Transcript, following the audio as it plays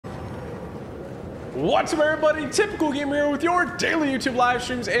What's up, everybody? Typical Gamer here with your daily YouTube live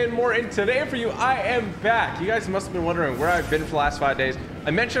streams and more. And today for you, I am back. You guys must have been wondering where I've been for the last 5 days.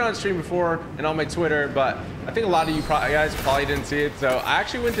 I mentioned on stream before and on my Twitter, but I think a lot of you guys probably didn't see it. So I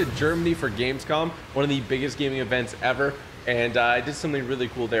actually went to Germany for Gamescom, one of the biggest gaming events ever. And I did something really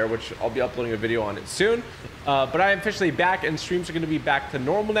cool there, which I'll be uploading a video on it soon. But I am officially back, and streams are going to be back to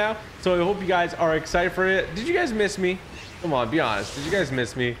normal now. So I hope you guys are excited for it. Did you guys miss me? Come on, be honest. Did you guys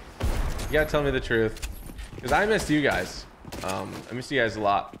miss me? You gotta tell me the truth, because I missed you guys. I missed you guys a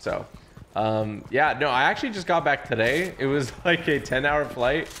lot. So yeah, no, I actually just got back today. It was like a 10-hour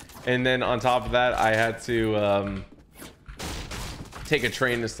flight, and then on top of that I had to take a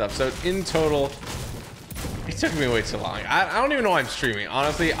train and stuff. So in total it took me way too long. I don't even know why I'm streaming,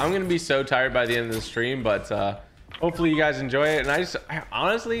 honestly. I'm gonna be so tired by the end of the stream, but hopefully you guys enjoy it. And I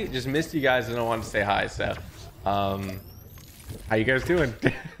honestly just missed you guys and I wanted to say hi. So how you guys doing?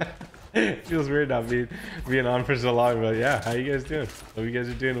 It feels weird not being on for so long, but yeah, how you guys doing? Hope you guys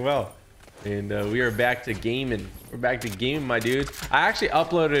are doing well. And we are back to gaming. We're back to gaming, my dudes. I actually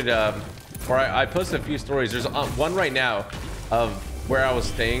uploaded or I posted a few stories. There's one right now of where I was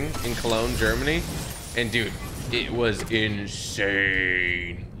staying in Cologne, Germany, and dude, it was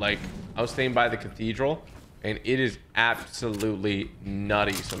insane. Like, I was staying by the cathedral and it is absolutely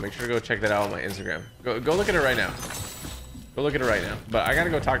nutty. So make sure to go check that out on my Instagram. Go look at it right now. Go look at it right now. But I gotta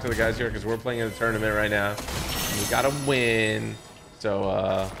go talk to the guys here because we're playing in a tournament right now. And we gotta win. So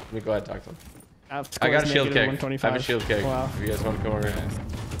let me go ahead and talk to them. I got a shield kick. I have a shield kick. Wow. If you guys want to come over here.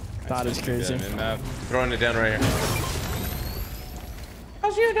 That is crazy. Throwing it down right here.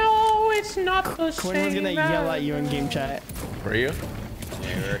 Cause you know it's not the same. Quinn was gonna yell at you in game chat. Were you?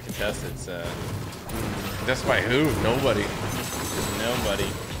 Yeah, we were contested, so. Contested by who? Nobody. Nobody.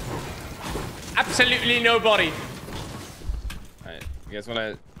 Absolutely nobody. Alright, you guys want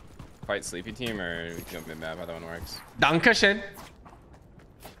to fight Sleepy Team or jump in map? How that one works? Dankeschön.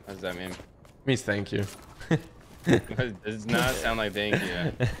 What does that mean? Means thank you. It does not sound like thank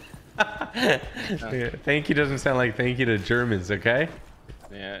you. Yeah, thank you doesn't sound like thank you to Germans, okay?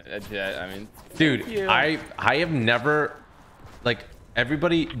 Yeah, I mean, dude, I have never, like,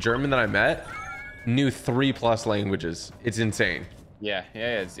 everybody German that I met knew 3+ languages. It's insane. Yeah,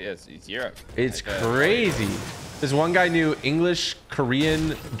 it's Europe. It's like, crazy. This one guy knew English,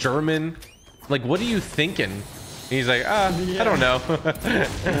 Korean, German. Like, what are you thinking? And he's like, I don't know.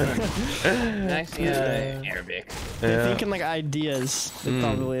 Actually, Arabic. They're thinking like ideas. They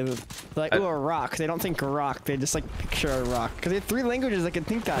probably like, ooh, a rock. They don't think rock. They just like picture a rock. Because they have 3 languages they can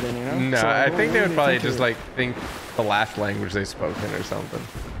think that in, you know? No, so, I think they would probably just like think the last language they spoke in or something.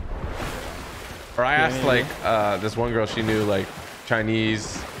 Or I asked like this one girl, she knew like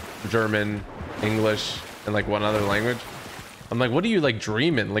Chinese, German, English, and like one other language. I'm like, what are you like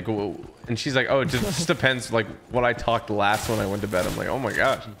dreaming? Like, and she's like, oh, it just depends like what I talked last when I went to bed. I'm like, oh my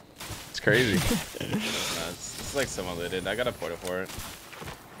gosh, it's crazy. It's like someone lit it. I got a porta for it.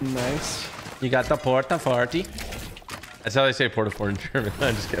 Nice. You got the porta forty. That's how they say porta fort in German.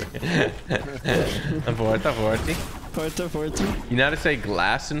 I'm just kidding. Porta forty. Porta forty. You know how to say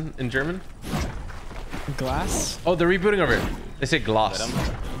glass in German? Glass? Oh, they're rebooting over here. They say gloss.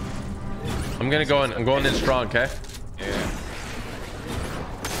 I'm gonna go in. I'm going in strong, okay? Yeah.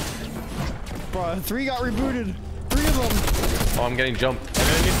 Bro, 3 got rebooted. 3 of them. Oh, I'm getting jumped.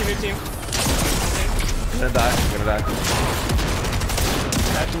 New team. I'm gonna die. I'm gonna die.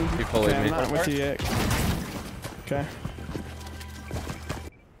 He bullied me. I'm not with you yet. Okay.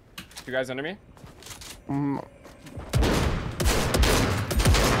 2 guys under me.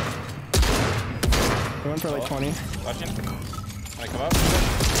 They went for like 20. Watching. Wanna come up?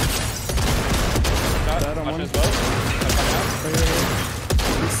 Dead on one. Watch as well.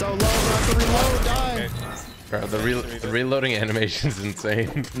 He's so low, not to reload, die. Okay. Bro, the reloading animation is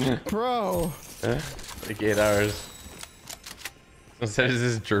insane. Bro. Like 8 hours. Instead is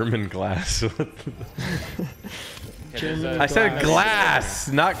this German glass. I said glass,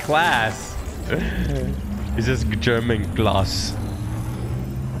 not class. It's just German glass.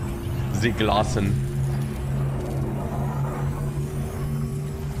 The Glassen.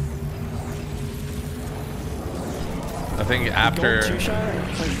 I think after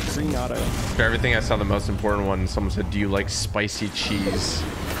everything, I saw the most important one. Someone said, do you like spicy cheese?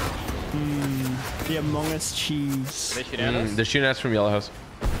 The Among Us cheese. Are they shooting at us? They're shooting at us from Yellow House.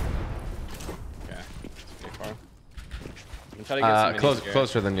 Okay. It's pretty far. I'm trying to get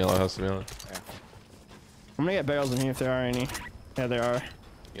closer than Yellow House, to be honest. Okay. I'm gonna get barrels in here if there are any. Yeah, there are.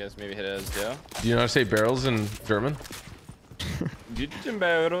 You guys maybe hit it as Joe. Do you know how to say barrels in German?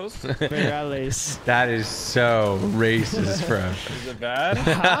 Jimberos. Virales. That is so racist, bro. Is it bad?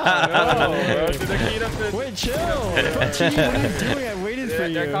 No, bro. Wait, chill. What are you doing? I waited for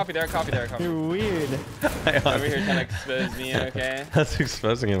you. There, coffee. You're weird. Over here trying to expose me, okay? I was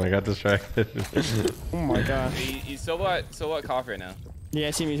exposing him. I got distracted. Oh my gosh. He's solo at coffee right now. Yeah,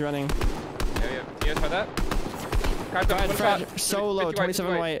 I see him. He's running. Yeah. Do you guys try that? So low,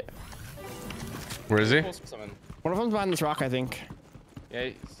 27 white. Where is he? One of them's behind this rock, I think. Yeah,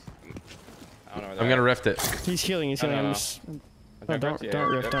 I don't know where I'm gonna rift it. He's healing. No. I'm just... No, don't rift.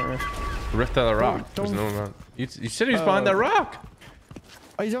 Rift out the rock. Don't- There's no one around. You said he was behind that rock.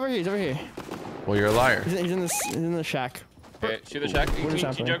 Oh, he's over here. Well, you're a liar. He's in the shack. Okay, shoot the shack. Can you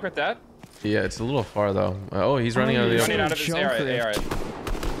joke with that? Yeah, it's a little far though. Oh, he's running out of the Running open. out of his AR.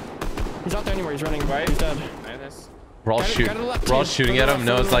 He's not there anymore. He's running. Right? He's dead. Nice. We're all Gotta left, shooting team. at him.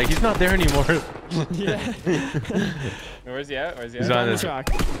 No, it's like he's not there anymore. Yeah. Where's he at? He's on the this. rock.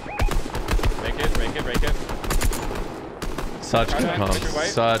 Break it. Such good comms.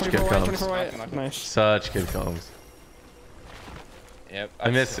 Such good 24 comms. white. Nice. Such good comms. Yep. I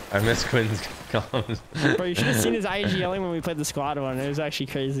miss Quinn's comms. Bro, you should have seen his IG yelling when we played the squad one. It was actually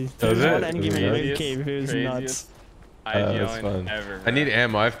crazy. Was There was it? one end game in Was the cave. It was nuts. That's fun. Ever, I need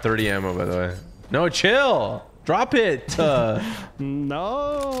ammo. I have 30 ammo, by the way. No, chill. Drop it. No.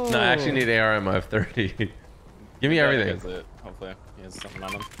 No, I actually need AR ammo. I have 30. Give me everything. Hopefully, he has something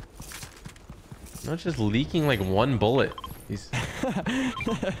on him. Not just leaking like one bullet. He's...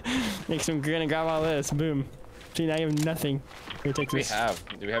 Make some grin and grab all this. Boom. See, now you have nothing. Here, take this.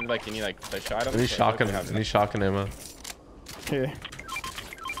 Do we have like any like push items? Any shotgun ammo. Here.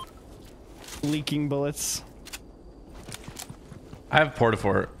 Leaking bullets. I have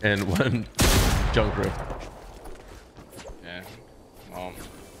Portafort and one junk rift. Yeah. Well,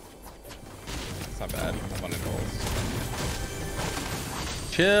 it's not bad. One in goals.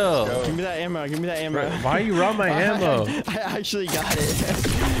 Chill. Give me that ammo. Give me that ammo. Why are you robbing my ammo? I actually got it.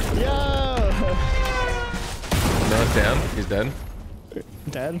 Yo! No, it's down. He's dead.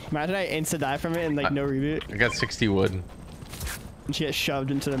 Dead? Imagine I insta-die from it and like no reboot. I got 60 wood. And she gets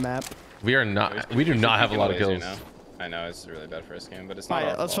shoved into the map. We are not. We do not have a lot of kills. I know it's really bad for this game, but it's not.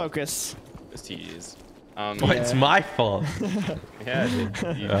 Alright, let's focus. It's TG's. Well, it's my fault. Yeah, you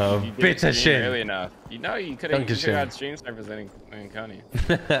bitch, didn't that shit. early enough. You know, you could have had stream snipers in Coney.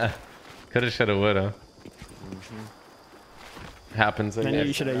 Coulda, shoulda, woulda. Happens. I knew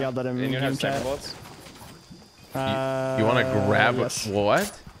you should have yelled at him in And you have game sniper chat. bullets? You want to grab yes.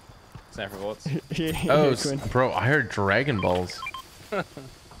 what? Sniper bullets. Here, Oh, Quinn. bro, I heard Dragon Balls. Did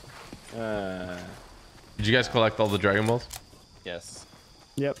you guys collect all the Dragon Balls? Yes.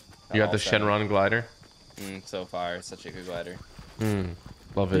 Yep. You got All the 7. Shenron glider? So far, such a good glider.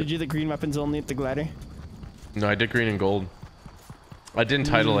 Love Did you it. do the green weapons only at the glider? No, I did green and gold. I didn't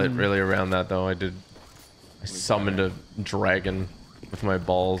title it really around that though. I summoned a dragon with my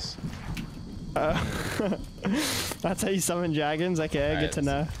balls. That's how you summon dragons? Okay, good to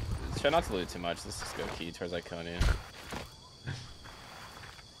know. Try not to loot too much. Let's just go key towards Iconia.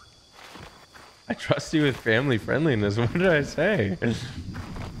 I trust you with family friendliness. What did I say?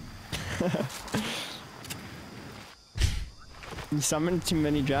 You summoned too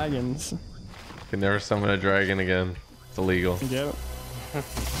many dragons. Can never summon a dragon again. It's illegal. Yep.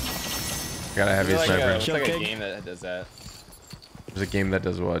 Got a heavy It's like sniper. it's like a Showcase. game that does that. There's a game that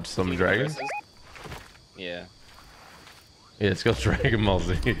does what? Summon dragons? Yeah. Yeah, it's called Dragon Ball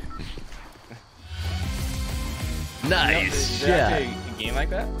Z. Nice. Is there actually a game like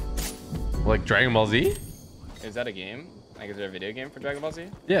that? Like Dragon Ball Z? Is that a game? Like, is there a video game for Dragon Ball Z?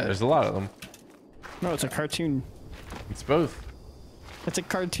 Yeah, there's a lot of them. No, it's a cartoon. It's both. It's a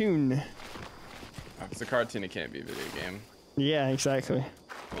cartoon. If it's a cartoon, it can't be a video game. Yeah, exactly.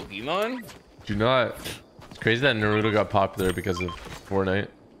 Pokemon? Do not. It's crazy that Naruto got popular because of Fortnite.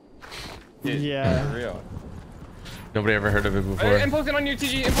 Yeah. For real. Nobody ever heard of it before. Impulse it on you,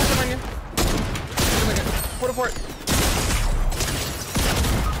 TG. Impulse it on you. Port.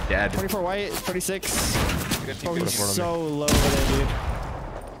 Dad. 24 white, 36. Oh, he's on so low over there, dude. I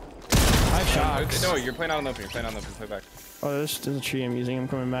have shocks. No, you're playing out on the open. You're playing out on the open. Play back. Oh, there's a tree I'm using. I'm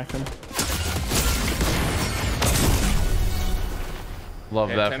coming back then. Love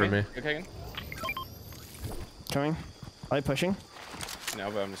Okay, that for Timmy, me. you okay again? Coming. Are they pushing? No,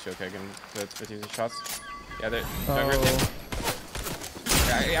 but I'm just okay again with using shots. Yeah, they're. Oh.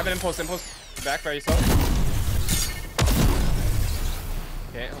 Yeah, you have an impulse. Back by yourself.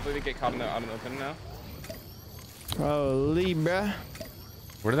 Okay, hopefully we get caught out in the open now. Holy bruh.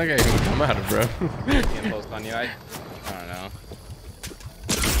 Where did that guy even come out of, bro? The impulse on you. I don't know.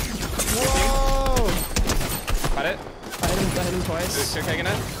 Whoa! Got it? I hit hit him twice. They're taking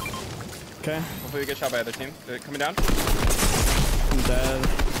it. Okay. Hopefully we get shot by other team. They're coming down. I'm dead.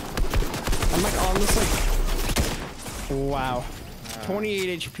 I'm like on this like. Wow.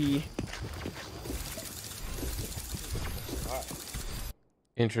 28 HP.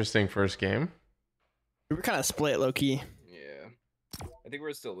 Interesting first game. We were kind of split low key. Yeah. I think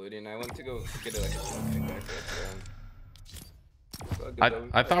we're still looting. I went to go get like a kick back there.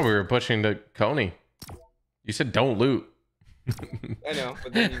 I thought we were pushing to Coney. You said don't loot. I know,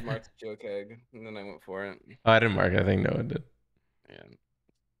 but then you marked the joke egg, and then I went for it. I didn't mark it. I think Noah did. Yeah. I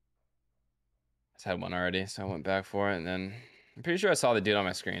just had one already, so I went back for it, and then I'm pretty sure I saw the dude on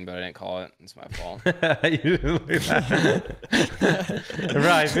my screen, but I didn't call it. It's my fault. You didn't look at that.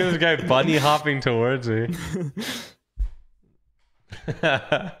 Bro, I see this guy bunny hopping towards me. It's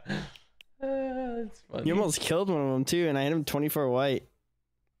funny. You almost killed one of them too, and I hit him 24 white.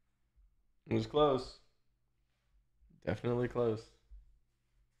 It was close. Definitely close.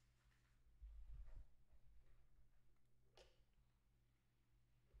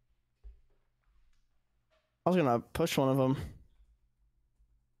 I was gonna push one of them.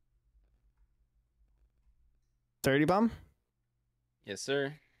 30 bomb? Yes,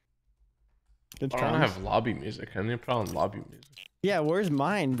 sir. Good I don't comms. have lobby music. I need to put on lobby music. Yeah, where's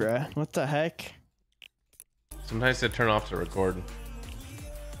mine, bruh? What the heck? Sometimes they turn off the record.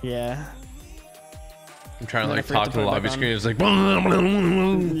 Yeah. I'm trying to I'm like afraid to talk to put the it lobby back on. screen. It's like.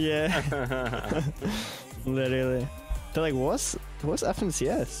 Yeah. Literally. They're like, what's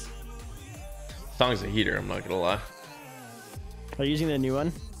FNCS? Song's a heater. I'm not gonna lie. Are you using the new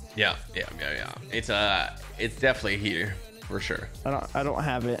one? Yeah. It's definitely a heater for sure. I don't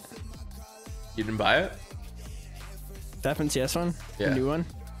have it. You didn't buy it? The FNCS one? Yeah. The new one?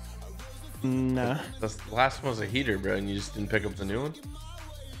 No. The last one was a heater, bro, and you just didn't pick up the new one?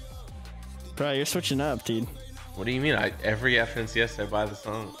 Bro, you're switching up, dude. What do you mean? Every FNCS I buy the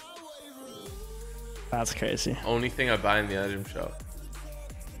song. That's crazy. Only thing I buy in the item shop.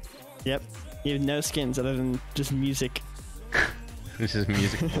 Yep. You have no skins other than just music. This is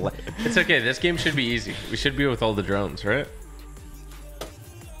music. It's okay. This game should be easy. We should be with all the drones, right?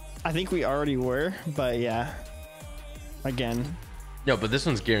 I think we already were, but yeah. Again. No, but this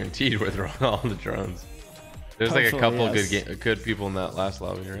one's guaranteed with all the drones. There's like a Hopefully, couple yes. good people in that last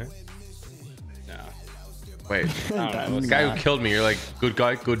lobby, right? No. Wait, I don't know. the guy who killed me, you're like, good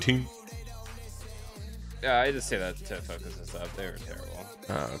guy, good team. Yeah, I just say that to focus us up. They were terrible.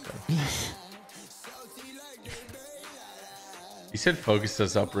 Oh, okay. You said focus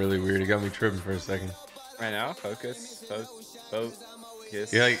us up really weird. It got me tripping for a second. Right now, focus.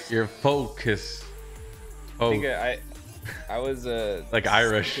 Focus. You're focus. I think I was like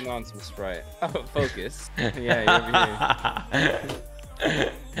Irish. sipping on some Sprite. Oh, focus. Yeah, you're over here.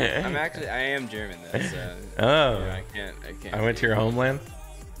 I am German though, so Oh. yeah, I can't. I went to your homeland.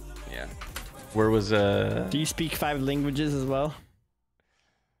 Yeah. Where was Do you speak 5 languages as well?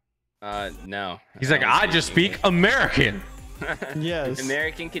 No. He's like, I just speak American. Yes.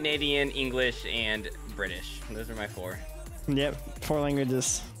 American, Canadian, English, and British. Those are my 4. Yep. 4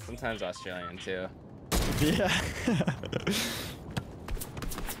 languages. Sometimes Australian too. Yeah.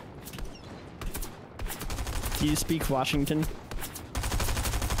 Do you speak Washington?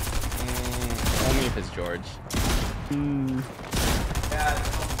 Only if it's George. Yeah,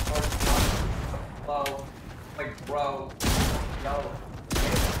 hello, like bro, yo.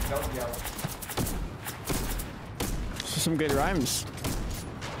 Some good rhymes.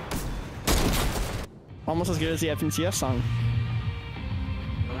 Almost as good as the FNCF song.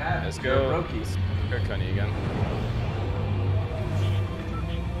 Let's go. Go Coney again.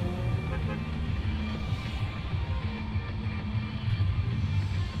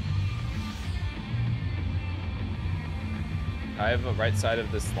 I have a right side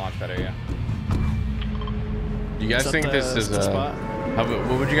of this launch pad area. You guys think this is the spot?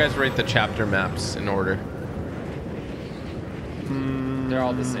 what would you guys rate the chapter maps in order? They're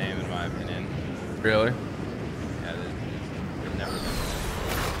all the same in my opinion. Really? Yeah, they've never been.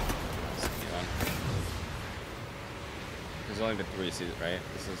 There's only been 3 seasons, right?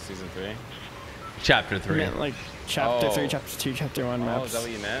 This is season 3. Chapter I 3. meant like chapter 3, Oh. chapter 2, chapter 1 Oh, maps. is that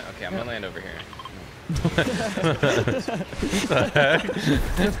what you meant? Okay, I'm gonna land over here.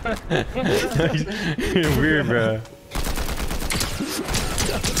 You're weird, bro.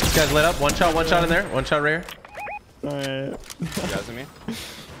 This guy's lit up. One shot in there. One shot right here. Alright. You guys with me?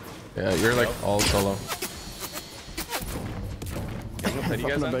 Yeah, you're like all solo. I'm gonna put you Up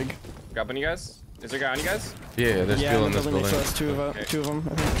guys in the in. big. Grab on you guys? Is there a guy on you guys? Yeah, there's Yeah, people in in the this building building. next to us, Okay. 2 of them, I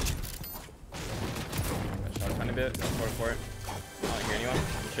think. I shot a tiny bit. Go for it. I don't hear anyone. You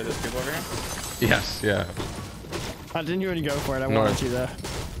sure there's people over here? Yes, yeah. I didn't even go for it. I wanted to though.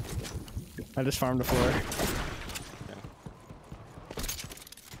 I just farmed the floor. Yeah.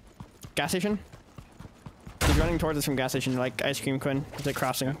 Gas station? He's running towards us from gas station, like ice cream Quinn. He's like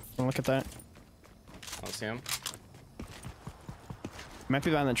crossing. Yeah. Look at that. I don't see him. Might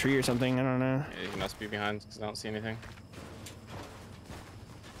be behind the tree or something. I don't know. Yeah, he must be behind because I don't see anything.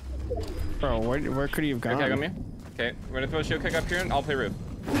 Bro, where could he have gone? Okay, on me. Okay, we're gonna throw a shield kick up here and I'll play roof.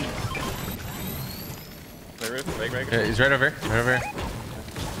 Play roof, right. Yeah, he's right over here. Right over here.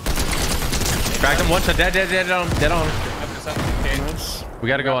 Cracked him. One shot. Dead on him. Dead on him. Okay. Nice. We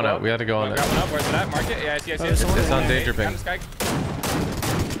gotta go on it. We gotta go on it. Grab one up. Where's it at? Mark it. Yeah, I see. It's on danger ping. I'm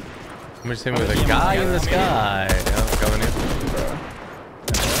just hitting with a guy in the sky. Yeah, I'm going in.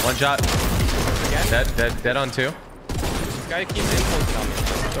 One shot. Dead on two. This guy keeps influencing on me.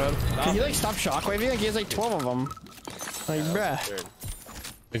 Can you like stop shockwaving? Like he has like 12 of them. Like, bruh.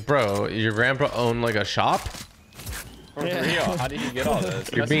 Like, bro, your grandpa owned like a shop? For real, how did you get all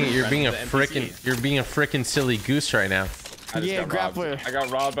this? You're being a frickin' silly goose right now. Yeah, grappler. I got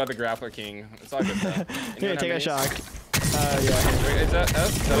robbed by the grappler king. It's all good though. Here, take a shock. Yeah. Wait, is that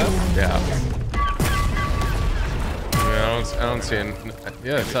us? Is that us? Yeah. I don't see it.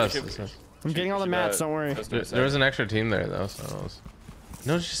 Yeah, it's us. I'm getting all the mats, don't worry. There was an extra team there though, so I was...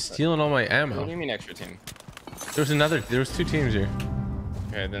 No, just stealing all my ammo. What do you mean extra team? There was two teams here.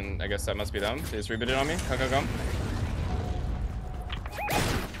 Okay, then I guess that must be them. They just rebooted on me. Come.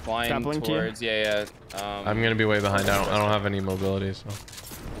 Flying Grappling towards, yeah. I'm gonna be way behind. I don't have any mobility, so.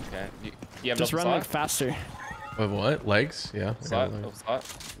 Okay. You have just an run open like slot? With faster. what? Legs? Yeah. Slot? Open slot?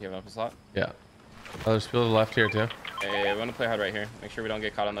 You have an open slot? Yeah. Oh, there's people to the left here too. Hey, we want to play hard right here. Make sure we don't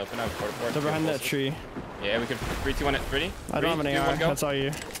get caught on the open. I have port. They're behind that tree. Yeah, we can 3, 2, 1 it. Ready? I don't have an AR. That's all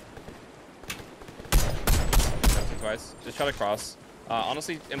you. Twice. Just try to cross.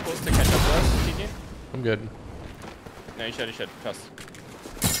 Honestly, impulse to catch up to us, Kiki. I'm good. No, you should. Trust.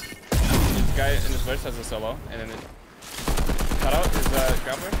 This guy in this bush has a solo, and then cut out is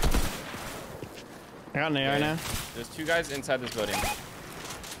grappler. I got an AR now. There's two guys inside this building.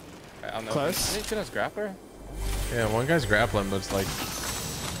 Close. I think he has grappler. Yeah, one guy's grappling, but it's like...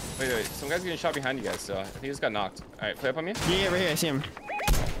 Wait. Some guy's getting shot behind you guys, so I think he just got knocked. Alright, play up on me. Yeah, right here. I see him.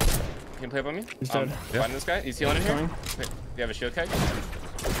 Can you play up on me? He's dead. Fighting this guy. He's healing in here. Coming. Wait, do you have a shield keg?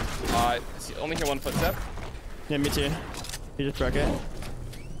 Only hear one footstep. Yeah, me too. He just broke it.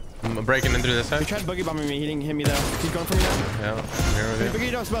 I'm breaking in through this He side. tried boogie bombing me. He didn't hit me though. He's going for me now. Yeah, I'm here with you.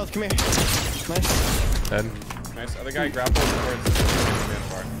 Boogie dogs both. Come here. Nice. Dead. Nice. Other guy grappled towards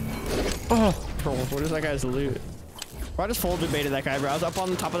Oh, bro, what is that guy's loot? Bro, I just full debated that guy, bro. I was up on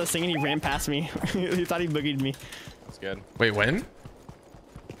the top of this thing and he ran past me. He thought he boogied me. That's good. Wait, when?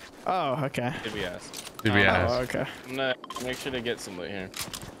 Oh, okay. Did we ask? Did we Oh, ask? okay. I'm gonna make sure to get some loot here.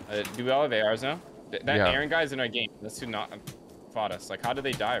 Do we all have ARs now? That Yeah. Aaron guy's in our game. That's who not fought us. Like, how did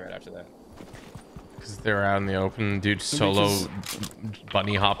they die right after that? Because they were out in the open. Dude solo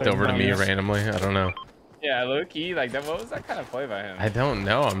bunny hopped They're over to me bunnies. randomly. I don't know. Yeah, low key. Like, that. What was that kind of play by him? I don't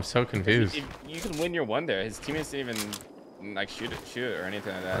know. I'm so confused. You can win your one there. His teammates didn't even like shoot it or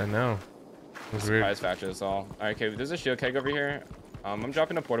anything like I that. know. It was weird. Surprise factor is all. Alright, okay. There's a shield keg over here. I'm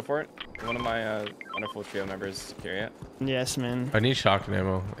dropping a porta fort. One of my wonderful trio members carry it. Yes, man. I need shotgun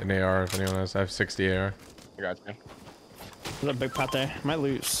ammo in AR if anyone has. I have 60 AR. I got you. There's a big pot there. My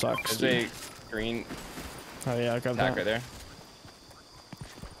loot sucks. There's a green Oh yeah, I got tack that. right there.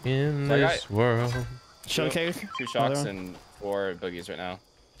 In So I this world. Shield cake. 2 shocks and 4 boogies right now.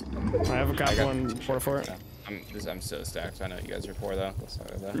 I have a grapple and porta fort. I'm so stacked. I know you guys are 4 though. Sorry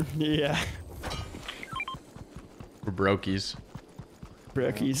about that. Yeah. We're brokies.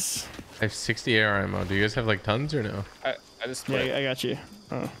 Brookies. I have 60 AR ammo. Do you guys have like tons or no? I just Yeah, split. I got you.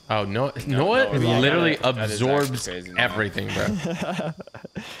 Oh. Oh, no. You know what? It no, literally that is actually absorbs crazy now. everything, bro.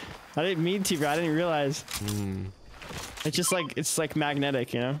 I didn't mean to, bro. I didn't realize. Hmm. It's just like, it's like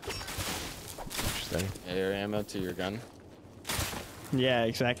magnetic, you know? Interesting. Air ammo to your gun. Yeah,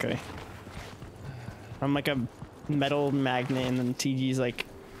 exactly. I'm like a metal magnet and then TG's like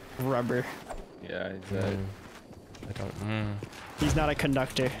rubber. Yeah, I don't. He's not a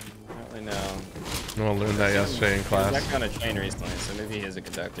conductor. I don't really know. No, I learned that yesterday in He's class. that kind of train recently, so maybe he is a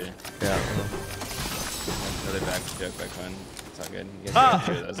conductor. Yeah. Another back joke by Quinn. It's all good. You guys get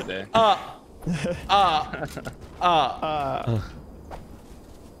 2 of those a day.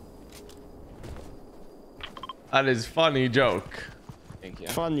 That is funny joke. Thank you.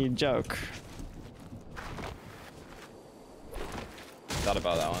 Funny joke. Thought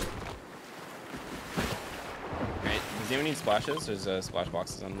about that one. Alright, does anyone need splashes? There's splash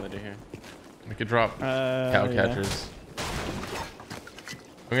boxes unloaded here. We could drop cow Yeah. catchers.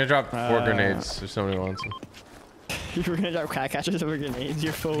 I'm gonna drop 4 grenades if somebody wants them. You were gonna drop cat catchers over grenades?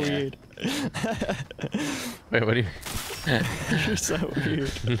 You're so weird. Wait, what do you? You're so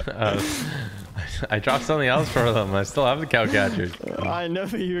weird. I dropped something else for them. I still have the cow catchers. I know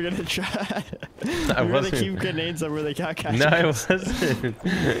that you were gonna try. I You were gonna wasn't. keep grenades over the cow catchers. No, I wasn't.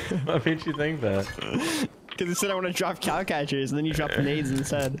 What made you think that? Because you said I want to drop cow catchers, and then you dropped grenades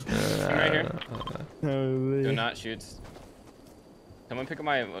instead. I'm right here. Holy. Do not shoot. Someone want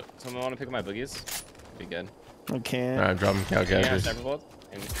to pick up my boogies? Be good. I can't. Alright, I'm dropping cow You have catchers. sniper bullets?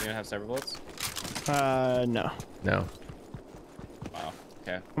 And you don't have sniper bullets? No. No. Wow.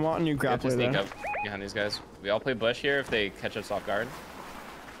 Okay. I want a new We have to grappler sneak though. up behind these guys. We all play bush here if they catch us off guard.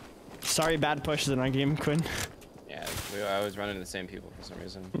 Sorry, bad pushes in our game, Quinn. Yeah, I always run into the same people for some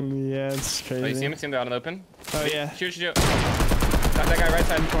reason. Yeah, it's crazy. Oh, you see him? See him out in the open? Oh, yeah. Shoot. Got that guy right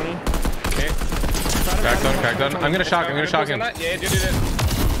side. 20. Okay. Cracked on. I'm gonna shock him. Yeah, do.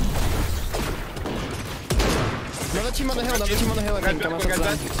 Another team on the hill, I think. I'm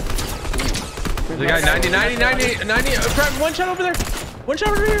The guy 90. Crap, one shot over there. One shot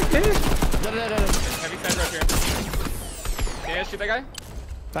over here. Heavy sniper up here. Yeah, shoot that guy.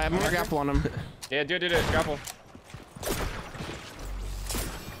 I'm gonna grapple on him. Yeah, do it. Grapple.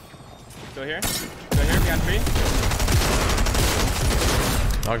 Still here. We got 3.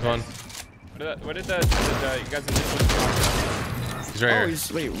 Knocked one. What did the you guys initially? He's right here.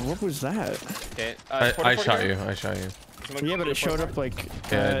 Wait, what was that? Okay. I shot you. Yeah, but it showed up like.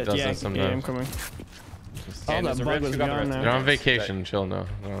 Yeah, it does that yeah, sometimes. I'm coming. Okay, Oh, there's that a bug rift. was Who got the gone rift? now. They're on vacation. Chill now.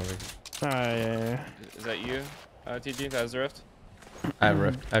 They're on vacation. Yeah. Is that you, TG? That was the rift? I have a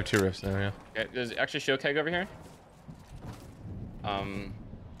rift. I have 2 rifts now. Yeah. Okay, there's actually show keg over here.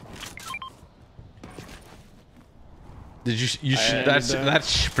 Did you? That's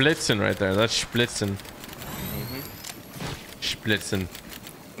Splitzen right there. That's Splitzen. Splitzen.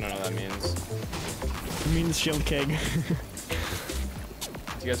 I don't know what that means. It means shield keg.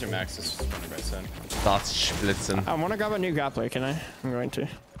 You guys are max. This is running right side. That's Splitzen. I want to grab a new grappler, can I? I'm going to.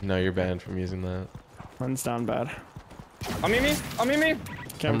 No, you're banned from using that. One's down bad. Oh, me.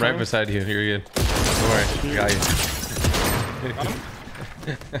 Okay, I'm right beside you. You're good. Don't worry. Got you. Got him?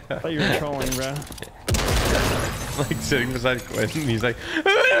 I thought you were trolling, bro. Like sitting beside Quinn, and he's like, he's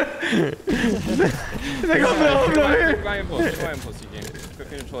like, oh no, I'm not here. My impulse, TG. Quick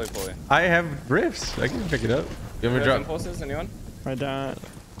control pulley. I have rifts. I can pick it up. You want me to drop? Impulses? Anyone? I don't.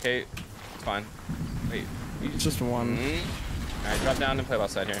 Okay, it's fine. Wait. It's just one. Alright, drop down and play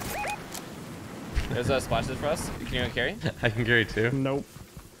left side here. There's splashes for us. Can you carry? I can carry 2. Nope.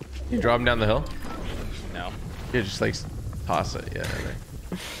 You drop him down the hill? No. Yeah, just like toss it. Yeah.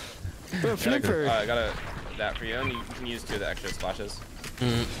 Right. Bro, flipper. I got that for you, and you can use 2 of the extra splashes.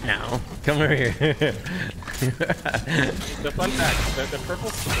 No. Come over here. The fun fact, the purple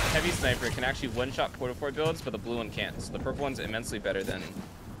heavy sniper can actually one-shot quarter fort builds, but the blue one can't. So the purple one's immensely better than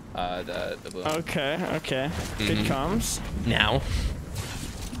the blue one. Okay. Good comms. Now.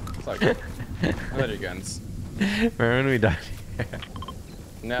 It's all good. Better guns. Remember when we died?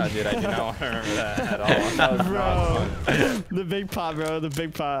 No, dude, I do not want to remember that at all. That was Bro. fun. The big pot, bro. The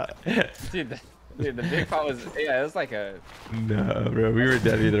big pot. Dude, the big pot was, yeah, it was like a... No, bro. We were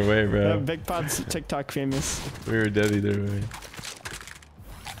dead either way, bro. Big pot's TikTok famous. We were dead either way.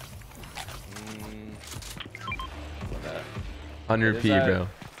 100 P, bro.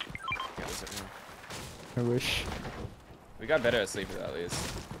 I wish. We got better at sleeping at least.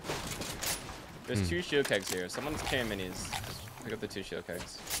 There's 2 shield kegs here. If someone's carrying minis, just pick up the 2 shield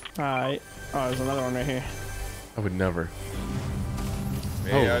kegs. Alright. Oh, there's another one right here. I would never.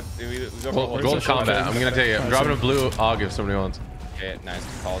 We go for Gold combat. I'm gonna take it. I'm dropping a blue AUG if somebody wants. Okay, nice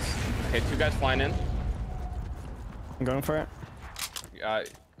calls. Okay, 2 guys flying in. I'm going for it.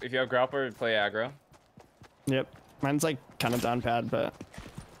 If you have grappler, play aggro. Yep. Mine's like kind of down bad, but.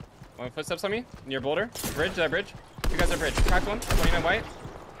 One footsteps on me near boulder. Bridge, that bridge. 2 guys on bridge. Cracked one. 29 white.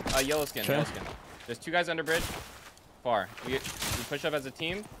 Yellow skin. Okay. Yellow skin. There's 2 guys under bridge. Far. We push up as a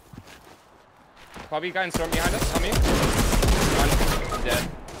team. Probably a guy in storm behind us. On me. I'm dead.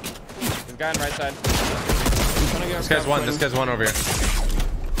 There's a guy on right side. This guy's one. This guy's one over here.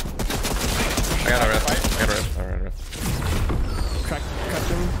 I got a rip. Alright, rip. Cracked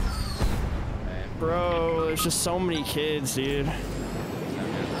him. Bro, there's just so many kids, dude.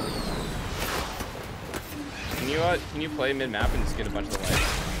 Can you play mid-map and just get a bunch of the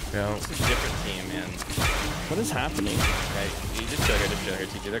lights? Yeah. This is a different team, man. What is happening? Okay, you just chill here,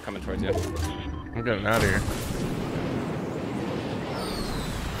 TG. They're coming towards you. I'm getting out of here.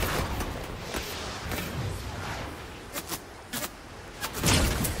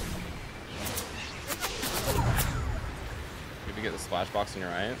 Maybe get the splash box on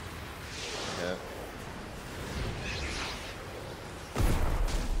your right. Yeah.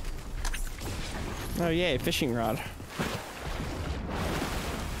 Oh yay, fishing rod.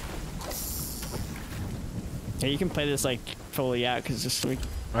 Yeah, you can play this like fully out because just like.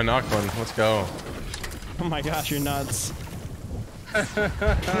 I knocked one. Let's go. Oh my gosh, you're nuts.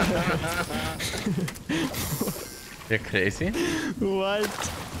 You're crazy. What?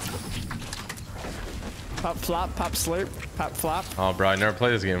 Pop flop, pop slurp, pop flop. Oh, bro, I never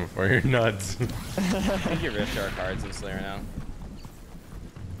played this game before. You're nuts. I think you rift our cards in Slayer now.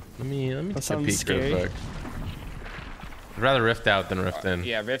 Let me take a sounds peek scary. real quick. I'd rather rift out than rift in.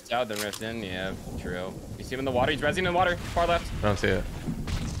 Yeah, rift out than rift in. Yeah, true. You see him in the water? He's rezzing in the water. Far left. I don't see it.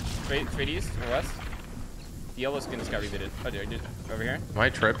 Straight east or west. The yellow skin just got rebooted. Oh, dude, over here. Am I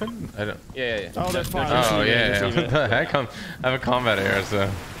tripping? I don't. Yeah. Oh, they're fine. Oh yeah. What the heck? I have a combat error, so.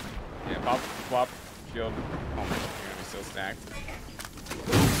 Yeah, pop, swap, shield. Oh my god, you're gonna be so stacked.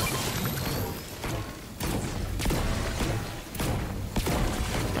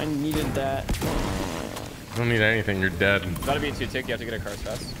 I needed that. I don't need anything. You're dead. Gotta be 2 tick. You have to get a cars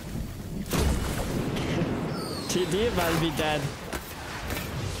fast. TD about to be dead.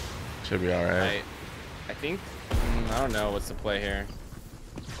 Should be alright. I think. I don't know what's the play here.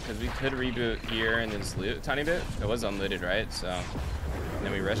 Because we could reboot here and then just loot a tiny bit. It was unlooted, right? So. And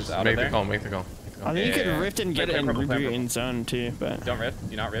then we rift out of there. Make the call. I think you could Yeah. rift and get it and reboot in zone too, but. Don't rift.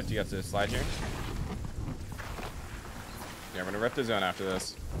 Do not rift. You have to slide here. Yeah, we're gonna rift the zone after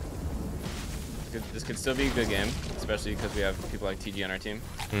this. This could still be a good game, especially because we have people like TG on our team.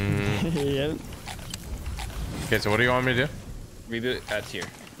 Yep. Okay, so what do you want me to do? Reboot at tier.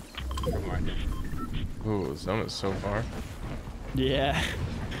 For more. Ooh, zone is so far. Yeah.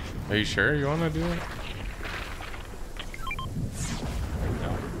 Are you sure you want to do it?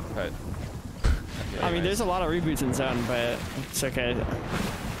 No, but. I mean, there's a lot of reboots in zone, but it's okay.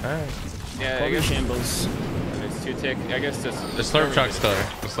 Alright. Yeah, I Probably guess shambles. it's 2 tick. I guess just. The slurp truck's still there.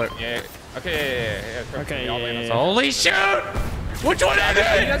 The slurp. Yeah. Okay. Yeah. Okay, All yeah, land on yeah. zone. Holy shoot! Which one is You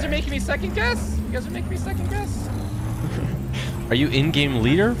it? guys are making me second guess. Are you in-game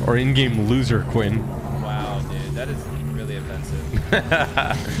leader or in-game loser, Quinn? Wow, dude, that is really offensive.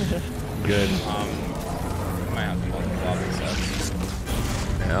 Good. I might have to multi-flop this up.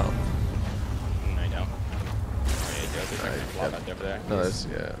 Yeah. No, you don't. Oh, yeah, you do. There's like a flop out there for there. No, that's,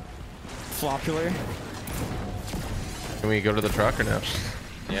 yeah. Flopular. Can we go to the truck or no?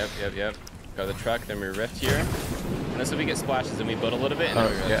 Yep. Go to the truck, then we rift here. And this way we get splashes and we build a little bit. And then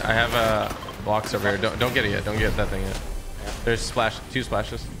we rift. Yeah, I have blocks over here. Don't get it yet. Don't get that thing yet. Yeah. There's 2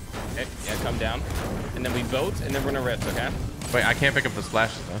 splashes. Okay, yeah, come down. And then we vote, and then we're gonna rift, okay? Wait, I can't pick up the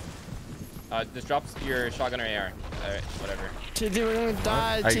splashes though. Just drop your shotgun or AR. Alright, whatever. TD, we're gonna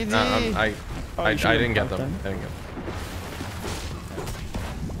die. TD. I didn't get them. I didn't get them.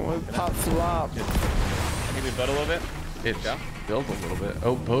 We'll pop flop. I think we vote a little bit. It Go. built a little bit.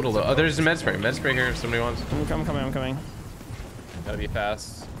 Oh, boat a little. Oh, there's a med spray. Med spray here if somebody wants. I'm coming. Gotta be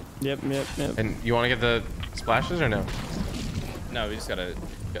fast. Yep. And you want to get the splashes or no? No, we just gotta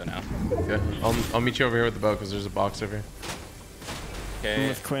go now. Okay. I'll meet you over here with the boat because there's a box over here. I'm Okay.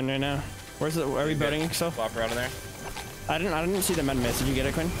 with Quinn right now. Where's the? Are we boating still? Flopper out of there. I didn't see the med miss. Did you get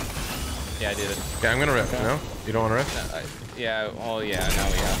it, Quinn? Yeah, I did it. Okay, I'm gonna rift. Okay. No? You don't want to rift? Yeah, well, yeah, now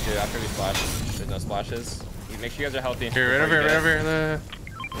we have to. After we splash, there's no splashes. Make sure you guys are healthy. Here, right over here.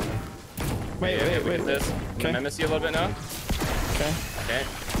 Wait. Get this. Okay. Can I miss you a little bit now? Okay. Okay.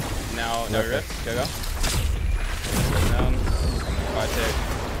 Now we rift. Go. Down. 5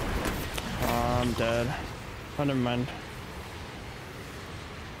 tick. I'm dead. Oh, never mind.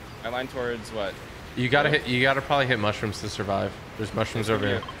 I line towards what? You gotta probably hit mushrooms to survive. There's mushrooms over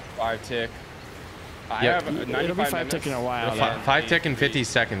here. 5 tick. I Yep. have a 95 It'll be 5 minutes. tick in a while. Yeah. 5 tick in 50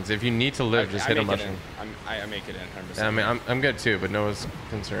 seconds. If you need to live, just hit a make it mushroom. in. I make it in 100%. Yeah, I mean, I'm good too, but Noah's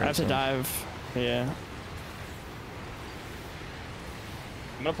concerned. I have to so. dive. Yeah.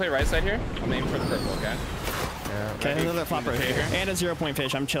 I'm gonna play right side here. I'm aiming for the purple, okay? Yeah. Okay, another flop right here. And a 0-point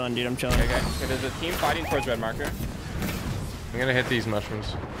fish. I'm chilling, dude. I'm chilling. Okay. There's a team fighting towards red marker. I'm gonna hit these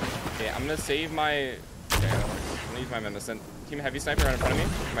mushrooms. Okay, I'm gonna save my. Okay, I'm gonna use my medicine. Team heavy sniper right in front of me.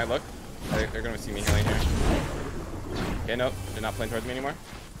 You might look. They're gonna see me healing here. Okay, nope. They're not playing towards me anymore.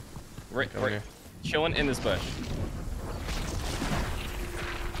 We're chilling in this bush.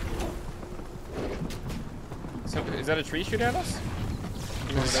 So, is that a tree shooting at us?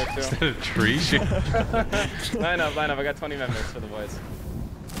 Is that a tree shoot? Line up. I got 20 members for the boys.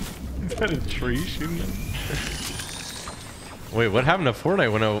 Is that a tree shooting? Wait, what happened to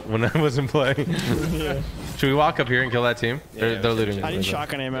Fortnite when I wasn't playing? Yeah. Should we walk up here and kill that team? Yeah, they're looting. I need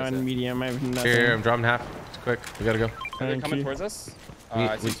shotgun ammo and medium. I have nothing. Here, I'm dropping half. It's quick. We gotta go. They're Thank coming you. towards us. We-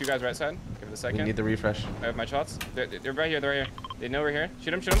 I see we- 2 guys right side. Give it a We second. need the refresh. I have my shots. They're right here. They're right here. They know we're here.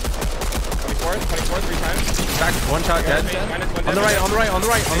 Shoot him. 24, 3 times. Back, one shot dead. Minus one On the dead. right, on the right, on the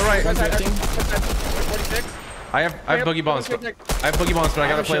right, on the right. 46. I have boogie bombs. I have boogie bombs, but I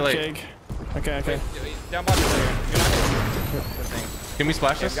gotta play late. Okay. Down bottom player. You're not good thing. Can we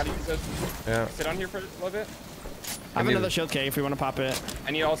splash Okay, this? gotta use those. Yeah. Sit on here for a little bit. I have another shield cake if we want to pop it.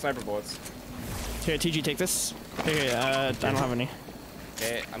 I need all sniper bullets. Here, TG, take this. Here, I don't have any.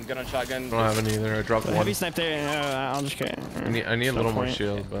 Okay, I'm good on shotgun. I don't have any either. I dropped one. Heavy snipe there. I'll just get. I need a little more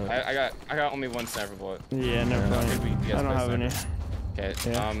shield, but I got only one sniper bullet. Yeah, no problem. I don't have any. Okay.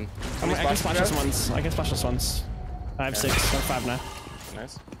 Yeah. I can splash this once. I can splash this once. I have 6. I'm 5 now.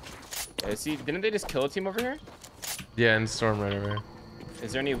 Nice. Okay, see, didn't they just kill a team over here? yeah, and storm right over here.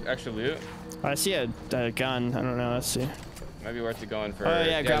 Is there any extra loot? I see a gun. I don't know. Let's see. Might be worth it going for. Oh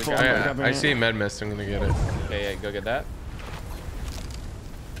yeah, grapple. the Yeah, grabbing I it. see med mist. I'm gonna get it. Okay, yeah, go get that.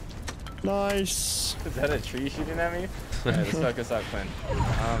 Nice. Is that a tree shooting at me? Alright, let's focus up, Quinn.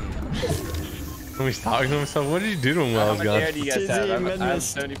 When he's talking to himself, what did you do to him while I How was much gone? AR do you guys TZ, have? I have Midness.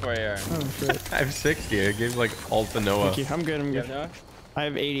 74 AR. Oh shit. I have 60. I gave like alt to Noah. Thank you. I'm good. I'm You good. guys know? I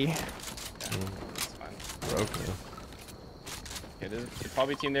have 80. That's fine. Okay. Okay, there's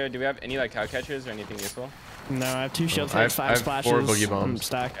probably a team there. Do we have any like cow catchers or anything useful? No, I have 2 shield I tanks, have- 5 I have splashes. 4 boogie I'm bombs.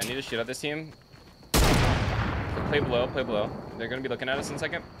 stacked. I need to shoot at this team. Play below, play below. They're gonna be looking at us in a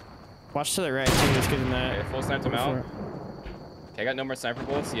second. Watch to the right. Too. Just getting that. Okay, full snipe them out. Okay, I got no more sniper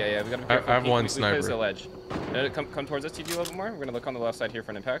bullets. Yeah, we gotta be careful. I have one We sniper. place the ledge. Come towards us, TG, a little bit more. We're gonna look on the left side here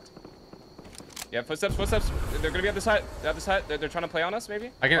for an impact. Yeah, footsteps. They're gonna be at this hut. They're trying to play on us,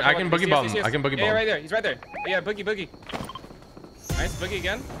 maybe. I can boogie bomb. I can boogie Yeah, bomb. right there. He's right there. Yeah, boogie. Nice, boogie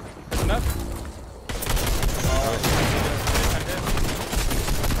again. That's enough.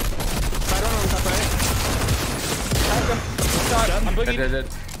 I'm boogie. Dead.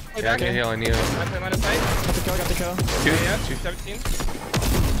 Yeah, I can heal. I need it. I play line of sight. Got the kill. Yeah, 17.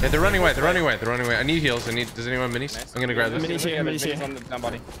 Yeah, they're running away. I need heals. Does anyone minis? Nice. I'm gonna grab this. Minis here, Yeah, minis there's here. on the down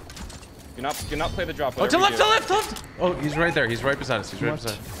body. Do not play the drop. Oh, to whatever left, you to left. Oh, he's right there. He's right beside us.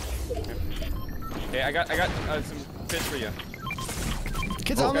 What? Okay, I got some fish for you.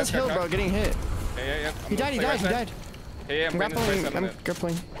 Kid's on this hill, bro, getting hit. Yeah. He died. Okay, I'm I'm bringing this place grappling. up. I'm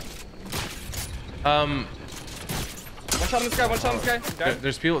grappling. One shot on this guy. Died.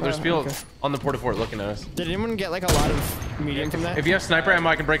 There's people okay. on the porta fort looking at us. Did anyone get like a lot of medium from that? If you have sniper ammo,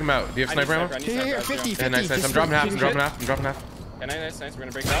 I can break him out. Do you have I need sniper ammo? Here, 50. Yeah, nice. I'm dropping half. Yeah, nice. We're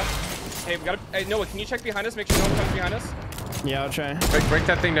gonna break it out. Hey, we gotta. Hey, Noah, can you check behind us? Make sure no one comes behind us. Yeah, I'll try. Break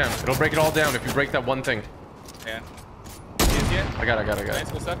that thing down. It'll break it all down if you break that one thing. Yeah. You see it? I got it.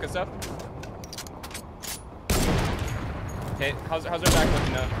 Nice, good stuff. Okay, how's our back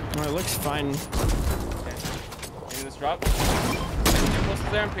looking now? Oh, it looks fine. Okay. Getting this drop.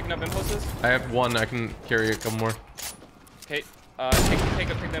 Impulses there. I'm picking up impulses. I have 1. I can carry a couple more. Okay. Take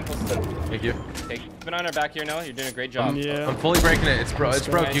the impulses up. Thank you. Okay, keep an eye on our back here, Noah. You're doing a great job. Yeah. I'm fully breaking it. It's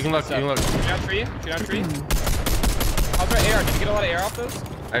broke. You can look. Shoot down tree. How's our AR? Did you get a lot of AR off those?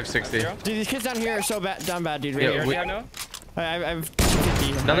 I have 60. Dude, these kids down here are so down bad, dude. Right Yeah, here. Do you have no? I've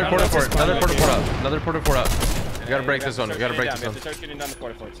 250. Another porta fort. Another porta fort up. We gotta break this one. We gotta break this We one. have to start shooting down the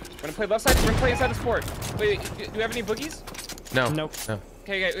porta forts. We're gonna play left side. We're gonna play inside this fort. Wait, do we have any boogies? No. Nope. No.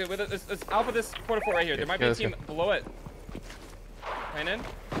 Okay, let's alpha this porta fort right here. There might be a team below it. Playing in.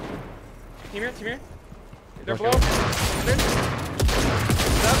 Team here. They're below. They're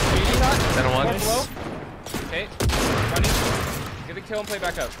Then one. below. Okay. Running. Get the kill and play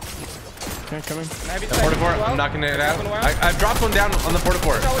back up. Okay, coming. Porta fort. I'm knocking it out. I've dropped one down on the porta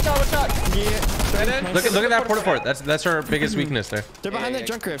fort. Watch out. Yeah. Look at that porta fort. That's our biggest weakness there. They're behind Yeah, that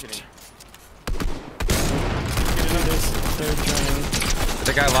junk rift. kidding. They're trying.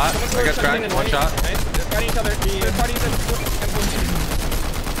 The guy lot. I got cracked. One shot. Nice. They're fighting each other. They're fighting each other.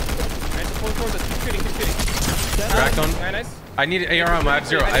 Nice. Pull towards us. Keep shooting. Cracked one. Very nice. I need AR ammo. I have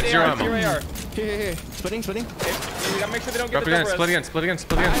 0. I have 0 ammo. Zero AR. Here. Splitting. Okay. We gotta make sure they don't Drop get the again. double Split res. again.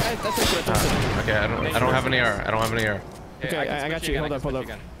 That's it. Okay. I don't have an AR. Okay, I got you. Hold up.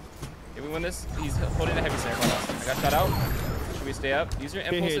 If we win this, he's holding a heavy sniper on us. I got shot out. Should we stay up? Use your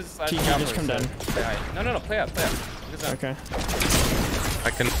impulses slash TG, gappers. just come down. No. Play up. Look at that. Okay.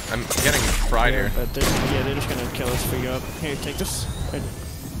 I'm getting fried here. But they're just gonna kill us if we go up. Here, take this.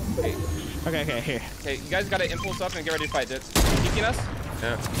 Okay. Okay, here. Okay, you guys gotta impulse up and get ready to fight. It's peeking us.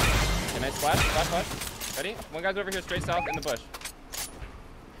 Yeah. Okay, nice flash. Ready? One guy's over here straight south in the bush.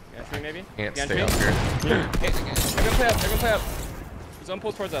 Yeah, tree maybe? Can't Yeah, stay tree? up here. Okay, they're gonna play up. There's one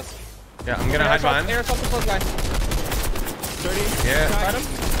pulse towards us. Yeah, I'm gonna hide behind. Air assault the close guy. 30. Yeah. Fight him.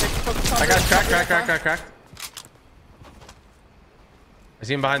 Take the focus top. I got cracked. I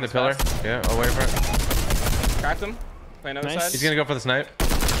see him behind the pillar. Yeah, I'll wait for it. Cracked him. Play another Nice. side. He's gonna go for the snipe.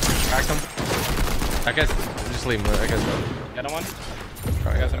 Cracked him. That guy's just leave him. That guy's done. Got him one.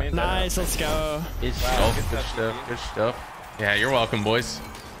 Oh, yeah. Nice, let's go. Good Wow, stuff. Good stuff. Good stuff. Yeah, you're welcome, boys.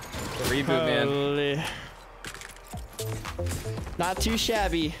 The reboot, man. Holy. Not too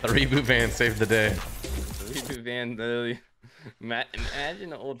shabby. The reboot van saved the day. The reboot van, literally.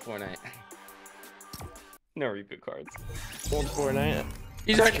 Imagine the old Fortnite. No reboot cards. Old Fortnite.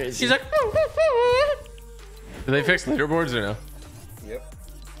 He's like, Do they fix leaderboards or no? Yep.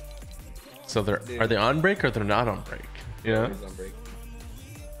 So are they on break or they're not on break? You know? On break.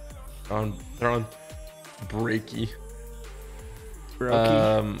 They're on breaky.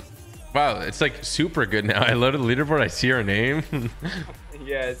 Brokey. Wow, it's like super good now. I loaded the leaderboard. I see her name.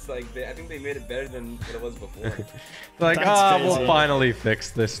 Yeah, it's like I think they made it better than what it was before. Like, That's we'll crazy. finally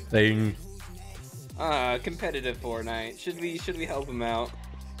fix this thing. Competitive Fortnite. Should we help them out?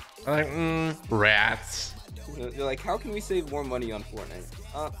 Like, rats. They're like, how can we save more money on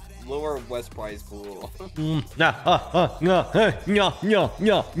Fortnite? Lower West prize pool. I'm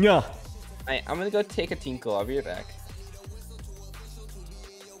gonna go take a tinkle. I'll be right back.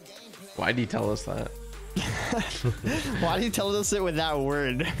 Why'd he tell us that? Why do you tell us it with that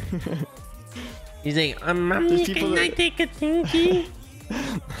word? He's like, mommy, can I take a tinky?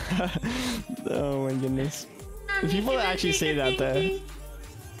 Oh my goodness. People that actually say that though.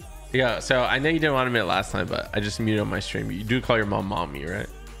 Yeah, so I know you didn't want to admit it last time, but I just muted on my stream. You do call your mom mommy, right?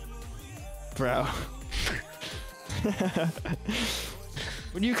 Bro.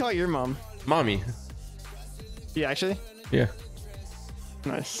 What do you call your mom? Mommy. Yeah, actually? Yeah.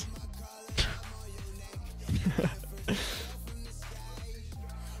 Nice.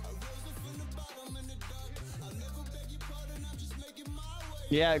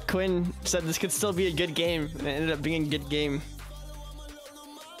 Yeah, Quinn said this could still be a good game, and it ended up being a good game.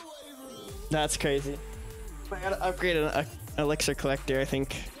 That's crazy. I gotta upgrade an elixir collector, I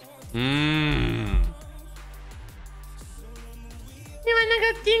think. You wanna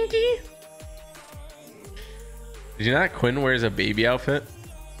go tinky? Did you know that Quinn wears a baby outfit?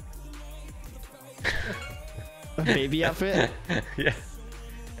 A baby outfit? Yeah.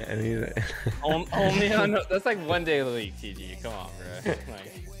 And he's Only on that's like 1 day of the week, TG. Come on, bro.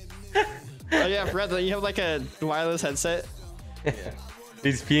 Like, Oh yeah, Brad, you have like a wireless headset? yeah.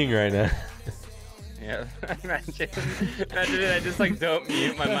 he's peeing right now. Yeah. Imagine I just like don't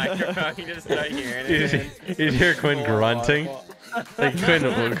mute my microphone. You just start hearing it. You hear Quinn grunting? Like,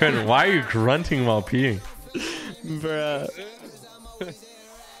 Quinn, why are you grunting while peeing? Bruh.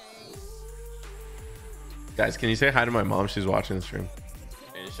 Guys, can you say hi to my mom? She's watching the stream.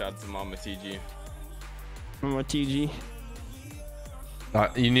 Hey, shout out to Mama TG. I'm a TG.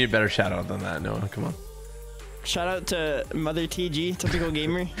 You need a better shout out than that, Noah. Come on. Shout out to Mother TG, typical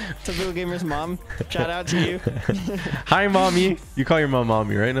gamer. Typical gamer's mom. Shout out to you. Hi, mommy. You call your mom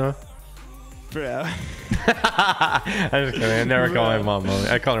mommy, right, Noah? Bro. I'm just kidding. I never call my mom mommy.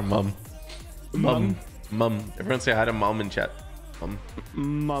 I call her mom. Mom. Mom. Everyone say hi to mom in chat. Mom.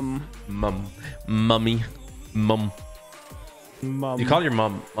 Mum. Mum. Mummy. Mum. Mum. You call your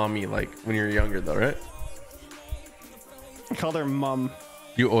mom mommy like when you were younger, though, right? I called her mum.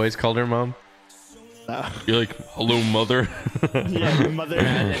 You always called her mom? Oh. You're like, hello, mother. Yeah,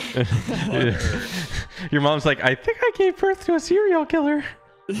 mother. Your mom's like, I think I gave birth to a serial killer.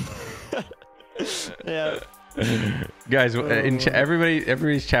 Yeah. Guys,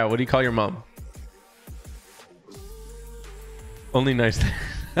 everybody's chat, what do you call your mom? Only nice things.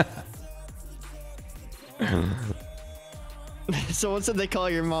 Someone said they call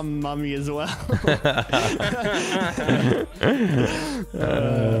your mom mommy as well.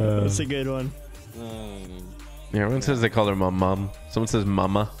 That's a good one. Yeah, everyone says they call their mom mom. Someone says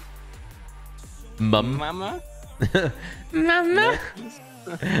mama. Mum. Mama? Mama.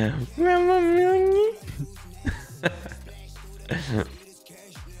 Mama.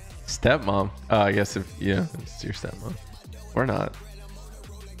 Stepmom. Oh, I guess if it's your stepmom. Or not.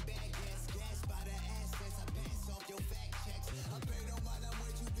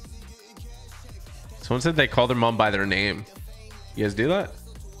 Someone said they call their mom by their name. You guys do that?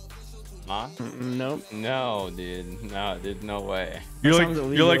 Huh? Nope. No, dude. No, dude. No way. You're Sounds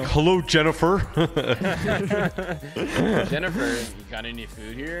like, hello, Jennifer. Jennifer, you got any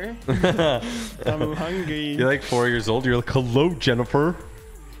food here? I'm hungry. You're like 4 years old. You're like, hello, Jennifer.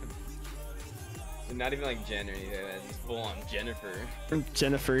 Not even like Jen or anything. Just full on Jennifer.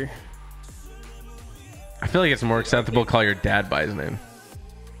 Jennifer. I feel like it's more acceptable to call your dad by his name.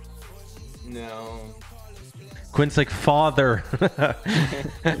 No. Quinn's like, father.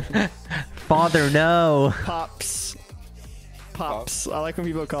 Father, no. Pops. Pops. I like when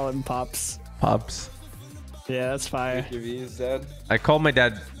people call him Pops. Pops. Yeah, that's fire. Your V's, Dad. I call my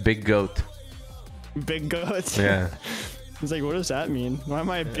dad Big Goat. Big goat. Yeah. He's like, what does that mean? Why am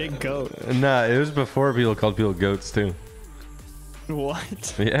I a big goat? Nah, it was before people called people goats too.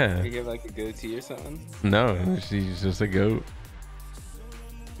 What? Yeah. You have like a goatee or something? No, she's just a goat.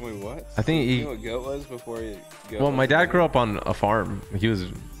 Wait, what? I think You know what goat was before you goat? Well, my dad grew up on a farm. He was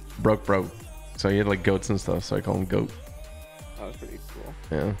broke. So he had like goats and stuff, so I call him Goat. Oh, that's pretty cool.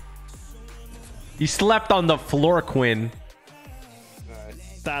 Yeah. He slept on the floor, Quinn.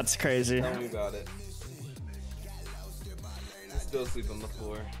 Nice. That's crazy. Tell me about it. I still sleep on the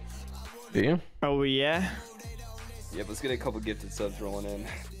floor. Do you? Oh, yeah? Yeah, let's get a couple gifted subs rolling in.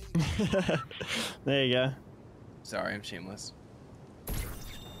 There you go. Sorry, I'm shameless.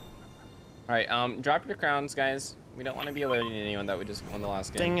 Alright, drop your crowns, guys. We don't want to be alerting anyone that we just won the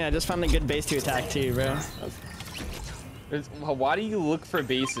last game. Dang, I just found a good base to attack too, bro. Well, why do you look for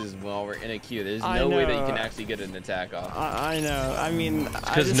bases while we're in a queue? There's no way that you can actually get an attack off. I know. I mean,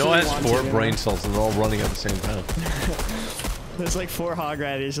 because Noah has 4 brain cells and they're all running at the same time. There's like 4 hog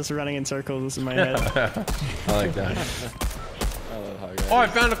riders just running in circles in my head. I like that. I love hog riders. Oh, I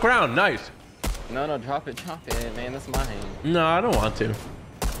found a crown. Nice. No, drop it, man. That's mine. No, I don't want to.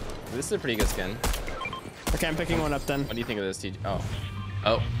 This is a pretty good skin. Okay, I'm picking one up then. What do you think of this, TJ? Oh.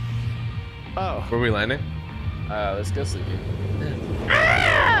 Oh. Oh. Where are we landing? Let's go sleepy.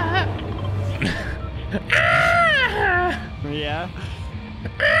 Yeah.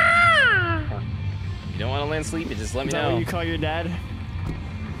 You don't want to land sleepy, just let me Is that know. what you call your dad? Is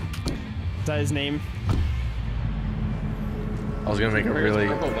that his name? I was gonna make a really.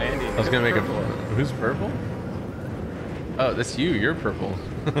 Purple landing? I was gonna make a. Who's purple? Oh, that's you. You're purple.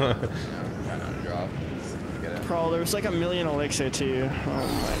 Drop. Get it. Bro, there was like a million elixir too.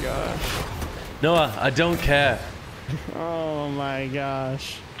 Oh my gosh. Noah, I don't care. Oh my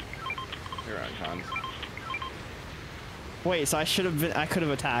gosh. You're on cons. Wait, so I could have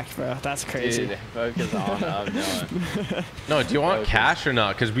attacked, bro. That's crazy. Dude, focus on up, Noah. No, do you want cash or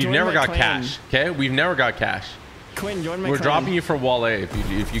not? Because we've Join never my got clan. cash. Okay, we've never got cash. Quinn, join my We're clan. dropping you for Wale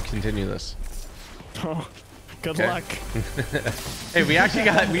if you continue this. Oh, good Okay. luck. Hey, we got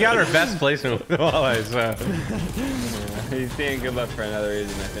our best placement with Wale. So. He's saying good luck for another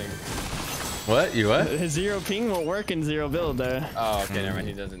reason, I think. What? You what? His 0 ping won't work in 0 build though. Oh, okay, never mind.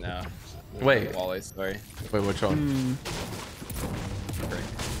 He doesn't know. Wait. Wally's story. Wait, which one?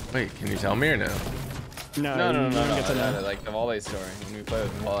 Wait, can you tell me or no? No, you don't get to know. Like the Wally story when we played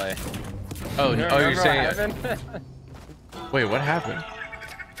with Wally. Oh, you're saying. What Wait, what happened?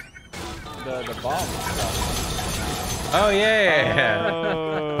 the bomb. Oh yeah.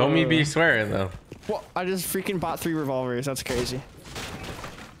 Oh. Homie be swearing though. Well, I just freaking bought 3 revolvers. That's crazy.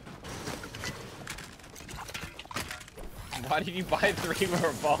 Why did you buy 3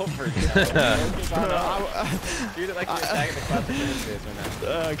 revolvers? Dude, like you're attacking the classic space right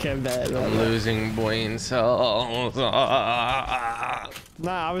now. Okay, bad. I'm losing brain cells. Nah,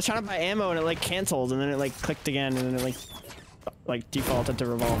 I was trying to buy ammo and it like canceled and then it like clicked again and then it like defaulted to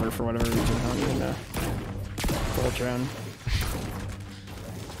revolver for whatever reason. I don't even know. Bolt around.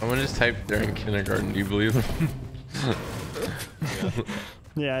 Someone just typed during kindergarten. Do you believe them?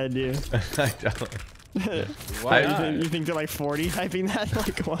 Yeah, I do. I don't. Why You think they're like 40 typing that?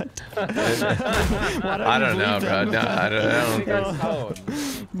 Like what? I don't know, bro. No, I don't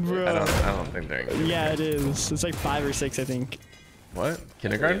think. Bro. I don't think they're. In Yeah, it is. It's like 5 or 6, I think. What?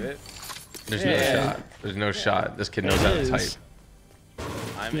 Kindergarten? There's no Yeah. shot. There's no shot. This kid knows how to It type. is.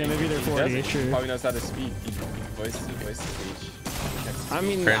 I mean, Yeah, maybe they're 40, He sure. probably knows how to speak. He voice to speech. I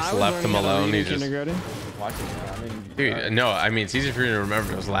mean, Parents I was left him learning how to alone, read he in just- kindergarten. Watching it. I mean, Dude, no, I mean, it's easy for you to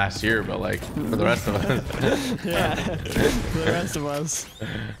remember. It was last year, but like for the rest of us, Yeah, the rest of us. the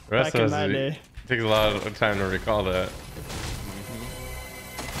rest Back in of my us, day. it takes a lot of time to recall that.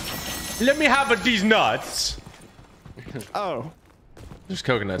 Let me have these nuts. Oh, There's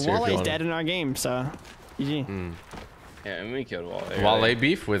coconuts here if you Wally's want. dead in our game, so GG. yeah, and we killed Wally. Wale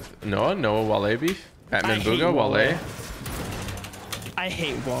beef with Noah. Wale beef. Batman I hate Booga. Wale. Wale. I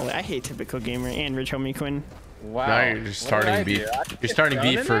hate Wally. I hate typical gamer and Rich Homie Quinn. Wow. Now you're just starting What did I beef. do? I You're get starting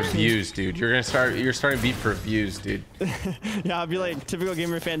thrown beef in for there? views, dude. You're starting beef for views, dude. Yeah, I'll be like typical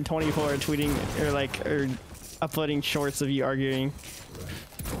gamer fan 24 tweeting or uploading shorts of you arguing.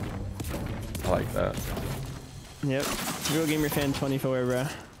 I like that. Yep, typical gamer fan 24, bro.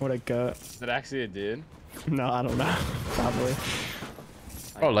 What a goat. Is it actually a dude? No, I don't know. Probably.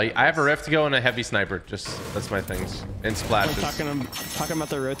 Oh, like I have a rift to go and a heavy sniper. Just that's my things. And I'm splashes. talking about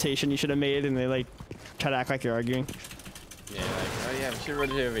the rotation you should have made, and they like try to act like you're arguing. Yeah, like, oh yeah, we should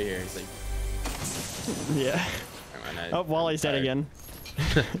rotate over here. He's like, Yeah. never mind, Oh, Wally's dead tired. again.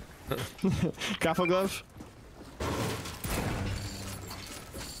 Grapple glove.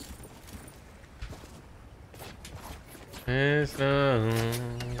 Never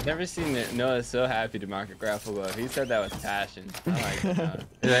seen Noah so happy to mark a grapple glove. He said that with passion. I like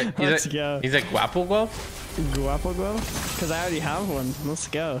that. Let's go. He's like guapo glove? Guapo glove? Because I already have one. Let's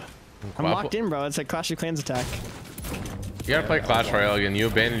go. I'm locked in, bro. It's a Clash of Clans attack. You gotta play Clash Royale again. You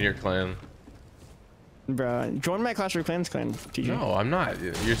abandoned your clan. Bro, join my Clash of Clans clan, TJ. No, I'm not.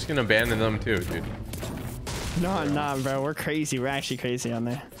 You're just gonna abandon them too, dude. No, I'm not, bro. We're crazy. We're actually crazy on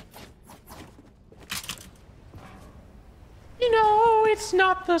there. You know, it's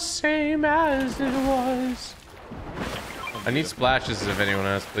not the same as it was. I need splashes if anyone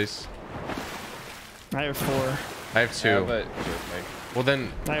has, please. I have 4. I have 2. Yeah, but well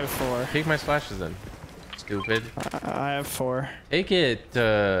then, I have 4. take my splashes then. Stupid. I have 4. Take it,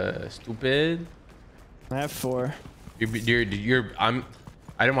 stupid. I have 4. I didn't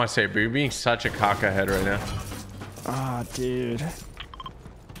want to say it, but you're being such a cockahead right now. Ah, dude.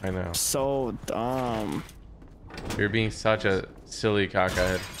 I know. So dumb. You're being such a silly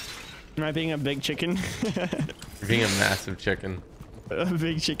cockhead. Am I being a big chicken? You're being a massive chicken. A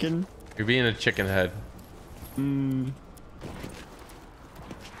big chicken? You're being a chicken head. Mm.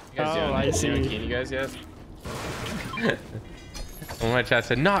 You guys Oh, I see. You guys yet? Well, my chat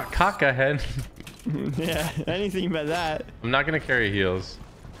said, not cockahead. Yeah, anything but that. I'm not gonna carry heals.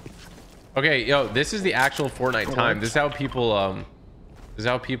 Okay, yo, this is the actual Fortnite time. This is how people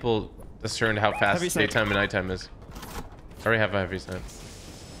discern how fast daytime and nighttime is. I already have a heavy snipe.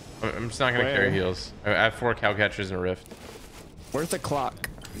 I'm just not gonna carry heals. I have 4 cow catchers and a rift. Where's the clock?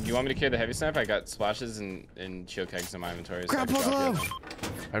 You want me to carry the heavy snipe? I got splashes and shield kegs in my inventory. So Grapple glove!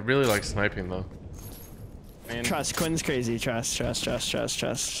 I really like sniping though. Man. Trust, Quinn's crazy. Trust.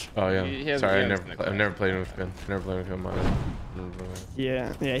 Oh yeah. Sorry, I've never played with Quinn. Never played with him.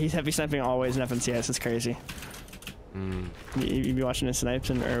 Yeah, he's heavy sniping always in FNCS. It's crazy. You be watching his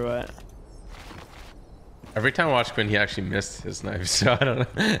snipes or what? Every time I watch Quinn, he actually missed his knife, so I don't know.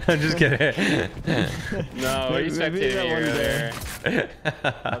 I'm just kidding. No, you spectated earlier.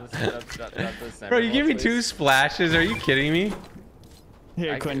 Bro, you give me 2 splashes? Are you kidding me?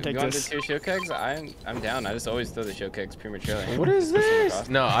 Here, Quinn, take this. You want the 2 shield kegs? I'm down. I just always throw the shield kegs prematurely. What is this?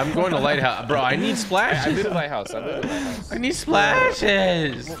 No, I'm going to lighthouse, bro. I need splashes. I blew the lighthouse. I need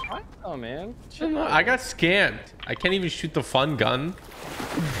splashes. What? Oh man. I got scammed. I can't even shoot the fun gun.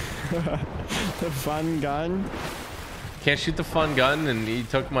 The fun gun? Can't shoot the fun gun, and he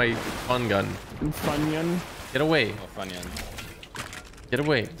took my fun gun. Fun gun? Get away. Oh, fun gun. Get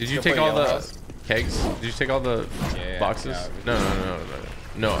away. Did you take all the kegs? Did you take all the boxes? Yeah,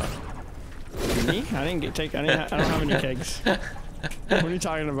 No. Me? I didn't take. I don't have any kegs. What are you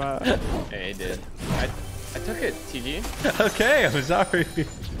talking about? Hey, I did. I took it, TG. Okay, I'm sorry.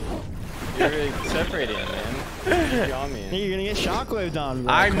 You're really separating, man. You're on me. Hey, you're gonna get shockwaved on,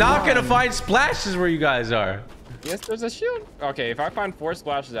 bro. I'm not gonna find splashes where you guys are. Yes, there's a shield. Okay, if I find 4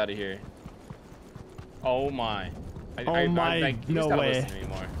 splashes out of here. Oh my. No way. Listen to me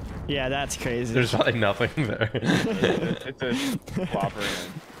more. Yeah, that's crazy. There's probably nothing there. It's a whopper.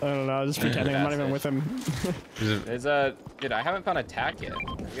 I don't know. I'm just pretending I'm not even with him. There's a. Dude, I haven't found a tack yet.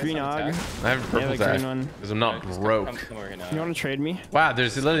 Green og. I have a purple tack because I'm not broke. Come over here now. You want to trade me? Wow,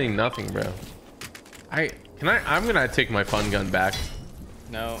 there's literally nothing, bro. I'm gonna take my fun gun back.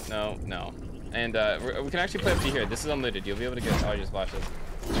 No. And we can actually play up to here. This is unlimited. You'll be able to get all your splashes.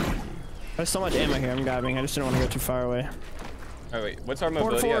 There's so much ammo here I'm grabbing. I just didn't want to go too far away. Oh wait, what's our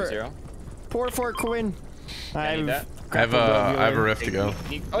mobility at 0? Pour for it, Quinn. I need that. I have a rift to go.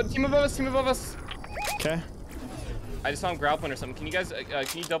 Oh, team above us. Okay. I just saw him grappling or something. Can you guys,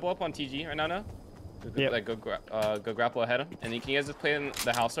 can you double up on TG right now? No? Yeah. Like go grapple ahead of him. And then can you guys just play in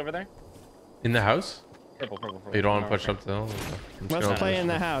the house over there? In the house? Purple. You don't want to push up the hill? Let's play in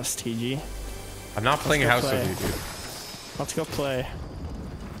the house, TG. I'm not playing a house with you, dude. Let's go play.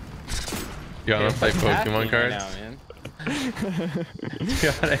 You wanna play Pokemon cards? Right now, man. Do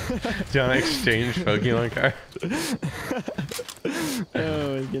you wanna exchange Pokemon cards?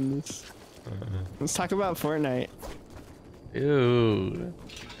 Oh my goodness. Let's talk about Fortnite. Dude.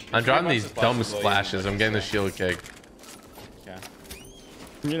 I'm dropping these dumb splashes. I'm getting the shield keg. Yeah.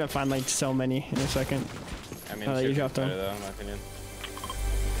 You're gonna find like so many in a second. I mean, you dropped them. though, in my opinion.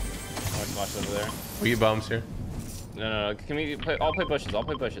 More splashes over there. We get bombs here. No. Can we play? I'll play bushes.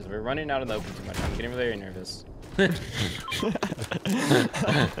 We're running out in the open too much. I'm getting very nervous. I'm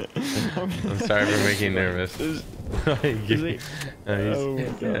sorry for making you nervous. Oh my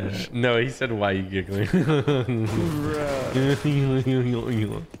gosh. No, he said, why are you giggling?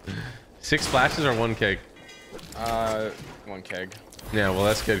 6 splashes or 1 keg? 1 keg. Yeah, well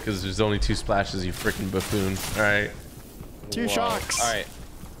that's good because there's only 2 splashes, you freaking buffoon. Alright. 2 shocks. Alright.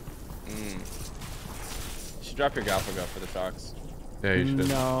 should drop your grapple gun for the shocks. Yeah, you should.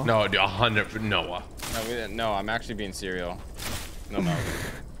 No. No, dude, 100. Noah. No, I'm actually being serial. No. Not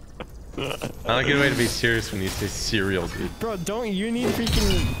a good way to be serious when you say cereal, dude. Bro, don't you need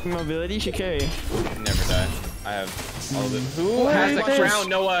freaking mobility? You should carry. Never die. I have all of it. Who has the crown,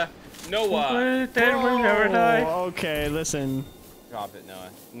 Noah? Noah. Never die. Okay, listen. Drop it, Noah.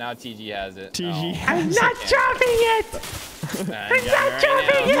 Now TG has it. TG. Oh. I'm not dropping it. I'm not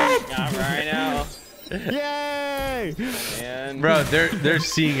dropping it. Not right now. Yay! Man. Bro, they're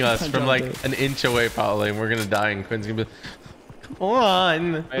seeing us from like an inch away probably, and we're gonna die, and Quinn's gonna be come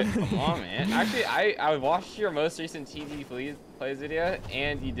on. Wait, come on, man. Actually, I watched your most recent TG plays video,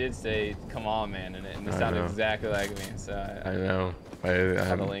 and you did say "come on, man" in it, and it sounded exactly like me. So I know.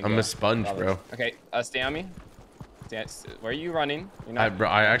 I'm a sponge, bro. Okay, stay on me. Where are you running? You're not... Bro,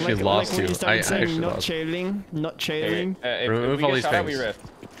 I actually lost you. I actually not lost. trailing, not trailing. Remove all these things. things.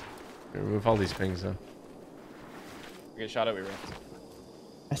 Remove all these things, though. We get shot at, we rift.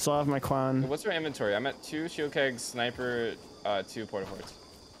 I still have my quan. What's our inventory? I'm at 2 shield kegs, sniper, 2 porta forts.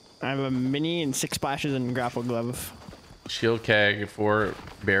 I have a mini and 6 splashes and grapple glove. Shield keg, 4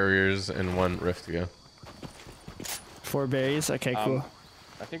 barriers, and 1 rift to go. 4 berries. Okay, cool.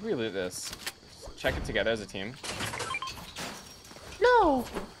 I think we loot this. Check it together as a team. No.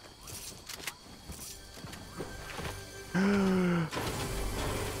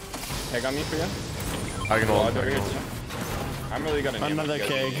 Keg on me for you. I can hold. I'm really gonna need another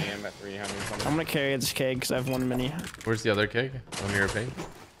keg. at 300 something. I'm gonna carry this keg because I have 1 mini. Where's the other keg? On your ping?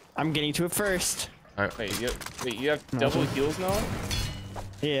 I'm getting to it first. Wait, you have double heals now?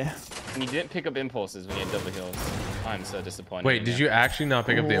 Yeah. And you didn't pick up impulses when you had double heals. I'm so disappointed. Wait, did you actually not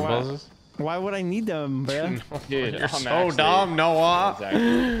pick up the impulses? Why would I need them, bro? Dude, You're so dumb, Noah.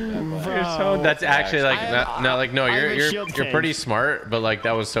 Exactly. That's actually like no, you're pretty smart, but like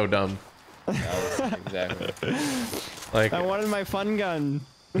that was so dumb. Exactly. Like I wanted my fun gun.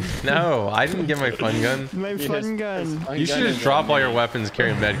 no, I didn't get my fun gun. My fun gun. You should just drop all your weapons,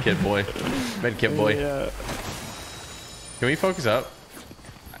 carry medkit boy. Medkit boy. Yeah. Can we focus up?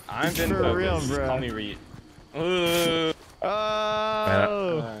 I've been For focused. real, bro. Call me Reed. Oh.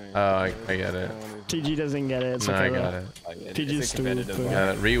 I get it. TG doesn't get it. It's No, okay, I bro. got it. TG's stupid.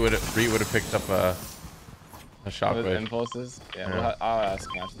 Yeah, Reed would have picked up a With shockwave. impulses? Yeah, Yeah. I'll ask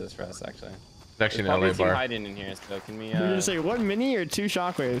him after this for us, actually. It's actually There's an LA probably a team bar. hiding in here, so can we... You're gonna say 1 mini or 2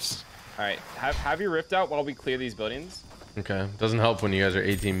 shockwaves? Alright, have your rift out while we clear these buildings. Okay, doesn't help when you guys are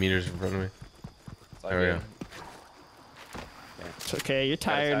 18 meters in front of me. It's all There we good. go. It's okay. You're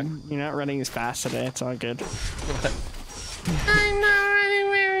tired. You're not running as fast today. It's all good. I'm not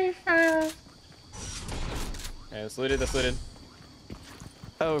running very fast. Okay, that's looted, that's looted.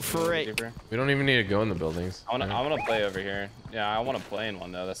 Oh, frick. We don't even need to go in the buildings. I wanna play over here. Yeah, I wanna play in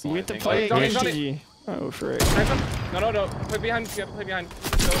one though. That's the You only get to thing. play Johnny, against Johnny. TG. Oh, frick. No. Play behind. You gotta play behind. Go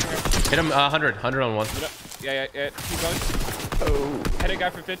over here. Hit him 100 on one. Yeah. Keep going. Oh. Hit a guy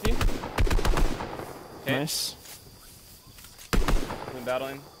for 50. Okay. Nice. Been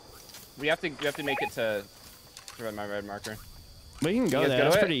battling. We have to make it to my red marker. We can go You guys there. go to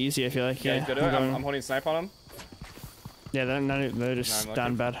That's it? pretty easy, I feel like. Yeah, Yeah, go to it. I'm holding snipe on him. Yeah, they're just I'm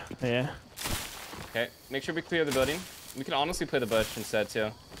down looking. bad. Yeah. Okay, make sure we clear the building. We can honestly play the bush instead too.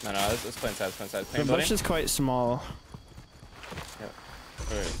 No, let's play inside. Play The building. bush is quite small. Yeah,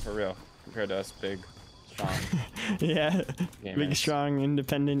 for real. Compared to us, big, strong. Yeah. Gamers. Big, strong,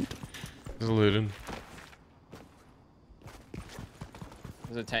 independent. It's looted.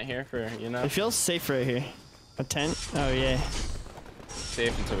 There's a tent here for It feels safe right here. A tent? Oh, yeah.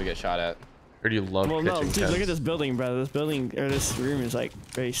 safe until we get shot at. Heard you love Well, no, pitching dude, look at tents. this building, bro. This building, or this room is like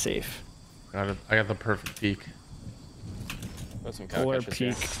very safe. I got the perfect peak. Put some Polar catches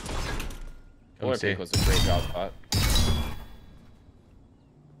here. peak. Polar see. peak was a great drop spot.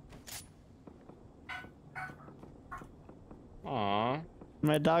 Aww.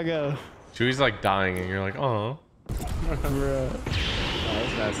 My doggo. Chewie's like dying, and you're like, oh. Bro. Oh,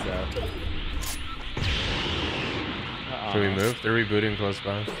 that's messed up. Should we move? They're rebooting close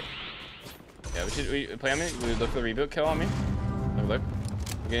by. Yeah, we play on me. We look for the reboot kill on me. Look.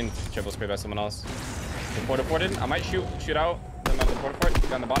 I'm getting triple sprayed by someone else. The porta ported. I might shoot out them on the porta fort.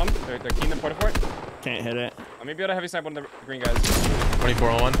 Down the bottom. They're keying the porta fort. Can't hit it. I may be able to heavy snipe one of the green guys. 24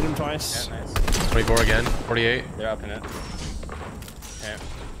 on one. Hit him twice. Yeah, nice. 24 again. 48. They're up in it. Okay.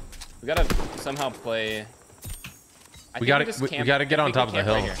 We gotta somehow play. We gotta get on top of the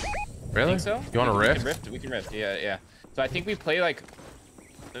hill. Right here. Really? Think so? You want to rift? We can rift. Yeah. So I think we play like.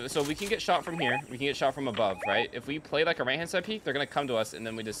 So we can get shot from here. We can get shot from above, right? If we play like a right-hand side peek, they're gonna come to us, and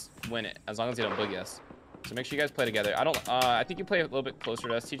then we just win it, as long as they don't boogie us. So make sure you guys play together. I think you play a little bit closer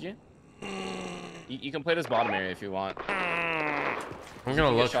to us, TG. You can play this bottom area if you want. I'm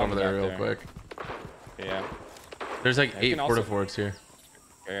gonna look over there real quick. Yeah. There's like 8 porta forts here.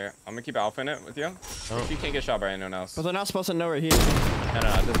 Okay, I'm gonna keep alpha in it with you. Oh. If you can't get shot by anyone else. Well, they're not supposed to know we're here. No, it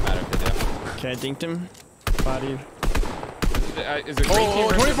doesn't matter if they do. Okay, I dinked him. Body. Is it green team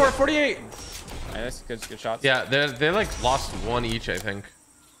 24, 48. Nice, good shots. Yeah, they like lost 1 each, I think.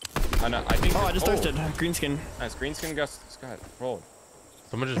 I know. I think. Oh, I just thirsted. Green skin. Nice, green skin got rolled.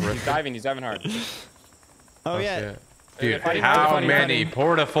 Someone just ripped. He's diving hard. Oh yeah. Dude, Fighting, how fighting, many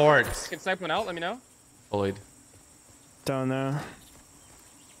porta forts? Can snipe one out? Let me know. Bullied. Don't know.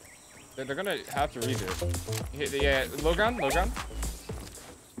 They're gonna have to redo. Yeah, low ground.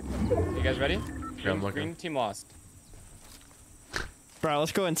 You guys ready? Yeah, I'm looking. Green team lost. Bro,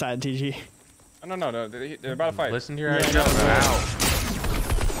 let's go inside, TG. Oh, no. They're about to fight. Listen to your eyes.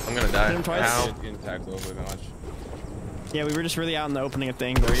 Ow. I'm gonna die. Hit him twice. Ow. Getting tagged a little bit much. Yeah, we were just really out in the opening of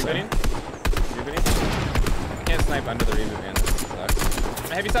things. Rebooting? I can't snipe under the reboot, man. This sucks.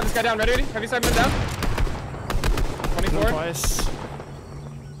 Heavy side this guy down. Ready? Heavy side man down. 24. Twice.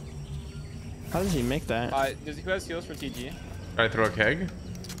 How does he make that? Who has heals for TG? Try to throw a keg?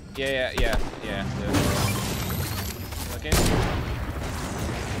 Yeah. Looking.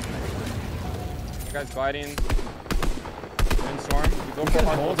 You guys gliding. Windstorm. You go for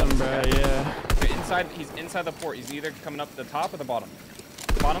hard Hold him, bro. Yeah. He's inside the port. He's either coming up the top or the bottom.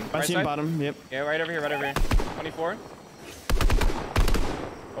 Bottom. I Right see side. him bottom. Yep. Yeah, right over here. 24.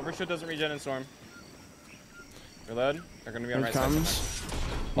 Overshoot doesn't regen in storm. Reload. They're gonna be on Here right comes. side.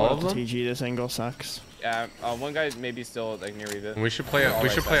 All of them? TG, this angle sucks. Yeah. One guy maybe still like near reboot. We should play. We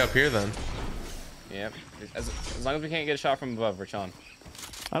should play up here then. Yep. As long as we can't get a shot from above, we're chilling.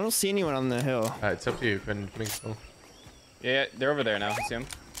 I don't see anyone on the hill. It's up to you. Yeah, they're over there now. You see them?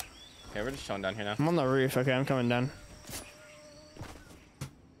 Okay, we're just chilling down here now. I'm on the roof. Okay, I'm coming down.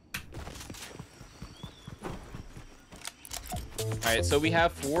 All right, so we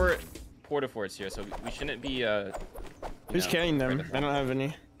have 4 porta forts here, so we shouldn't be. Who's carrying them? I don't have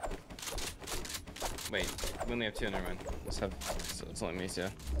any. Wait, we only have 2. Never mind. Let's have. So it's only me, so.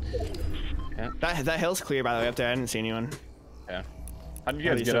 Yeah. That hill's clear, by the way, up there. I didn't see anyone. Yeah. How did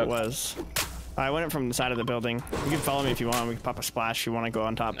you At guys least get up? it was. I went up from the side of the building. You can follow me if you want. We can pop a splash if you want to go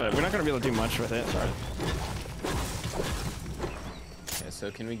on top, but we're not going to be able to do much with it. Okay, so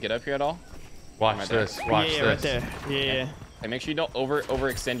can we get up here at all? Watch this. Watch yeah, this. right there. Yeah. Hey, make sure you don't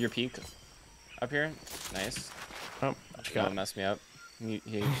overextend your peak up here. Nice. Oh, That messed me up. He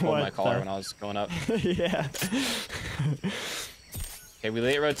pulled my collar when I was going up. Yeah. Okay, we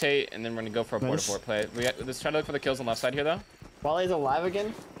late rotate, and then we're gonna go for a porta fort play. Let's try to look for the kills on the left side here, though. Wally's alive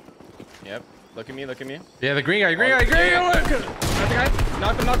again? Yep. Look at me. Yeah, the green guy. Got the guy.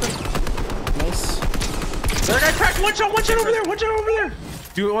 Knocked him. Nice. The other guy cracked. One shot over there.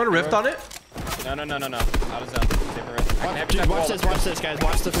 Do you want to rift on it? No. Out of zone. Safe for rift. Dude, watch this, guys.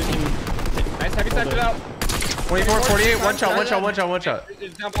 Watch the freaking... Nice, heavy side it out. 24, 48. One shot.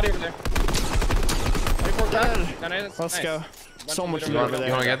 It's down body over there. 24 crack. Let's Nice. go. So much You loot want over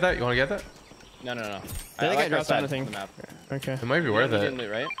to there. get that? You want to get that? No. I think I dropped anything. The map. Okay. It might be worth Didn't it. loot,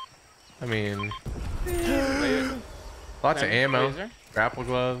 right? I mean, Wait, lots of ammo. laser? Grapple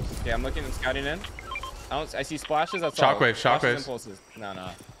gloves. Yeah, I'm looking and scouting in. I see splashes. That's Shockwaves, all. Flashes shockwaves. and pulses. No,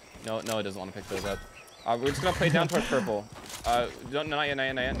 it doesn't want to pick those up. We're just gonna play down towards purple. Not yet.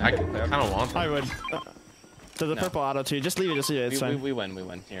 I kind of want I them. would. There's a purple auto too. Just leave it. It's fine. We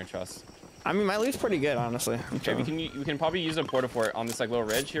win. Here, trust. I mean, my loot's pretty good, honestly. Okay, we can probably use a porta fort on this like little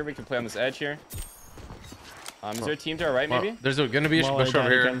ridge here. We can play on this edge here. Is there a team to our right, maybe? Well, there's gonna be a bush over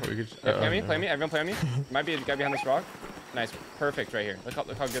here. We could, Play me. Everyone play on me. Might be a guy behind this rock. Nice, perfect right here. Look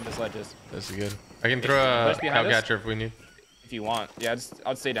how good this ledge is. This is good. I can throw a cow catcher if we need. If you want, yeah,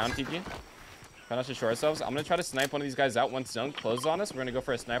 I'll stay down, TG. Try not to show ourselves. I'm gonna try to snipe one of these guys out once zone closes on us. We're gonna go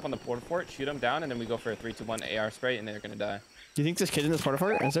for a snipe on the porta fort, shoot them down, and then we go for a 3, 2, 1 AR spray, and they're gonna die. Do you think this kid's in this porta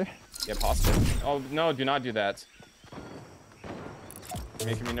fort? Is there? Yeah, possible. Oh no, do not do that. You're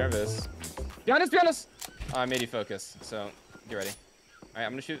making me nervous. Be honest. Oh, I made you focus, so get ready. All right,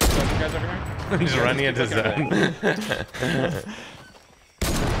 I'm gonna shoot both you guys over here. I'm just running into zone.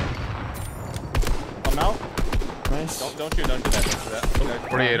 I'm out. Nice. Don't shoot. Don't do that.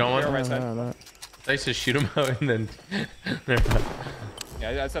 48 on one. Right side. I used to shoot him out and then.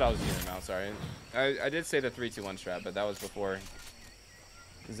 Yeah, I said I was shooting him out. Sorry. I did say the 3, 2, 1 strat, but that was before.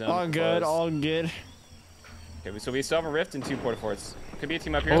 All good. All good. Okay, so we still have a rift and 2 porta forts. Could be a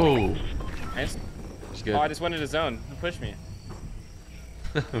team up here. Oh. Nice. Good. Oh, I just went into zone. Who pushed me?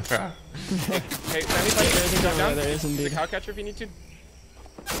 Okay, jump down. There is indeed. The cow catcher if you need to.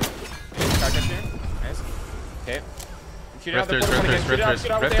 Cow catcher here. Nice. Okay. Shoot out the porta fort again.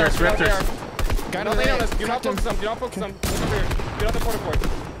 Shoot out Rifters. there. Got Don't him lay on right. us. Do not focus on. Do not focus on. Look over here. Get on the porta fort.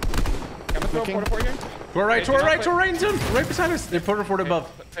 I'm gonna throw a porta fort here. To our right, to our right, to our right, Tim. Right beside us. They porta fort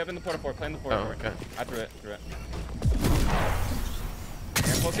above. Play up in the porta fort. Play in the porta fort. Okay. I threw it.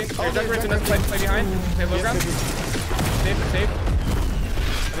 Okay, closing. There's Duckworth and play behind. Play low ground. Save.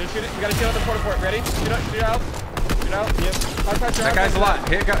 Then shoot it. You gotta shoot out the porta fort. Ready? Shoot out. Yep. That guy's a lot.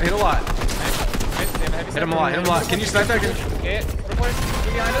 Hit a lot. Nice. Hit him a lot. Can you snipe that? Okay, porta fort.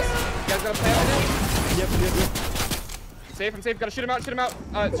 Get behind us. You guys gotta play on it. Yep. I'm safe. Gotta shoot him out. Shoot him out.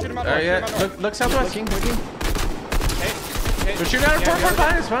 Look southwest. Looking. Okay. They're shooting at our porta fort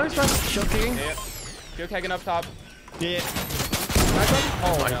behind us. Shield kicking. Yeah. Go kegging up top. Yeah.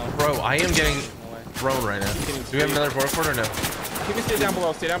 Oh no. Bro, I am getting thrown right now. Do we have another porta fort or no? You can stay down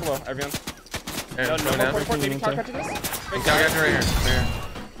below, everyone. No more porta fort. Maybe talk to this. Right here.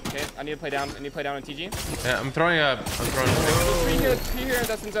 Okay, I need to play down on TG. Yeah, I'm throwing. Three here,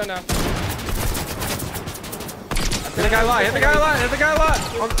 that's in zone now. Hit the guy a lot.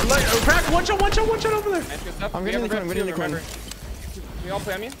 Crack, one shot over there. Nice, good stuff. I'm getting the corner. Can we all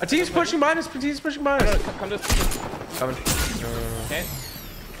play on me? A team's pushing behind us. Come to us. Coming. Okay,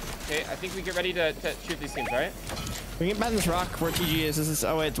 I think we get ready to shoot these teams, right? We can get back in this rock where TG is. This is.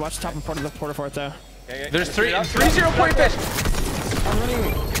 Oh wait, watch the top of the porta fort though. Okay. There's 3-0 point fish. I'm running.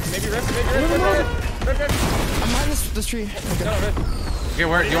 Maybe rip. I'm behind this tree. Okay. No, rip. Okay,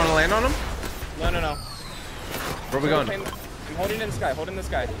 where? Do you want to land on him? No. Where are we going? I'm holding in the sky.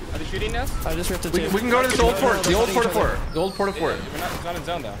 Are they shooting us? I just ripped it We too. can go to this old fort. The old porta fort. It's not in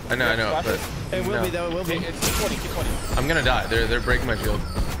zone though. I know, but It will be though. It will be. It's keep 40. I'm gonna die. They're breaking my shield.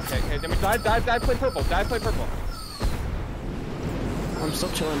 Okay, then we dive, play purple. I'm still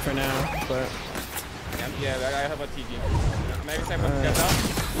chilling for now, but. Yeah, I have a TG. Maybe snipe with guys out.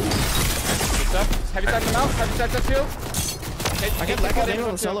 Good stuff. Heavy snipe them out. Heavy snipe that too. Okay, I got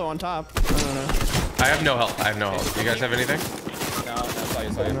Daniel solo on top. I don't know. I have no health. You guys have anything? No, saw you.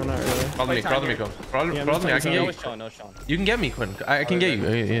 No, not really. Crawl to me, Quinn. Crawl to me. I can get you. No, Sean. You can get me, Quinn. I can get you.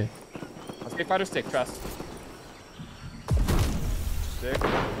 Yeah. Let's get fighter stick, trust. Stick.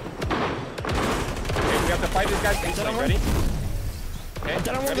 Okay, we have to fight these guys instantly. Ready? Okay. I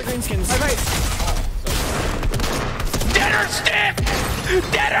don't want the green skins. Dead stick!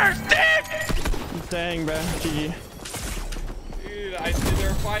 Dang, bro. GG. Dude,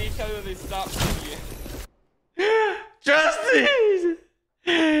 they're fighting each other. They stopped me. Justice!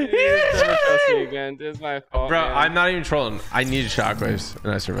 Never trust me again. This is my fault, Bro, man. I'm not even trolling. I needed shockwaves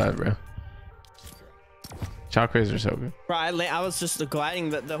and I survived, bro. Shockwaves are so good. Bro, I was just gliding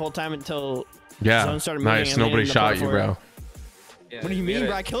the whole time until Yeah, zone started moving. nice. And Nobody landed in the shot you, porta bro. Yeah, What do you mean,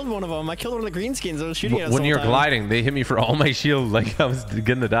 bro? I killed one of them. I killed one of the green skins. I was shooting at us When the you're whole time. gliding, they hit me for all my shield like I was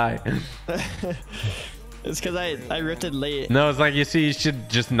gonna die. It's because I ripped it late. No, it's like, you see, you should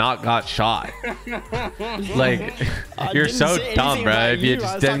just not got shot. Like, you're didn't so say dumb, anything bro. about If you you. I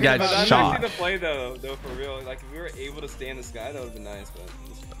just was didn't talking get about shot. Actually, the play though, for real. Like if we were able to stay in the sky, that would have been nice.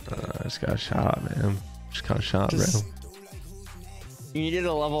 But I just got shot, man. Just got shot, bro. You needed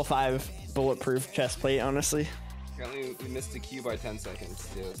a level 5 bulletproof chest plate, honestly. apparently we missed the queue by 10 seconds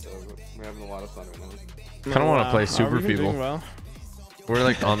too, so we're having a lot of fun right now. I don't want to play Are Super we People. doing well? We're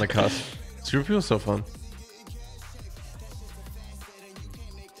like on the cusp. Super People's so fun.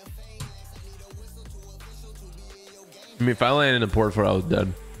 I mean, if I landed in a port 4, I was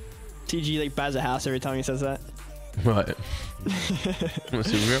dead. TG like buys a house every time he says that. What? Super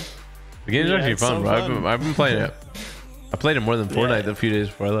People? The game's actually it's fun, so bro. fun. I've been playing it. I played it more than Fortnite a few days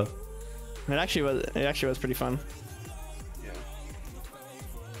before I left. It actually was pretty fun. Yeah.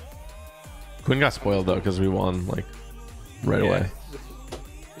 Quinn got spoiled though because we won like right away.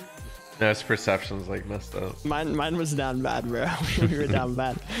 No, his perception's like messed up. Mine was down bad, bro. We were down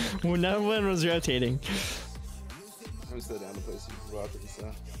bad. When no one was rotating. I'm still down to play Super Rocket and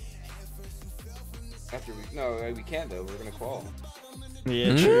stuff. After we can't though. We're gonna qual.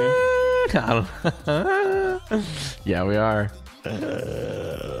 Yeah, true. I don't yeah, we are.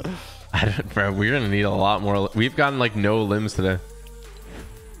 I don't, bro, we're gonna need a lot more. We've gotten like no limbs today.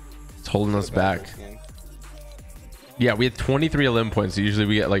 It's holding us back. Yeah, we had 23 limb points. Usually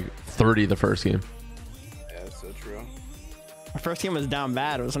we get like 30 the first game. Yeah, that's so true. Our first game was down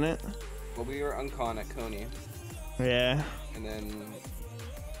bad, wasn't it? Well, we were uncon at Coney, Yeah. and then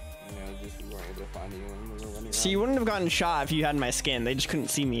just we weren't able to find you, and we were running. See, you wouldn't have gotten shot if you had my skin. They just couldn't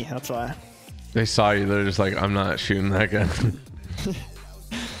see me. That's why. They saw you. They're just like, I'm not shooting that guy. I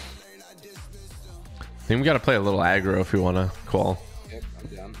think we gotta play a little aggro if we wanna qual. Yep,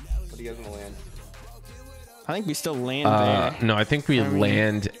 I'm down. What do you guys want to land? I think we still land there. No, I think we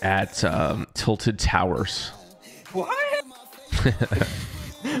land at Tilted Towers. What?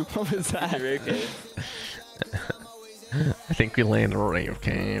 What was that? Rave cave. I think we land rave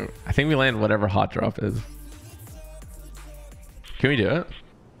cave. I think we land whatever hot drop is. Can we do it?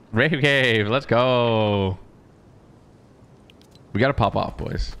 Rave cave, let's go. We gotta pop off,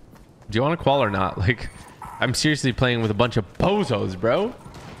 boys. Do you want to qual or not? Like, I'm seriously playing with a bunch of bozos, bro.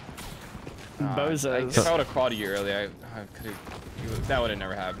 Bozos. If I would have called you earlier, I could have. That would have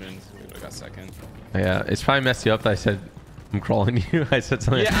never happened. We would have got second. Yeah, it's probably messed you up that I said I'm crawling you. I said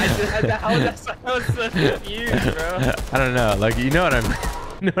something. Yeah, I was so confused, bro. I don't know. Like, you know what I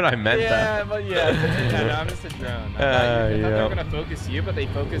meant. Yeah, but yeah, no, I'm just a drone. I thought they were gonna focus you, but they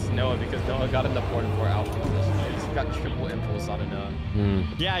focused Noah because Noah got in the 4-4 alpha position. They just got triple impulse on Noah.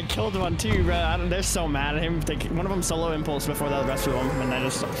 Yeah, I killed one too, bro. They're so mad at him. One of them solo impulse before the rest of them, and I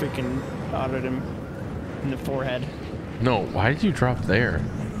just freaking autoed him in the forehead. No, why did you drop there?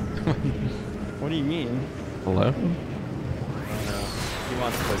 What do you mean? Hello? I don't know. He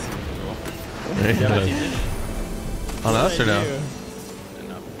wants to play some There he Yeah, but does. he did. On us or no?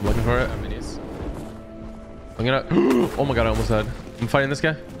 No. Looking for it? Minis. I'm gonna. Oh my god, I almost died. I'm fighting this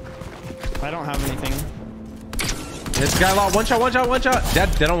guy. I don't have anything. This guy lot. One shot.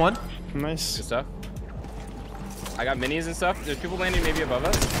 Dead on one. Nice. Good stuff. I got minis and stuff. There's people landing maybe above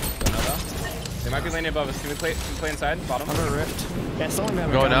us. Don't know though. They might be landing above us. Can we play inside? Bottom? I'm a rift. Yeah, someone have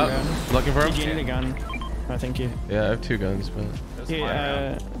a Going gun, up. bro. Looking for You him. need a gun. I think you. Yeah, I have 2 guns, but. There's a line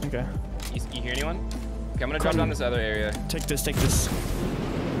around. Okay. You hear anyone? Okay, I'm gonna drop down this other area. Take this.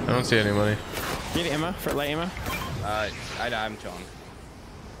 I don't see anybody. Do you have ammo for light ammo? I'm chilling.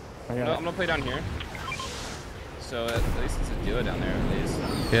 I I'm got gonna play down here. So at least it's a duo down there at least.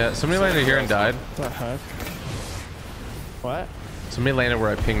 Yeah, somebody landed here and died. What the heck? What? Somebody landed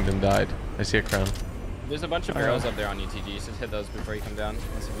where I pinged and died. I see a crown. There's a bunch of barrels up there on UTG. Just hit those before you come down.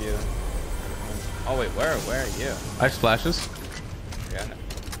 That's a view. Oh wait, where are you? I have splashes. Yeah.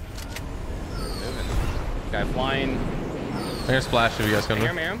 Moving. Guy flying. I'm gonna splash if you guys come.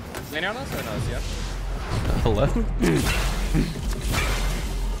 Hear him? Landing on us or no? Yeah. Hello?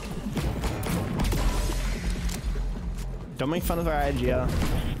 Don't make fun of our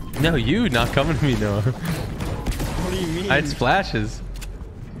IGL. No, you not coming to me, Noah. What do you mean? I had splashes.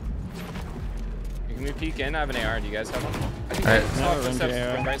 Can we peek in? I have an AR. Do you guys have one? I think Alright. let's No, walk run steps to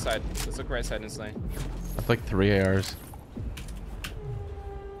AR. from right side. Let's look right side instantly. I have like 3 ARs.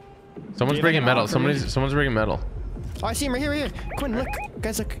 Someone's you breaking think metal. I'm out for Someone's breaking metal. Oh, I see him right here. Quinn, look.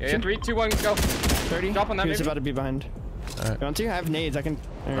 Guys, look. Yeah, 3, 2, 1, go. 30. Drop on that, He's maybe? about to be behind. Alright. You want to? I have nades. I can.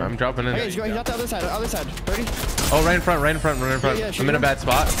 I'm dropping in. Okay, he's at the other side. 30. Oh, right in front. Yeah, shoot I'm in a him. bad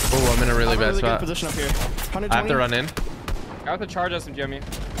spot. Oh, I'm in a really bad Good spot. position up here. 120. I have to run in. I have to charge us and Jimmy.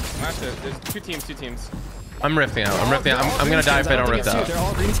 There's two teams. I'm rifting out. I'm gonna die if I don't rift out. They're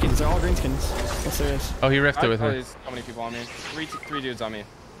all greenskins. Yes, there is. Oh, he rifted with me. There's so many people on me. Three dudes on me.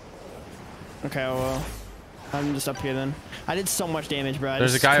 Okay, well, I'm just up here then. I did so much damage, bro.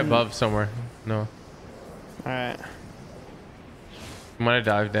 There's a guy above somewhere. No. All right. I'm gonna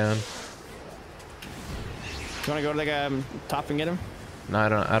dive down. You want to go to the guy top and get him? No, I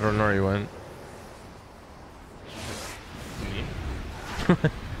don't know where he went.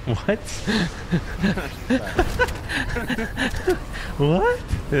 What? What?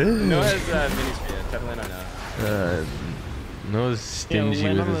 Noah has minis for you. Definitely don't know. Noah's stingy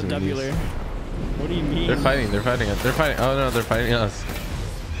land with on his the W-ler. minis. What do you mean? They're fighting us. Oh no, they're fighting us.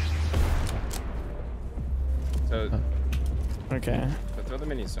 So Okay. throw the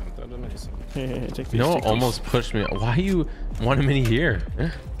minis some. Here, take these. Noah take these. almost pushed me. Why you want a mini here? I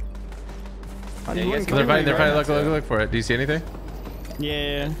Yeah, didn't you guys want They're to fighting. go Look for it. Do you see anything?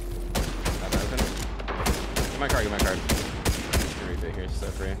 Yeah. Not that open. Get my card. Right here, just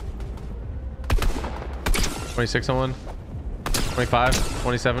free. 26 on one. 25,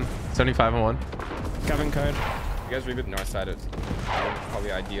 27, 75 on one. Coven card. You guys reboot north side. It's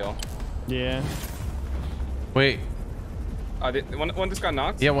probably ideal. Yeah. Wait. One just got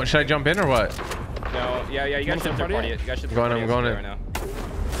knocked. Yeah. What? Should I jump in or what? No. Yeah. You guys should party party it? it. You guys should I'm going in. right now.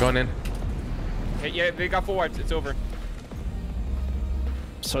 Going in. Hey, yeah, they got full wipes. It's over.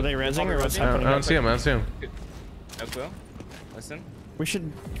 So they rezzing or what's I I happening? don't see him. As well. Listen. We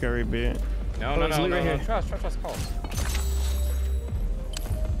should go reboot. No. there's loot right here. Trust. Call.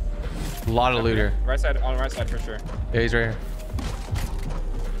 A lot of loot here. Right side, on the right side for sure. Yeah, he's right here.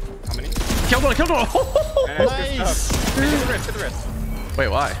 How many? Killed one. Nice. Good Nice. stuff. Hit the wrist. Wait,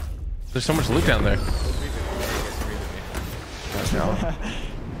 why? There's so much loot down there.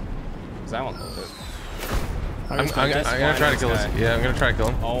 Cause I won't hold it. I'm gonna try to kill this. Yeah, I'm gonna try to kill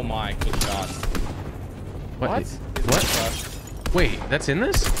him. Oh my, good shots. What? What? What? Wait, that's in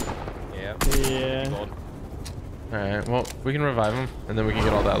this? Yeah. Yeah. Gold. All right. Well, we can revive him, and then we can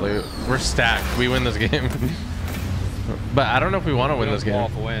get all that loot. We're stacked. We win this game. But I don't know if we want to win this game.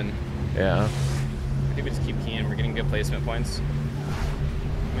 Off a win. Yeah. I think we just keep keying. We're getting good placement points.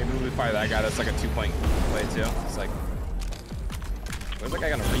 Maybe we'll fire that guy. That's like a 2-point play too. It's like, where's that guy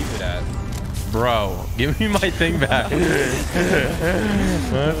gonna reboot at? Bro, give me my thing back. What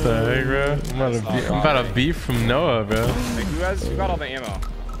the heck, bro? I'm about to beef from Noah, bro. Like, who got all the ammo?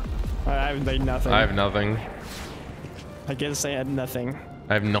 I have like nothing. I have nothing. I guess I had nothing.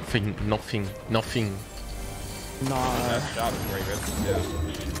 I have nothing. Nah. That shot before he rifted. Yeah.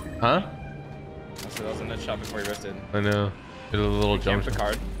 Huh? So that was a net shot before he rifted. I know. Did a little jump. The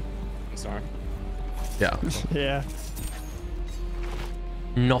card. I'm sorry. Yeah. Yeah.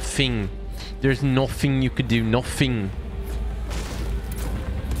 Nothing. There's nothing you could do. Nothing.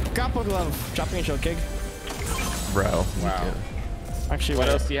 Grapple glove. Dropping a shield kick. Bro. Wow. Actually, what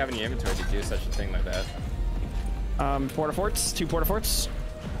else do you have in your inventory to do such a thing like that? Porta forts. 2 porta forts.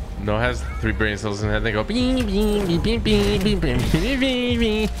 Noah has 3 brain cells in his head. They go. Beep, beep, beep, beep, beep, beep, beep, beep,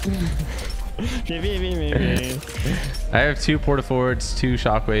 beep. I have 2 portaforts, 2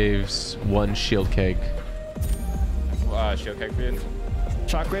 shockwaves, 1 shield keg. Shield keg for you.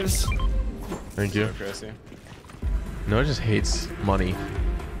 Shockwaves. Thank you. Noah just hates money.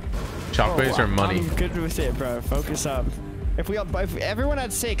 Shockwaves are money. I'm good with it, bro. Focus up. If everyone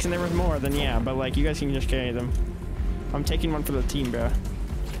had 6 and there was more, then yeah. But like, you guys can just carry them. I'm taking one for the team, bro.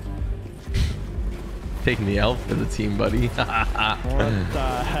 Taking the elf for the team, buddy. What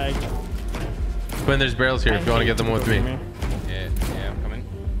the heck? Quinn, there's barrels here if you want to get them with me. Yeah, I'm coming.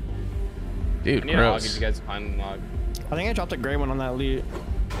 Dude, I need a log if you guys find a log. I think I dropped a gray one on that loot.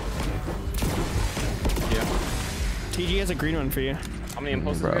 Yeah. TG has a green one for you. How many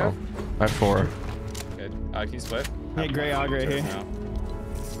impulses bro. do you have? I have 4. Good. Can you split? Yeah, gray og right here. No.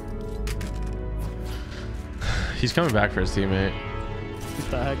 He's coming back for his teammate. What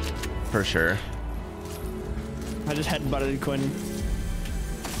the heck? For sure. I just headbutted Quinn.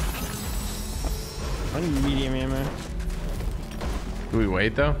 I need medium ammo. Do we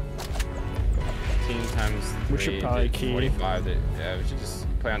wait though? 15 times 3, We should probably key. 45. Yeah, we should just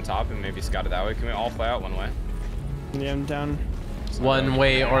play on top and maybe scout it that way. Can we all fly out one way? Yeah, I'm down. One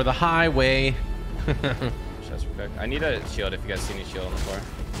way or the highway. Just real quick. I need a shield if you guys see any shield on the floor.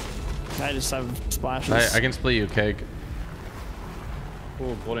 I just have splashes. I can split you, Keg.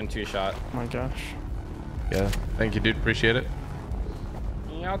 Ooh, golden 2-shot. Oh my gosh. Yeah. Thank you, dude. Appreciate it.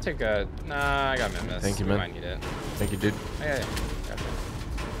 Yeah, I'll take a. Nah, I got miss. Thank you, We man. might need it. Thank you, dude. Oh, yeah. Gotcha.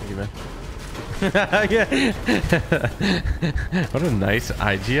 Thank you, man. What a nice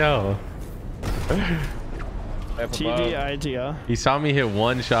IGL. TD idea. He saw me hit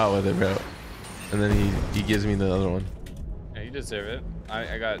 1 shot with it, bro. And then he gives me the other one. Yeah, you deserve it.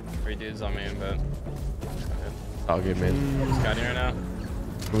 I got 3 dudes on me, but. All good, man. Scouting right now.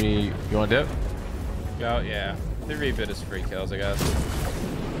 You want to dip? Go, yeah. The rebid is free kills, I guess.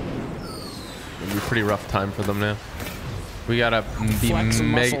 It'll be a pretty rough time for them now. We gotta be Flex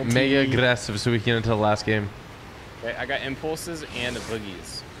muscle mega T. aggressive so we can get into the last game. Okay, I got impulses and the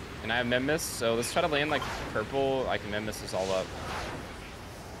boogies. And I have Memmis, so let's try to land like purple. I can Memmis this all up.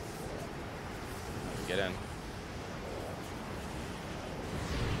 Get in.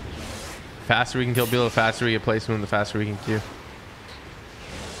 Faster we can kill Bill, the faster we get placement, the faster we can queue.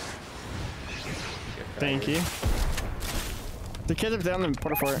 Thank you. The kids are down in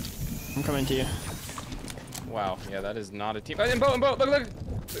Porta Fort. I'm coming to you. Wow, yeah, that is not a team. In boat, look.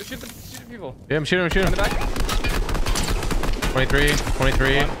 Shoot the people. Yeah, I'm shooting. On the back. 23.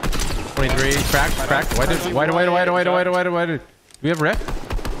 Crack. Why did we have ref?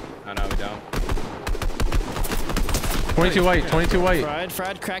 Oh, no, we don't. 22 white.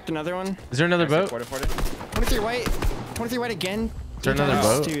 Fried cracked another one. Is there another boat? 23 white. 23 white again. Is there another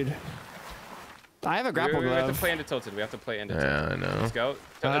boat? Dude. I have a grapple We have to glove. play into tilted. We have to play into tilted. Yeah, I know. Let's go.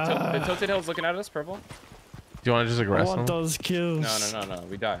 The tilted hill's looking at us, purple. Do you want to just I aggress want them? those kills. No.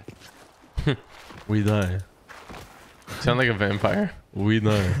 We die. We die. Sound like a vampire. We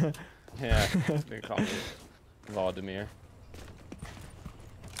die. Yeah, they call me Vladimir.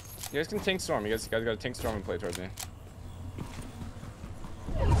 You guys can tank storm. You guys got to tank storm and play towards me.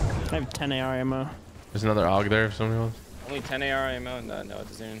 I have 10 AR ammo. There's another AUG there if somebody wants. Only 10 AR ammo? No, it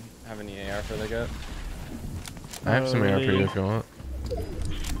doesn't even have any AR for the gut. I have some AR for really? you if you want.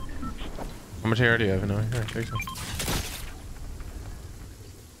 How much AR do you have? No, here, take some.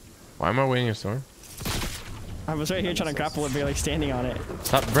 Why am I waiting a storm? I was right here trying to grapple it, but you're like standing on it.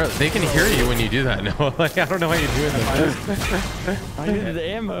 Stop, bro. They can hear you when you do that. No, like I don't know why you're doing that. I needed the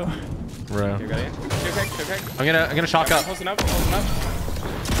ammo. Bro. You got it? Shoot, I'm gonna shock up. Closing up.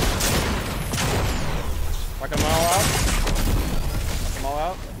 Knock them all out. Knock them all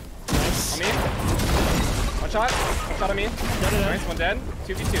out. Nice. On me. One shot on me. Nice, one dead.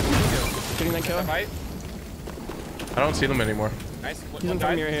 2v2. Getting that kill. Fight. I don't see them anymore. Nice. He's in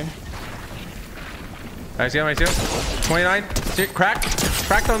front of me right here. I see him. 29.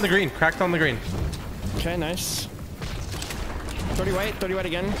 Cracked on the green. Okay, nice. 30 white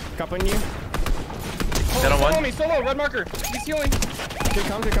again. Coupling you. Dead on one. Solo, red marker. He's healing. Here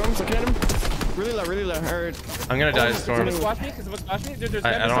comes. Looking at him. Really low. Or, I'm gonna die, Storm. Someone splash me? Can someone splash me? Dude, there's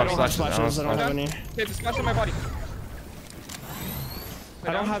I don't have flashes. flashes. I don't have any. Okay, just splash on my body.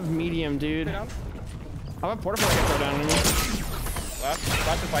 I don't have medium, dude. Stay down. I have a porta potty I can throw down on me. Left.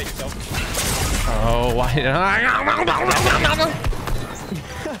 Splash and fight yourself. Oh, why?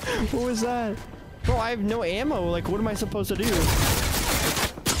 What was that? Bro, I have no ammo. Like, what am I supposed to do?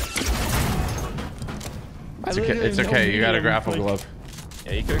 It's okay. You got a grapple glove.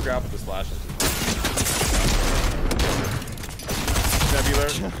 Yeah, you could have grappled the splash.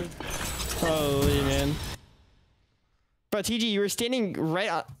 Holy man. Bro, TG, you were standing right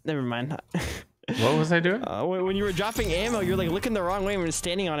on... Never mind. What was I doing? When you were dropping ammo, you were like looking the wrong way when you were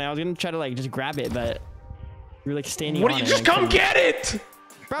standing on it. I was gonna try to like just grab it, but you were like standing on it. What do you just come get it?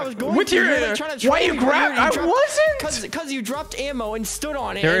 Bro, I was going with your... like, trying to why you grab? I wasn't. Because you dropped ammo and stood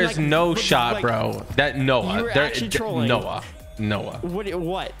on it. There and, is like, no shot, like, bro. That Noah. You were actually trolling. Noah.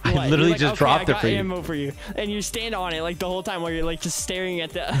 What? I literally like, just okay, dropped I it got for you. ammo for you, and you stand on it like the whole time while you're like just staring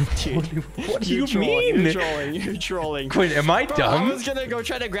at the. Dude, what do you mean? mean? You're trolling. Quinn, am I Bro, dumb? I was gonna go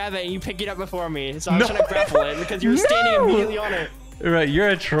try to grab it, and you pick it up before me, so I was trying to grapple it because you were standing immediately on it. Right, you're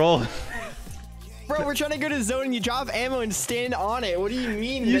a troll. Bro, we're trying to go to zone, and you drop ammo and stand on it. What do you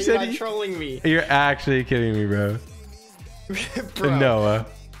mean that you're not trolling me? You're actually kidding me, bro. Bro. Noah,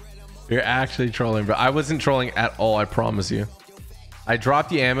 you're actually trolling, bro. I wasn't trolling at all. I promise you. I dropped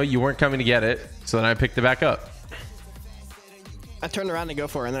the ammo. You weren't coming to get it, so then I picked it back up. I turned around to go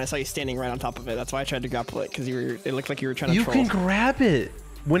for it, and then I saw you standing right on top of it. That's why I tried to grapple it, because it looked like you were trying to troll. You can grab it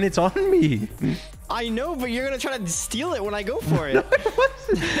when it's on me. I know, but you're gonna try to steal it when I go for it.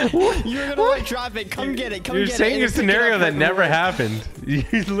 You're gonna like drop it. Come get it. You're saying a scenario that never happened. You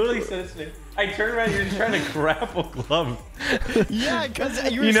literally said it. I turned around. You're trying to grapple glove. Yeah, because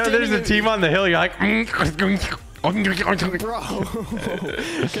you were. You know, there's a team on the hill. You're like. Bro,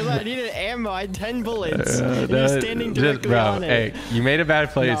 because I needed ammo. I had 10 bullets. And you're standing directly on it. Hey, you made a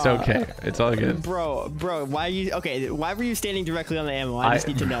bad play. It's okay. It's all good. Bro, why were you standing directly on the ammo? I just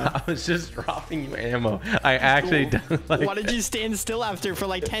need to know. I was just dropping you ammo. I actually don't like. Why did you stand still after for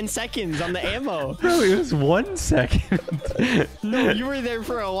like 10 seconds on the ammo? Bro, it was 1 second. No, you were there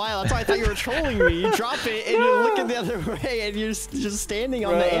for a while. That's why I thought you were trolling me. You drop it and you're looking the other way and you're just standing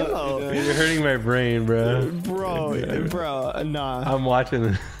on the ammo. You're hurting my brain, bro. Bro, nah. I'm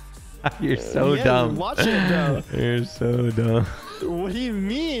watching. You're so dumb. Watch it, bro. You're so dumb. What do you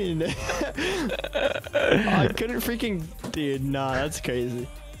mean? I couldn't freaking... Dude, nah, that's crazy.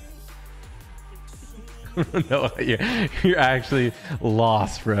 No, you're actually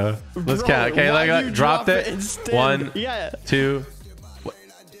lost, bro. Let's count. Okay, like dropped it. 1, 2.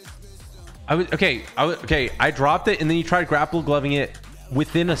 I dropped it, and then you tried grapple gloving it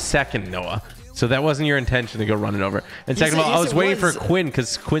within a second, Noah. So that wasn't your intention to go run it over. And second of all, I was waiting for Quinn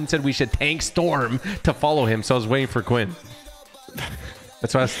because Quinn said we should tank Storm to follow him. So I was waiting for Quinn.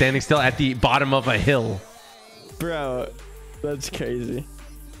 That's why I was standing still at the bottom of a hill. Bro, that's crazy.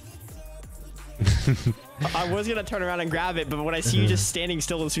 I was gonna turn around and grab it, but when I see you just standing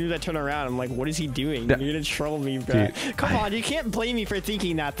still, as soon as I turn around, I'm like, what is he doing? You're gonna troll me, bro. Dude, come on, you can't blame me for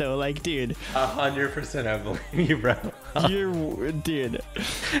thinking that though. Like, dude. 100% I blame you, bro. Dude.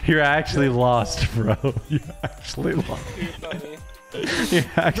 You're actually lost, bro. You're actually lost. You're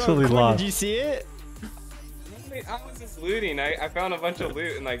actually lost. Did you see it? I was just looting. I found a bunch of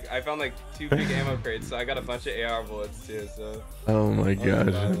loot and like I found like 2 big ammo crates, so I got a bunch of AR bullets too. So. Oh my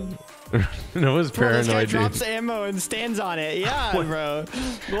gosh. Noah's paranoid. This guy drops ammo and stands on it. Yeah, bro.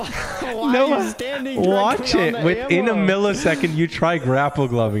 Why Noah, are you standing? watch it. Within ammo? a millisecond, you try grapple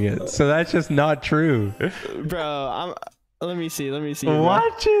gloving it. So that's just not true. Bro, let me see.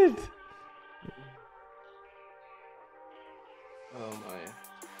 Watch it.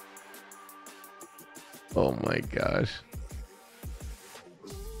 Oh my gosh.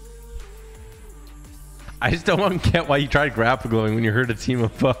 I just don't get why you tried grapple gloving when you heard a team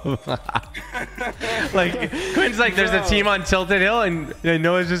above. Like Quinn's like, there's a team on Tilted Hill, and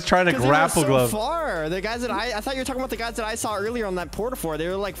Noah's just trying to grapple glove. Far. The guys that I thought you were talking about the guys that I saw earlier on that Porta-Fort. They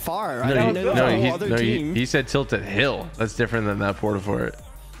were like far. He said Tilted Hill. That's different than that Porta-Fort.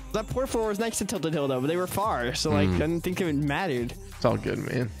 That Porta-Fort was next to Tilted Hill though, but they were far, so like I didn't think it mattered. It's all good,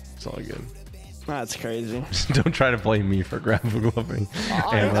 man. It's all good. That's crazy. Don't try to blame me for grapple gloving.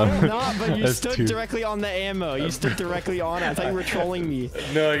 I'm not, but you stood directly on the ammo. You stood directly on it. I thought you were trolling me.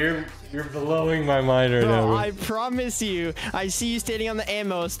 No, you're blowing my mind right now. I promise you. I see you standing on the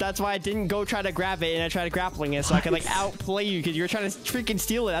ammo, so that's why I didn't go try to grab it, and I tried grappling it so I could like outplay you because you were trying to freaking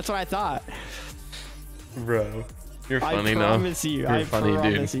steal it. That's what I thought. Bro, you're funny now. I promise you. You're funny,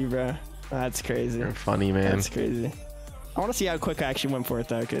 promise you, bro. That's crazy. You're funny, man. That's crazy. I want to see how quick I actually went for it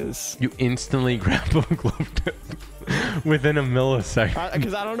though, because you instantly grapple gloved it within a millisecond.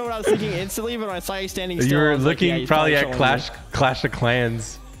 Because I don't know what I was thinking instantly, but when I saw you standing still, You were looking like, yeah, probably at Clash of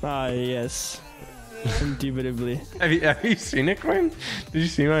Clans. Ah, yes. Indubitably. Have you seen it, Quinn? Did you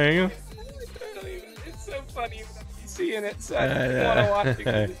see my angle? It's so funny seeing it, so I want to watch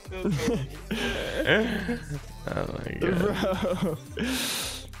it. It's so funny. Oh my god. Bro.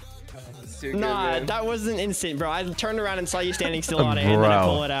 Nah, that wasn't instant, bro. I turned around and saw you standing still on it, and then I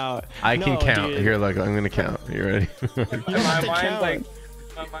pull it out. I can count. Dude. Here, look, I'm gonna count. You ready? My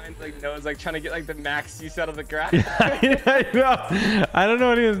mind's like Noah's like trying to get like the max use out of the graph. I know. I don't know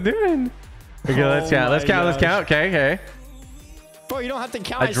what he was doing. Okay, let's count. Let's count. Okay. Bro, you don't have to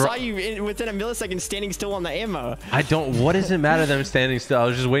count. I saw you within a millisecond standing still on the ammo. I don't. What does it matter them standing still? I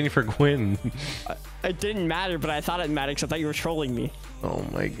was just waiting for Quinn. It didn't matter, but I thought it mattered because I thought you were trolling me. Oh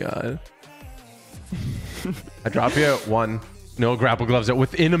my god. I drop you at 1. No grapple gloves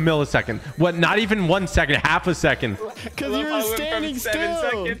within a millisecond. What? Not even 1 second. Half a second. Because you were standing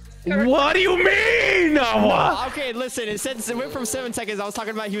still. What do you mean? No. Okay, listen. It went from 7 seconds. I was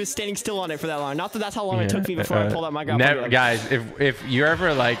talking about he was standing still on it for that long. Not that that's how long it took me before I pulled out my grapple. Guys, if you're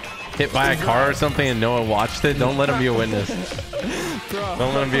ever like hit by a car or something and Noah watched it, don't let him be a witness. Bro.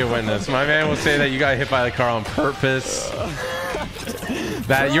 Don't let him be a witness. My man will say that you got hit by the car on purpose.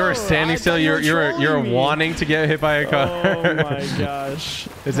 That you're standing still, you're wanting to get hit by a car. Oh my gosh.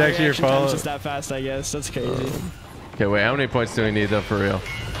 It's actually your fault. Just that fast, I guess. That's crazy. Okay, wait. How many points do we need though, for real?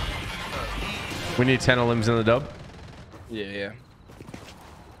 We need 10 limbs in the dub. Yeah.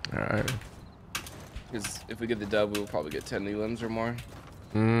 All right. Because if we get the dub, we'll probably get 10 limbs or more.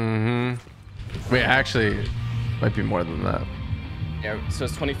 Wait, actually, might be more than that. Yeah. So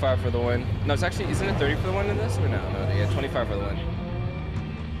it's 25 for the win. No, it's actually, isn't it 30 for the win in this or no? No, yeah, 25 for the win.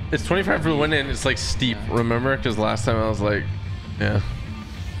 It's 25 for the win, and it's like steep. Remember? Because last time I was like, yeah.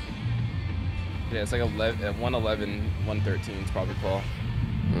 Yeah, it's like 111, 113 is probably Paul.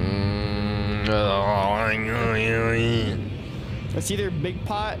 It's either big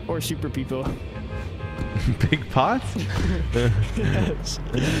pot or super people. Big pot? Yes.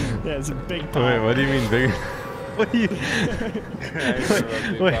 Yeah, it's a big pot. Wait, what do you mean big? What do you?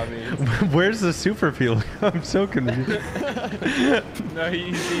 Wait, where's the super peel? I'm so confused. No,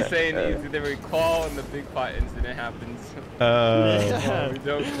 he's saying he's either we call when the big pot incident happens. Yeah. Or we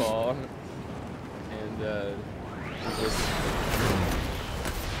don't call. And just...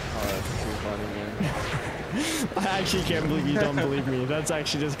 Oh, that's too funny, man. I actually can't believe you don't believe me. That's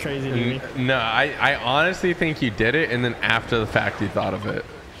actually just crazy to me. No, I honestly think you did it, and then after the fact you thought of it.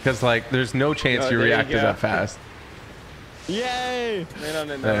 Because like, there's no chance you reacted that fast. Yay!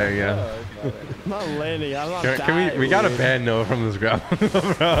 There you go. I'm not landing. I'm not Can we gotta ban Noah from this grapple,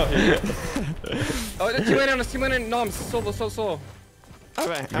 bro. Oh, that's 2 landers. No, I'm solo.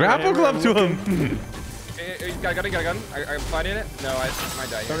 Okay. Grapple glove to him. Hey, got a gun. I'm fighting it. No, I might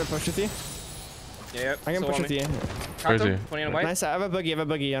die here. I'm gonna push with you. Yeah, I can push with you. Where's he? 20 on white. Nice. I have a boogie.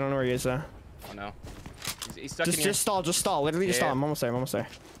 I don't know where he is though. Oh no. He's stuck in here. Just stall. Literally just stall. I'm almost there.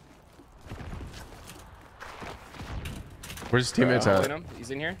 Where's his teammates at? He's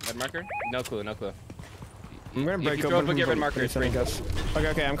in here. Red marker. No clue. I'm gonna break open. If you throw a red marker, it's free.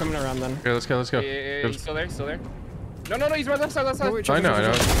 Okay, I'm coming around then. Okay, let's go. Yeah, he's still there. No, he's right left side. I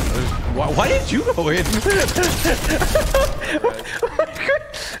know. Why did you go in?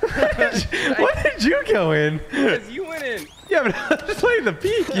 Why did you go in? Because you went in. Yeah, but I was playing the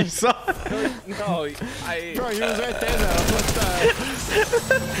peek. You saw it. No, Bro, he was right there though. What's that?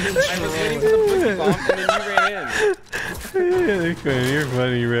 I was waiting for the boogie bomb and then you ran in. You're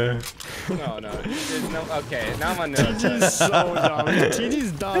funny, bro. No. There's no. Okay, now I'm on no. TG's so dumb.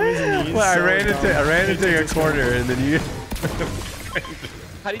 TG's dumb, isn't he? Well, I ran into your corner and then you.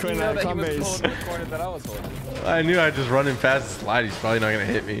 How did you know that he was holding the corner that I was holding? I knew I'd just run him fast and slide. He's probably not gonna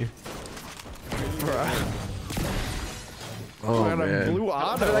hit me. Bruh. Oh man. Blue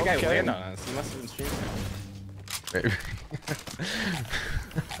How auto. did that guy land on us? He must have been streaming.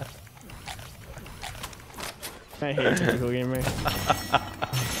 I hate typical gamer.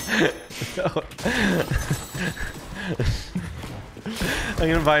 I'm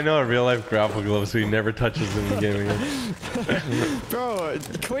gonna buy Noah a real life grapple glove so he never touches them in the game again. Bro,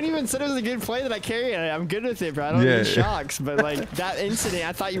 Quinn even said it was a good play that I carry. I'm good with it, bro. I don't need shocks, but like that incident,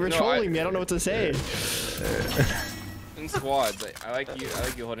 I thought you were trolling me. I don't know what to say. In squads, I like you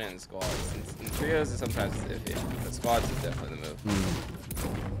holding it in squads. In trios, sometimes it's iffy, but squads is definitely the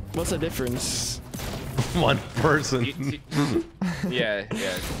move. What's the difference? One person. Yeah.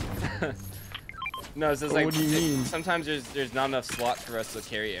 No, it's just like what do you mean? Sometimes there's not enough slots for us to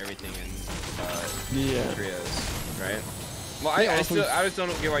carry everything in trios, right? Well, I just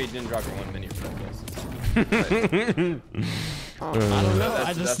don't get why you didn't drop your one mini for those. I don't know.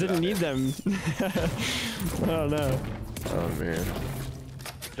 I just didn't need them. I don't know. Oh man.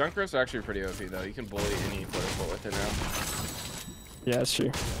 Drunk roasts are actually pretty OP though. You can bully any protocol with it now. Yeah, that's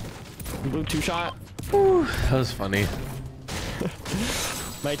true. Blue 2-shot. That was funny.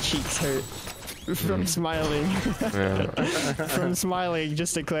 My cheeks hurt from smiling. From smiling,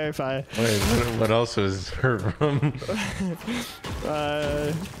 just to clarify. Wait, what else was hurt from?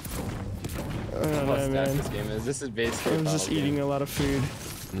 I don't know, man. This game is. This is basically. I'm just eating a lot of food.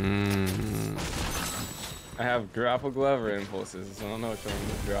 I have grapple glove or impulses, so I don't know which one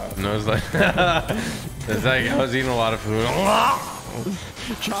to drop. No, it's like I was eating a lot of food.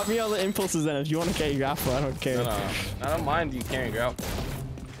 Drop me all the impulses then. If you want to carry grapple, I don't care. No, I don't mind you carrying grapple.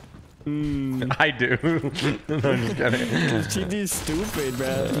 I do. No, I'm just kidding. TD's stupid,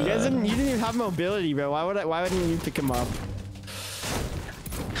 bro. You didn't even have mobility, bro. Why wouldn't you pick him up?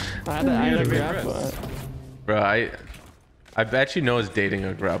 I had a grapple. Bro, I bet you Noah's dating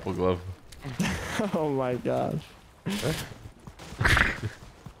a grapple glove. Oh my gosh.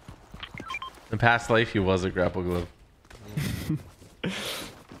 In past life, he was a grapple glove.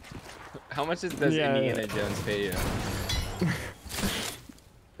 How much does Indiana Jones pay you?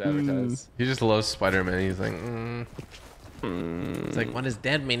 To advertise? He just loves Spider-Man. He's like, It's like, what is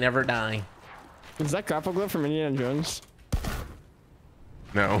dead may never die. Is that grapple glove from Indiana Jones?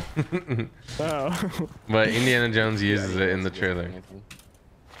 No. Oh. But Indiana Jones uses it in the trailer.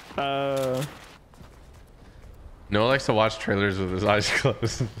 Noah likes to watch trailers with his eyes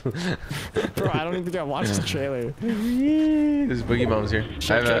closed. Bro, I don't even think I watched the trailer. There's Boogie Bombs here.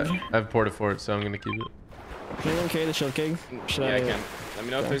 I have Port-a-Fort, so I'm gonna keep it. Can anyone carry the shield keg? Yeah, I can. Let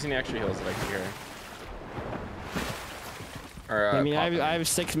me know if there's any extra heals that I can carry. Or, I mean, I have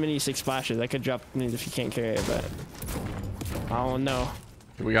 6 mini, 6 splashes. I could drop these if you can't carry it, but I don't know.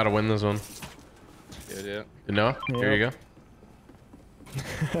 We gotta win this one. Yeah. No? Here you go.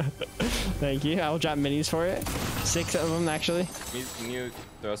 Thank you. I'll drop minis for it. 6 of them, actually. Can you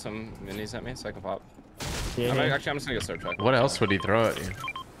throw some minis at me so I can pop? Yeah. Actually, I'm just gonna go start truck. What else would he throw at you?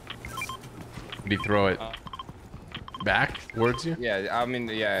 Would he throw it back towards you? Yeah, I mean,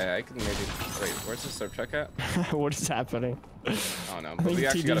 yeah, I can maybe. Wait, where's the start truck at? What is happening? Oh no, but we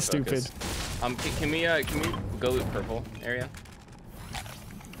actually gotta focus. Can we go loot purple area?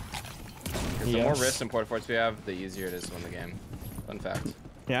 Because the more rifts and port-a-forts we have, the easier it is to win the game. Fun fact.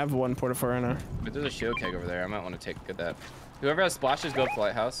 Yeah, I have 1 port-a-fort right now. But there's a shield keg over there. I might want to get that. Whoever has splashes, go up to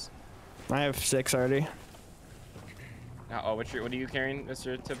lighthouse. I have 6 already. Oh, what are you carrying,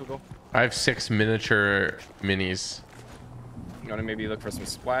 Mr. Typical? I have 6 miniature minis. You want to maybe look for some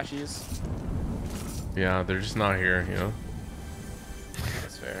splashies? Yeah, they're just not here, you know?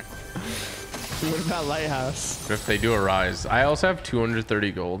 That's fair. What about lighthouse? If they do arise. I also have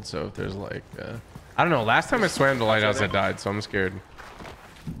 230 gold, so if there's like... I don't know, last time I swam the lighthouse I died, so I'm scared.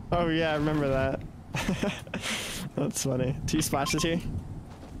 Oh yeah, I remember that. That's funny. 2 splashes here.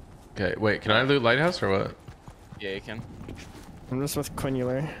 Okay, wait, can I loot lighthouse or what? Yeah, you can. I'm just with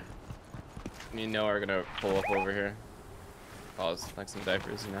Quinular. You know we're gonna pull up over here. Pause, like some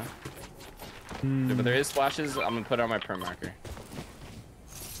diapers, you know? Yeah, but there is splashes. I'm gonna put it on my perm marker.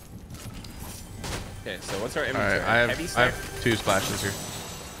 Okay, so what's our inventory? Alright, I have 2 splashes here.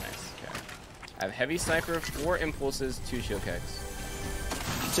 Nice, okay. I have heavy sniper, 4 impulses, 2 shield kegs.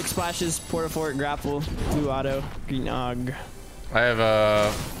 6 splashes, port-a-fort, grapple, blue auto, green og. I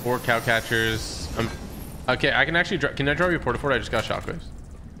have 4 cow catchers. Okay, I can actually can I draw your port-a-fort? I just got shockwaves.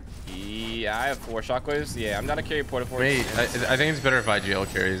 Yeah, I have 4 shockwaves. Yeah, I'm not a carry port-a-fort. Wait, I think it's better if IGL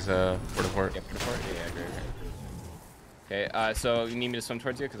carries port-a-fort. Yeah, port-a-fort? Yeah, great. Okay, so you need me to swim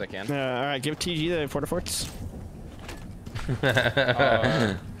towards you? Because I can. Alright, give TG the port-a-forts.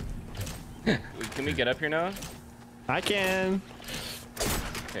 Can we get up here now? I can.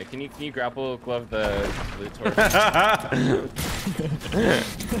 Okay, can you grapple glove the loot torch?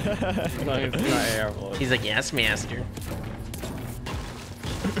 He's like, yes, master.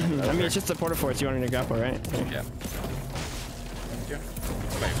 I mean, it's just the port-a-forts you want me to grapple, right? Yeah.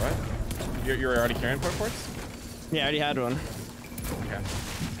 Wait, what? You're already carrying port-a-forts? Yeah, I already had one. Okay.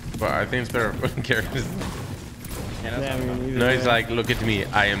 But I think it's better for characters. Yeah, Yeah, I mean, No, he's like, look at me.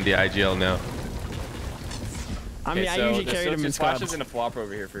 I am the IGL now. I mean, I usually carried him in squashes squads. and a flop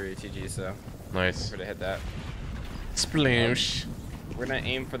over here for ETG, so Nice. we're to hit that. Sploosh. We're gonna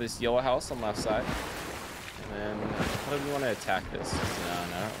aim for this yellow house on the left side. And then, how do we want to attack this? No, I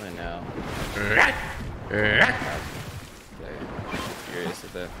don't really know. Okay. Curious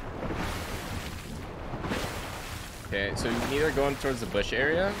at that. Okay, so you can either go in towards the bush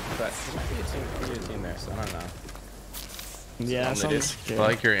area, but there might be a team there, so I don't know. Yeah, sounds I good.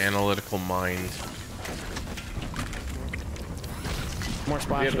 like your analytical mind. More Do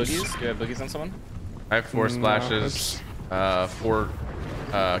you have splashes. boogies? Do you have boogies on someone? I have 4 No, splashes, 4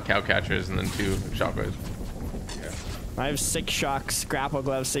 cow catchers, and then 2 shockwaves. I have 6 shocks, grapple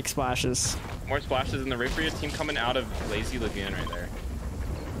gloves, 6 splashes. More splashes in the right for your team coming out of Lazy Lagoon right there.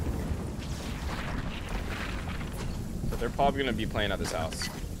 So they're probably going to be playing at this house,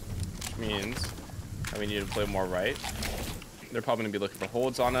 which means that we need to play more right. They're probably going to be looking for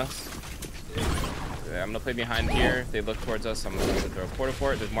holds on us. Yeah, I'm going to play behind here. If they look towards us, I'm going to throw a quarter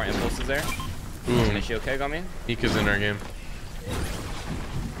fort. There's more impulses there. Is she okay, got me? Mika's in our game.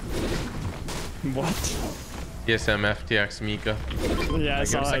 What? ESM, FTX, Mika. Yeah, I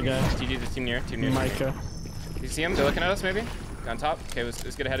saw that guy. TG, the team near. Micah. You see him? They're looking at us, maybe? On top? Okay,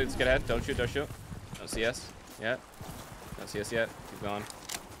 let's get ahead. Let's get ahead. Don't shoot. Don't shoot. Don't see us yet. Don't see us yet. Keep going.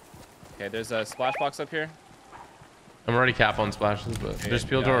 Okay, there's a splash box up here. I'm already cap on splashes, but Okay, there's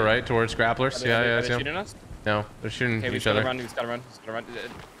people to our right towards grapplers. Are Yeah, they yeah, shooting us? No, they're shooting Okay, we each just gotta other. run. We just gotta run. We just gotta run.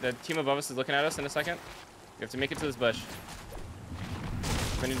 The team above us is looking at us in a second. We have to make it to this bush.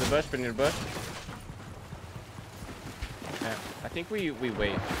 Bring to the bush. Bring to the bush. Okay. I think we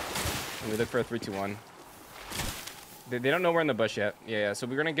wait and we look for a 3-2-1. They don't know we're in the bush yet. Yeah. So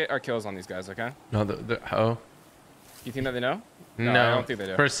we're gonna get our kills on these guys. Okay. No, oh. You think that they know? No, I don't think they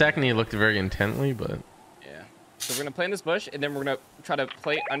do. For a second, he looked very intently, but Yeah. So we're gonna play in this bush, and then we're gonna try to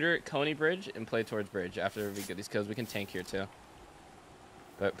play under Coney Bridge and play towards Bridge. After we get these kills, we can tank here too.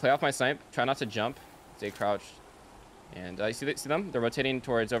 But play off my snipe. Try not to jump. Stay crouched. And you see them? They're rotating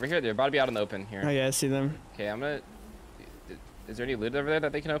towards over here. They're about to be out in the open here. Oh yeah, I see them. Okay, I'm gonna. Is there any loot over there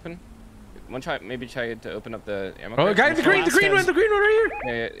that they can open? Maybe try to open up the ammo. oh, crates. guy, the green one right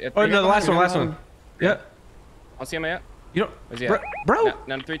here. Yeah. Oh no, the last one. Yeah. I'll see him yet. You don't, Where's he bro. at? Bro.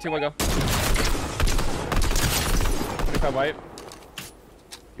 No, 3, 2, 1, go. 25 white.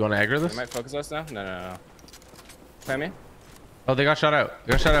 You want to aggro They this? might focus us now. No. Play me. Oh, they got shot out.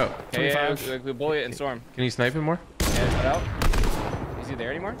 Okay, yeah, 25. we bully it and storm. Can you snipe him more? Yeah, shut out. Is he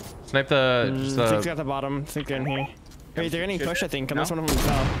there anymore? Snipe the. Just I think the. at the bottom. I think they're in here. Wait, they're getting Should- pushed, I think, no? unless one of them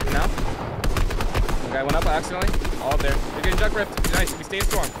fell. No. Okay, went up accidentally. All up there. They're getting jug ripped. Nice. We stay in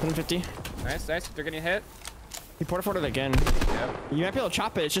storm. 150. Nice. They're getting hit. He porta-forted again. Yep. You might be able to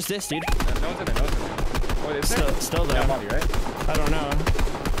chop it. It's just this, dude. No one's in there. Oh, is there? Still Yeah, there. body, right? I don't know.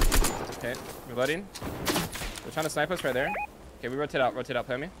 Okay. Reloading. They're trying to snipe us right there. Okay, we rotate out.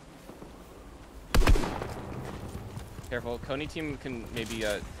 Play me. Careful. Coney team can maybe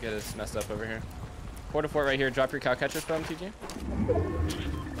get us messed up over here. Quarter fort right here. Drop your cow catchers from TG.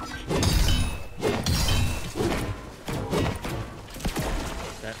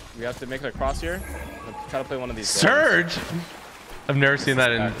 Okay. We have to make it across here. We'll try to play one of these. Surge. I've never seen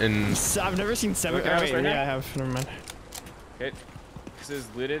that in. I've never seen 7. Look at us Wait, right yeah, now. I have. Never mind. Okay. This is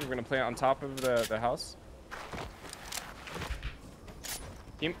looted. We're gonna play it on top of the house.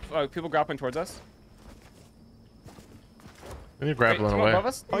 Team, people grappling towards us. I need grappling Team away. above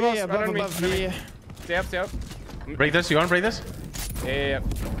us. Oh Team yeah, above us, above, underneath, underneath. yeah. Stay up, stay up. Break this. You want to break this? Yeah.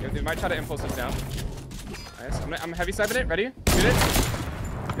 They might try to impulse us down. Nice. I'm heavy sniping it. Ready? Shoot it.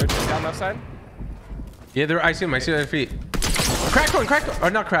 Go down left side. Yeah, there. I see him. I see their feet. Cracked one. Oh,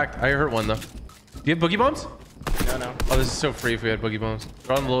 not cracked. I hurt one though. Do you have boogie bombs? No. Oh, this is so free if we had boogie bombs.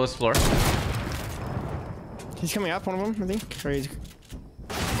 They're on the lowest floor. He's coming up, one of them, I think. Or he's...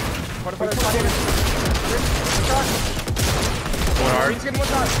 One Going hard. He's getting one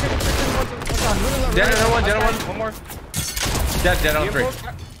shot. Dead on one. Dead on one. One more. Dead on three.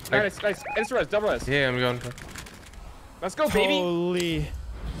 Nice. Instant res, double res. Yeah, I'm going. Let's go, baby. Holy...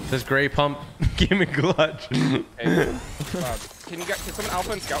 This gray pump gave me clutch. Hey, wow. Can someone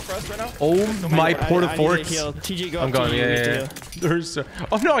alpha and scout for us right now? Oh my porta I need forts. to heal. TG, go I'm up going. to you. Yeah. There's so.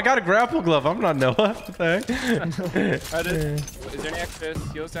 Oh no, I got a grapple glove. I'm not Noah. What the heck? Is there any extra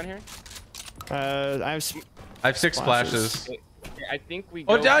heals down here? I have 6 splashes. Wait, I think we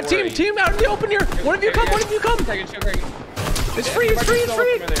Oh, go for team out in the open here. One of you come. It's free.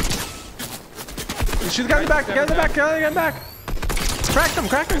 Shoot the guy in the back. The guy in the back. Crack them.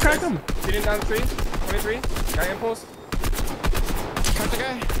 Shooting down the trees. 23. Guy impulse. the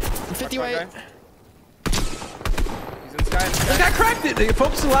guy. 50 weight. Okay. He's in the sky. This guy cracked it.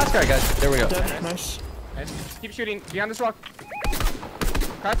 Focus on the last guy, guys. There we go. Dead. Nice. Nice. Keep shooting behind this rock.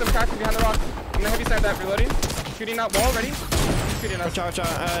 Crack them behind the rock. I'm gonna heavy snipe that. Reloading. Shooting out wall. Ready? Keep shooting us. Watch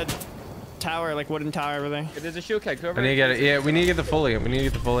out. Tower, like wooden tower, everything. There's a shield keg. Whoever. I need to get it. Yeah, we need to get the fully. We need to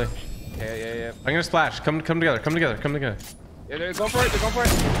get the fully. Yeah. I'm gonna splash. Come together. Come together. Yeah, they're going for it.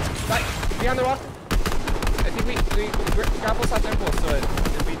 Right, behind the rock. I think we grapple stop impulse so that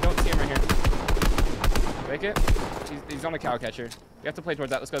we don't see him right here. Make it. He's on the cow catcher. You have to play towards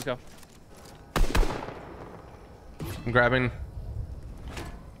that. Let's go. I'm grabbing.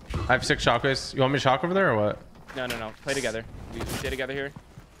 I have 6 shockwaves. You want me to shock over there or what? No. Play together. We stay together here.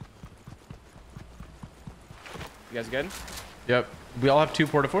 You guys good? Yep. We all have 2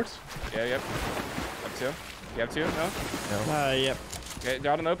 porta-forts? Yeah, yep. Have 2. You have 2? No? Yep. Okay,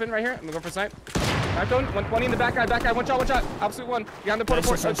 they're out in the open right here. I'm gonna go for snipe. Snipe zone. 120 in the back guy. One shot. Absolute one. Behind the porta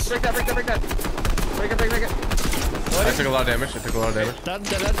fort. Nice. Break that. Break it. I took a lot of damage. Dead on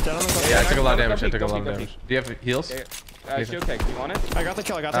the Yeah, I took a lot of Go damage. peek. Do you have heals? Yeah. Shield keg. Do you want it? I got the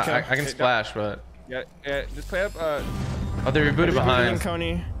kill. I can splash, but... Yeah. Just play up. Oh, they rebooted behind.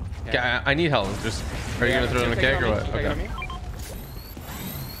 Coney. Yeah, I need help. Just... Are you gonna throw it in the keg or what? Okay.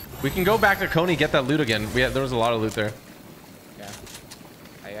 We can go back to Coney, get that loot again. There was a lot of loot there. Yeah.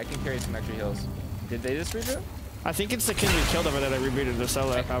 I can carry some extra heals. Did they just reboot? I think it's the kid we killed over there that rebooted the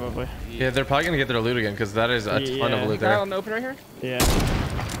solo, probably. Yeah, they're probably gonna get their loot again because that is a ton of loot Guy there. on the open right here? Yeah.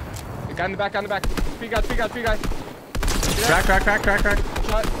 The guy in the back. Three guys. Crack.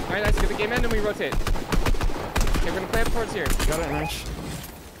 Shot. Alright, nice. Get the game in and we rotate. Okay, we're gonna play up towards here. Got it, nice.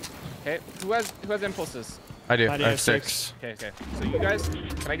 Okay, who has impulses? I do. I I do have have 6. Okay. So you guys,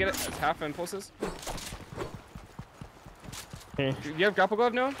 can I get it as half impulses? Okay. Do you have grapple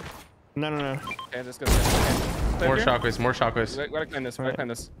glove, Noah? No. Okay, let's go. Okay. More shockwaves. We gotta climb this.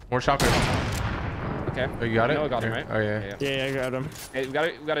 More shockwaves. Okay. Oh, you got it? Noah got him, Here. right? Oh, yeah. Yeah, I got him. Okay,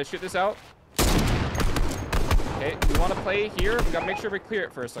 we gotta shoot this out. Okay, we want to play here. We gotta make sure we clear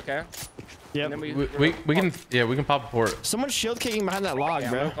it first, okay? Yep. And then We can pop a port. Someone's shield kicking behind that log,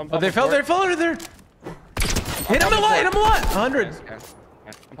 bro. Oh, they fell there. Hit him a lot. 100. Okay.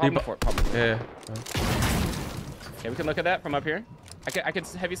 Yeah, I'm popping the fort. Yeah. Okay, we can look at that from up here. I can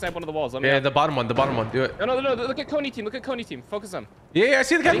heavy snipe one of the walls. Let me Yeah, out. the bottom one. Do it. No. Look at Coney team. Focus them. Yeah, I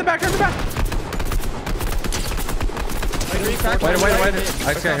see the guy in the back. Wait.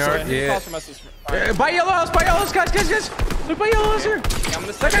 I see hard. Yeah. By yellow house, guys. Look, by yellow house here. Yeah, I'm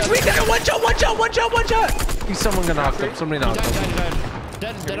gonna That guy's weak. One shot. He's someone gonna knock him. Somebody knocked him.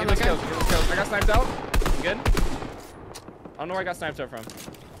 Dead Get on those that guy. kills. I got sniped out. You good? I don't know where I got sniped out from.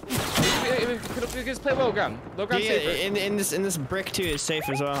 Just play low ground. Low ground safer. In this brick too is safe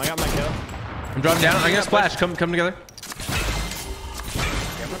as well. I got my kill. I'm dropping down. I'm gonna splash. Come together.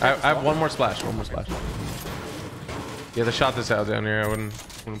 I have one more splash. Yeah, they shot this out down here. I wouldn't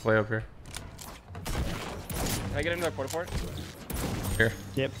play up here. Can I get into their porta fort? Here.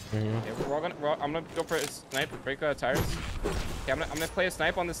 Yep. Yeah, I'm gonna go for a snipe. Break tires. Okay, I'm gonna play a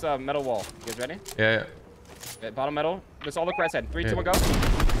snipe on this metal wall. You guys ready? Yeah. Okay, bottom metal. Let's all look right side. 3, 2, 1, go.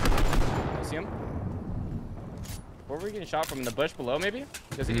 See him? Where were we getting shot from? The bush below, maybe?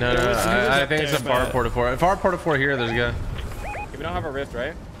 No. I think it's a far porta fort. If our porta fort here, there's a guy. We don't have a rift,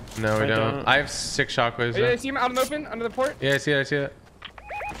 right? No, we don't. I have 6 shockwaves. Oh, yeah, see him out in the open, under the port? Yeah, I see it.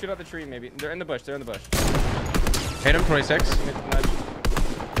 Shoot out the tree, maybe. They're in the bush. Hit him, 26.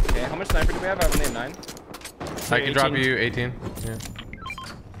 Okay, how much sniper do we have? I only have 9. I can drop you 18. Yeah.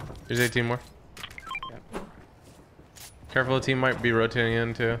 There's 18 more. Yeah. Careful, the team might be rotating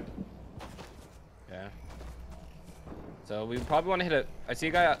in too. Yeah. So we probably want to hit it. I see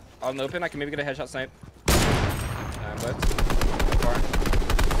a guy out in the open. I can maybe get a headshot snipe. But far.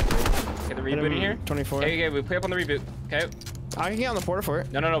 Okay, the reboot in here. 24. Okay, we play up on the reboot. Okay. I can get on the porta fort.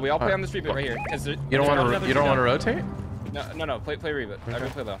 No. We all play on this reboot right here. You don't want to rotate? No. Play reboot. Okay. I will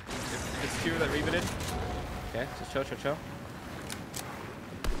play low. If it's 2 that rebooted. Okay, just chill.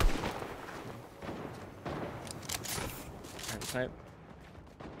 Alright, snipe.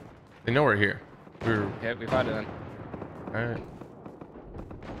 They know we're here. Okay, we fought it then. Alright.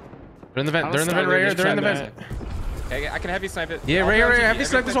 They're in the vent. Right here. They're in the vent. Okay, I can heavy snipe it. Yeah, right here. Heavy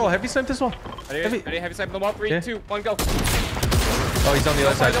snipe this wall. Heavy snipe this wall. Ready? Heavy snipe on the wall. 3, 2, 1, go. Oh, he's on the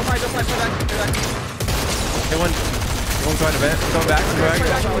other side. Don't fight. Stay back. Hit one. One going to vent. Going back.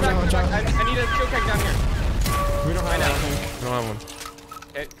 I need a kill keg down here. We don't have anything. I don't have one.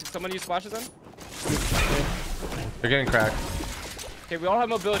 Okay, can someone use splashes then? They're getting cracked. Okay, we all have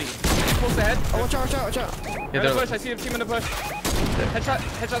mobility. Pulse ahead. Oh, watch out. Yeah, They're in the bush. I see a team in the bush.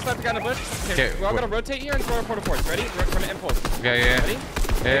 Headshot snipe the guy in the bush. Okay, we're all gonna rotate here and throw our porta forts. Ready? We're gonna impulse. Okay, yeah. Ready?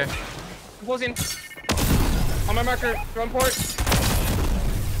 Yeah. Imposing. On my marker, throwing port.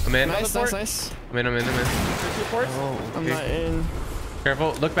 I'm in. Nice. I'm in. There's 2 ports. Oh, I'm not in.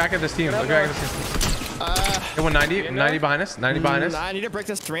 Careful. Look back at this team. Look back at this team. Hit 190. 90 behind us. 90 behind us. I need to break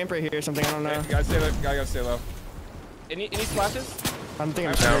this ramp right here or something. I don't know. Okay, gotta stay low. Gotta stay low. Any splashes? I'm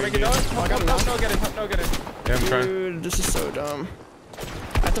thinking Make it no. I got No, get it. No, get it. Yeah, I'm trying. Dude, this is so dumb.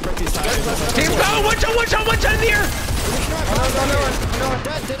 I have to break these tires. Team, go! Watch out in the air! No.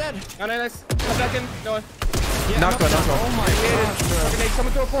 Dead. No, nice. Come back in. No one. Yeah, Knock one. Oh my gosh, bro. Okay,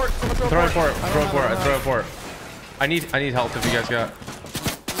 someone throw a port. Throw a port. I need help if you guys got.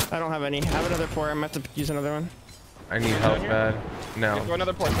 I don't have any. I have another port. I'm gonna have to use another one. I need help bad. No. Throw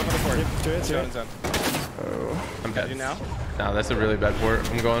another port. Do it. Zone. Oh. I'm Do dead. now? No, that's a really bad port.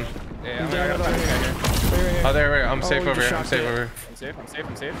 I'm going. Yeah, I gotta find this guy here. Oh, there. I'm safe we over just here. I'm shocked safe it. over here.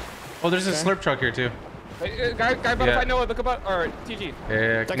 I'm safe. Oh, there's a Okay. slurp truck here too. Hey, guy about to fight Noah. Look about or TG.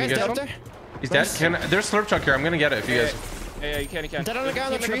 Yeah. That Can you guy's get dead up him? there? He's dead. There's slurp truck here. I'm gonna get it if you guys. Yeah, you can. Dead on the guy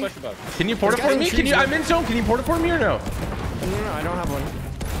on the Team in tree? bush above. Can you port it There's for guys me? in trees, I'm in zone. Can you port it for me or no? No, I don't have one.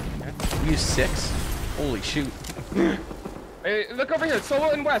 You 6. Holy shoot. Hey, look over here. Solo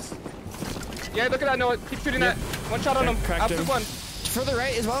and west. Yeah, look at that Noah. Keep shooting that. One shot on him. Cracked Absolute him. one. Further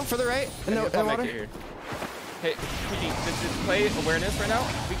right as well. Further right. In the I'll make water. it here. Hey, TG, just play awareness right now.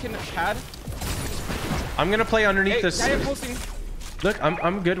 We can pad. I'm gonna play underneath Hey, this. guy posting. Look,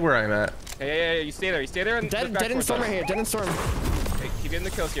 I'm good where I'm at. Yeah. You stay there. And look Dead back in towards storm us. right here. Dead in storm. Hey, keep getting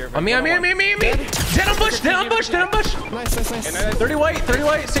the kills here. I'm me. Dead on bush. Nice. 30 white.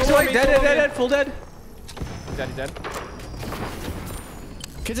 60 white. Dead. Full dead. He's dead.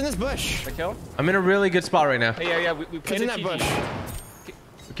 Kids in this bush. The kill. I'm in a really good spot right now. Hey, yeah. We Kids played in a that TG. bush.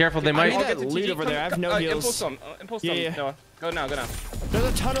 Be careful, they I need might. that loot over there. I have no heals. Impulse them. Yeah. Noah. Go now.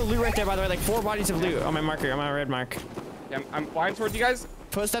 There's a ton of loot right there, by the way. Like 4 bodies of loot on my marker, on my red mark. Yeah, I'm flying towards you guys.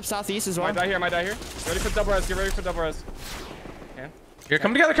 Footstep southeast as I well. might die here. Ready for double res. Get ready for double res. Okay. Here,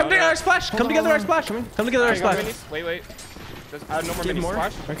 come together. Our splash. Come together, our splash. Come together, our Alright, got splash. minis. Wait. I have no more Get minis. more?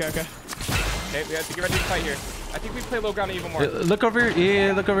 Splash. Okay. Okay, we have to get ready to fight here. I think we play low ground even more. Look over here.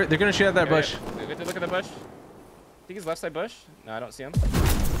 Yeah, look over. They're gonna shoot at that bush. We have to look at the bush. I think he's left side bush. No, I don't see him.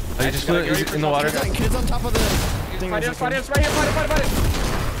 Oh, you just Gotta get ready he's for in the water. Kids on top of the thing. Fight it. Right here. Fight it.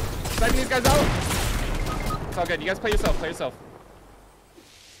 Sniping these guys out. It's all good. You guys play yourself.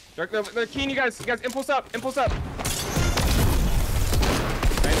 They're keying you guys. Impulse up. Nice.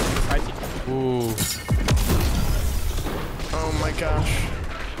 Ooh. Oh my gosh.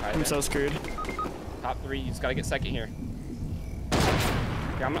 Alright, I'm so screwed. top 3. You just gotta get second here.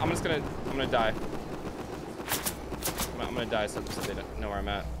 Okay, I'm gonna die. I'm gonna die so they don't know where I'm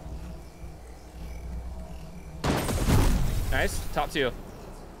at. Nice. Top 2.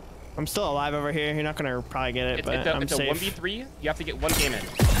 I'm still alive over here. You're not gonna probably get it, but I'm it's a safe. 1v3. You have to get 1 game in.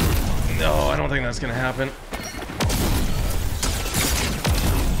 No, I don't think that's gonna happen.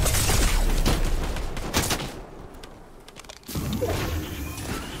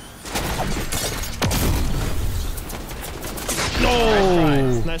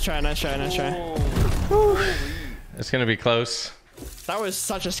 No. Nice try. It's gonna be close. That was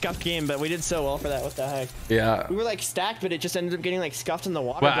such a scuffed game, but we did so well for that. What the heck? Yeah. We were like stacked, but it just ended up getting like scuffed in the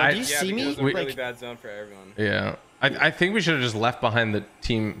water. Well, bro. I- Do you Yeah, see because me? it was a really Like, bad zone for everyone. Yeah. I think we should have just left behind the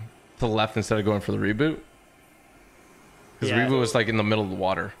team to the left instead of going for the reboot. Because Yeah. reboot was like in the middle of the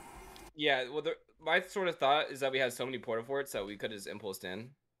water. Yeah, well, my sort of thought is that we had so many porta forts that we could have just impulsed in.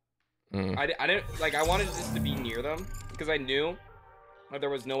 Mm. I didn't like. I wanted just to be near them because I knew that there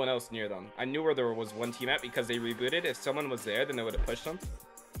was no one else near them. I knew where there was one team at because they rebooted. If someone was there, then they would have pushed them.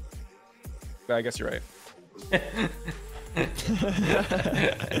 But I guess you're right.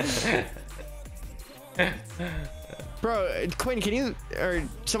 bro, Quinn, can you or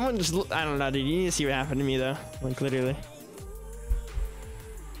someone just? I don't know, dude. You need to see what happened to me though. Like literally.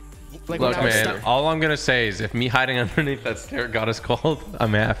 Like Look, when I was man, stuck- all I'm going to say is if me hiding underneath that stair got us called,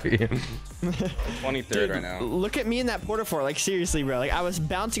 I'm happy. 23rd right now. Look at me in that porta fort. Like seriously, bro. Like I was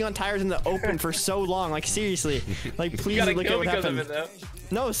bouncing on tires in the open for so long. Like seriously. Like please You got look at killed what because happened. of it,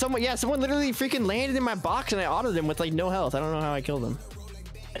 though. No, someone literally freaking landed in my box and I autoed him with like no health. I don't know how I killed him.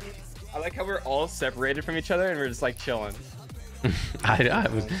 I like how we're all separated from each other and we're just like chilling. I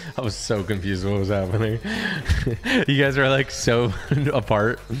was so confused what was happening. You guys are like so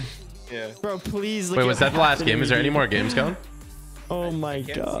apart. Yeah. Bro, please look Wait, at was what that the last happened to game? me, Is there any dude. more games going? Oh my I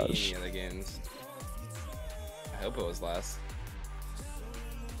can't gosh. see any other games. I hope it was last.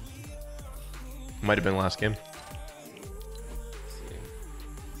 Might have been last game. Let's see.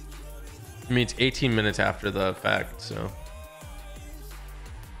 I mean, it's 18 minutes after the fact, so.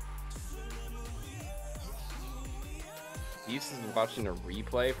 watching a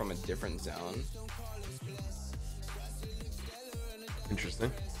replay from a different zone.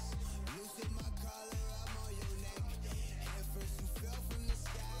 Interesting.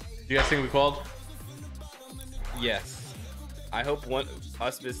 You guys think we called? Yes. I hope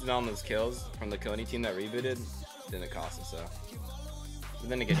us missing on those kills from the Coney team that rebooted didn't cost us, though. But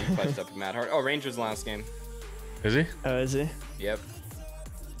then again, he clutched up a mad hard. Oh, Rangers last game. Is he? Oh, is he? Yep.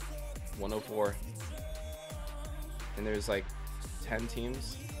 104. And there's like 10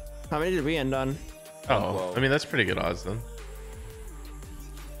 teams. How many did we end on? Oh, Whoa. I mean, that's pretty good odds then.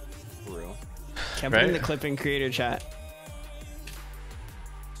 For real. Can't put in Right? the clip in creator chat.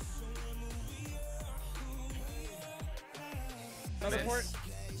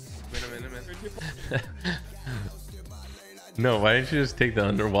 No, why didn't you just take the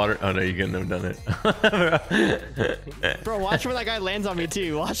underwater? Oh no, you couldn't have done it. Bro, watch where that guy lands on me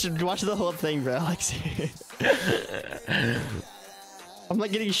too. Watch the whole thing, bro. Like, I'm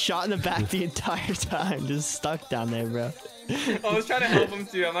like getting shot in the back the entire time, just stuck down there, bro. I was trying to help him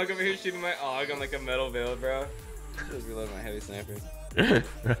too. I'm like over here shooting my AUG on like a metal build, bro. Just reload my heavy sniper.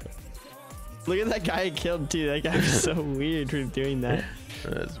 Look at that guy I killed too. That guy was so weird for doing that.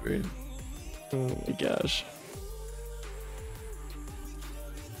 That's weird. Oh my gosh.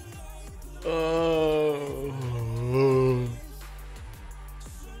 Oh.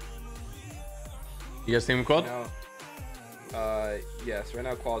 You guys think we called? No. Yes. Right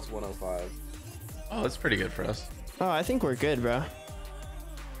now, qual's 105. Oh, that's pretty good for us. Oh, I think we're good, bro.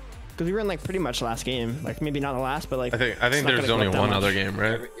 Because we were in like pretty much last game. Like maybe not the last, but like I think it's not there's gonna only go up that one much. other game,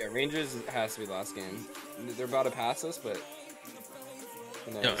 right? Yeah, Rangers has to be last game. They're about to pass us, but.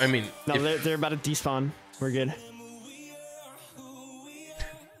 Who knows? No, I mean, No, if- they're about to despawn. We're good.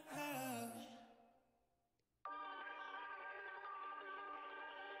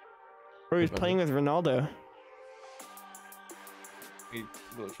 Bro, he's playing with Ronaldo. We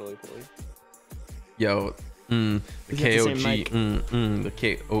literally play. yo, the He's got the same KOG, mic. the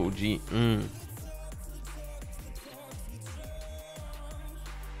KOG,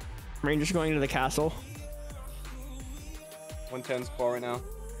 Rangers going to the castle. 110 squall right now.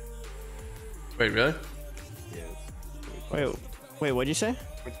 Wait, really? Yeah. Wait, what'd you say?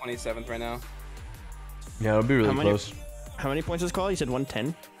 We're 27th right now. Yeah, it'll be really How many- close. How many points is called? You said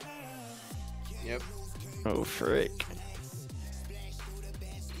 110? Yep. Oh, frick.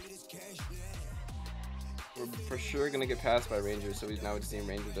 We're for sure gonna get passed by Rangers, so now we just need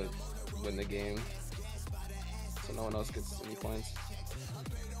Rangers to win the game, so no one else gets any points.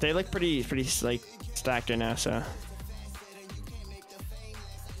 They look pretty like stacked right now, so.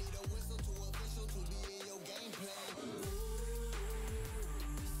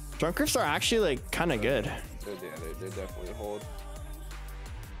 Drunkers are actually like kind of good. They're definitely a hold.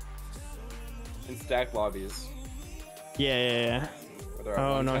 In stacked lobbies. Yeah. Are there at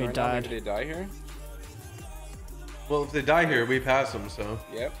Oh, one no, time he right now? died. Maybe they die here? Well, if they die here, we pass them, so.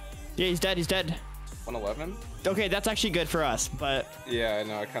 Yep. Yeah, he's dead. He's dead. 111? Okay, that's actually good for us, but Yeah, I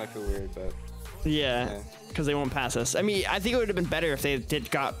know. I kind of feel weird, but yeah, because they won't pass us. I mean, I think it would have been better if they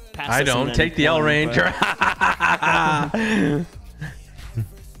got past us. I and don't then take the L won, Ranger. but-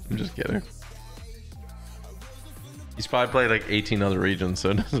 I'm just kidding. He's probably played like 18 other regions,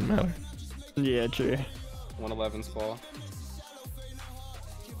 so it doesn't matter. Yeah, true. 111 squall.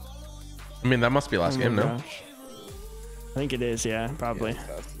 I mean, that must be last Oh my game, no? gosh. I think it is. Yeah, probably. Yeah, it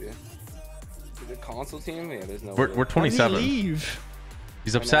has to be. The console team? Yeah, there's no. We're Why did he 27. leave?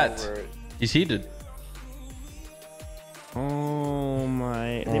 He's Right now upset. we're- He's heated. Oh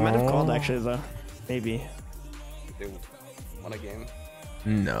my! They might have called actually though. Maybe. They won a game.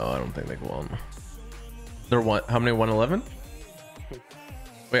 No, I don't think they won. They're one. How many? 111?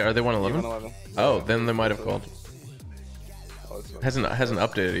 Wait, are they 111? 111. Oh, then they might have called. Oh, it's fine. Hasn't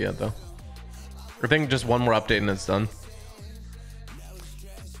updated yet though. I think just one more update and it's done.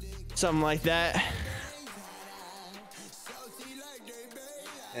 Something like that.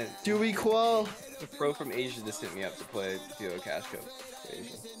 And Do we qual? the pro from Asia just hit me up to play Duo Cash Cup for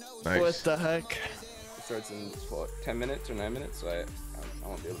Asia. Nice. What the heck? It starts in what, 10 minutes or 9 minutes, so I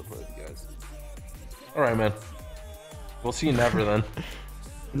won't be able to play with you guys. All right, man. We'll see you never then.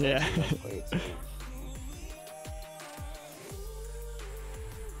 Yeah. Play with someone.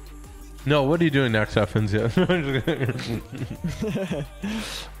 No, what are you doing next, Effins? Yeah.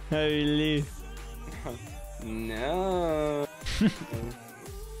 Holy. No.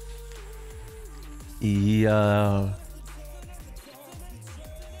 Yeah.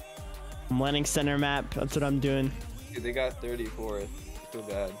 I'm landing center map. That's what I'm doing. Dude, they got 34th. I feel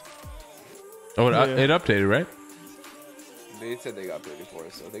bad. Oh, Yeah. it updated, right? They said they got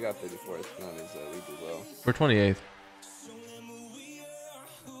 34th, so they got 34th. None is league as well. We're 28th.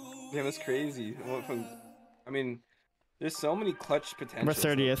 Yeah, that's crazy. I mean, there's so many clutch potentials.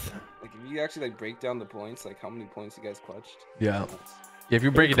 We're 30th. Like, if you actually like break down the points, like how many points you guys clutched. Yeah. If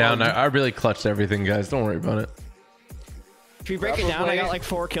you break it down, I really clutched everything, guys. Don't worry about it. If you break it down, I got like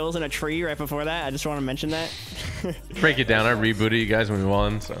 4 kills in a tree right before that. I just want to mention that. Break it down. I rebooted you guys when we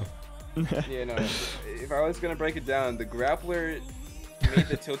won, so. Yeah, no. If I was gonna break it down, the grappler made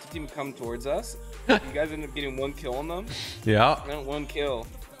the tilted team come towards us. You guys ended up getting 1 kill on them. Yeah. And that 1 kill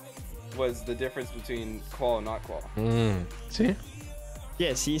was the difference between qual and not qual. See?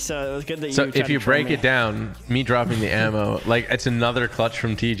 Yeah, see, so it was good that you. So if you break it down, me dropping the ammo, like it's another clutch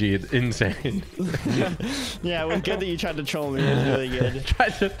from TG. It's insane. Yeah, it was good that you tried to troll me. It was really good.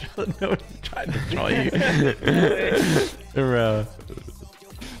 tried to troll you. Bro.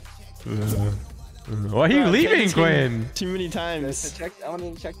 Why are you leaving, Quinn? Too many times. I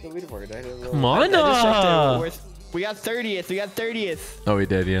wanted to check the leaderboard. Come on. We got 30th. We got 30th. Oh, we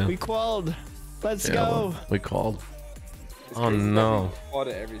did, yeah. We qualled. Let's Yeah, go. we called. It's Oh crazy no. that we fought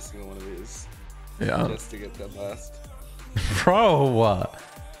at every single one of these. Yeah. Just to get that last. Bro,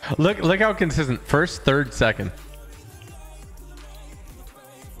 look how consistent. First, third, second.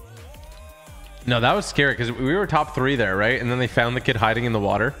 No, that was scary because we were top 3 there, right? And then they found the kid hiding in the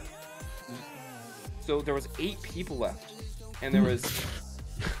water. So there was 8 people left, and there was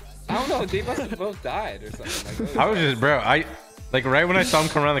I don't know. They must have both died or something. Like, I was just, bro. Like right when I saw him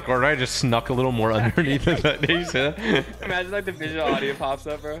come around the corner, I just snuck a little more underneath it. Did you see that? Imagine like the visual audio pops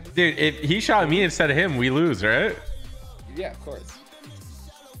up, bro. Dude, if he shot me instead of him, we lose, right? Yeah, of course.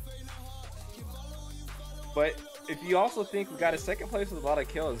 But if you also think we got a 2nd place with a lot of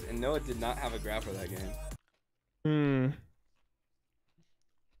kills, and Noah did not have a grappler that game.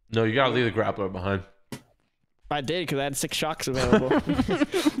 No, you gotta leave the grappler behind. I did because I had 6 shocks available.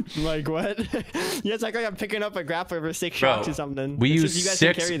 Like what? Yeah, it's like I'm picking up a grappler for 6 shocks or something. We It's used just you guys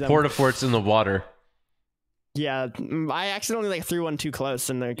can 6 carry them. porta-forts in the water. Yeah, I accidentally like threw one too close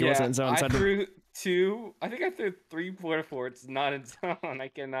and it wasn't in zone. I So threw 2. I think I threw 3 porta forts, not in zone. I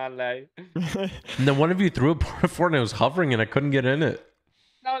cannot lie. And then one of you threw a porta-fort and it was hovering and I couldn't get in it.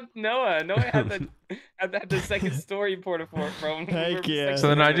 No, Noah. Noah had the 2nd story porta fort, bro. Heck yeah. So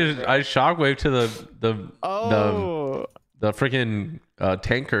then I shockwave to the freaking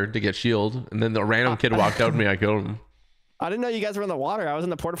tanker to get shield, and then the random kid walked out at me. I killed him. I didn't know you guys were in the water. I was in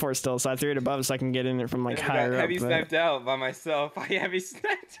the porta fort still, so I threw it above so I can get in it from like higher up. Heavy sniped out by myself. I heavy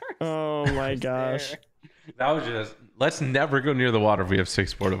sniped. Oh my gosh. That was just. Let's never go near the water if we have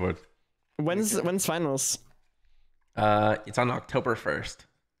 6 porta forts. When's finals? It's on October 1st.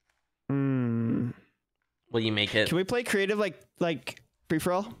 Will you make it? Can we play creative like free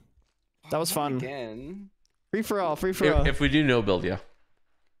for all? That was fun. Again. Free for all. Free for all. If we do no build, yeah.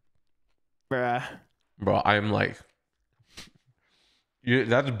 Bruh. Bro, I'm like.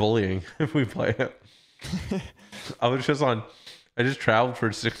 That's bullying if we play it. I just traveled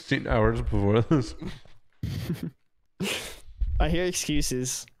for 16 hours before this. I hear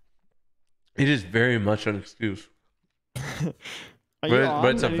excuses. It is very much an excuse.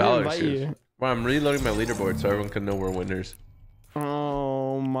 But it's a valid excuse. Well, I'm reloading my leaderboard so everyone can know we're winners.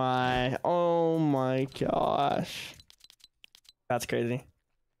 Oh my gosh. That's crazy.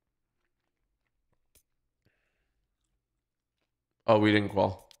 Oh, we didn't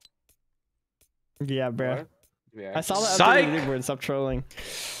qual. Yeah, bro. Yeah. I saw that Psych! on the leaderboard. Stop trolling.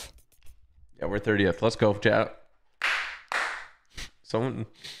 Yeah, we're 30th. Let's go, chat. Someone.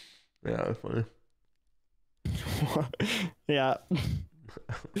 Yeah, that's funny. Yeah.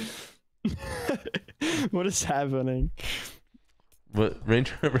 What is happening? But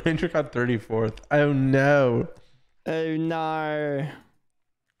Ranger got 34th. Oh no. Oh no.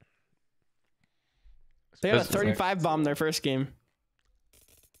 They got a 35 bomb their first game.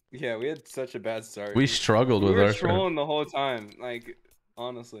 Yeah, we had such a bad start. We struggled with we were our trolling the whole time. Like,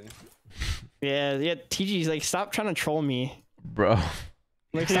 honestly. Yeah. TG's like, stop trying to troll me. Bro.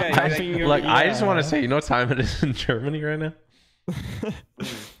 Like, stop Yeah, typing your- Like, I just want to say, you know what time it is in Germany right now?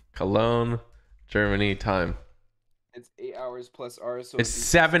 Cologne, Germany time. It's 8 hours plus ours. So It's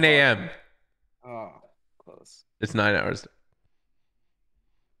 7 a.m. Oh, close. It's 9 hours.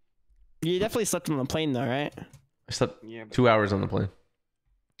 You definitely slept on the plane though, right? I slept Yeah, 2 hours on the plane.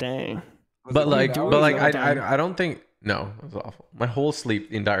 Dang. But like, hours? I don't think. No, it was awful. My whole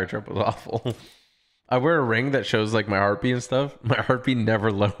sleep, the entire trip was awful. I wear a ring that shows like my heartbeat and stuff. My heartbeat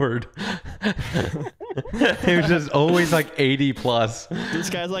never lowered. It was just always like 80 plus.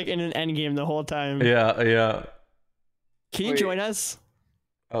 This guy's like in an end game the whole time. Yeah, yeah. Can you join us?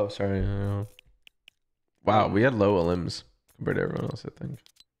 Oh, sorry. Wow, we had low limbs compared to everyone else, I think.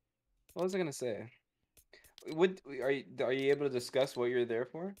 What was I gonna say? Are you able to discuss what you're there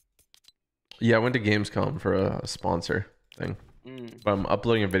for? Yeah, I went to Gamescom for a sponsor thing. But I'm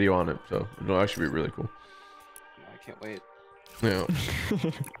uploading a video on it, so it'll actually be really cool. I can't wait. Yeah.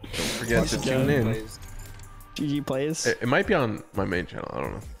 Don't forget to tune in. GG Plays. It might be on my main channel. I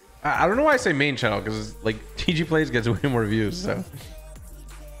don't know. I don't know why I say main channel, because like TG Plays gets way more views, so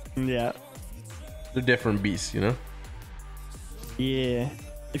Yeah. they're different beasts, you know? Yeah.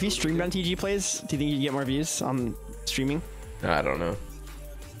 If you streamed on TG Plays, do you think you'd get more views on streaming? I don't know.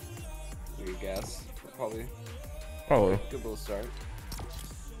 Good guess. Probably. Probably. Good little start.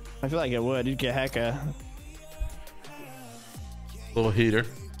 I feel like it would. You'd get hecka. Little heater.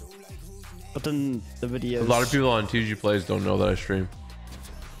 But then the videos. A lot of people on TG Plays don't know that I stream.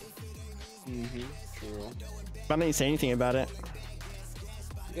 True. Why don't you say anything about it?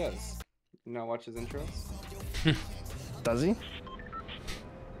 Yes. You not watch his intros? Does he?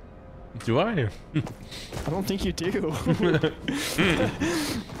 Do I? I don't think you do.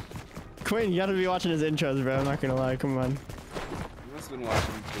 Quinn, you gotta be watching his intros, bro. I'm not gonna lie. Come on. You must have been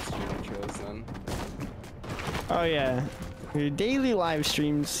watching the stream intros then. Oh yeah. Your daily live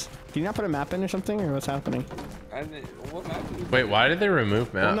streams. Do you not put a map in or something, or what's happening? What map did you Wait, why did they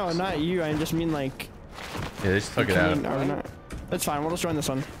remove maps? Well, no, not you. I just mean like. Yeah, they just took it out. Or not. That's fine. We'll just join this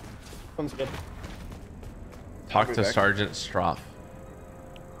one. This one's good. Talk to Sergeant Stroff.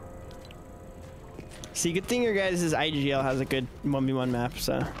 See, good thing your guys' IGL has a good 1v1 map,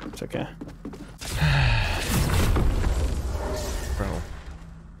 so it's okay. Bro.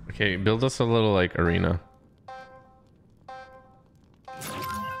 Okay, build us a little like arena.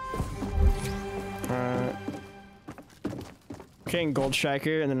 Okay, and Gold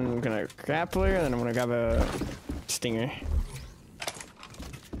Striker, and then I'm gonna Grappler, and then I'm gonna grab a Stinger.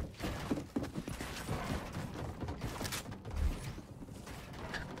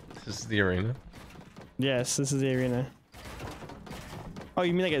 This is the arena? Yes, this is the arena. Oh,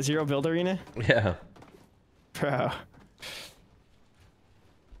 you mean like a zero build arena? Yeah. Bro.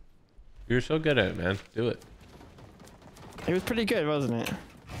 You're so good at it, man. Do it. It was pretty good, wasn't it?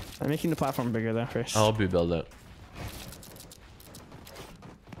 I'm making the platform bigger though first. I'll help you build it.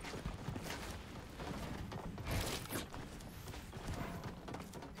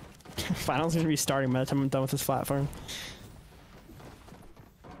 Finals gonna be starting by the time I'm done with this platform.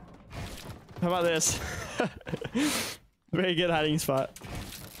 How about this? Very good hiding spot.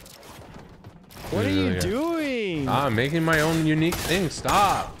 What are you doing? I'm making my own unique thing.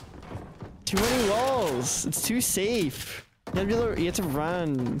 Stop. Too many walls. It's too safe. You have to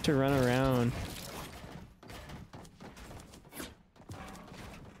run around.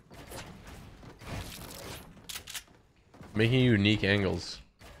 Making unique angles.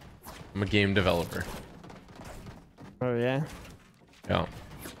 I'm a game developer. Oh yeah? Yeah.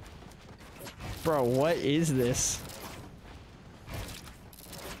 Bro, what is this?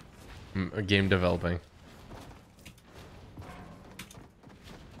 I'm a game developing.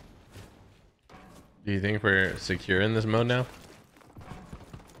 Do you think we're secure in this mode now?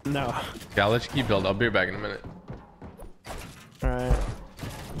 No. Yeah, I'll let you keep build. I'll be back in a minute. Alright.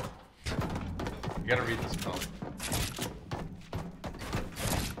 You gotta read this comment.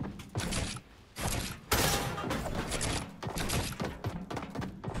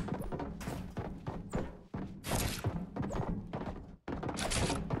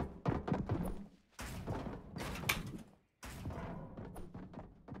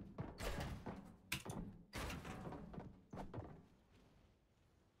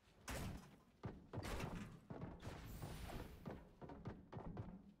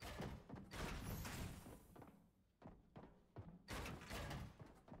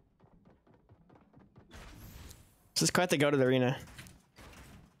 This is quite the go to the arena.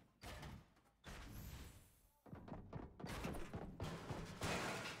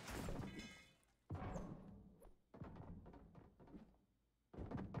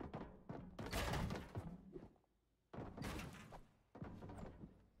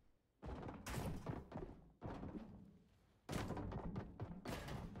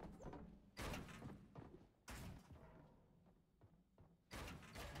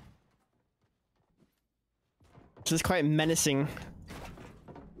 This is quite menacing.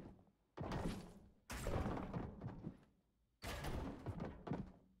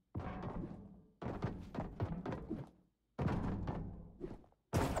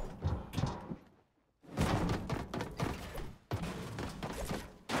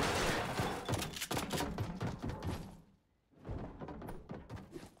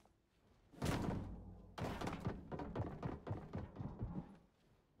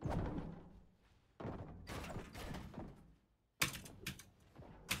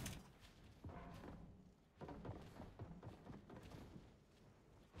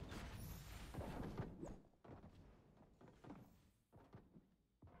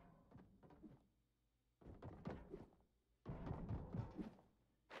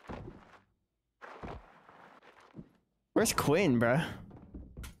 Where's Quinn, bruh?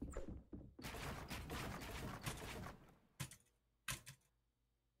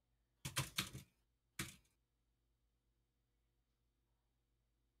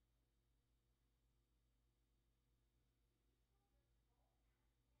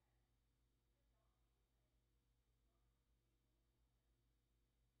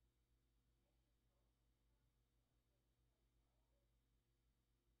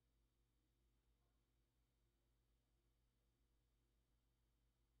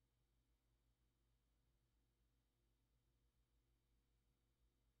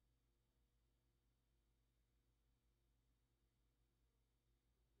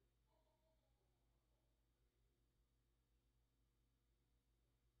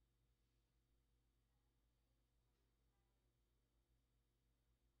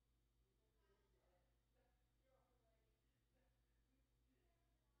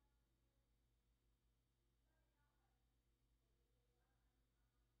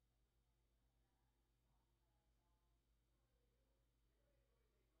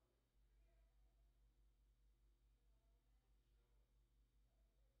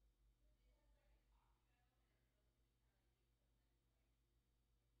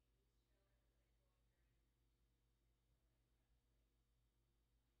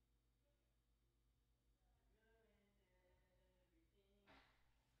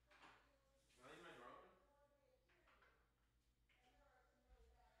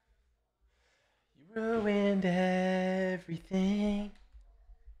 Ruined everything.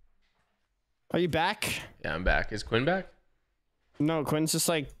 Are you back? Yeah, I'm back. Is Quinn back? No, Quinn's just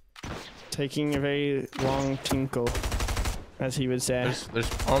like taking a very long tinkle, as he would say. There's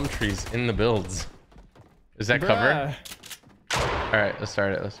palm trees in the builds. Is that cover? All right, let's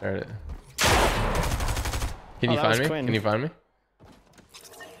start it. Let's start it. Can you find me? Quinn. Can you find me?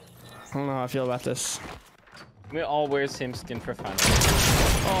 I don't know how I feel about this. We all wear same skin for fun.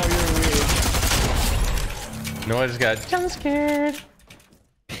 Oh, you're weird. No, I just got jump scared.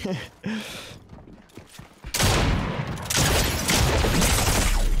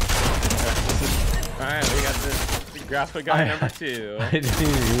 Alright, we got the graphic guy number 2. I didn't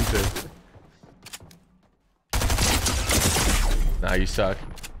even mean to. Nah, you suck.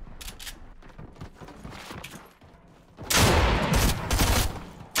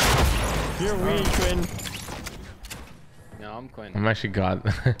 You're weird, Quinn. No, I'm Quinn. I'm actually God.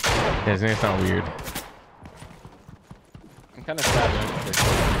 Yeah, his name's not weird. I'm kind of sad.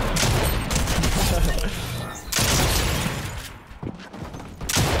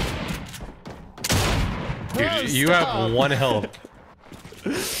 Dude, you have 1 health.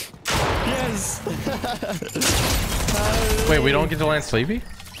 Yes. Wait, we don't get to land sleepy?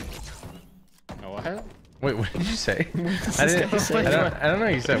 No, what? Wait, what did you say? I don't know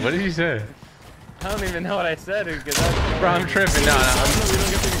what you said. What did you say? I don't even know what I said. Bro, I'm tripping. No,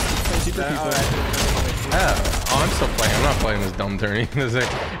 I'm still playing. I'm not playing this dumb tourney.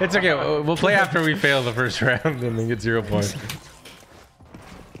 It's okay. We'll play after we fail the first round and then get 0 points.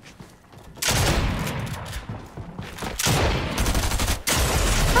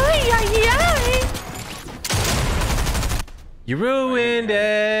 You ruined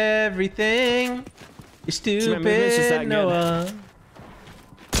everything. You stupid Noah.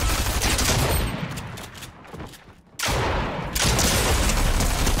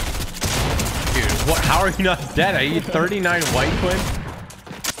 What? How are you not dead? I eat 39 white, Quinn.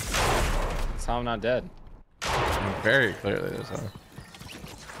 That's how I'm not dead. Very clearly, that's how.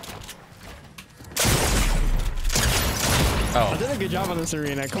 Oh, I did a good job on this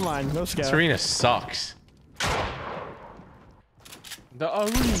arena. Come on, no scout. this arena sucks. The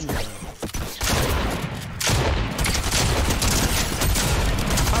arena.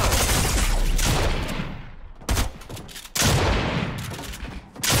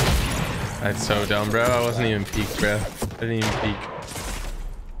 That's so dumb, bro. I wasn't even peaked, bro. I didn't even peek.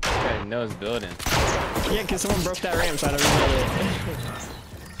 Okay, knows building. Yeah, because someone broke that ramp, so I don't rebuild it.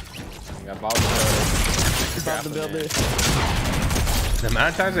 I got Bob the Bob the builder. The amount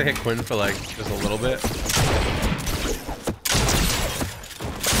of times I hit Quinn for like just a little bit.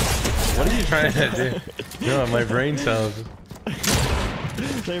 What are you trying to do? No, my brain cells.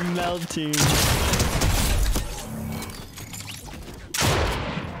 They're melting.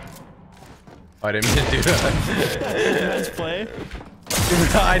 Oh, I didn't mean to do that. Nice play.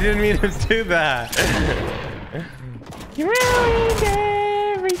 No, I didn't mean to do that. You ruined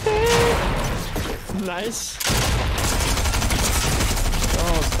everything. Nice.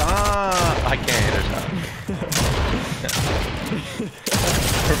 Oh, stop. I can't hit a shot.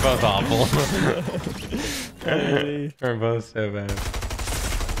 We're both awful. We're both so bad.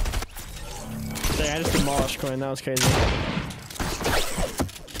 Dang, I just demolished Quinn. That was crazy.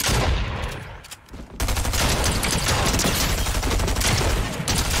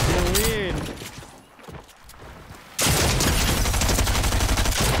 You're weird.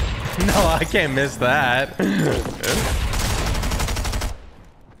 No, I can't miss that.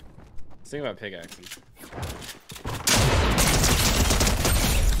 Think about pickaxes.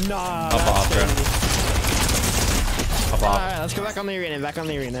 Nah. Up off, bro. Up off. Alright, let's go back on the arena. Back on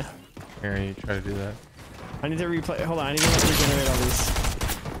the arena. Here, you try to do that. I need to replay. Hold on, I need to regenerate all these.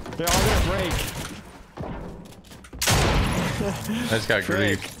 They're all gonna break. I just got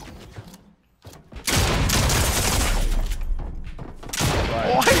grief.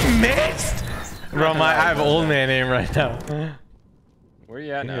 Oh, I missed! Bro, I have old man aim right now. Where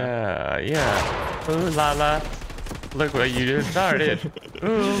you at now? Yeah, yeah. Ooh la la. Look what you just started.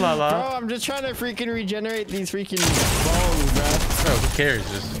 Ooh la la. Bro, I'm just trying to freaking regenerate these freaking bones, bro. Bro, who cares?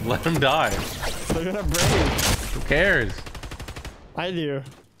 Just let them die. They're gonna break. Who cares? I do.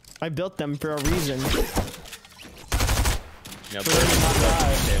 I built them for a reason. No, So they do not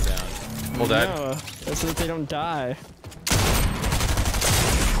die. Stay down. Hold that. No, that's so that they don't die.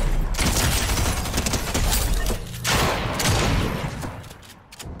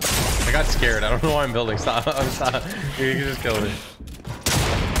 I got scared. I don't know why I'm building. Stop. Stop. You can just kill me.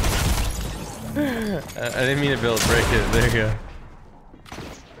 I didn't mean to build. Break it. There you go.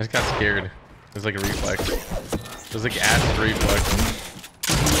 I just got scared. It was like a reflex. It was like acid reflex.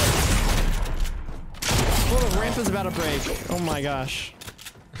 Oh, the ramp is about to break. Oh my gosh.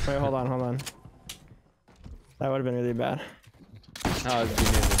 Wait, hold on, hold on. That would have been really bad. Oh, it's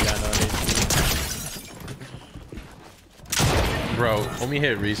being down on HP. Bro, let me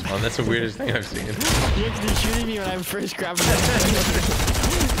hit respawn. That's the weirdest thing I've seen. You have to be shooting me when I'm first grabbing it.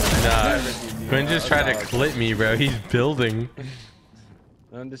 Nah, Quinn just tried to clip me, bro. He's building.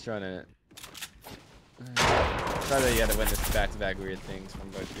 I'm just trying to. Sorry that you had to witness back-to-back weird things from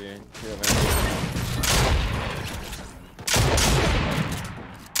both you.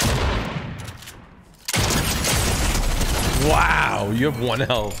 Wow, you have 1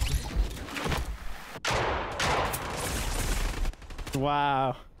 health.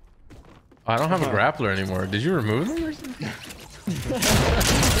 Wow. I don't have a grappler anymore. Did you remove them or something?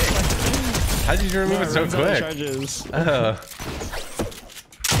 How did you remove it so quick? Charges. No.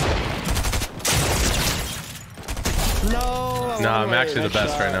 No, I'm actually the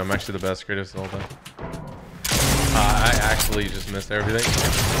best right now. I'm actually the best, greatest of all time. I actually just missed everything.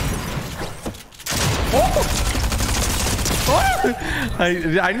 Oh! Oh!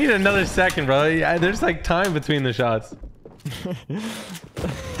 I need another second, bro. There's like time between the shots.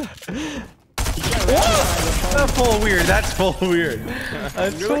 That's full weird. That's full weird.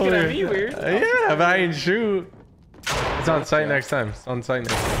 That's You're full looking weird. at me weird. Yeah, but I didn't shoot. It's on site next time. It's on site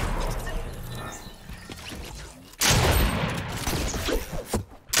next time.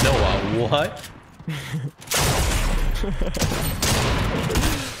 No, what?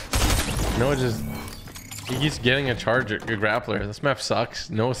 No, just he keeps getting a charger, a grappler. This map sucks.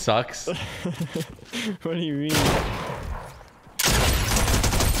 No, sucks. What do you mean?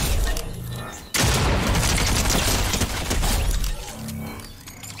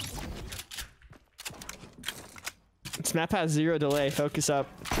 This map has 0 delay. Focus up.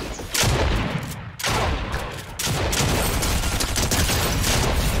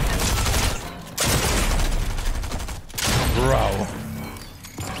 Bro.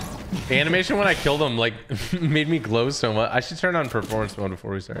 The animation when I killed him like made me glow so much. I should turn on performance mode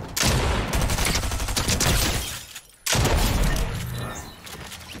before we start.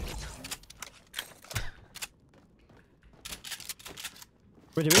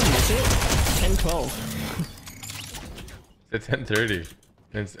 Wait, did we miss it? 10:12. It's at 10:30.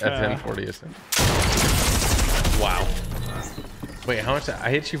 It's at 10:40. Isn't it? Wow. Wait, how much? I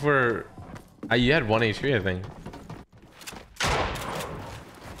hit you for. You had 1 HP, I think.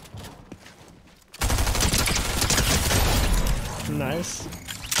 Nice.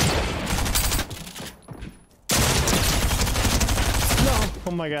 No.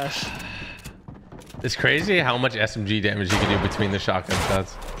 Oh my gosh. It's crazy how much SMG damage you can do between the shotgun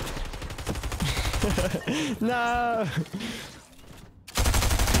shots. No.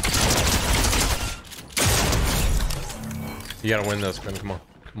 You gotta win those, Quinn. Come on.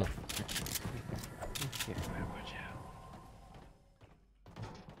 Come on.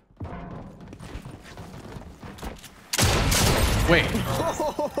 Wait.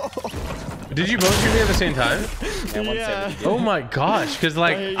 Did you both shoot me at the same time? Yeah. Oh my gosh, because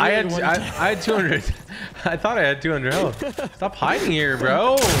like I had 200. I thought I had 200 health. Stop hiding here,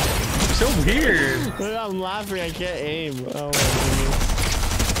 bro. You're so weird. I'm laughing. I can't aim. Oh my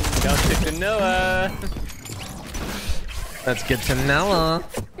goodness. Go stick to Noah. Let's get to Nella.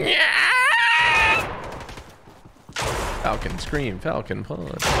 Falcon scream, Falcon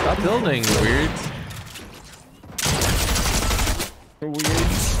punch. Stop building, weirds.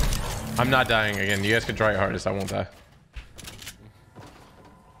 I'm not dying again. You guys can try your hardest. I won't die.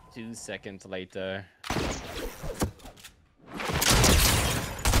 2 seconds later. I'm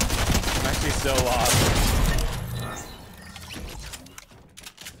actually so lost.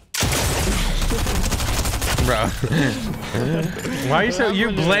 Bro. Why are you so...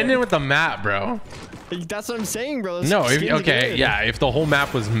 You're blending with the map, bro. That's what I'm saying, bro. Those No, if, skins okay, good. yeah, if the whole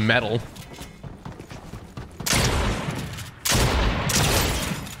map was metal.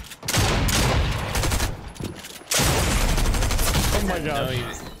 Oh my god. No,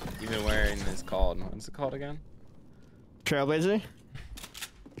 even wearing this called. What's it called again? Trailblazer?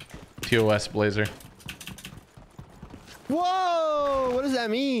 TOS Blazer. Whoa! What does that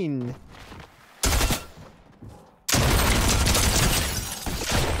mean?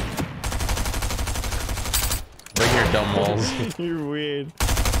 Bring your dumb walls. You're weird.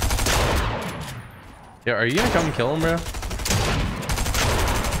 Yeah, are you gonna come kill him, bro?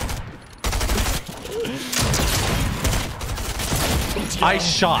 I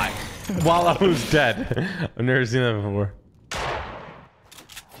shot while I was dead. I've never seen that before.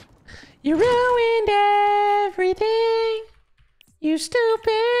 You ruined everything, you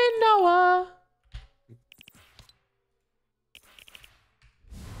stupid Noah.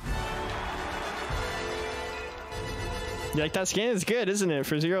 You like that skin? It's good, isn't it?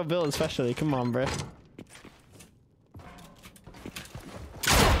 For 0 build especially. Come on, bro.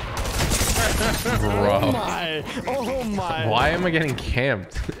 Bro. Oh my. Oh my. Why am I getting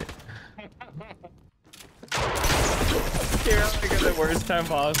camped? You're like at the worst time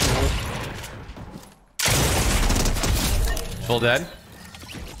possible. Full dead?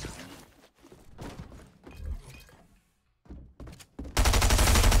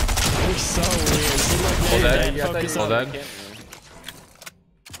 You're so weird. Full dead? Yeah, Focus Full on- dead?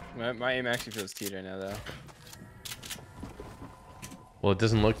 My aim actually feels teed right now, though. Well, it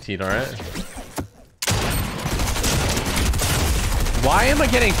doesn't look teed, alright? Why am I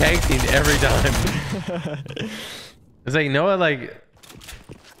getting tag teamed every time? It's like Noah like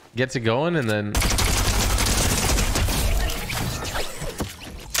gets it going and then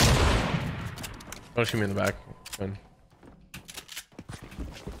don't shoot me in the back. Good.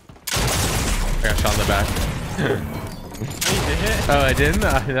 I got shot in the back. Oh, I didn't?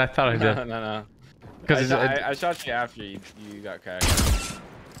 I thought I did. No. Because I shot you after you got cracked.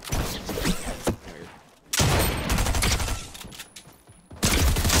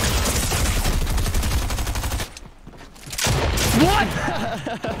 What?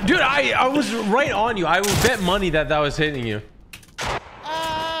 Dude, I was right on you. I would bet money that was hitting you.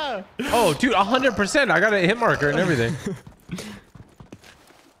 Ah! Oh, dude, 100%. I got a hit marker and everything.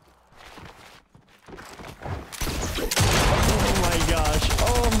 Oh my gosh.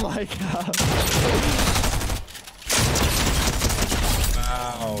 Oh my gosh.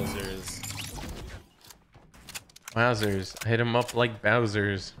 Wowzers. Wowzers. I hit him up like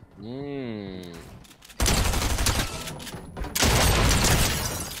Bowsers. Mmm.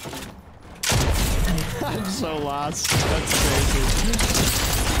 I'm so lost. That's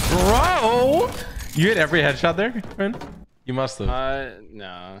crazy. Bro! You hit every headshot there, friend? You must have.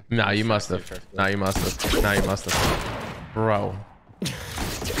 No. Nah, you must have. Nah, you must have. Nah, you must have. Bro.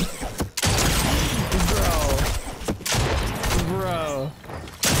 Bro.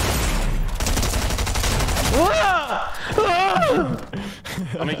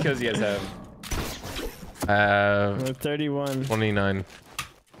 How many kills you guys have? 31. 29.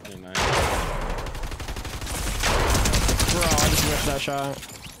 29. Bro, I just missed that shot.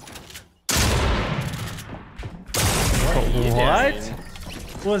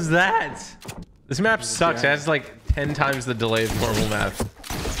 What was that? This map sucks. It has like 10 times the delay of normal map.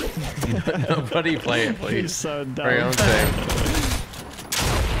 Nobody play it, You're please. so dumb. For your own sake.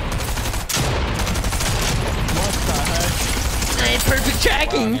 What the heck? Perfect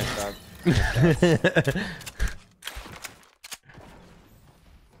tracking.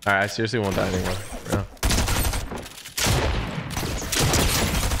 Alright, I seriously won't die anymore. No.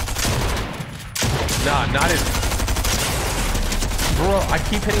 Nah, not it. Bro, I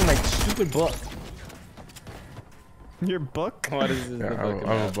keep hitting my stupid book. Your book? What is this? Yeah,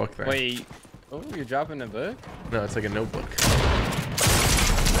 I'm a book thing. Wait. Oh, you're dropping a book? No, it's like a notebook. Do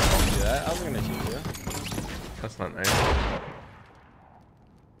that? I was gonna shoot you. That's not nice.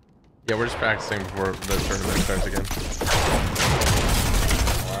 Yeah, we're just practicing before the tournament starts again.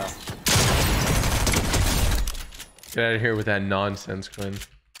 Wow. Get out of here with that nonsense, Quinn.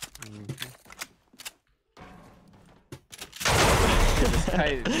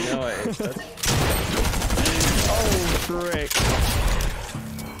 I know it. That's... Oh, frick.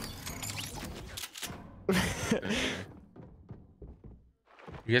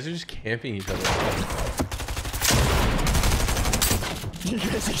 You guys are just camping each other. You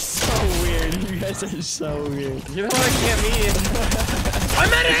guys are so weird. You guys are so weird. You know what I can't mean?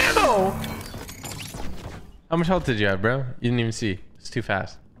 I'm out of ammo! How much health did you have, bro? You didn't even see. It's too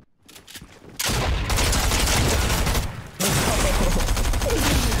fast.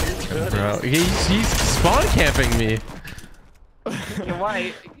 Bro, he's spawn camping me.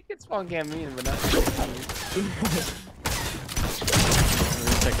 Why? You can spawn camp me, but not me. I'm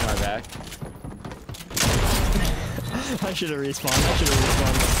just checking my back. I should have respawned.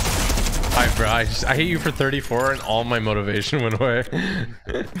 Alright, bro. I hit you for 34 and all my motivation went away.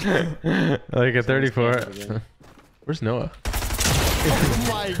 Like a 34. Where's Noah? Oh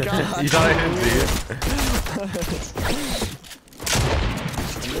my god. You thought I didn't see it?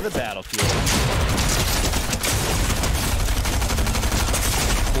 Into the battlefield.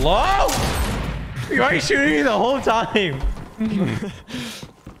 Hello? Why are you shooting me the whole time?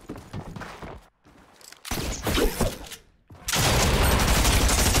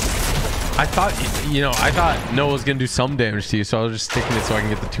 I thought Noah was gonna do some damage to you, so I was just sticking it so I can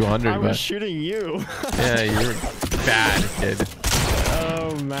get the 200. I was shooting you. Yeah, you're bad, kid.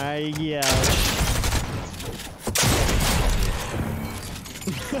 Oh my gosh.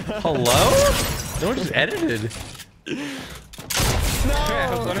 Hello? No one just edited. No! I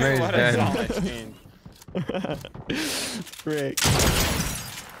was wondering what I saw on my screen. Frick. So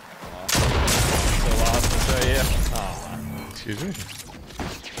lost to show you. Oh. Excuse me?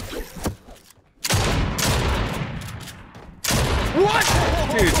 What?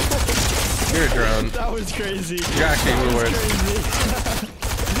 Dude, you're a drone. That was crazy. You're actually the worst.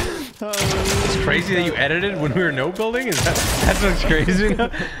 Oh, It's crazy that you edited when we were no building? That's what's crazy? He's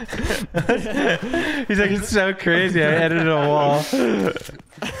like, it's so crazy. I edited a wall.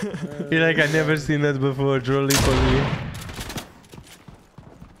 You're like, I never seen that before. Truly funny.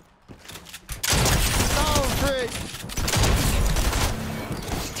 oh frick.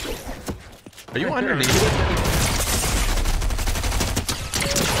 Are you underneath?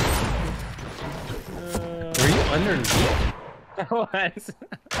 Were you underneath? What?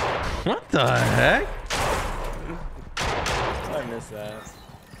 What the heck? I missed that.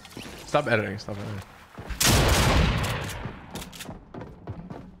 Stop editing. Stop editing.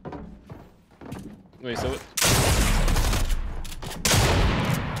 Wait, so what?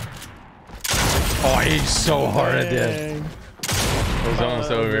 Oh, I ate so hard at the end. Dang. It was almost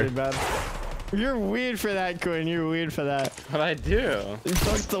That was over. really bad. You're weird for that, Quinn. You're weird for that. What'd I do? You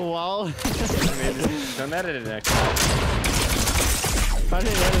fucked the wall. I mean, don't edit it next time. I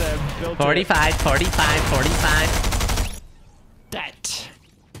didn't know that. Built 45, 45, 45. that.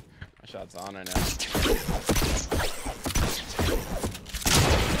 My shot's on right now.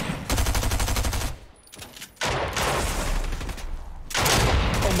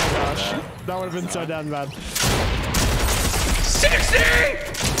 Oh my gosh. That would have been so damn bad. 60!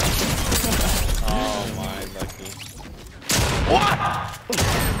 Oh my lucky. What?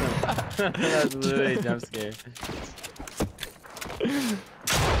 That's literally a jump scare.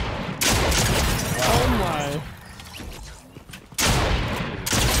 Oh my.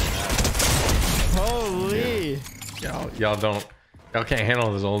 Holy. Y'all can't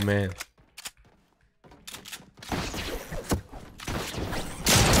handle this old man.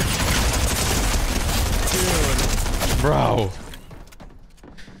 Dude. Bro.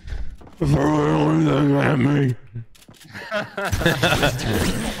 At me.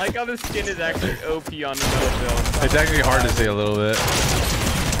 Like how the skin is actually OP on the metal build. It's actually hard to see a little bit.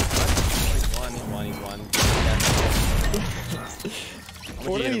 He's one.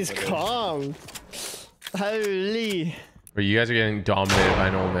 What are these comms? Holy. But you guys are getting dominated by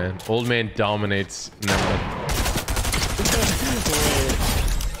an old man. Old man dominates never.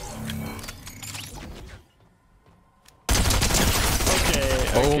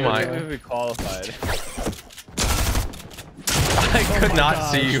 Okay. Oh my. We qualified. I could my not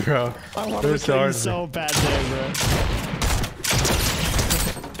gosh. see you, bro. I want It to was kill you hard. so bad there, bro.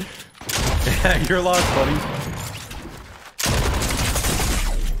 You're lost, buddy.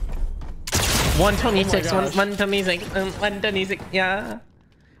 126, Oh my gosh. 126, 126, yeah.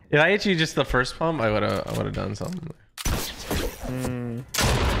 If I hit you just the first pump, I would have done something.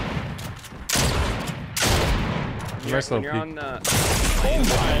 Nice When little you're peek. on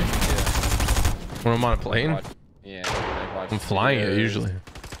When I'm on a plane, yeah, like watch I'm flying it videos. usually.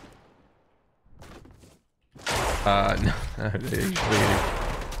 No, usually,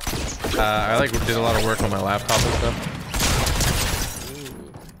 I like did a lot of work on my laptop and stuff.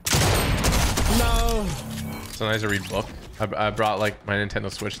 No. Sometimes I read book. I brought like my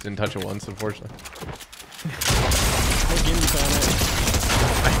Nintendo Switch. Didn't touch it once, unfortunately. What game do you play on it?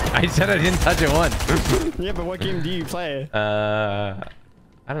 I said I didn't touch it once. Yeah, but what game do you play? I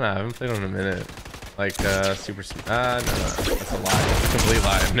don't know. I haven't played on in a minute. Like Super. No, that's a lie. Complete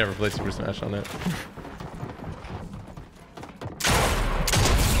lie. I've never played Super Smash on it.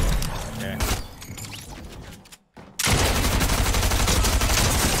 Okay.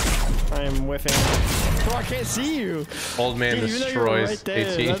 I am whiffing. Oh, I can't see you. Old man Dude, even though you were destroys right there,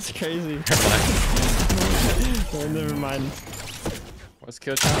 18. that's crazy. Oh, never mind. What's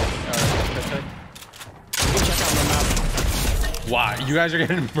kill check? Kill check? You can check out the map. Wow, you guys are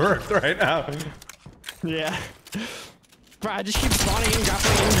getting murked right now. Yeah. Bro, I just keep spawning in,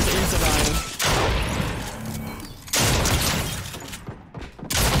 grappling in, just insta-dying.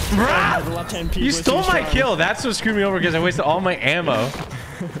 Bruh! The left-hand peek You was stole too my strong. kill. That's what screwed me over because I wasted all my ammo.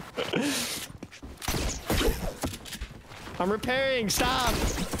 I'm repairing, stop!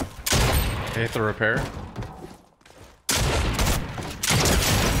 I hit the repair.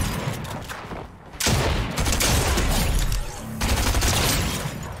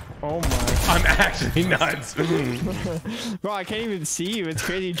 Oh my. I'm actually nuts. Bro, I can't even see you. It's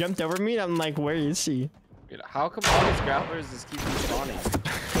crazy. You jumped over me and I'm like, where is he? Dude, how come all these grapplers just keep respawning?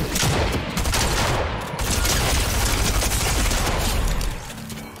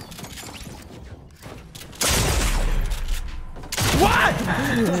 What?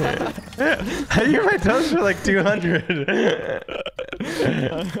 I hear my toes for like 200.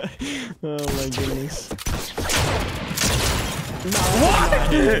 Oh my goodness.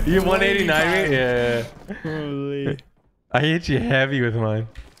 What? You 189 me? Yeah. Holy. I hit you heavy with mine.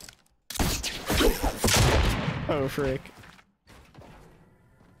 Oh, frick.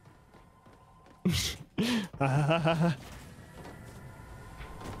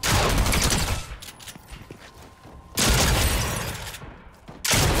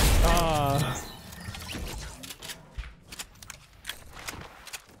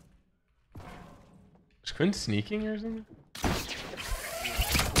 Is Quinn sneaking or something?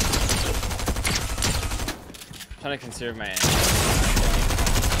 Trying to conserve my ammo.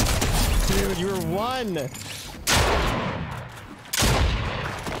 Dude, you were one. Dude,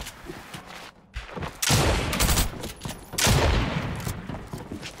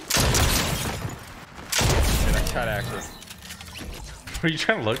 I try to actually. Were you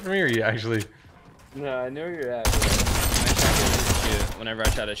trying to look for me or are you actually? No, I know where you're at. But my tracker is shoot whenever I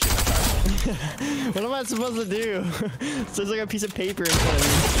try to shoot my target. What am I supposed to do? So there's like a piece of paper in front of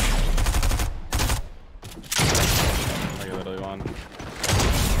Like I literally won. me.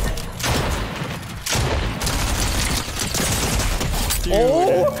 Dude,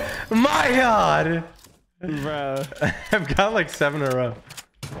 Oh my god! bro. I've got like 7 in a row.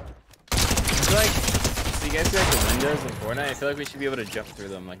 I feel like, so you guys see like the windows in Fortnite? I feel like we should be able to jump through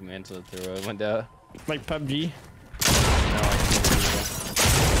them, like mantle through a window. Like PUBG? No, like,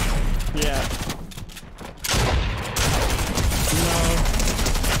 Yeah. No.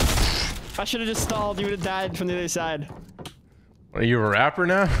 I should have just stalled. You would have died from the other side. Are you a rapper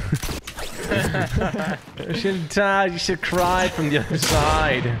now? You should die. You should cry from the other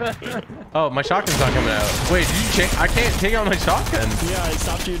side. Oh, my shotgun's not coming out. Wait, did you change? I can't take out my shotgun. Yeah, it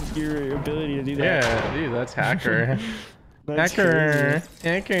stopped your ability to do that. Yeah, dude, that's hacker. That's Hacker. crazy.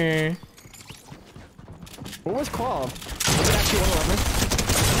 Hacker. What was Qual? Was it actually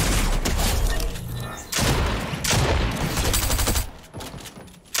 111?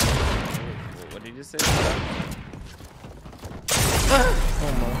 what did you say? Oh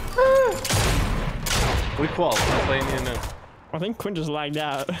We qual. We're playing in a... my. I think Quinn just lagged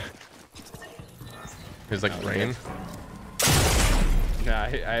out. There's like rain. Nah,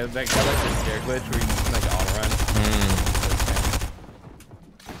 I got like this scare glitch where you can like auto run.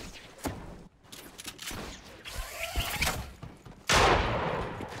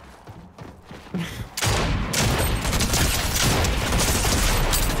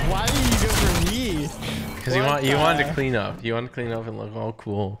 Why did you go for me? Because you wanted to clean up. You wanted to clean up and look all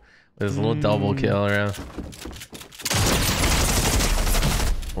cool. There's a little double kill around.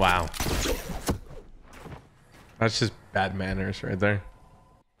 Wow. That's just bad manners right there.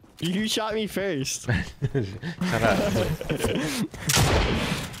 You shot me first. Shut up.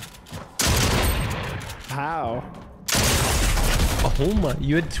 How? Oh my,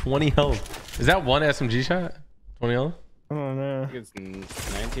 you had 20 health. Is that one SMG shot? 20 health? Oh no. I think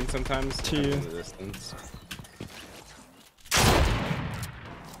it's 19 sometimes. Two. Depends on the distance.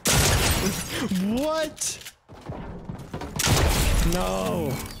 What?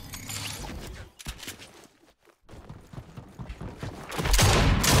 No.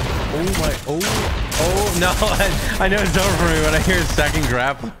 Oh my, oh no, I know it's over for me when I hear a second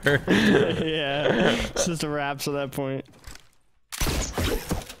grappler. Yeah, it's just a wraps at that point.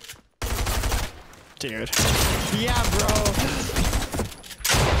 Dude. Yeah, bro.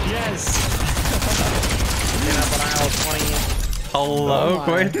 Yes. Get up on aisle 20. Hello, Oh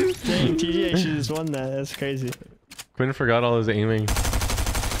Quinn. Dang, TJ should just won that. That's crazy. Quinn forgot all his aiming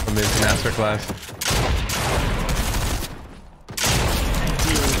from his masterclass.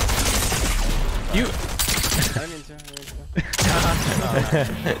 You.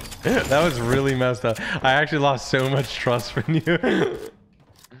 That was really messed up. I actually lost so much trust from you.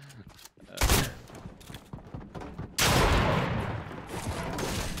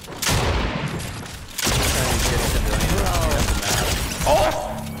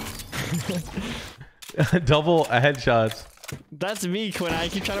 Double headshots. That's me, Quinn. I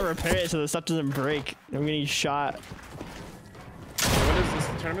keep trying to repair it so the stuff doesn't break. I'm getting shot. When does this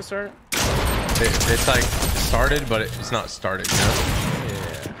tournament start? It's like started, but it's not started, you know?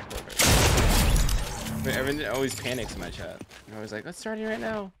 Yeah. Wait, everyone always panics in my chat. They're always like, let's start it right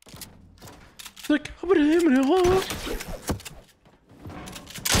now. It's like, oh,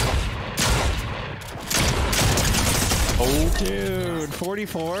 Dude,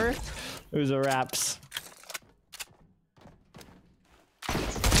 44? It was a wraps.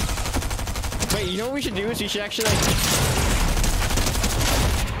 Wait, you know what we should do is we should actually like...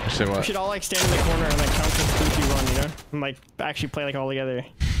 Say what? We should all like stand in the corner and like count to 3, 2, 1, you know? And like actually play like all together.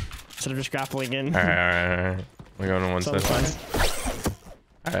 Instead of just grappling in. Alright. We're going on one side. Fun.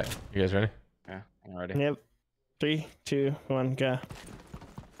 Alright, you guys ready? Yeah, I'm ready. Yep. 3, 2, 1, go.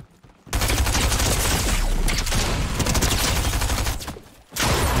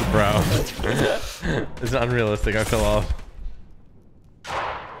 Bro. It's unrealistic. I fell off.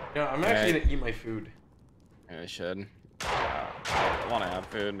 Yeah, I'm actually gonna eat my food. Yeah, I should. I want to have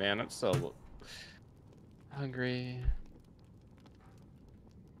food, man. I'm so hungry.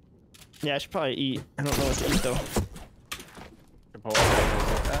 Yeah, I should probably eat. I don't know what to eat though. Chipotle.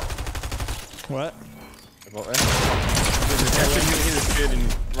 What? Chipotle. Just eat this food and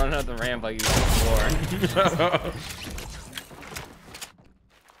run out the ramp like he's on the floor.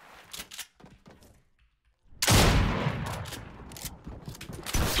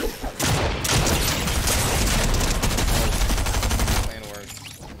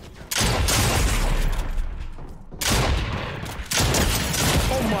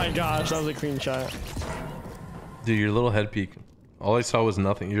 Oh my gosh, that was a clean shot. Dude, your little head peek. All I saw was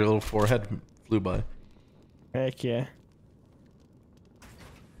nothing. Your little forehead flew by. Heck yeah.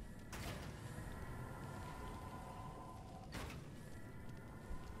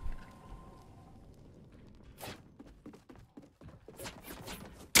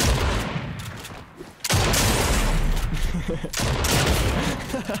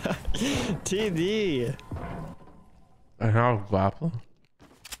 TD. I know, Waffle.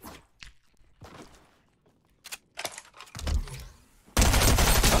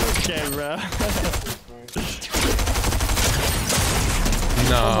 Okay, bro.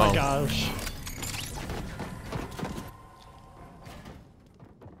 No. Oh my gosh.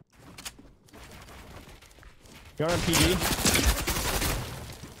 You on a PG?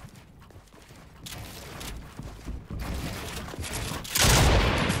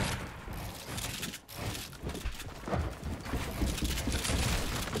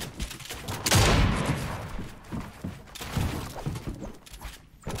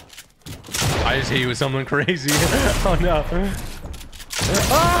 I just hit you with something crazy. Oh no.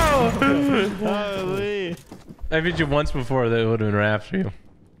 Oh! Holy. I hit you once before, that would have been right after you.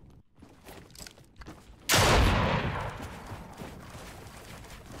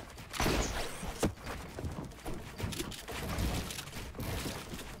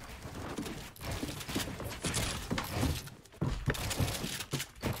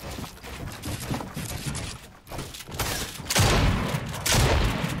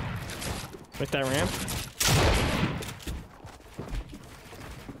 With that ramp?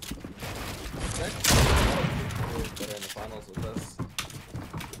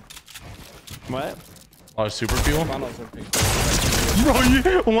 What? Oh, super fuel? Finals would be Bro, you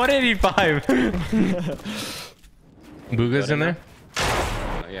 185. Booga's in there?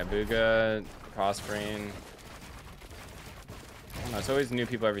 yeah, Booga, Crossbrain. It's always new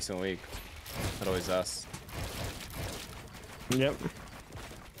people every single week. Not always us. Yep.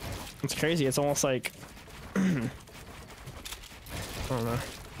 It's crazy. It's almost like I don't know.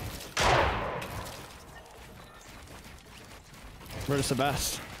 We're just the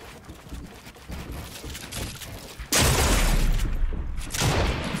best.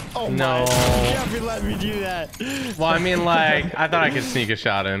 Oh No. my! You can't be letting me do that. Well, I mean, like, I thought I could sneak a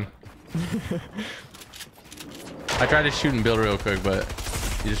shot in. I tried to shoot and build real quick, but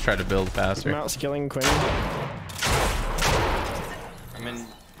you just tried to build faster. I'm out skilling Quinn. I'm in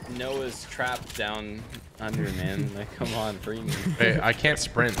Noah's trap down under, man. Like, come on, free me. Hey, I can't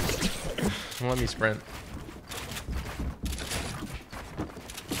sprint. Don't let me sprint.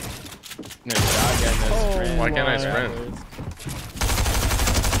 No shotgun, no sprint. Why can't I sprint?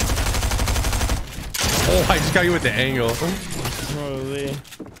 Oh, I just got you with the angle. Holy.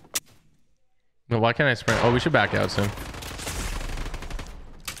 No, why can't I sprint? Oh, we should back out soon.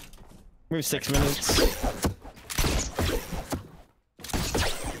 We have 6 minutes.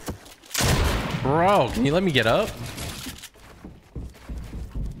 Bro, can you let me get up?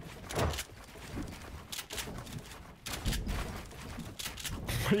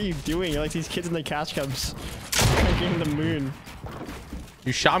 What are you doing? You're like these kids in the cash cubs. Cranking the moon.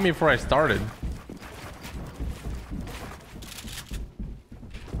 You shot me before I started.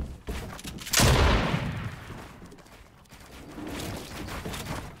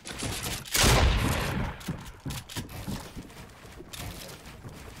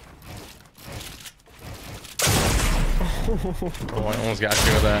 Oh, I almost got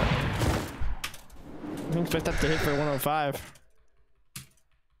you with that. I didn't expect that to hit for 105.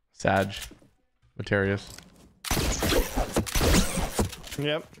 Sag. Materius.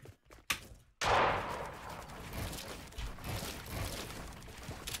 Yep.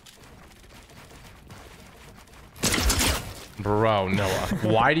 Bro, Noah.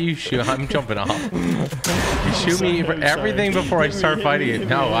 Why do you shoot? I'm jumping off. You shoot me for everything before I start fighting it.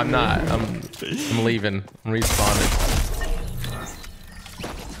 No, I'm not. I'm leaving. I'm respawning.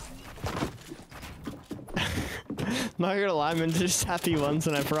 Not gonna lie, I'm just happy once,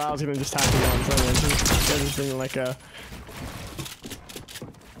 and I forgot I was gonna just happy once. I mean, just thinking like a.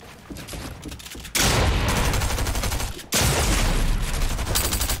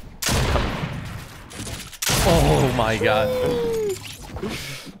 Oh my god.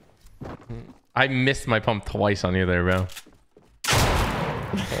 I missed my pump twice on you there, bro.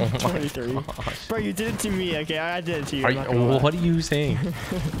 Oh 23. gosh. Bro, you did it to me. Okay, I did it to you. What are you saying?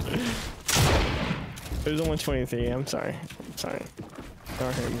 It was only 23. I'm sorry. I'm sorry.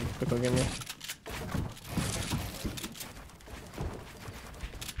 Don't hurt me. Quick, look at me.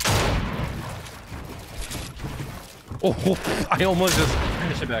 Oh, I almost just.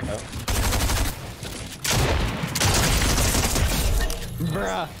 Push it back up.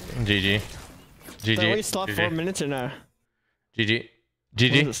 Bruh. GG. Did GG. we stop 4 minutes or no? GG. When GG.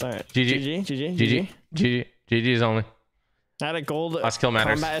 does it start? GG. GG. GG. GG. GG is only. I had a gold Last kill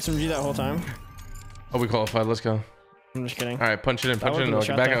matters. combat SMG that whole time. Oh, we qualified. Let's go. I'm just kidding. All right, punch it in. Punch it in.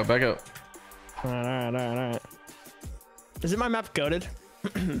 wasn't a Back shot out. Back out. Alright. Isn't my map goated?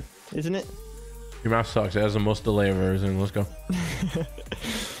 Isn't it? Your map sucks. It has the most delay of everything. Let's go.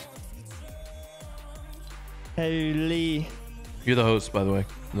 Hey, Lee. You're the host, by the way.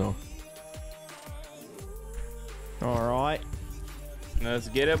 No. Alright. Let's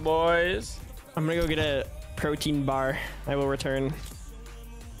get it, boys. I'm gonna go get a protein bar. I will return.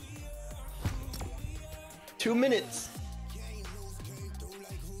 2 minutes.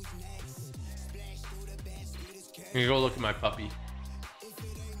 You go look at my puppy.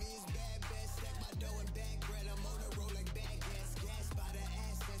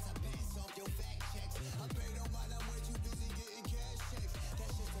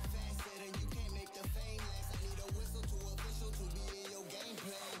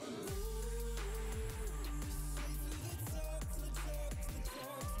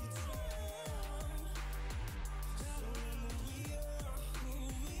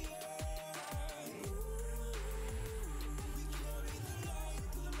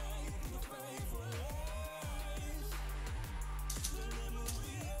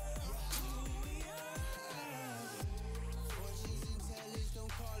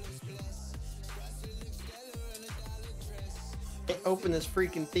 Open this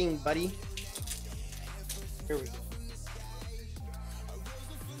freaking thing, buddy. Here we go.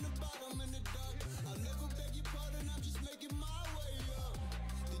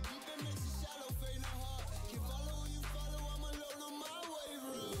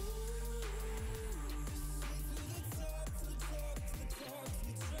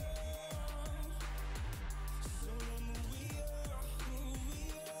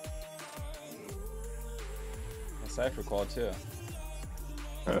 Cypher qual too.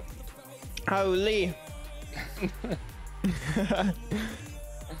 Holy.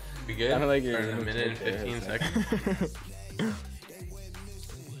 Be good. Kinda like For you're a in minute and Tokyo, 15 so. seconds.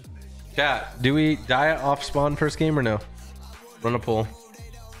 Chat, do we die off spawn first game or no? Run a poll.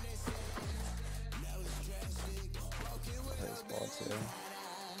 Plays qual too.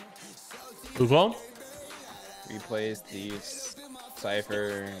 Google? Replace these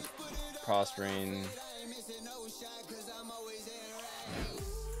Cypher, Crossbrain.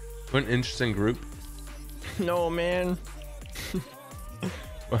 What an interesting group. No, man.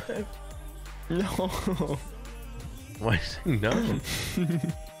 What? No. Why is he no?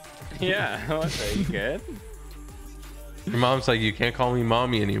 Yeah, what, are you good? Your mom's like, you can't call me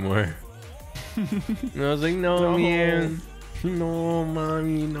mommy anymore. And I was like, no, man. No,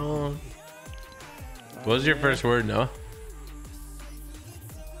 mommy, no. What was your first word, Noah?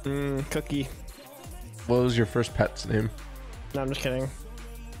 Cookie. What was your first pet's name? No, I'm just kidding.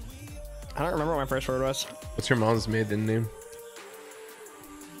 I don't remember what my first word was. What's your mom's maiden name?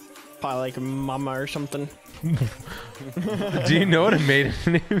 Probably like mama or something. Do you know what a maiden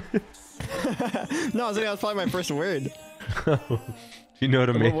name is? No, I was thinking that was probably my first word. Do you know what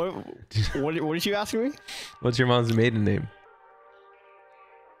a maiden? What did you ask me? What's your mom's maiden name?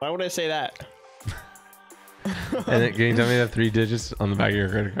 Why would I say that? And then, can you tell me the 3 digits on the back of your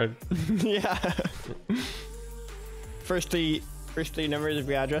credit card? Yeah. First three numbers of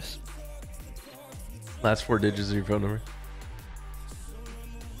your address. Last 4 digits of your phone number.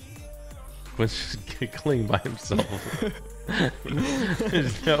 Quinn's just giggling by himself.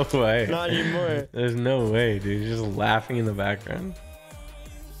 There's no way. Not anymore. There's no way, dude. He's just laughing in the background.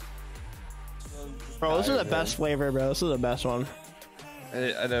 Bro, this is the best flavor, bro. This is the best one. I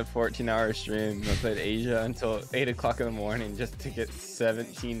did a 14-hour stream. I played Asia until 8 o'clock in the morning just to get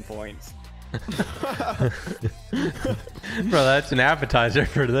 17 points. Bro, that's an appetizer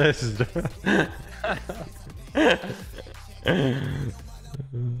for this.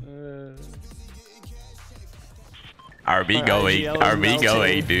 Are we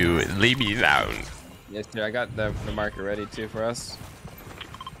going, dude? Leave me down. Yes, sir. I got the marker ready too for us.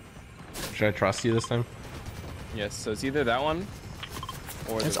 Should I trust you this time? Yes. So it's either that one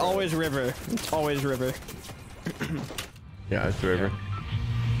or It's always river. It's always river. Yeah, it's the river.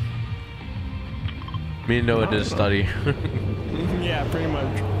 Me and Noah did a study. Yeah, pretty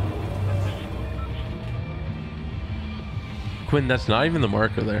much. Quinn, that's not even the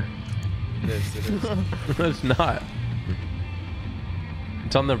marker there. It is. It is. It's not.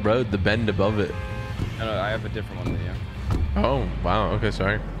 It's on the road, the bend above it. No, I have a different one than you. Oh, wow. Okay,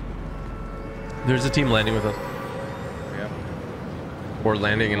 sorry. There's a team landing with us. Yeah. Or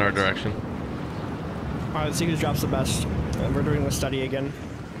landing in our direction. Alright, Seekers drops the best. And we're doing the study again.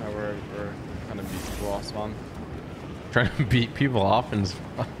 No, we're kind of beat people off spawn. Trying to beat people off and...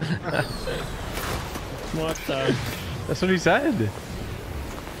 What the? That's what he said.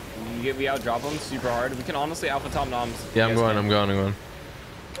 We outdrop them super hard. We can honestly alpha top noms. Yeah, I'm going.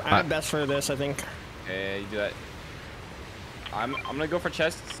 I have best for this, I think. Okay, you do that. I'm gonna go for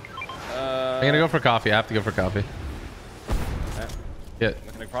chests. I'm gonna go for coffee. I have to go for coffee. Okay. Yeah.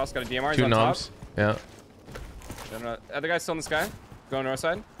 Looking across, got a DMR. He's 2 on noms. top. Yeah. Other guy's still in the sky. Going north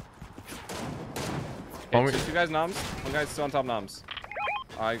side. Oh, Okay, 2 guys noms. 1 guy's still on top noms.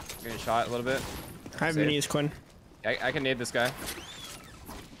 I getting shot a little bit. I have Safe. minis, Quinn. I can nade this guy.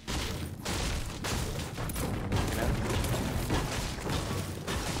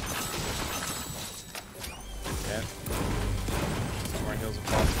 Okay. Some more heals if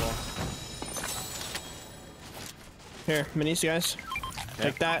possible. Here, minis, guys. Okay.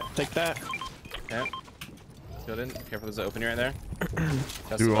 Take that. Take that. Okay. Good in. Careful, there's an opening right there.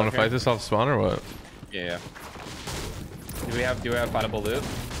 Do we want to fight this off spawn or what? Yeah. Do we have fightable loot?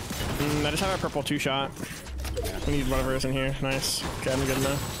 I just have a purple 2-shot. Yeah. We need whatever is in here. Nice. Okay, I'm good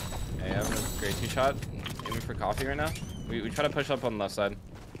now. Yeah, I have a great 2-shot. Aiming for coffee right now. We try to push up on the left side.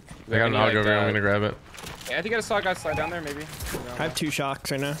 I got an AUG over here. I'm gonna grab it. Yeah, I think I saw a guy slide down there, maybe. I have 2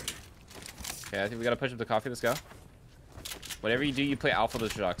 shocks right now. Okay, I think we gotta push up the coffee. Let's go. Whatever you do, you play alpha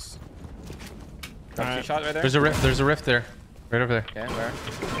those shocks. Got a 2-shot right there. There's a rift. There's a rift there. Right over there. Okay, where?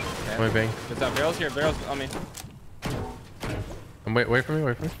 Okay. My bang. There's that barrels here. Barrels on me. Wait for me.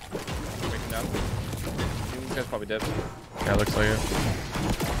 Wait for me. Breaking down. These guys probably dead. Yeah, looks like it.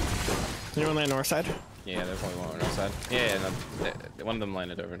 Anyone land north side? Yeah, there's only one on our side. Yeah, no, one of them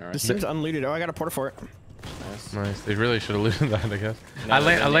landed over north. This seems unlooted. Oh, I got a porta fort. Nice. Nice. They really should have looted that, I guess. No, I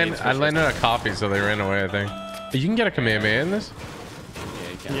nades for sure. landed a coffee, so they ran away, I think. You can get a Kamehameha in this?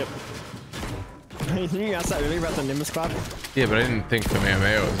 Yeah, you can. Yep. You asked that earlier about the Nimbus Cloud? Yeah, but I didn't think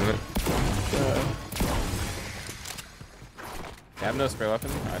Kamehameha was in it. I have no spare weapon.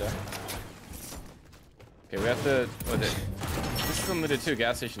 I don't. Okay, we have to. What is it? This is unlooted too.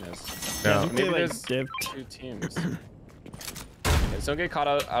 Gas station is. Yeah. They, Maybe like, there's dipped. 2 teams. Okay, so don't get caught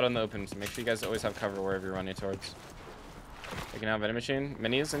out in the open. So make sure you guys always have cover wherever you're running towards. I can have vending machine.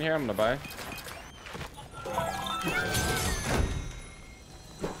 Minis in here. I'm gonna buy.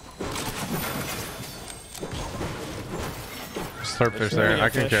 Slurp fish there. I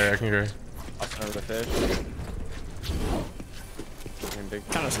can carry. I can carry. I'll start with the fish.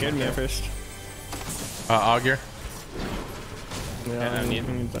 Kind of scared me at first. Augur. Yeah, I need.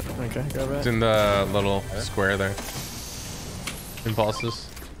 Okay, go back. It's in the little square there. Impulses.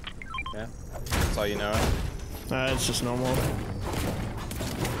 Yeah. That's all you know. It's just normal.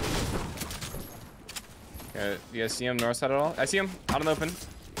 Okay, you guys see him north side at all? I see him out in the open.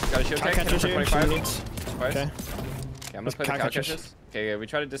 Got a shield Cow tank. Hit him catchers for here. 25. Twice. Okay. Okay, I'm gonna play the cow cow catchers. catches. Okay, we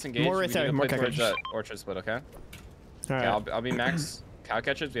try to disengage. More right We there, need to more play cow towards catchers. that orchard split, okay? All Okay, right. I'll be max cow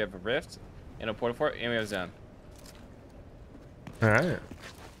catchers. We have a rift and a porta fort, and we have zone. All right.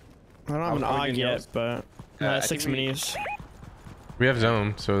 I don't have an How are we AUG doing yet, yours? but I 6 think we- minis. We have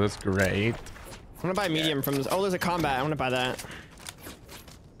zone, so that's great. I'm gonna buy medium from this. Oh, there's a combat. I want to buy that.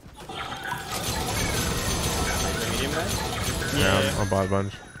 The medium guy? Yeah, I'll buy a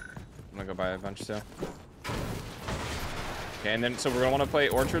bunch. I'm gonna go buy a bunch too. Okay, and then so we're gonna want to play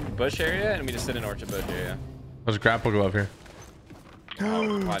orchard bush area, and we just sit in orchard bush area. There's a grapple glove here.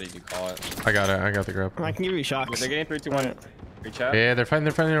 How did you call it? I got it. I got the grapple. I can give you Yeah, shocks. they're getting 3, 2, 1. Alright. Reach out. Yeah, they're fighting.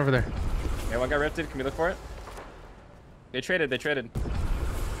 They're fighting over there. Yeah, one got rifted. Can we look for it? They traded. They traded.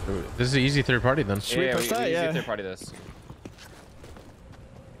 This is an easy third party then. Should we push that? easy Yeah. third party this.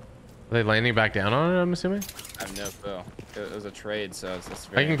 Are they landing back down on it? I'm assuming. I have no clue. It was a trade, so it's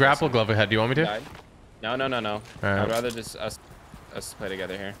I very can grapple glove ahead. Do you want me to? Died. No. Alright. I'd rather just us play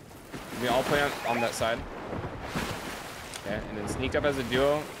together here. We all play on that side. Okay, and then sneak up as a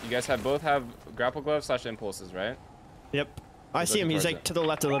duo. You guys both have grapple glove / impulses, right? Yep. I see him. He's towards like to the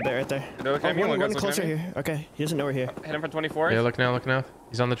left a little bit right there. They're looking at me. One One guy's looking closer at me. here. Okay, he doesn't know we're here. Hit him for 24. Yeah, look now. Look now.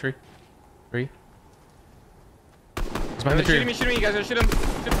 He's on the tree. Tree. He's behind the Shoot tree. me. You guys gotta shoot him.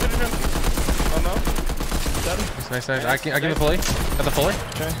 Shoot him. Oh no. Nice. I can the fully. Got the fully.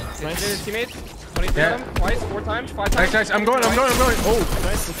 Okay, Hit nice. his teammates. 23 Yeah. of them. Twice, 4 times, 5 times. Nice. I'm going. Oh.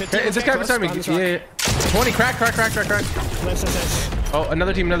 Nice. 15. Hey, is this guy beside me? Nice. Yeah. 20. Crack. Nice. Oh,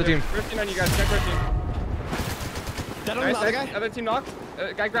 another team. Rifting on you guys. Check rifting. That on Nice, the other nice. guy? Other team knocked.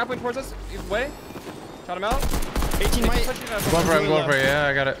 Guy grappling towards us. He's away. Shot him out. 18 might. I'm going for it. Yeah,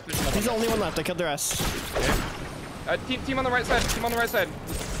 I got it. He's the only one left. I killed the rest. Team on the right side.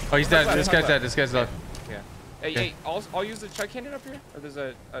 Oh, he's dead. Left This side, guy's left dead. This guy's dead. Yeah. Hey, Okay. I'll use the chug cannon up here. Or there's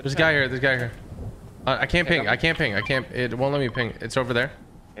a There's a guy here. I can't ping. I can't. It won't let me ping. It's over there.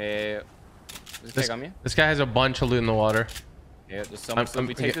 Hey, there's a This, tag on me. this guy has a bunch of loot in the water. Yeah, there's so much. So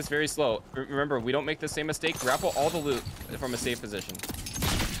we take yeah. this very slow. Remember, we don't make the same mistake. Grapple all the loot from a safe position.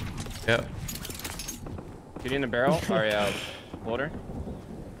 Yep. Get in the barrel. Or loader.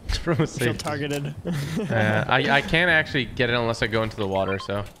 From a Feel safe. targeted. I can't actually get it unless I go into the water.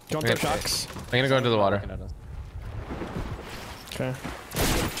 So Don't throw shocks. I'm gonna go into the water. Looking at us. Okay.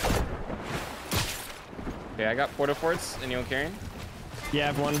 Okay, I got porta forts. Anyone carrying? Yeah, I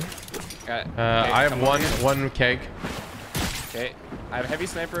have one. Got, I have come on. one keg. Okay, I have heavy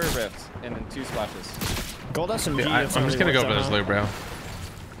sniper rift and then 2 splashes. Gold SMG. I'm that's not just really gonna go worth for it, this huh? loot, bro.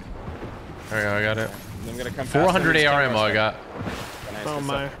 There we go. I got it. And I'm gonna come. 400 AR ammo I got. Nice, Oh good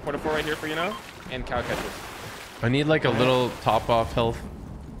my. stuff. Porta fort right here for you know, and cow catchers. I need like a little top off health.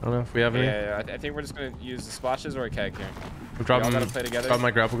 I don't know if we have any. Yeah. I think we're just gonna use the splashes or a keg here. I'm dropping, gotta play together. drop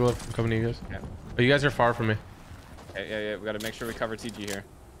my grapple glove. I'm coming to you guys. Yeah. Oh, you guys are far from me. Yeah. We gotta make sure we cover TG here.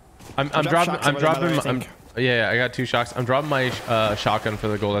 I'm Drop dropping. shocks I'm over there, by the dropping. way, I think. Yeah, I got 2 shocks. I'm dropping my shotgun for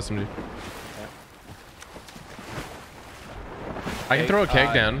the gold SMG. I can Okay, throw a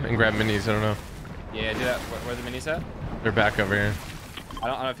keg down and grab minis. I don't know. Yeah, do that. Where the minis at? They're back over here.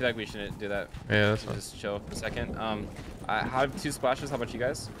 I don't feel like we should do that. Yeah, that's Should fine. just chill for a second. I have 2 splashes. How about you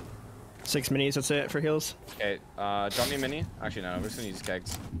guys? 6 minis. That's it for heals. Okay, drop me a mini. Actually, no, we're just gonna use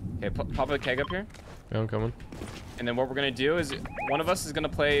kegs. Okay, pop a keg up here. Yeah, I'm coming. And then what we're gonna do is one of us is gonna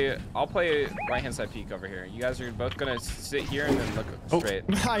play. I'll play right hand side peek over here. You guys are both gonna sit here and then look straight.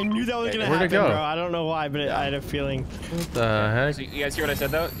 I knew that was Okay, gonna where'd it happen, go? bro. I don't know why, but I had a feeling. What the heck? So you guys hear what I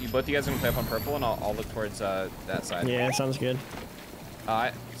said though? Both you guys are gonna play up on purple, and I'll look towards that side. Yeah, sounds good.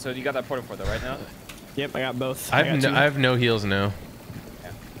 So you got that porta fort though, right now? Yep, I got both. I got two. have no heals now.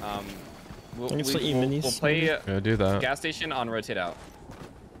 Yeah. We'll I can still eat minis, we'll play Yeah, do that. gas station on rotate out.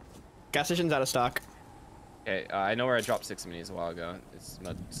 Gas station's out of stock. Okay, I know where I dropped 6 minis a while ago. It's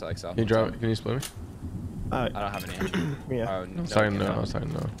not like south. Can you drop? Can you split me? I don't have any. Actually. Yeah. Oh, no, Sorry, okay, no. I was sorry,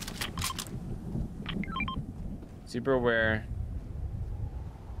 no. Super aware.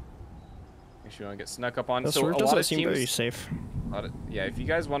 Make sure you don't get snuck up on. This So a roof lot doesn't of seem very teams. safe. Yeah, if you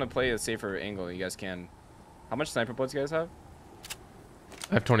guys want to play a safer angle, you guys can. How much sniper bullets you guys have?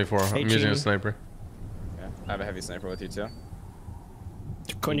 I have 24. I'm using 18. a sniper. Yeah, I have a heavy sniper with you too.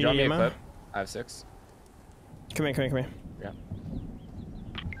 Can you Drop me a ammo? clip. I have 6. Come here. Yeah.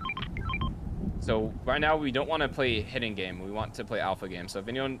 So right now we don't want to play hidden game. We want to play alpha game. So if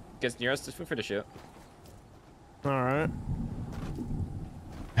anyone gets near us, just feel free to shoot. All right.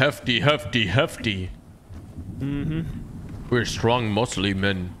 Hefty, hefty, hefty. Mm-hmm. We're strong, muscly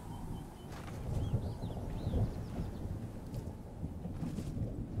men.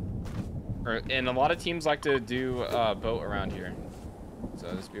 And a lot of teams like to do boat around here.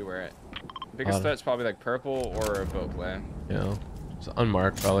 So just be aware. Biggest threat's probably like purple or a boat play. Yeah. It's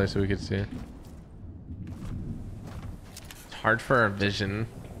unmarked probably so we could see it. It's hard for our vision.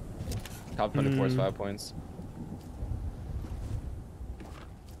 Top 24 is 5 points.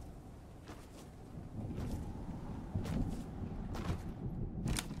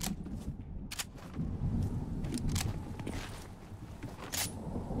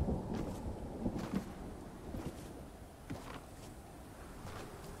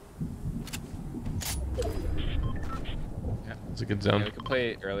 It's a good zone. Yeah, we can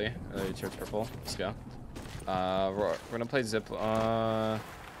play early towards purple. Let's go. We're gonna play zip. Yeah,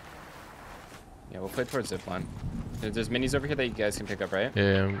 we'll play towards zip line. There's minis over here that you guys can pick up, right?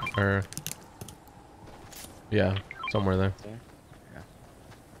 Yeah, or yeah, somewhere there. Yeah.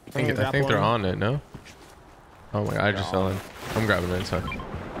 I think they're on it. No. Oh my god! I just fell in. I'm grabbing it. So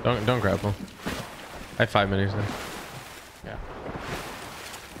don't grapple. I have 5 minis now. Yeah.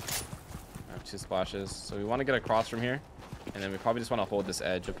 I have 2 splashes. So we want to get across from here, and then we probably just want to hold this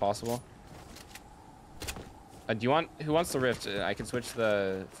edge if possible. Do you want? Who wants the rift? I can switch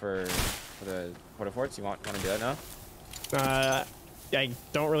for the porta forts. You want to do that now? I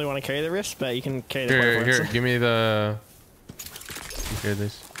don't really want to carry the rift, but you can carry the Here, porta forts. here, give me the. Here,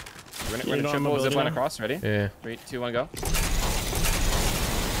 this. We're gonna triple zip line across. Ready? Yeah. 3, 2, 1, go.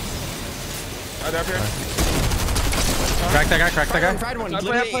 Are they up here? Crack that guy. Crack that guy. Fried one. One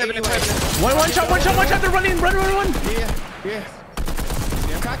One shot. They're running. Run. Yeah.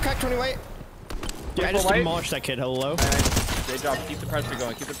 Crack 20 white. Yeah, I just demolished that kid. Hello. They drop. Keep the pressure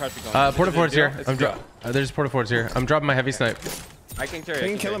going. Keep the pressure going. Porta forts here. There's porta forts here. I'm dropping my heavy snipe. I can carry. We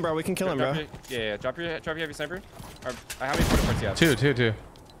can kill him, bro. We can kill him, bro. Yeah. Drop your heavy sniper. Or, how many porta forts do you have? Two.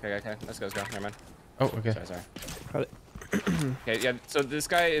 Okay. Let's go. Never mind. Oh, okay. Sorry. Okay, yeah. So this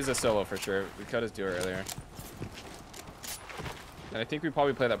guy is a solo for sure. We cut his duo earlier. And I think we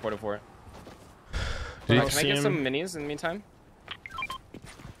probably play that porta fort. Can I get some minis in the meantime?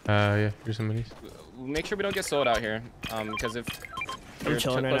 Yeah. Here's some minis. Make sure we don't get sold out here. Because if we're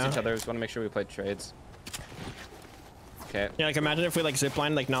chilling close right to each other, we just want to make sure we play trades. Okay. Yeah, like imagine if we like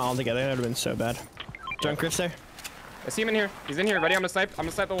ziplined like not all together. That would have been so bad. Junk rift there. I see him in here. He's in here. Ready? I'm gonna snipe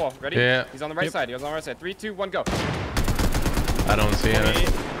the wall. Ready? Yeah. He's on the right side. He was on the right side. 3, 2, 1, go. I don't see it.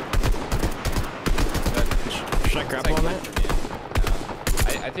 Should I grapple on that?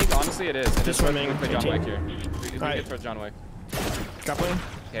 I think honestly it is. Just swimming. We play John Wick here. We Alright. get towards John Wick. Grappling.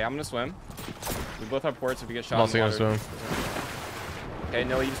 Okay, I'm gonna swim. We both have ports if we get shot. I'm also gonna swim. Okay,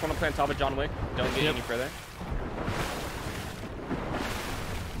 no, you just want to play on top of John Wick. Don't get any further.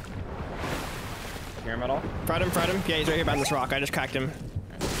 Hear him at all? Fried him. Yeah, he's right here behind this rock. I just cracked him.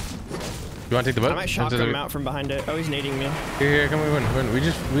 You want to take the boat? I might shock him out from behind it. Oh, he's nading me. Here, come we win. We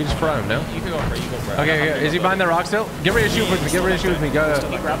just fried him, no? You can go for it. Okay, is he behind the rock still? Get ready to shoot with me. Go.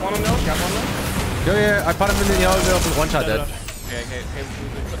 Can you grab on him though? Go, yeah. I put him in the yellow middle for one shot dead. Okay.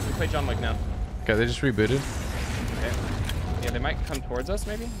 We play John Wick now. Okay, they just rebooted. Okay. Yeah, they might come towards us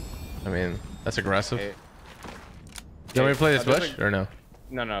maybe. I mean, that's aggressive. Okay. You want me to play this bush or no?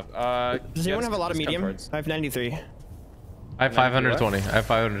 No. Does anyone have a lot of medium? I have 93. I have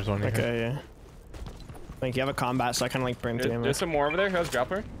 520. Okay, yeah. Like you have a combat, so I kind of like bring to him. There's some more over there. Who has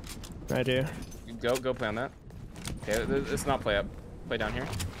grappler? I do. Go play on that. Okay, let's not play up. Play down here.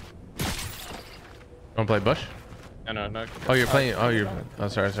 Want to play bush? No. Oh, you're playing. Oh, you're. Oh,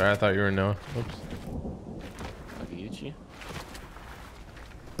 sorry. I thought you were Noah. Oops.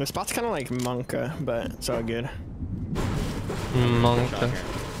 The spot's kind of like Monka, but it's all good. Monka.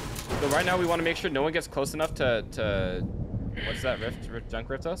 So right now we want to make sure no one gets close enough to what's that rift? Junk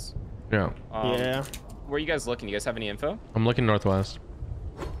rift us? Yeah. Yeah. Where are you guys looking? You guys have any info? I'm looking northwest.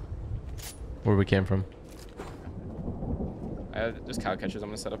 Where we came from. There's cow catchers. I'm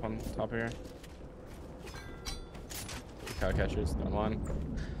gonna set up on top of here. Cow catchers. I'm on.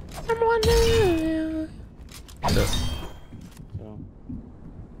 So,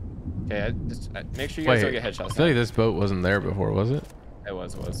 okay, just make sure you guys don't get headshots. I feel like this boat wasn't there before, was it? It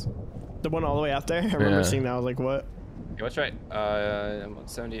was. The one all the way out there? I remember seeing that. I was like, what? Okay, let's try. I'm on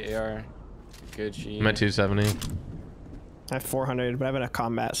 70 AR. Good sheet. I'm at 270. I have 400, but I have a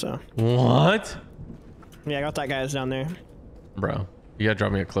combat, so. What? Yeah, I got that guy's down there. Bro, you gotta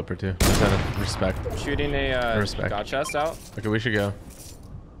drop me a clip or two. Just out of respect. Shooting a god chest out. Okay, we should go.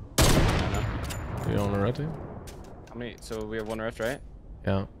 You don't want to rotate? How many? So we have one rift, right?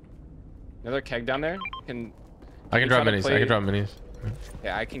 Yeah. Another keg down there. I can drop minis. I can drop minis.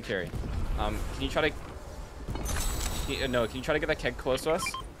 Yeah, I can carry. Can you try to? No, can you try to get that keg close to us?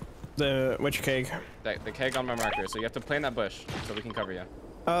 Which keg? The keg on my marker. So you have to play in that bush so we can cover you.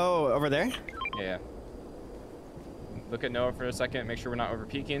 Oh, over there? Yeah. Look at Noah for a second. Make sure we're not over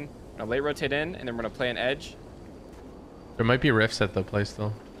peeking. Now late rotate in, and then we're gonna play an edge. There might be rifts at the place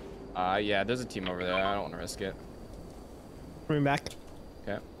though. Yeah, there's a team over there. I don't want to risk it. Coming back.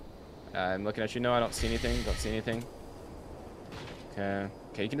 Okay. I'm looking at you. No, I don't see anything. Don't see anything. Okay.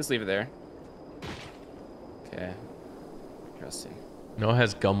 Okay, you can just leave it there. Okay. Interesting. Noah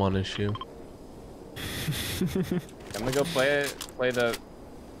has gum on his shoe. I'm gonna go play the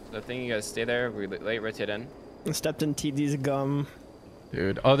thing. You guys stay there. We late rotate in. I stepped in TD's gum.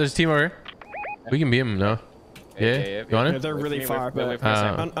 Dude. Oh, there's a team over here. We can beat him, no? Yeah? You want Yeah, it? they're really far, but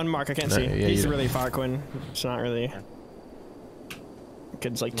unmark, I can't see. Yeah, He's really far, Quinn. It's not really. Yeah.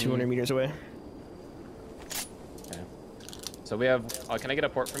 Kid's like 200 meters away. Okay. So we have. Can I get a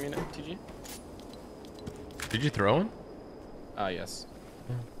port from you, TG? Did you throw one? Yes.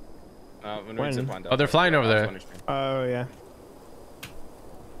 When? Oh, they're flying over there. Oh yeah.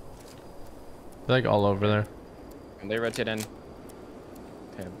 They're like all over there. And they rotate in.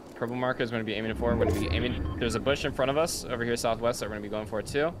 Okay. Purple marker is going to be aiming for. We're going to be aiming. There's a bush in front of us over here southwest that we're going to be going for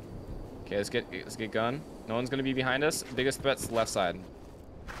too. Okay, let's get going. No one's going to be behind us. Biggest threat's left side.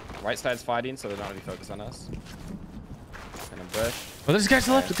 Right side's fighting, so they're not going to be focused on us. And a bush. Oh, there's a guy to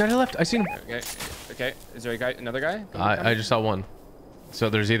the left. A guy to the left. I seen him. Okay. Okay. Is there a guy? Another guy? I just saw one.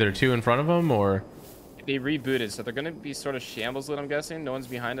 So there's either two in front of them or. They rebooted, so they're going to be sort of shambles lit, I'm guessing. No one's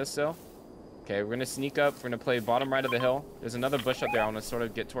behind us still. Okay, we're going to sneak up. We're going to play bottom right of the hill. There's another bush up there I want to sort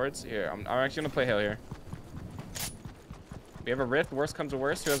of get towards. Here, I'm actually going to play hill here. We have a rift. Worst comes to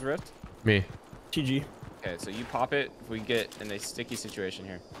worst. Who has rift? Me. TG. Okay, so you pop it if we get in a sticky situation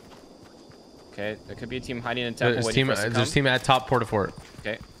here. Okay, there could be a team hiding in temple waiting for us to come. There's a team at top porta fort.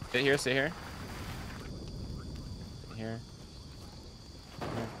 Okay, sit here, sit here. Sit here.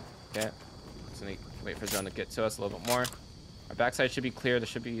 Okay, so wait for zone to get to us a little bit more. Our backside should be clear. There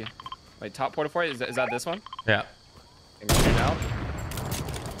should be like top porta fort. Is that this one? Yeah. Okay, out.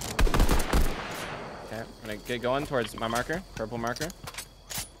 Okay, I'm gonna get going towards my marker, purple marker.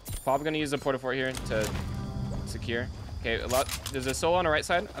 Probably gonna use the porta fort here to secure. Okay, there's a solo on the right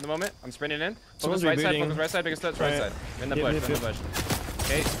side at the moment. I'm sprinting in. Focus right side, focus right side, biggest threats right side. In the bush, in the bush.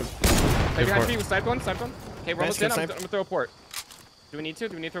 Okay. Play behind me with snipe one, snipe one. Okay, we're almost in. I'm gonna throw a port. Do we need to?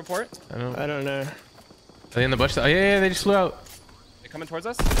 Do we need to throw a port? I don't know. Are they in the bush? Oh, yeah, they just flew out. They coming towards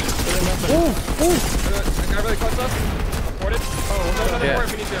us? Oh, That guy really close to us. Ported. Oh, another yeah. port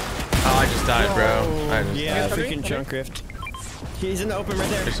if we need to. Oh, I just died, bro. Yeah, freaking junk rift. He's in the open right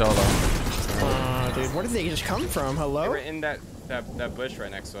there. They're solo. Dude, where did they just come from? They Hello? were in that bush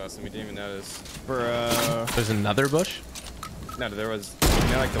right next to us, and we didn't even notice. Bro. There's another bush? No, there was.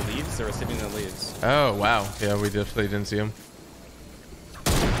 You know, like the leaves. They were sitting in the leaves. Oh, wow. Yeah, we definitely didn't see him.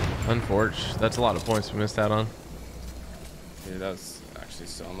 Unfortunate. That's a lot of points we missed out on. Dude, that was actually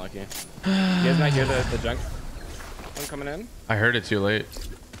so unlucky. You guys not hear the junk one coming in? I heard it too late.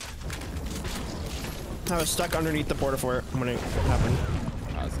 I was stuck underneath the porta fort when it happened.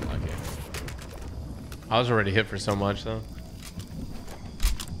 I was unlucky. I was already hit for so much, though.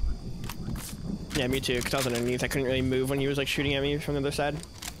 Yeah, me too, because I was underneath. I couldn't really move when he was like shooting at me from the other side.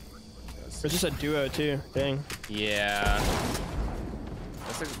 Or is this a duo too? Dang. Yeah.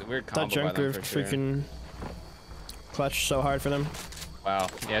 That's a weird combo. That junk by them rift for sure. freaking clutch so hard for them. Wow.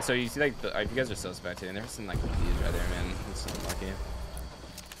 Yeah, so you see, like, you guys are so spectating. There's some, like, leaves right there, man. It's so lucky.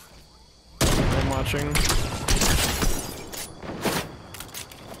 I'm watching.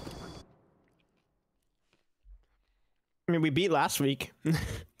 I mean, we beat last week,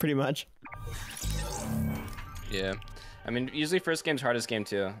 pretty much. Yeah. I mean, usually first game's hardest game,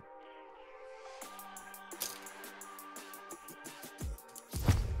 too.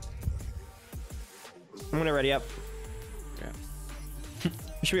 I'm gonna ready up. Yeah.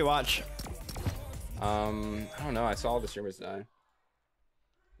 Who should we watch? I don't know. I saw all the streamers die.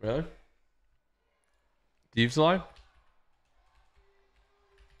 Really? Deeves alive?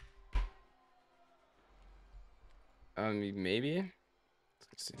 Maybe.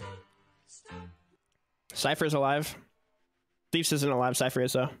 Let's see. Cypher's alive. Thieves isn't alive. Cypher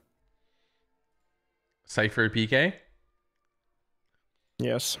is though. Cypher PK?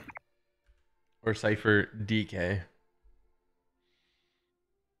 Yes. Or Cypher DK?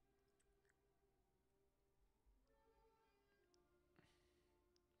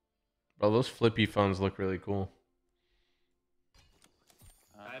 Bro, those flippy phones look really cool.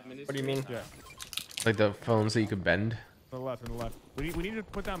 What do you mean? Yeah. Like the phones that you could bend. To the left, to the left. We need to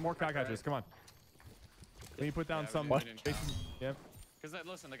put down more cock hatches. Come on. We need to put down some. What? Yep. Because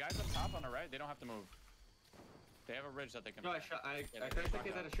listen, the guys up top on the right, they don't have to move. They have a ridge that they can. No, I tried to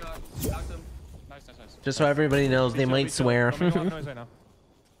get that a shot. Knocked him. Nice. Just so everybody knows, they might swear. Don't make a lot of noise right now.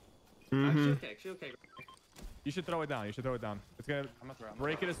 Shield cake. You should throw it down. You should throw it down. It's gonna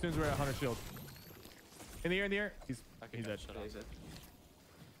break it as soon as we're at 100 shield. In the air. He's dead.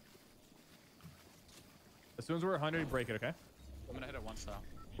 As soon as we're at 100, break it, okay? I'm gonna hit it once though.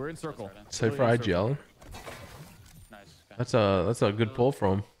 We're in circle. Cypher IGL. Nice. Okay. That's a good pull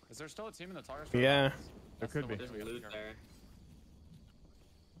from. Is there still a team in the target? Yeah. There could be. There's loot there.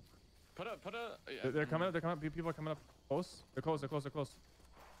 Put a. They're coming up. People are coming up close. They're close.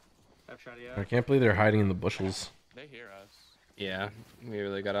 I've shot you I out. can't believe they're hiding in the bushes. They hear us. Yeah, we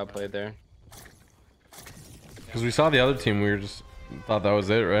really got outplayed there. Because we saw the other team, we were just thought that was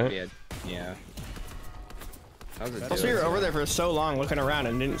it, right? Yeah. That was a Also, you're over there for so long looking around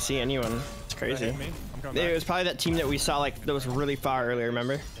and didn't see anyone. It's crazy. It was probably that team that we saw like that was really far earlier.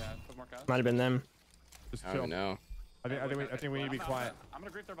 Remember? Yeah. Put more cows. Might have been them. Just I chill. don't know. I think we need to be quiet. I'm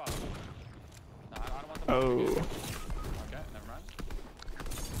gonna grief their bottom. No, I don't want them. Oh. Okay, never mind.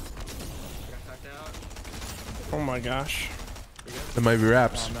 Got knocked out. Oh my gosh. It might be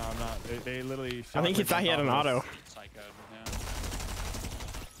wraps. No, I'm not. They literally. I think he thought he had an auto. Psycho. Yeah.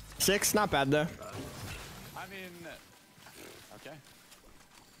 6, not bad though. I mean, okay.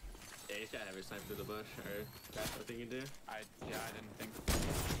 Yeah, he's gotta have his snipe through the bush, or that's the thing you do. I didn't think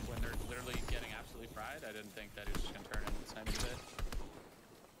when they're literally getting absolutely fried, I didn't think that he was just gonna turn and snipe a bit.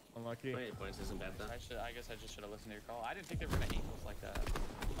 Unlucky. 28 points isn't bad though. I guess I just should have listened to your call. I didn't think they were gonna equals like that.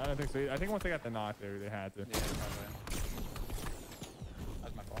 I don't think so. I think once they got the knock, they had to. Yeah, probably.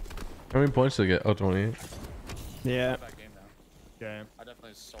 That's my fault. How many points did they get? Oh, 28. Yeah. That game though. Yeah. I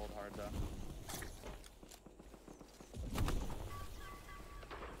definitely sold hard though.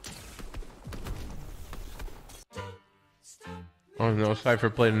 Oh no, Cypher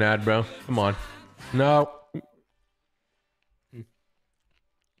played an ad, bro. Come on. No.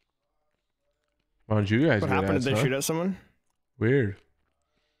 Why don't you guys What get happened? ads, Did they huh? shoot at someone? Weird.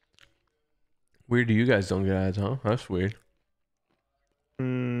 Weird you guys don't get ads, huh? That's weird.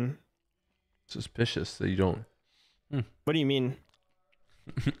 Hmm. Suspicious that you don't. What do you mean?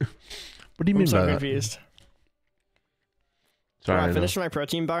 What do you mean I'm so by that? confused. Sorry, Well, I I know. finished my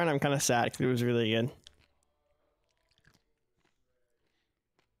protein bar and I'm kind of sad because it was really good.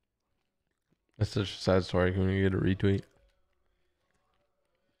 That's such a sad story. Can we get a retweet?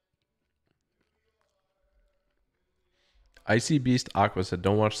 Icy Beast Aqua said,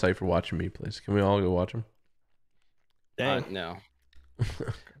 "Don't watch Cypher watching me, please." Can we all go watch him? Dang. No.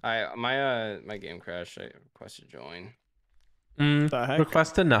 My game crashed. I requested join. The heck?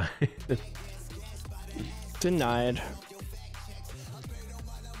 Request denied. Denied.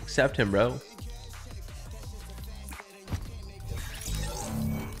 Accept him, bro.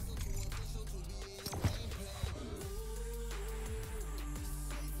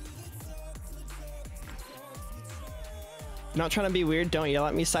 Not trying to be weird, don't yell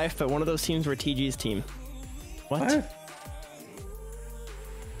at me, Syph, but one of those teams were TG's team. What?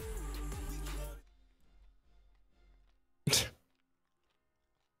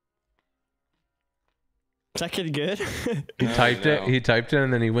 Is that kid good? He typed it. He typed it,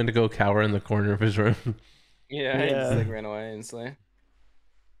 and then he went to go cower in the corner of his room. Yeah, he Yeah. just like ran away instantly.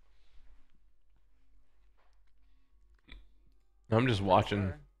 I'm just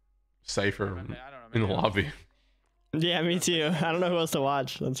watching Cypher in the lobby. Yeah, me too. I don't know who else to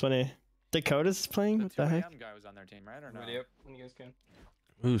watch. That's funny. Dakota's playing? What the heck? guy was on their team, right or no? Yep, when you guys can.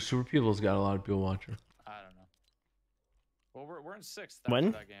 Ooh, Super People's got a lot of people watching. I don't know. Well, we're in 6th When?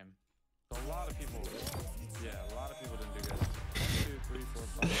 after that game. So a lot of people, yeah, a lot of people didn't do good. 1, 2, 3, 4,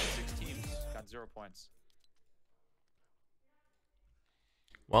 5, 6 teams got 0 points.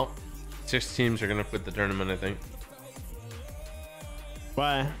 Well, 6 teams are gonna quit the tournament, I think.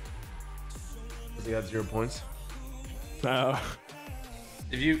 Why? They got 0 points. Oh.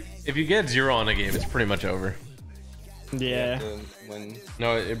 If you get 0 on a game, it's pretty much over. Yeah. When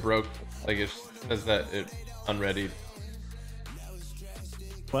No, it broke. Like it says that it unreadied.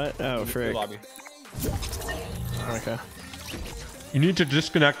 What? Oh, frick. lobby. Okay. You need to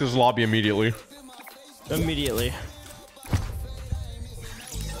disconnect this lobby immediately. Immediately.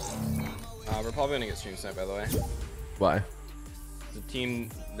 We're probably gonna get stream sniped, by the way. Why? The team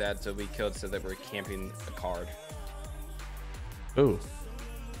that we killed said that we're camping a card. Ooh.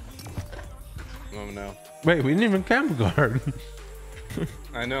 Oh no. Wait, we didn't even camp a guard.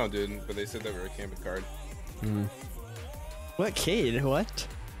 I know, dude, but they said that we were camping card. What kid? What?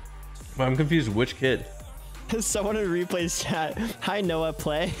 Well, I'm confused. Which kid? Someone in replays chat. Hi Noah,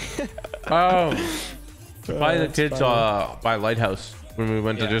 play. Oh, probably the that's kids funny. by Lighthouse when we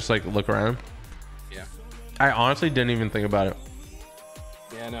went to just like look around. Yeah. I honestly didn't even think about it.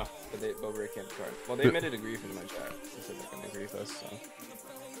 Yeah, I know. But they both can't card. Well, they admitted a grief in my chat. They said they're gonna grief us. So.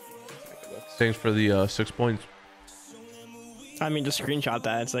 Thanks for the 6 points. I mean, just screenshot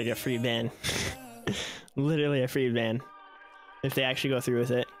that. It's like a free ban. Literally a free ban. If they actually go through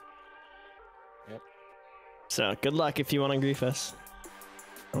with it. Yep. So good luck if you want to grief us.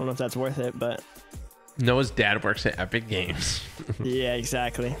 I don't know if that's worth it, but Noah's dad works at Epic Games. yeah,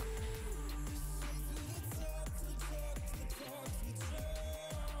 exactly.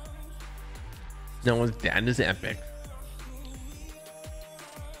 Noah's dad is Epic.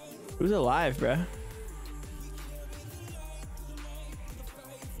 Who's alive, bruh?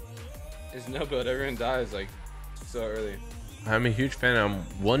 It's no build. Everyone dies like so early. I'm a huge fan. I'm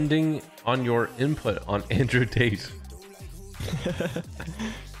wondering on your input on Andrew Tate.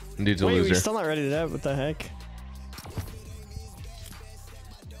 Dude's a Wait, loser. we're still not ready to that. What the heck?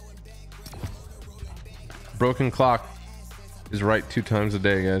 Broken clock is right 2 times a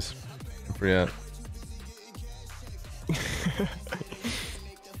day, guys. Don't forget.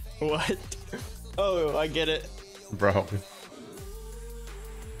 What? Oh, I get it. Bro.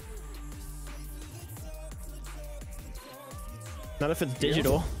 Not if it's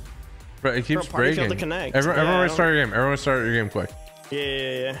digital. Bro, it keeps Bro, party failed breaking. to connect. Everyone Yeah, start your game. Everyone start your game quick.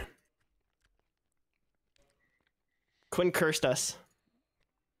 Yeah. Quinn cursed us.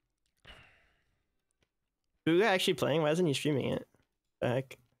 Booga actually playing? Why isn't he streaming it? The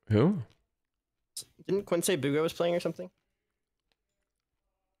heck? Who? Didn't Quinn say Booga was playing or something?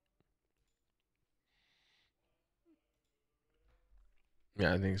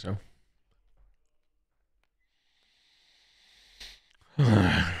 Yeah, I think so.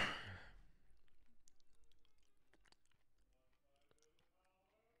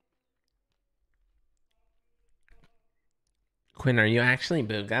 Quinn, are you actually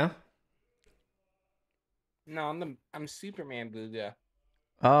Booga? No, I'm Superman Booga.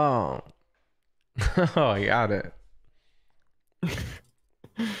 Oh. Oh, I got it.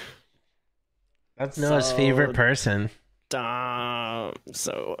 That's Noah's favorite person.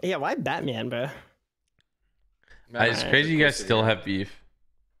 So yeah, why Batman, bro? It's crazy you guys still have beef.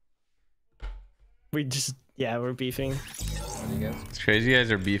 We're beefing. What do you guys? It's crazy you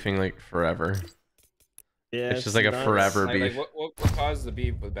guys are beefing like forever. Yeah, It's just like a nuts. forever Like, beef. what caused the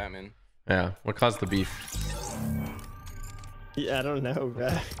beef with Batman? Yeah. What caused the beef? Yeah, I don't know, bro.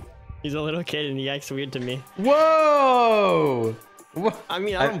 He's a little kid and he acts weird to me. Whoa! I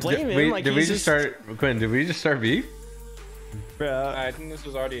mean, I don't blame him. Like, did we just start, Quinn? Did we just start beef? Bro, I think this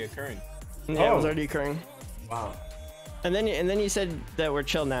was already occurring. yeah, it was already occurring. Wow. And then you said that we're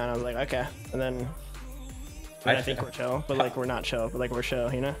chill now, and I was like, okay. And then I think we're chill, but like we're not chill, but like we're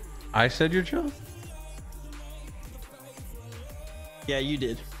chill, you know? I said you're chill. Yeah, you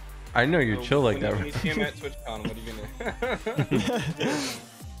did. I know you're chill like that. When you see him at TwitchCon, what are you gonna do?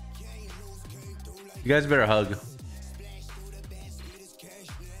 You guys better hug.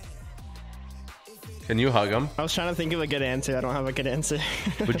 Can you hug him? I was trying to think of a good answer. I don't have a good answer.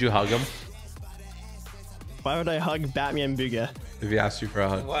 Would you hug him Why would I hug Batman Booga? if he asked you for a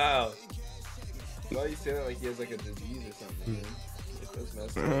hug? Wow. Why you say that like he has like a disease or something? Man? Like, that's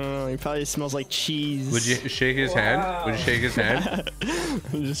messed up. Oh, he probably smells like cheese. Would you shake his hand? Would you shake his hand?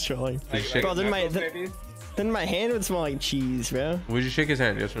 I'm just trolling. Would you shake, Bro, then Knuckles, maybe? then my hand would smell like cheese, bro. would you shake his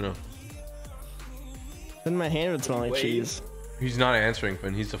hand? Yes or no? Then my hand would smell like Wait. cheese. He's not answering,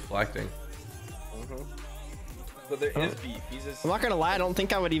 Quinn. He's deflecting. But there is beef. He's just. I'm not gonna lie. I don't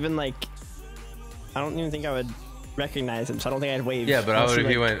think I would even like. I don't even think I would recognize him, so I don't think I'd wave. Yeah, but I Unless would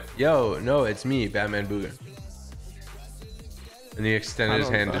if he like- went, yo, no, it's me, Batman Booga. And he extended his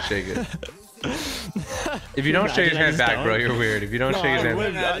don't hand know. to shake it. If you don't shake his Imagine I hand just back, bro, don't. you're weird. If you don't No, shake his I hand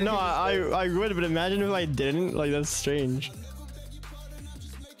would. back. No, I would, but imagine if I didn't. Like, that's strange.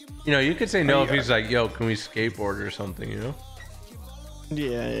 You know, you could say no you if he's like, yo, can we skateboard or something, you know?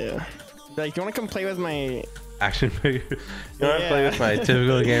 Yeah. Like, you want to come play with my? Action figure. You want to play Yeah. with my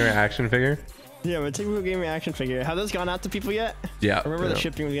typical gamer action figure? Yeah, my typical game reaction figure. Have those gone out to people yet? Yeah. I remember yeah. the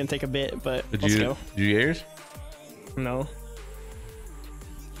shipping was gonna take a bit, but Did let's you, go. did you get yours? No,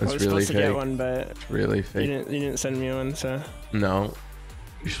 That's I was really supposed to get fake. one, but It's really you fake. didn't send me one, so. No.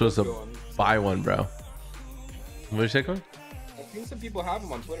 You're supposed to buy one, bro. What did you say, Cole? I think some people have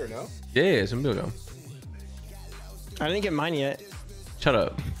him on Twitter, no? Yeah, some people go. I didn't get mine yet. Shut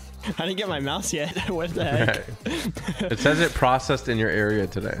up. I didn't get my mouse yet. What the heck? It says it processed in your area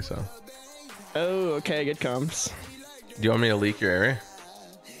today, so. Oh, okay, good comms. Do you want me to leak your area?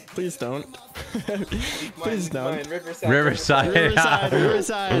 Please don't. Please don't. Mine, Riverside. Riverside.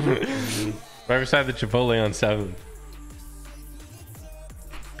 Riverside, Riverside. Right beside the Chipotle on 7th.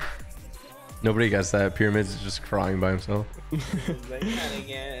 Nobody gets that. Pyramids is just crying by himself.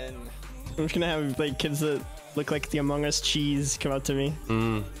 Again. I'm just gonna have like kids that look like the Among Us cheese come up to me.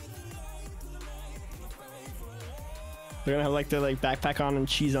 Mm. They're gonna have like their like backpack on and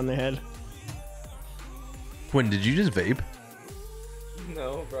cheese on their head. When did you just vape?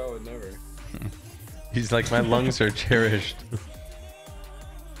 No, bro, never. He's like, my lungs are cherished. I'm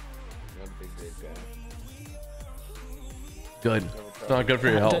a big vape guy. Good. It's not good for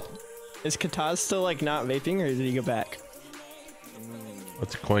your health. Is Kataz still like not vaping, or did he go back?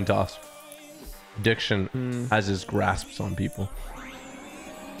 What's a coin toss? Addiction has his grasps on people.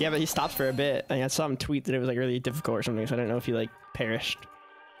 Yeah, but he stopped for a bit. I saw him tweet that it was like really difficult or something, so I don't know if he like perished.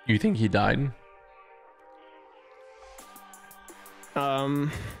 You think he died?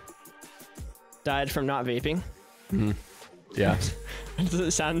 Died from not vaping. Yeah. It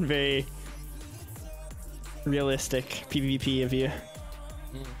doesn't sound very realistic PvP of you.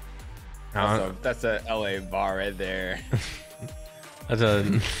 That's a LA bar right there. That's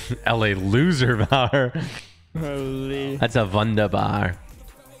a LA loser bar. Holy. That's a Vunda bar.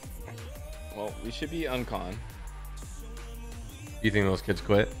 Well, we should be uncon. You think those kids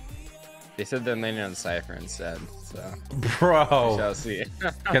quit? They said they're landing on Cypher instead, so we Bro, shall see.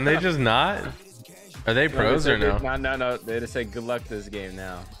 can they just not? Are they pros or no? No. They just say good luck this game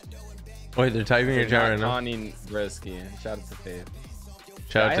now. Wait, they're typing your chat right now. Conning Brisky. Shout out to Faith.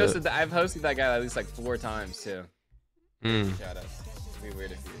 Shout out to. I've hosted that guy at least like 4 times too. Shout out. It'd be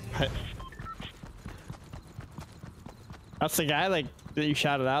weird if you. That's the guy like that you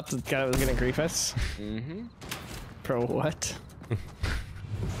shouted out. The guy that was gonna grief us. Bro, what?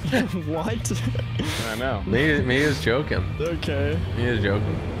 What? I know. Maybe he was joking. Okay. He is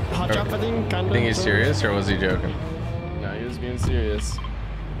joking. Hot drop, I think. Kinda. You think he's serious or was he joking? No, he was being serious.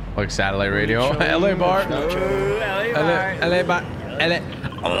 Like satellite radio. LA bar. LA bar.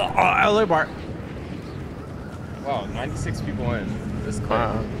 LA bar. Wow, 96 people in this clip.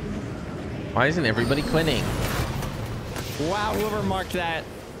 Wow. Why isn't everybody quitting? Wow, whoever marked that.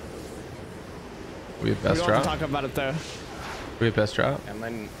 We have We best don't have to drop. talk about it though. We have best drop. I'm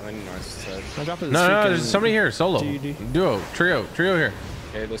in north side. My drop is No, there's somebody here. Solo. DD. Duo. Trio here.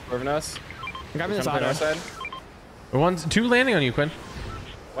 Okay, they're swerving us. Grab me this Something auto. north side. Two landing on you, Quinn.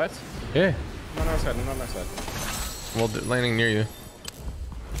 What? Yeah. I'm on north side. I'm on north side. Well, landing near you.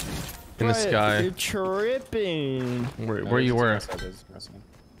 In the sky. You're tripping. Where you were.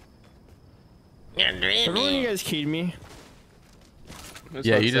 Remember when you guys keyed me?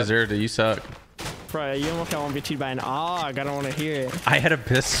 Yeah, you deserved it. You suck. Bro, you almost got one BT'd by an AUG. I don't want to hear it. I had a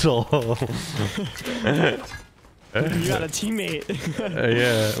pistol. You got a teammate.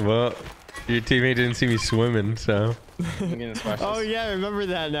 Yeah, well, your teammate didn't see me swimming, so. Oh yeah, I remember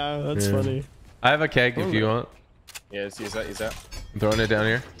that now. That's funny. I have a keg if you want. Yeah, use that. I'm throwing it down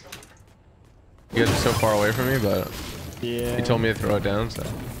here. You guys are so far away from me, but Yeah. he told me to throw it down, so.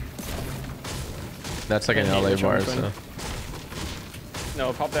 That's like an LA bar, so.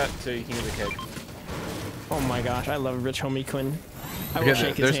 No, pop that so you can use the keg. Oh my gosh, I love Rich Homie Quinn. I will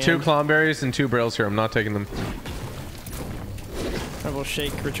shake his There's hand. 2 clonberries and 2 brills here. I'm not taking them. I will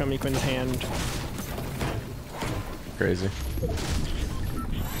shake Rich Homie Quinn's hand. Crazy.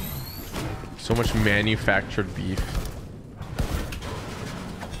 So much manufactured beef.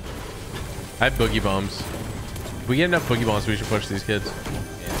 I have boogie bombs. If we get enough boogie bombs, we should push these kids.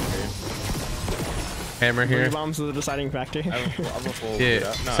 Hammer here. Boogie bombs are the deciding factor. I'm a full Yeah.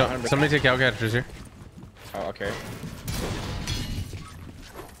 No, So, 100%. somebody take cowcatchers here. Oh, okay.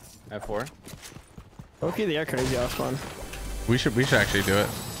 I have 4. Okay, they are crazy off fun. We should actually do it.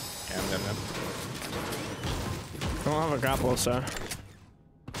 Yeah, I'm done. I don't have a grapple, so.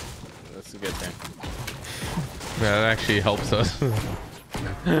 That's a good thing. Yeah, that actually helps us.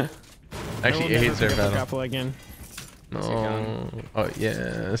 Actually aids their battle. Grapple again. No. Oh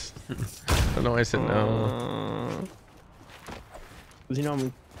yes. I don't know why I said no. Cause you know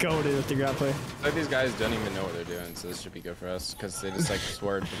I'm goated with the grappler. It's like these guys don't even know what they're doing, so this should be good for us because they just like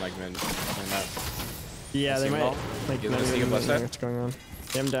swerved from like mid that. Yeah, they See them might all? like You not gonna see even them left know side? what's going on.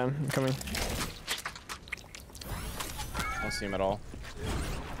 Yeah, I'm down. I'm coming. I don't see him at all.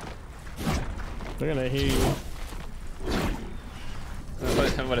 They're gonna hear you.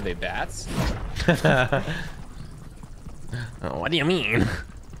 What are they, bats? Oh, what do you mean?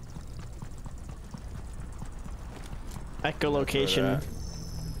 Echolocation.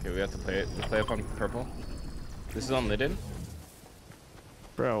 Okay, we have to play it. Play up on purple. This is unlidded.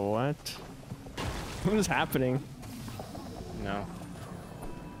 Bro, what? What is happening? No.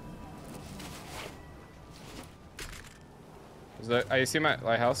 I see my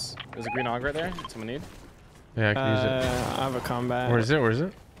lighthouse. There's a green og right there. Someone need? Yeah, I can use it. I have a combat. Where is it? Where is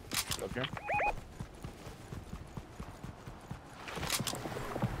it? Okay.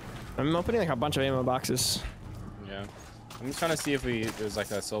 I'm opening like a bunch of ammo boxes. Yeah. I'm just trying to see if there's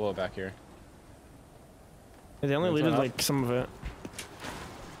like a solo back here. They only looted like some of it.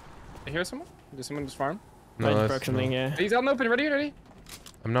 I hear someone? Did someone just farm? No, I broke something, yeah. He's out in the open. Ready?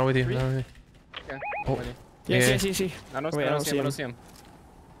 I'm not with you. Three? Not with you. Okay. Oh. Ready. Yeah, see. I don't Wait, see him.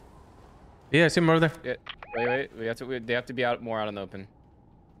 Yeah, I see him over there. Yeah. Wait. They have to be more out in the open.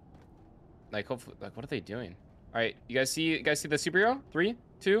 Like, hopefully, like, what are they doing? All right, you guys see the superhero? 3,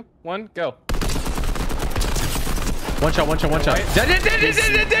 2, 1, go. One shot. Dead.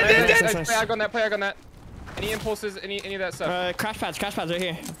 Play ag on that. Any impulses? Any of that stuff? Crash pads right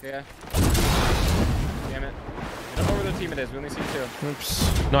here. Yeah. Damn it. I don't know where the team it is. We only see 2.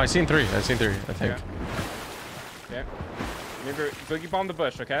 Oops. No, I seen 3. I think. Okay. Remember, boogie bomb the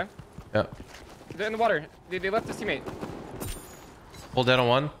bush, okay? Yeah. They're in the water. They left his teammate. Full dead on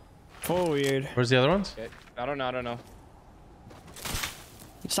one. Oh, weird. Where's the other ones? Okay. I don't know.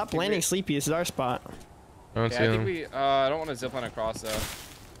 Stop landing sleepy. This is our spot. I don't see I them. think I don't want to zip line across though.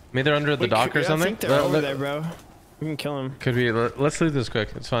 Maybe they're under the dock or something. I think they're over there, bro. We can kill them. Could be. Let's loot this quick.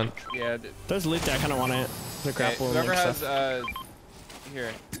 It's fun. Yeah. There's loot there. I kind of want it. The grapple. Okay, whoever and has stuff.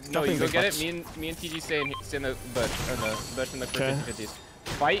 here. No, you go big get box. it. Me and TG stay in the bush or the bush in the Okay. 50-50s.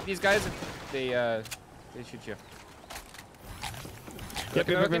 Fight these guys if they shoot you. Yep.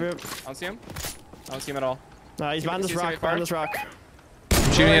 I don't see him. I don't see him at all. He's behind this rock.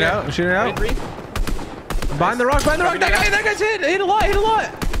 I'm shooting it out. Ready, 3? Behind the rock. That guy's hit a lot.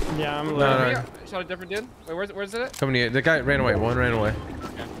 Yeah, I'm No. Shot a different dude. Wait, where's it? Coming here. The guy ran away. One ran away.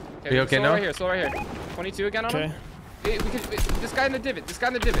 Okay, you okay now? Slow right here. 22 again on him. Okay. This guy in the divot.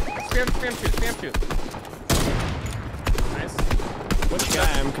 Spam shoot. Nice. Which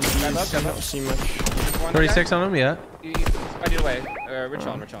guy? I'm confused. Got I up. don't see much. 36 on him. Yeah. I did away. Rich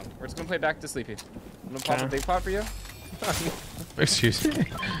on. We're just gonna play back to Sleepy. I'm gonna pop a big pot for you. Excuse me.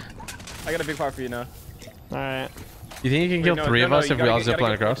 I got a big pot for you now. Alright. You think you can kill 3 of us if we all zip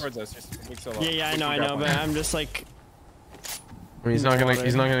line across? Yeah, I know, but I'm just like. I mean, he's not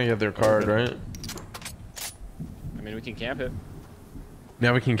gonna get their card, right? I mean, we can camp it.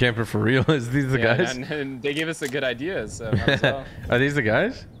 Now we can camp it for real. Is these the guys? And they gave us a good idea, so might as well. Are these the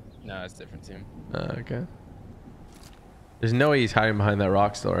guys? No, it's a different team. Okay. There's no way he's hiding behind that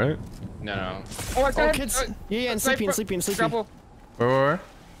rock still, right? No. Oh, I got kids. Yeah, and sleepy. Grapple. Where?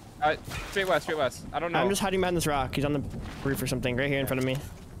 Straight west. I don't know. I'm just hiding behind this rock. He's on the roof or something, right here in front of me.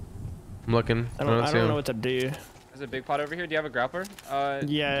 I'm looking. I don't know what to do. There's a big pot over here. Do you have a grappler?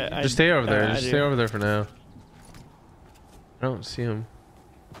 Yeah. Just stay over there. Just stay over there for now. I don't see him.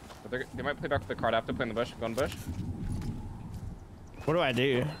 They might play back with the card after playing the bush. Go in the bush. What do I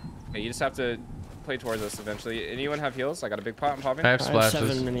do? Okay, you just have to play towards us eventually. Anyone have heals? I got a big pot. I'm popping. I have splashes. I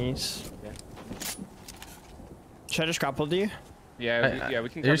have 7 minis. Yeah. Should I just grapple to you? Yeah, we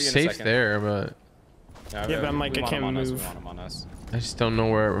can. You're cover you in a safe second. there, but. No, yeah, but I'm like, I can't move. We want them on us. I just don't know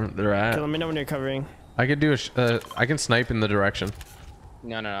where they're at. Okay, let me know when you're covering. I could do I can snipe in the direction.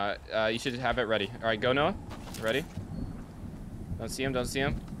 No. You should have it ready. All right, go Noah. Ready? Don't see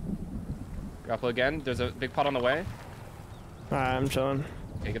him. Grapple again. There's a big pot on the way. Alright, I'm chilling.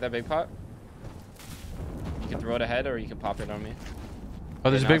 Okay, get that big pot. You can throw it ahead, or you can pop it on me.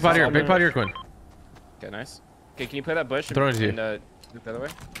 Oh, there's a big pot here. Big pot here, Quinn. Okay, nice. Okay, can you play that bush? Throw it to you. And look the other way.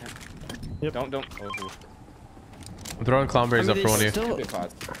 Yeah. Yep. Don't. Oh, I'm throwing clownberries up for one of you. big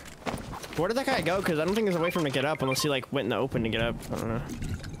pots. Where did that guy go? Because I don't think there's a way for him to get up unless he like went in the open to get up. I don't know.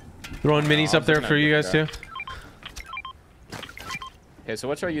 Throwing minis up there for you guys too. Okay, so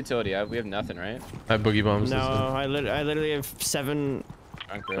what's our utility? We have nothing, right? I have boogie bombs. No, I literally have 7.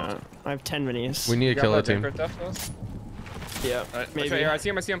 Uncrypt. I have 10 minis. We need to kill a team. Yeah, maybe. Here, I see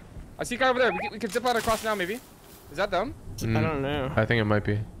him. I see a guy over there. We can zip line across now, maybe. Is that them? I don't know. I think it might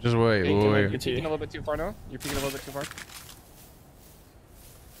be. Just wait. You're peeking a little bit too far now. You're peeking a little bit too far.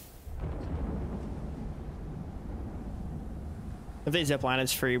 If they zip line,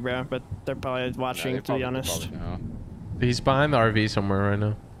 it's free, bro. But they're probably watching, to be honest. He's behind the RV somewhere right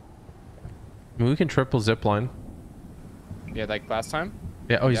now. I mean, we can triple zip line. Yeah, like last time.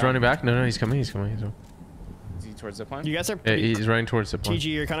 Yeah. Oh, he's running back. No, he's coming. He's coming. Is he towards zip line? You guys are. Yeah, he's running towards zip line.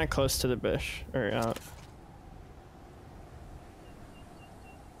 TG, you're kind of close to the bush or out.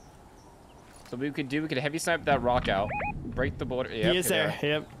 So we could heavy snipe that rock out, break the border. Yep, he is there.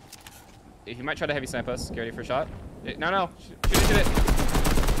 Yep. He might try to heavy snipe us. Get ready for a shot. No. Shoot it.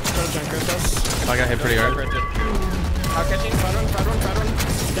 I got hit pretty hard. How catching? Crowd run.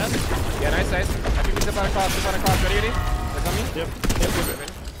 Dead. Yeah, nice. I think we zip on across. Ready? They're on me. Yep.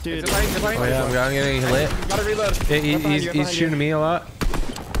 Dude. Oh yeah, I'm getting lit. Gotta reload. Yeah, he's shooting me a lot.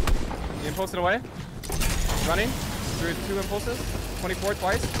 You impulsed it away. Running. Through 2 impulses. 24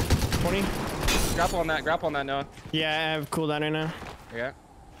 twice. 20. Grapple on that, Noah. Yeah, I have cooldown right now. Okay.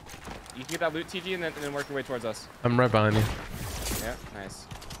 You can get that loot, TG, and then work your way towards us. I'm right behind you. Yeah, nice.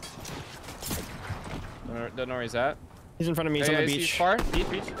 Don't know where he's at. He's in front of me. He's on the He's beach. far.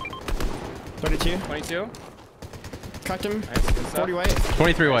 Beach. 32. 22. Cracked him. Nice, good stuff. 40 white.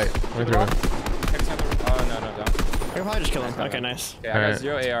 23 white. 23 white. Oh, no, don't. I can probably just kill him. Okay, nice. Okay, I got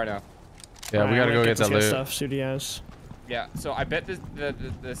 0 AR now. Yeah, we gotta go get that loot. Stuff. Studios. Yeah, so I bet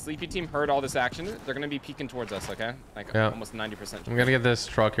the sleepy team heard all this action. They're gonna be peeking towards us, okay? Like almost 90%. I'm gonna get this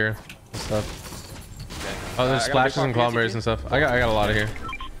truck here. Stuff. Okay. Oh, there's splashes and clawberries and stuff. I got a lot of here.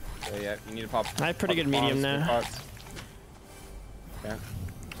 Yeah, you need to pop. I have pretty good medium now. Yeah.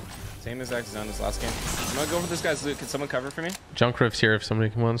 Same exact zone as last game. I'm gonna go for this guy's loot. Can someone cover for me? Junk rift's here if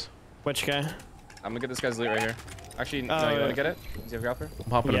somebody wants. Which guy? I'm gonna get this guy's loot right here. Actually, no, you wanna get it? Do you have a grappler?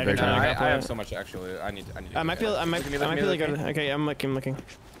 I'm hopping a big no, one. I have so much actually. I need. I might be able to go to. Okay, I'm looking.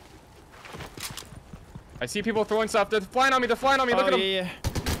 I see people throwing stuff. They're flying on me. Look at them. Yeah.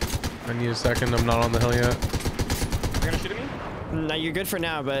 I need a second. I'm not on the hill yet. You're gonna shoot at me? No, you're good for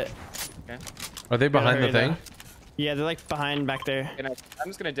now, but. Okay. Are they behind the thing? Yeah, they're like behind back there. I'm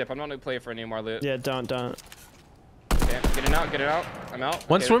just gonna dip. I'm not gonna play for any more loot. Yeah, don't. Okay, get it out. I'm out.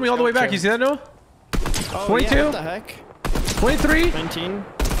 One swimming all the way back. You see that, Noah? Oh, 22? Yeah, what the heck? 23? 19?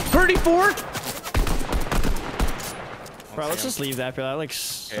 34? Bro, let's just leave that, bro. That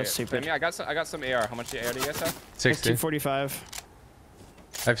looks that's stupid. I got some AR. How much AR do you guys have? 60. 245.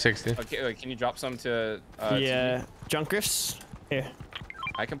 I have 60. Okay, wait, can you drop some to? Yeah, junk rifts. Yeah.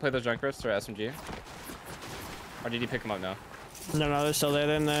 I can play those junk rifts or SMG. Or did you pick them up now? No, they're still there.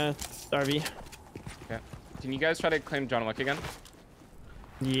 They're in the RV. Okay. Can you guys try to claim John Wick again?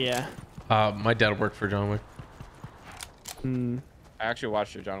 Yeah. My dad worked for John Wick. I actually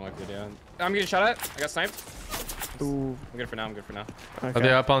watched your John Wick video. I'm getting shot at. I got sniped. Ooh. I'm good for now. Okay. Are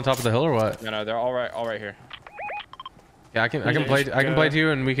they up on top of the hill or what? No, they're all right here. Yeah, I can play too,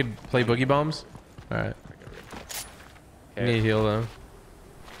 and we could play boogie bombs. All right. I need heal though.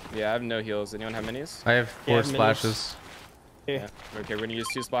 Yeah, I have no heals. Anyone have minis? I have 4 splashes. Yeah. Okay, we're gonna use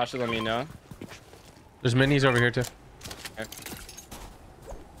 2 splashes. Let me know. There's minis over here too. Okay.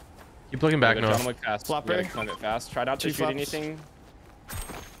 Keep looking back now. John Wick fast. Flopper. You gotta climb it fast. Try not to shoot anything.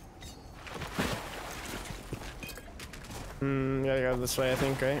 Gotta go this way, I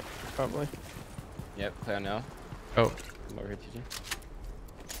think, right? Probably. Yep, play on now. Oh. I'm over here, TG.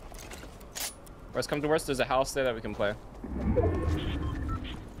 Worst come to worst, there's a house there that we can play.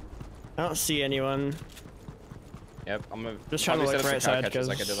 I don't see anyone. Yep, I'm gonna just trying to look right side because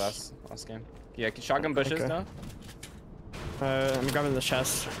like I did last game. Yeah, shotgun bushes now. I'm grabbing the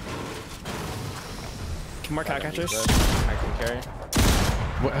chest. More cow catchers. I can carry.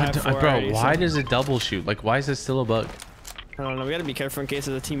 What, bro, why does it double shoot? Like, why is it still a bug? I don't know. We gotta be careful in case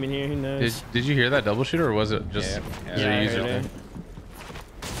there's a team in here. Who knows? Did you hear that double shooter, or was it just? Yeah, I heard it.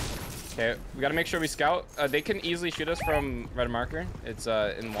 Okay, we gotta make sure we scout. They can easily shoot us from red marker. It's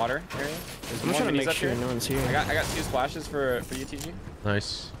in water area. There's I'm trying to make sure no one's here. I got 2 splashes for UTG.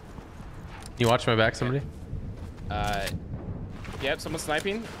 Nice. You watch my back, somebody? Yep, someone's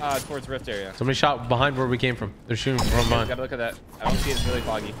sniping towards rift area. Somebody shot behind where we came from. They're shooting from behind. Gotta look at that. I don't see it's really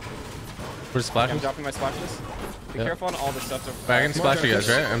foggy. Where's the splashes? I'm dropping my splashes. Be careful on all the stuff. I can splash you guys,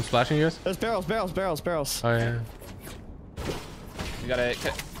 right? I'm splashing you guys. There's barrels. Oh yeah. You gotta.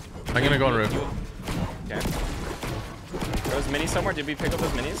 I'm gonna go on roof. Okay. There was minis somewhere. Did we pick up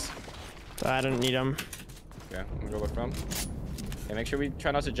those minis? I didn't need them. Okay, I'm gonna go look for them. Okay, make sure we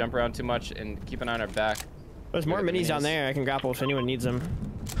try not to jump around too much and keep an eye on our back. There's more minis down there. I can grapple if anyone needs them.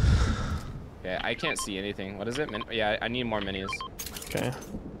 Okay, I can't see anything. What is it? Yeah, I need more minis. Okay.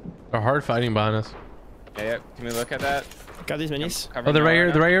 They're hard fighting behind us. Yeah, can we look at that? Got these minis? Oh, they're right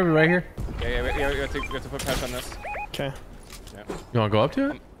here. They're right here. Yeah, we have to put pressure on this. Okay. Yeah. You wanna go up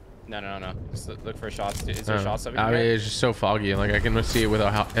to it? No. Just look for shots. Is there shots of it? I mean, it's just so foggy. Like I can see it with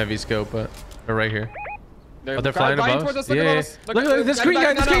a heavy scope, but they're right here. They're flying above us? Yeah. Look, this green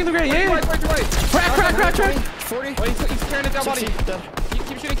guy. Yeah. Crack. 40. Oh, he's carrying a down body. Dead.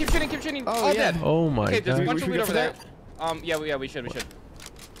 Keep shooting. Oh, All yeah. dead. Oh my okay, there's a god. bunch of loot over there. Yeah, we should.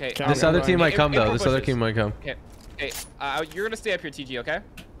 Okay. This other team might come though. This other team might come. Okay. You're gonna stay up here, TG. Okay.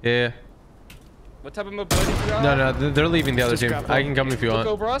 Yeah. What type of mobility do you got? No, they're leaving the other team. grapple. I can come if you want.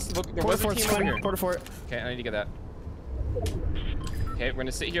 Look over us. Look, there was a team over here. Porta fort. Okay, I need to get that. Okay, we're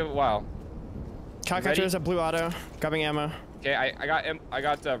gonna sit here a while. Cow catchers, a blue auto. Grabbing ammo. Okay, I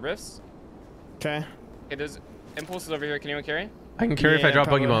got rifts. Okay. Okay, Impulse is over here. Can anyone carry? I can carry if I Yeah, drop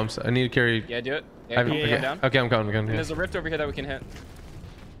probably. buggy bombs. I need to carry. Yeah, do it. I Yeah, haven't- come okay. down. Okay, I'm coming. And Yeah. there's a rift over here that we can hit.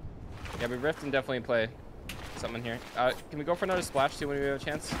 Yeah, we rift and definitely play something here. Can we go for another splash too when we have a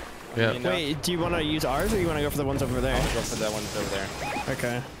chance? Yeah. You know, Wait, do you want to use ours or you want to go for the ones over there? I'll go for the ones over there.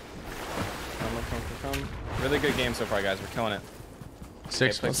 Okay. Come. Really good game so far, guys. We're killing it.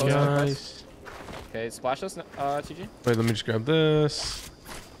 6 play plus close, guys. Okay, splash us, TG. Wait, let me just grab this.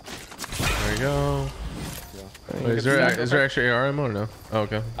 There we go. Yeah. Wait, is there extra AR ammo or no? Oh,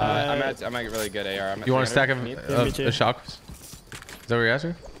 okay. I'm at really good AR. I'm at You want a stack 300. of Yeah, me too. shocks? Is that what you're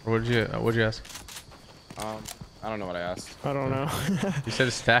asking? Or what'd you ask? I don't know what I asked. I don't know. You said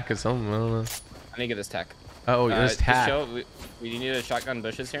a stack of something. I don't know. I need to get this tech. Oh, this Just tack. chill. We need a shotgun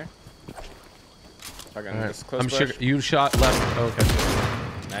bushes here. Shotgun, All right. just close I'm bush. sure you shot left. Oh, okay.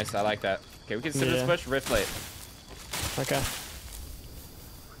 Nice, I like that. Okay, we can sit in this Yeah. bush, rift late. Okay.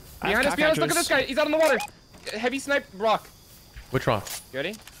 Behind us, look at this guy. He's out in the water. Heavy snipe rock. Which one? You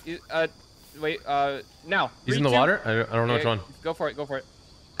ready? Wait, now. He's 3, in the 2. water? I don't know which Okay, one. Go for it, go for it.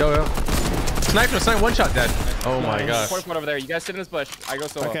 Go. Snipe, one shot dead. Oh my Nice. gosh. Quarter point over there. You guys sit in this bush. I go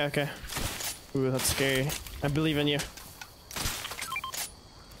solo. Okay. Ooh, that's scary. I believe in you.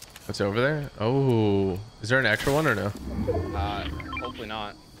 What's over there? Oh, is there an extra one or no? Hopefully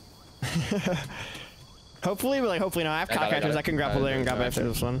not. Hopefully, but like hopefully not. I have I got it, cockroaches. I can grapple there and grab it there's after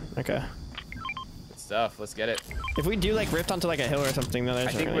this one. Okay. Good stuff. Let's get it. If we do like rift onto like a hill or something, then I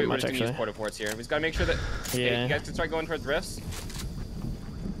there's think not we're really much just gonna use actually. porta forts here. We just gotta make sure that hey, Yeah. you guys can start going towards rifts.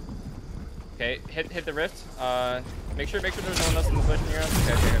 Okay, hit the rift. Make sure there's no one else in the bush near us.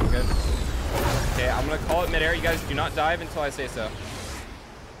 Okay, good. Okay, I'm gonna call it midair. You guys do not dive until I say so.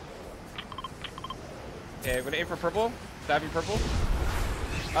 Okay, I'm gonna aim for purple. Diving purple.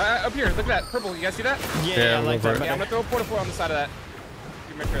 Up here, look at that. Purple, you guys see that? Yeah, I I'm like over that it. better. Yeah, I'm gonna throw a porta fort on the side of that.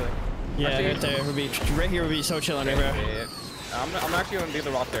 Give me trailer. Yeah, Actually- right there would be right here would be so chilling, right, bro. Okay, I'm actually gonna leave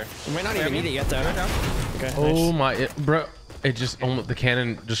the rock there. We might not Yeah, even need it yet though. Right down. Okay. Oh nice. bro, it just almost the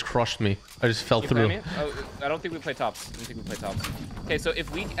cannon just crushed me. I just fell You through. play me? Oh, I don't think we play tops. Okay, so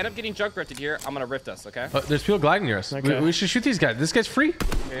if we end up getting junk rifted here, I'm gonna rift us, okay? There's people gliding near us. Okay. We should shoot these guys. This guy's free.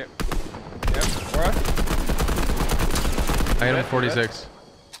 Okay. Yep. Aura. I hit him Red, 46.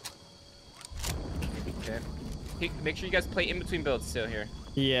 Okay. Hey, make sure you guys play in between builds still here.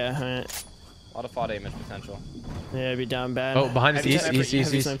 Yeah. Alright. A lot of FOD damage potential. Yeah, it'd be down bad. Oh, behind us, Heavy east.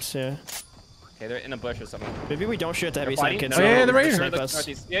 Heavy snipes, yeah. Okay, they're in a bush or something. Maybe we don't shoot at the heavy They're snipe fighting? kids. Oh, yeah, they're right here. Snipe us.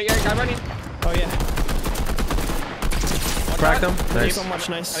 Northeast. Yeah, guy running. Oh yeah. Cracked him. Thank you Nice. so much,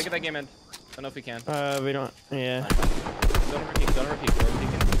 Gotta nice. get that game in. Don't know if we can. We don't. Yeah. Don't repeat. We're repeating.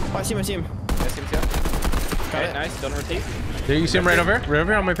 Oh, I see him. I see him. Yes, him too. Okay, it. nice. Don't repeat. There, you see him right over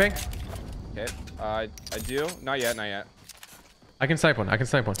here on my ping. Okay. I do. Not yet. I can snipe one.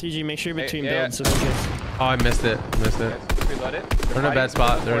 TG, make sure you're between yeah. builds. Just in case. Oh, I missed it. Okay, reload it. They're in a bad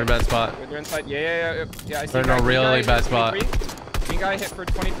spot. They're inside. Yeah. I see. They're in a really bad spot. Green guy hit for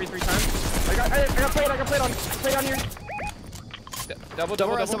 23 3 times. I got played on here. Double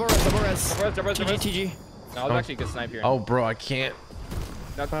Double res. TG. No, I'll actually get snipe here. Oh, bro, I can't.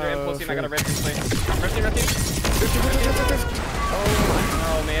 No, they're impulsing. I got a frick. red play. Resting.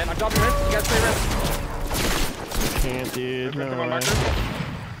 Oh man, I'm dropping red. You guys play red. Can't, dude. Red No from my way. marker.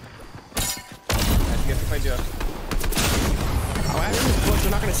 Nice, you guys can play duo. Oh, after this push,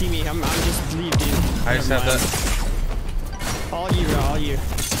 they're not gonna see me. I'm just leave, dude. I just Never have mind. to. All you, bro. All you.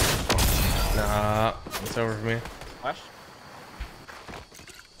 Nah, it's over for me. Flash.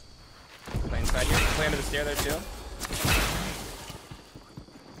 Play inside here. Play under the stair there too.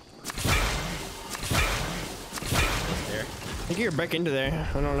 Stair. I think you're back into there.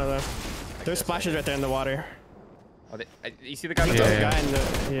 I don't know though. There's splashes right there in the water. Oh, you see the guy? I think Yeah. there's a guy in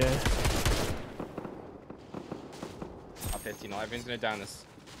the. Yeah. Top 15. Everyone's gonna down this.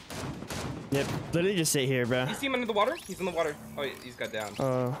 Yep. Literally just sit here, bro. You see him under the water? He's in the water. Oh, he's got down.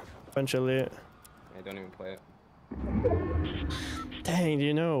 Oh, bunch of loot. Yeah, don't even play it. Dang,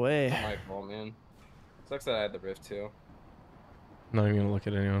 dude, no way. My fault, man. Sucks that I had the rift too. Not even gonna look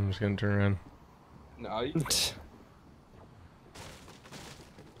at anyone. I'm just gonna turn around. No, you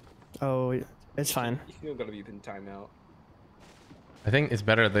Oh, it's fine. still gotta be in timeout. I think it's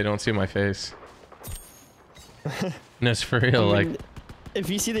better if they don't see my face. No, it's for real. I Like, mean, if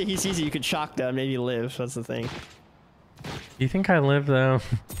you see that he sees you, you could shock them, maybe live. That's the thing. you think I live though?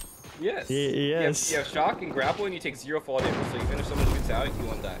 Yes. Yes. You have shock and grapple, and you take 0 fall damage. So even if someone shoots out, you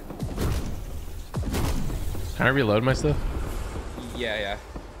won't die. Can I reload my stuff? Yeah.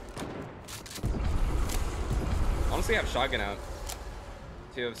 Honestly, I have shotgun out.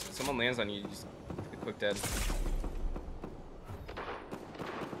 Too, if someone lands on you, you just get quick dead.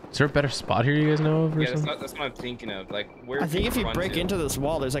 Is there a better spot here you guys know of? Or Yeah, something? that's what I'm thinking of. Like, where? I think if you run break to? into this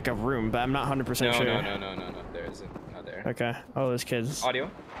wall, there's like a room, but I'm not 100% No, sure. no. There isn't. Not there. Okay. Oh, there's kids.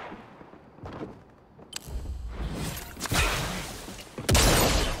 Audio.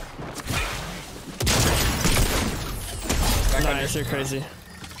 Back under. Nice, you're crazy.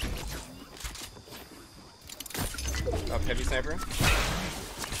 Up heavy sniper.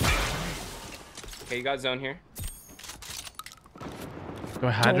 Okay, you got zone here. Do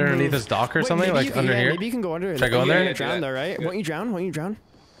I hide underneath this dock or Wait, something? maybe Like you under can, here? Maybe you can go under. Should I go in You're there? gonna Yeah, drown do though, that. right? Do Won't you drown? Won't you drown?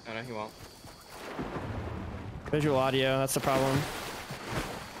 No, he won't. Visual audio, that's the problem.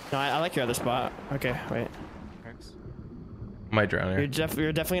 No, I like your other spot. Okay, wait. Works. Might drown You're, here.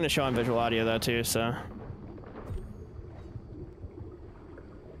 you're definitely gonna show on visual audio though too, so.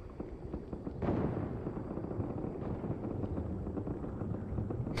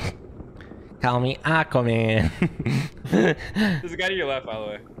 Call me Aquaman. There's a guy to your left, by the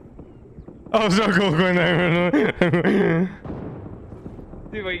way. Oh, so cool going there.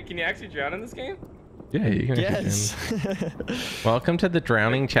 Dude, wait, can you actually drown in this game? Yeah, you can. Yes. Welcome to the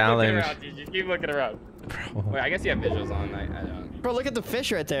drowning Look challenge. around, dude. You keep looking around. Bro. Wait, I guess you have visuals on. I don't. Bro, look at the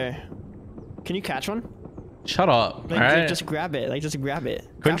fish right there. Can you catch one? Shut up. Like, Alright. just grab it. Like, just grab it.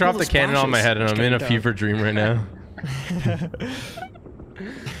 Couldn't Grab drop all the cannon on my splashes. head and Just I'm in a kidding, fever dream right now.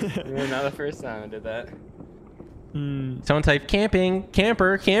 Yeah, not the first time I did that. Someone type camping,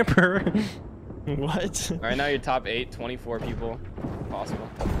 camper, camper. don't. What? Right now, you're top 8, 24 people. Possible.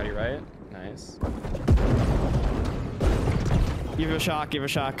 Got you right. Nice. Give it a shock. Give it a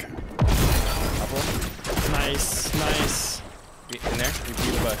shock. Couple. Nice. Nice. In there. You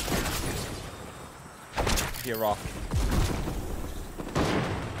beat the bush. Be a rock.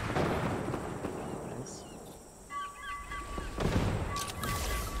 Nice.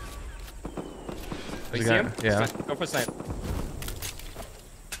 Oh, you see him? Yeah. Go for snipe.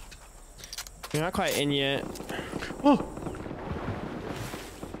 You're not quite in yet. Oh.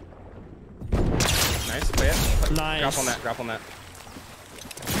 Nice. Play it. Nice. Grapple net. Grapple net.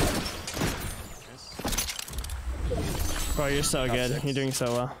 Bro, you're so Top good. 6. You're doing so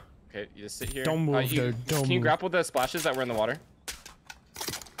well. Okay, you just sit here. Don't move, you, dude. Don't Can you move. grapple the splashes that were in the water?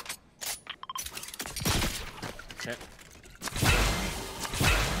 Okay.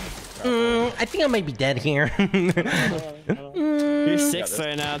 I think I might be dead here. You're 6th this.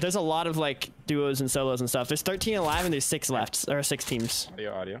 right now. There's a lot of like duos and solos and stuff. There's 13 alive and there's 6 left. Or 6 teams.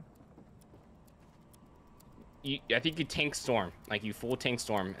 Audio. I think you tank storm. Like you full tank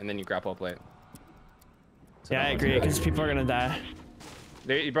storm and then you grapple up late. So Yeah, I that agree. one's Because people are gonna die.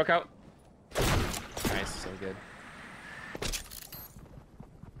 there, you broke out. Nice, so good.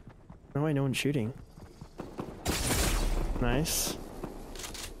 No way, no one's shooting. Nice.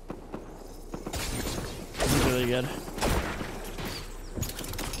 This is really good.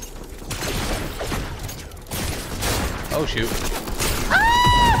 Oh shoot.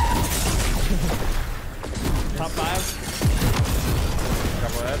 Top 5.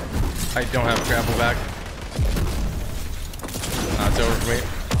 Grapple ahead. I don't have grapple back. It's over for me.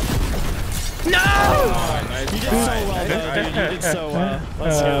 No! Oh, nice. You did so well, though, dude. You did so well.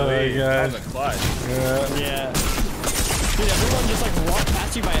 Let's go. That was a clutch. Yeah. Dude, everyone just like walked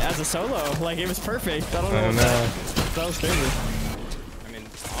past you as a solo. Like it was perfect. I don't know. I don't know. That was crazy. I mean,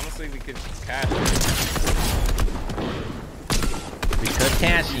 honestly, we could catch. We could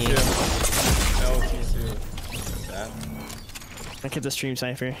catch you. No, Jisoo. Bad. I get the stream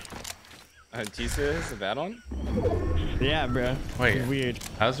sniper. Jisoo is a bad one? Yeah, bro. Wait. Weird.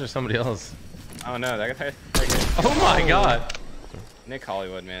 How's there somebody else? Oh no, that guy. Oh my god. Nick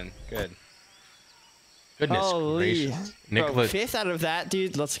Hollywood, man. Good. Goodness Holy. gracious. Bro, Nicholas 5th out of that,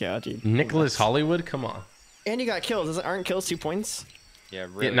 dude. Let's go, dude. Nicholas Hollywood, come on. And you got kills. Aren't kills 2 points? Yeah,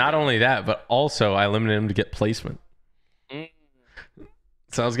 really. Yeah, not only that, but also I limited him to get placement. Mm.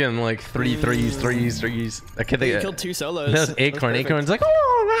 So I was getting like 3 threes. I can't think You of killed 2 solos. that was That's Acorn. perfect. Acorn's like,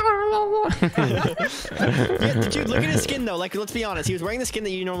 Yeah, dude, look at his skin though. Like, let's be honest. He was wearing the skin that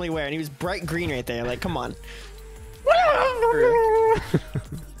you normally wear, and he was bright green right there. Like, come on.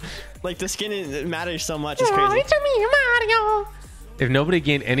 Like, the skin it matters so much. It's crazy. If nobody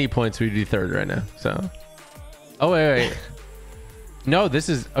gained any points, we'd be 3rd right now. So, oh wait. No, this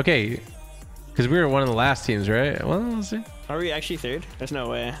is okay. Because we were one of the last teams, right? Well, let's see. Are we actually 3rd? There's no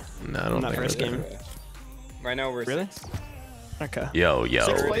way. No, I don't In that think first we're game. there. Right now we're Really? 6th. Okay. Yo.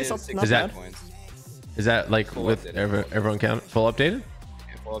 6th place? Is Not Is that- bad. points. Is that like Full with updated. everyone count full updated?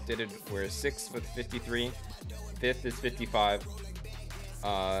 Yeah, full updated. We're 6th with 53. 5th is 55.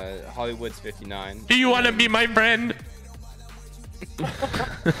 Hollywood's 59. Do you want to be my friend?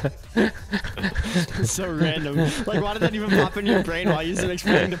 So random. Like, why did that even pop in your brain while you was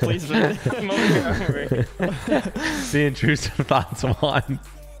explaining the placement? The intrusive thoughts one.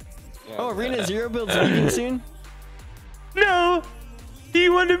 Oh, Arena Zero build's leaving soon? No! He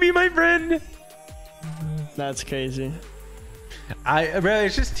wanted to be my friend! That's crazy. Bro,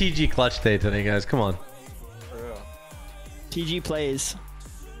 it's just TG clutch day today, guys. Come on. For real. TG plays.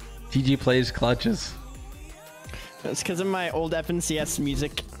 TG plays clutches. That's because of my old FNCS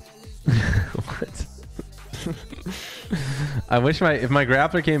music. What? I wish if my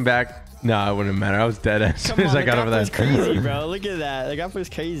grappler came back. No, it wouldn't matter. I was dead as soon as I got over that. Crazy, bro. Look at that. The grappler's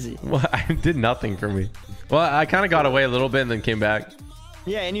crazy. Well, I did nothing for me. Well, I kind of got away a little bit and then came back.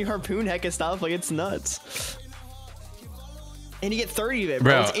 Yeah, and you harpoon heck of stuff. Like, it's nuts. And you get 30 of it,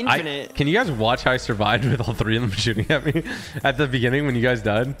 bro. It's infinite. Can you guys watch how I survived with all 3 of them shooting at me at the beginning when you guys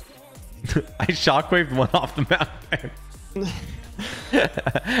died? I shockwaved one off the mountain.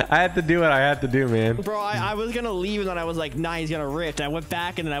 I had to do what I had to do, man. Bro, I was gonna leave and then I was like, nah, he's gonna rift. And I went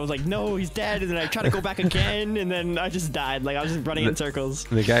back and then I was like, no, he's dead. And then I tried to go back again and then I just died. Like, I was just running in circles.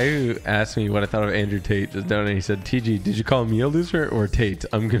 The guy who asked me what I thought of Andrew Tate just down there, he said, TG, did you call me a loser or Tate?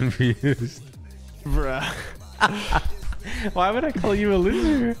 I'm confused. Bruh. Why would I call you a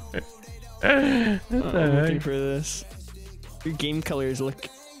loser? I'm looking for this. Your game colors look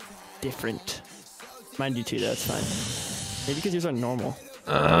different. Mine do too, that's fine. Maybe because yours are normal.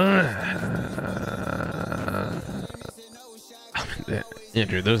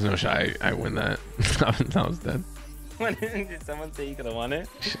 Andrew, there's no shot I win that. I was dead. Did someone say you could have won it?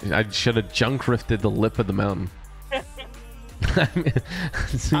 I should have junk rifted the lip of the mountain.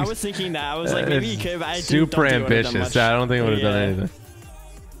 I was thinking that. I was like, maybe you could, but I didn't. Super ambitious. I don't think I would have done anything.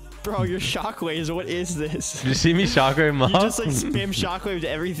 Bro, your shockwaves, what is this? Did you see me shockwave him off? You just like spam shockwave to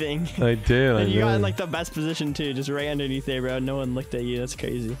everything. I did. And you got in like the best position too, just right underneath there, bro. No one looked at you. That's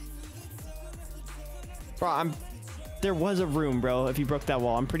crazy. Bro, there was a room, bro. If you broke that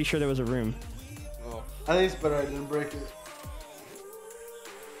wall, I'm pretty sure there was a room. Oh. I think it's better I didn't break it.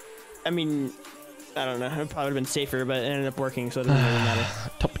 I mean, I don't know. It probably would have been safer, but it ended up working, so it doesn't really matter.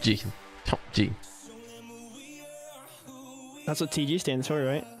 Top G. Top G. That's what TG stands for,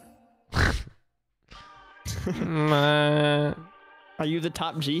 right? Are you the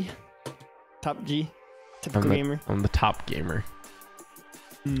top G? Top G? Typical gamer? I'm the top gamer.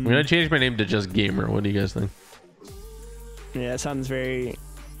 I'm gonna change my name to just gamer. What do you guys think? Yeah, it sounds very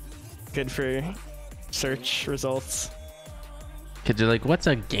good for search results. Kids are like, what's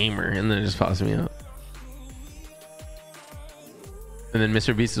a gamer? And then it just pops me up. And then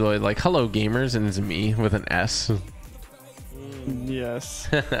Mr. Beast is always like, hello gamers, and it's me with an S. Yes.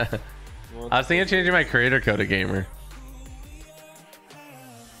 I was thinking of changing my creator code to gamer.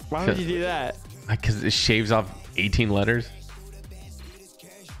 Why would you do that? Because it shaves off 18 letters.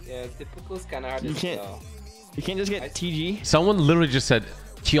 Yeah, typical's kind of hard to spell. You can't just get TG. Someone literally just said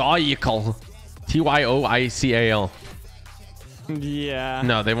Tyoical. Tyoical. Yeah.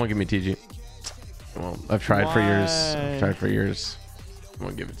 No, they won't give me TG. Well, I've tried for years. I've tried for years. They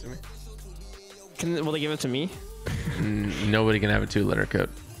won't give it to me. Will they give it to me? Nobody can have a 2-letter code.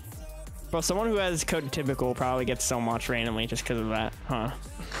 Well, someone who has code typical probably gets so much randomly just because of that, huh?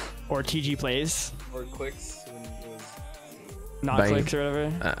 Or TG plays. Or clicks when it was not Bang. clicks or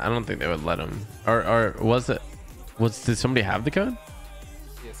whatever. I don't think they would let them. Or did somebody have the code?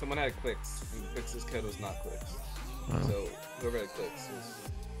 Yeah, someone had clicks, and clicks' code was not clicks. Wow. So whoever had clicks was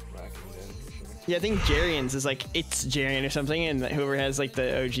racking it in for sure. Yeah, I think Jarian's is like, it's Jarian or something, and whoever has like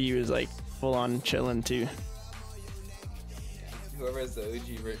the OG was like full on chilling too. Whoever has the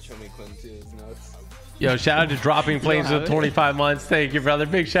OG Rich Homie Quinn too is nuts. Yo, shout out to Dropping Flames with 25 months. Thank you, brother.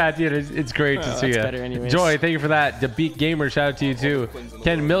 Big shout out to you. It's great to see you. Anyways. Joy, thank you for that. The Beat Gamer, shout out to you too.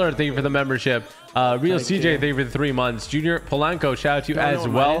 Ken Miller, thank you for the membership. Real CJ, thank you for the 3 months. Junior Polanco, shout out to you as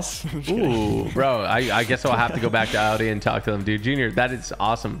well. Ooh, bro, I guess I'll have to go back to Audi and talk to them, dude. Junior, that is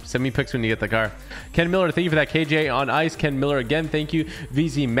awesome. Send me pics when you get the car. Ken Miller, thank you for that. KJ on ice. Ken Miller again, thank you.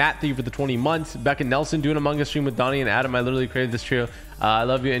 VZ Matt, thank you for the 20 months. Becca Nelson doing Among Us stream with Donnie and Adam. I literally created this trio. I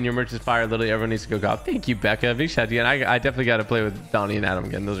love you and your merch is fire. Literally everyone needs to go golf. Thank you, Becca. Big shout out to you. And I definitely got to play with Donnie and Adam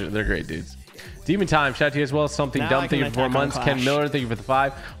again. They're great dudes. Demon Time, shout out to you as well. Something Dumb, thank you for 4 months. Ken Miller, thank you for the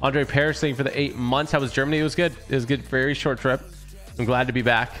 5. Andre Parrish, thank you for the 8 months. How was Germany? It was good. It was good. Very short trip. I'm glad to be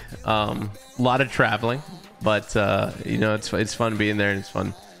back. A lot of traveling, but you know, it's fun being there and it's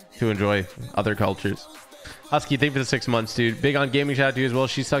fun to enjoy other cultures. Husky, thank you for the 6 months, dude. Big on Gaming, shout out to you as well.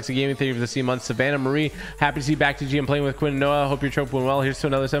 She Sucks at Gaming, thank you for the 7 months. Savannah Marie, happy to see you back to G and playing with Quinn and Noah. Hope your trip went well. Here's to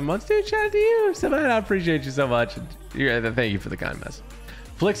another 7 months, dude. Shout out to you, Savannah. I appreciate you so much. Thank you for the kind message.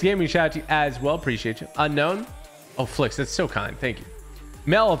 Flix Gaming, shout out to you as well. Appreciate you. Unknown. Oh, Flix, that's so kind. Thank you.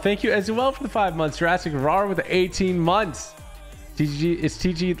 Mel, thank you as well for the 5 months. Jurassic Rar with 18 months. TG, it's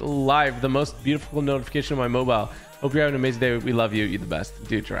TG Live, the most beautiful notification on my mobile. Hope you're having an amazing day. We love you. You're the best.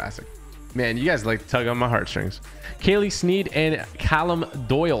 Dude, Jurassic. Man, you guys like to tug on my heartstrings. Kaylee Sneed and Callum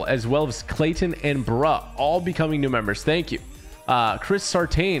Doyle, as well as Clayton and Bruh, all becoming new members. Thank you. Chris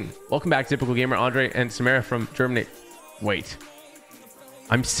Sartain, welcome back. Typical Gamer. Andre and Samara from Germany. Wait,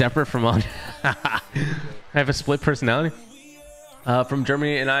 I'm separate from Andre. I have a split personality from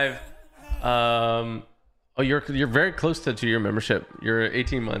Germany, and I've oh, you're very close to your membership. You're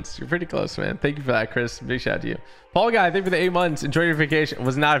 18 months. You're pretty close, man. Thank you for that, Chris. Big shout out to you. Paul Guy, thank you for the 8 months. Enjoy your vacation. It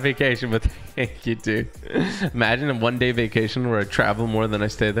was not a vacation, but thank you, dude. Imagine a one-day vacation where I travel more than I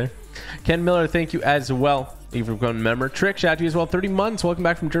stay there. Ken Miller, thank you as well. Thank you for becoming a member. Trick, shout out to you as well. 30 months. Welcome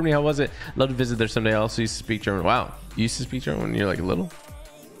back from Germany. How was it? Love to visit there someday. I also used to speak German. Wow. You used to speak German when you're like little?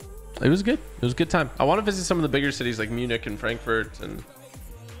 It was good. It was a good time. I want to visit some of the bigger cities like Munich and Frankfurt, and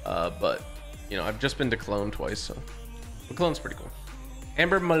but you know, I've just been to Cologne twice, so but Cologne's pretty cool.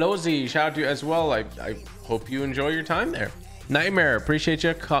 Amber Malozzi, shout out to you as well. I hope you enjoy your time there. Nightmare, appreciate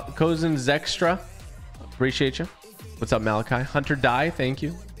you. Cozen Zextra, appreciate you. What's up, Malachi? Hunter Die, thank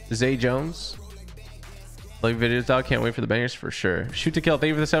you. Zay Jones, love your videos, dog. Can't wait for the bangers for sure. Shoot to Kill, thank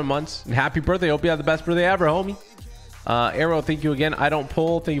you for the 7 months and happy birthday. Hope you have the best birthday ever, homie. Arrow, thank you again. I don't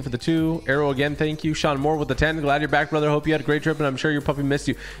pull, thank you for the 2. Arrow again, thank you. Sean Moore with the 10. Glad you're back, brother. Hope you had a great trip, and I'm sure your puppy missed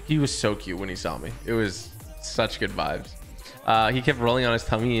you. He was so cute when he saw me. It was such good vibes. He kept rolling on his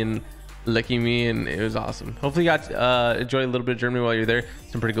tummy and licking me, and it was awesome. Hopefully you got to enjoy a little bit of Germany while you're there.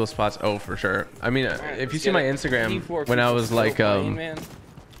 Some pretty cool spots. Oh, for sure. I mean, if you see my Instagram, when I was like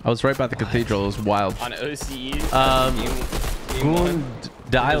I was right by the cathedral. It was wild. On OCE.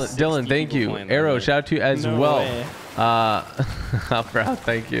 Dylan, thank you. Arrow, shout out to you as well. Way. Bro,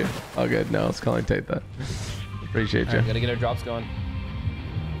 thank you. All good. No, it's calling Tate that. Appreciate you. Right, gotta get our drops going.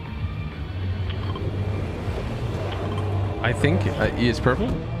 I think it's purple.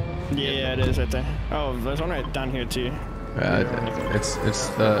 Yeah, it is right there. Oh, there's one right down here too. It's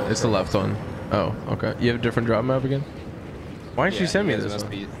the left one. Oh, okay. You have a different drop map again? Why didn't you send me this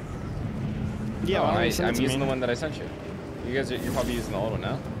one? Yeah, I'm using the one that I sent you. You're probably using the old one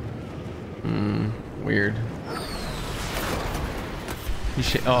now. Weird.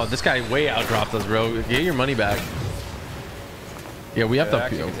 Oh, this guy way outdropped us, bro. Get your money back. Yeah, we have to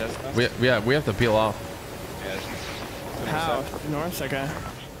peel. We have to peel off. Yeah, how? North? Okay.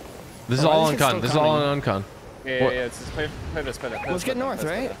 This is all on con. This is all on uncon. Yeah. Let's just play this. Let's get north,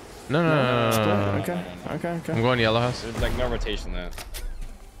 right? No. Okay. I'm going to Yellow House. There's like no rotation there.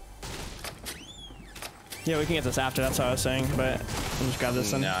 Yeah, we can get this after. That's what I was saying, but we'll just grab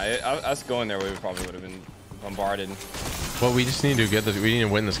this one. Nah, us going there, we probably would have been bombarded. Well, we just need to get this. We need to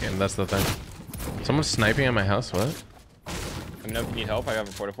win this game. That's the thing. Someone's sniping at my house. What? Let me know if you need help. I have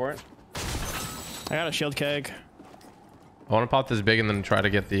a porta for it. I got a shield keg. I want to pop this big and then try to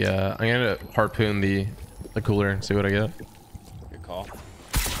get the. I'm gonna harpoon the cooler and see what I get. Good call.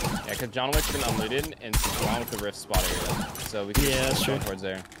 Yeah, because John Wick's been unlooted and John with the rift spot area, so we can that's true. towards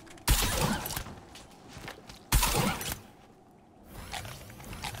there.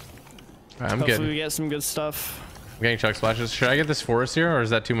 Right, I'm Hopefully good. we get some good stuff. I'm getting chuck splashes. Should I get this forest here, or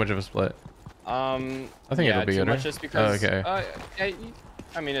is that too much of a split? I think it'll be good. Just because, okay.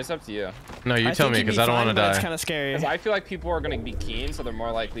 I mean, it's up to you. No, you tell me because I don't want to die. It's kind of scary. Because I feel like people are going to be keen, so they're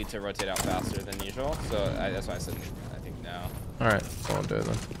more likely to rotate out faster than usual. So that's why I said I think no. All right, so I'll do it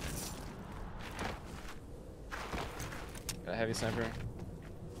then. Got a heavy sniper.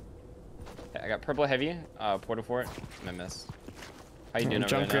 I got purple heavy, porta fort, and I missed. How you doing over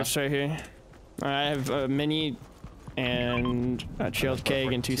jump there right here. I have a mini and a shield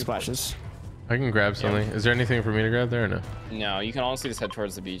keg and 2 splashes. I can grab something. Is there anything for me to grab there or no? No, you can honestly just head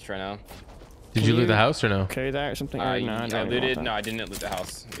towards the beach right now. Did you loot the house or no? Carry that or something? I looted. No, I didn't loot the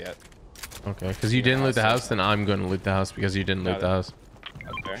house yet. Okay, because you didn't loot the house, then I'm going to loot the house because you didn't loot the house.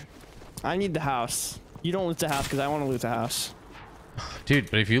 Okay. I need the house. You don't loot the house because I want to loot the house. Dude,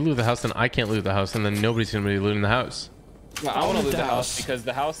 but if you loot the house, then I can't loot the house, and then nobody's going to be looting the house. No, I want to loot the house because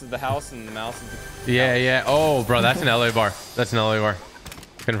the house is the house and the mouse is the Yeah. Oh, bro, that's an LA bar. That's an LA bar.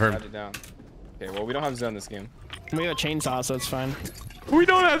 Confirmed. Write it down. Okay, well, we don't have zone this game. We have a chainsaw, so it's fine. We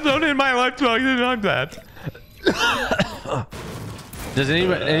don't have zone in my life, dog. I'm bad. Does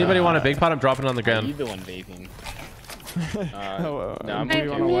anybody want a big pot? I'm dropping it on the ground. You the one vaping. No, I'm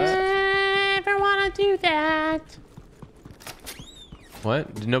never want to do that.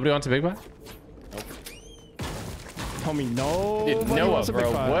 What? Nobody wants a big pot? Homie, no. Dude, Noah,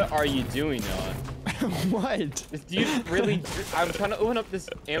 bro, what are you doing, Noah? What? This dude really. I'm trying to open up this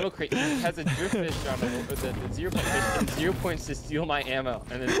ammo crate. He has a driftfish on it with the 0 point fish and 0 points to steal my ammo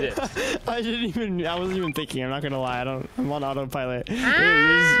and then dips. I wasn't even thinking. I'm not gonna lie. I'm on autopilot. There's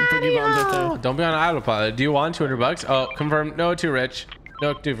boogie bombs right there. Don't be on autopilot. Do you want 200 bucks? Oh, confirm. No, too rich.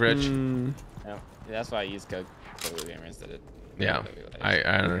 No, too rich. No, that's why I use code gamer instead of. Yeah, I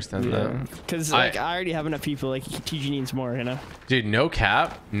understand that. Because like I already have enough people. Like TG needs more, you know. Dude, no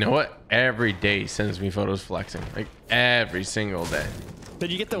cap. Noah every day sends me photos flexing, like every single day.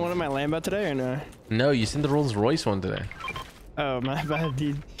 Did you get the one in my Lambo today or no? No, you sent the Rolls Royce one today. Oh my bad,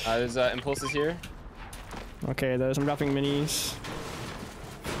 dude. There's impulses here. Okay, those I'm dropping minis.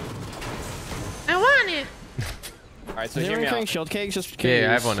 I want it. All right, so Is hear anyone me carrying out. shield cakes? Just Yeah,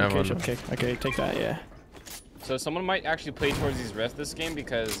 I have curious. one. I have Okay, one. shield cake. Okay, take that. Yeah. So someone might actually play towards these rifts this game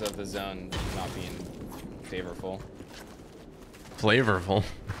because of the zone not being favorable. Flavorful.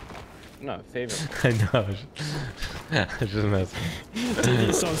 No, favorable. I know. I just messing. Dude,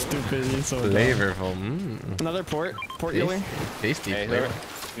 he's so stupid. He's so dumb. Flavorful. Another port healer. Tasty. Hey, flavor.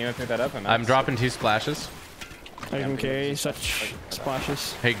 anyone pick that up? I'm dropping 2 splashes. I can carry such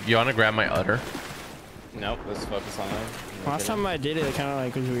splashes. Hey, you want to grab my udder? Nope, let's focus on it. Last time I did it, it kind of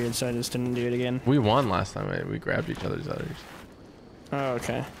like was weird, so I just didn't do it again. We won last time. We grabbed each other's udders. Oh,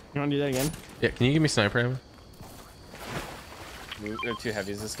 okay. You want to do that again? Yeah, can you give me sniper ammo? We have 2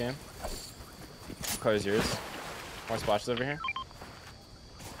 heavies this game. Car is yours. More splashes over here.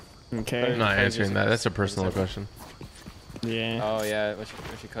 Okay. I'm not answering that. That's a personal question. Yeah. Oh yeah, what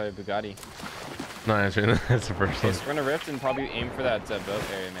you call it, Bugatti. Not answering that. That's a personal. Okay, so we're gonna rift and probably aim for that boat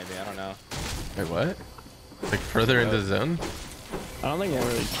area maybe. I don't know. Wait, what? Like further into the zone? I don't think we'll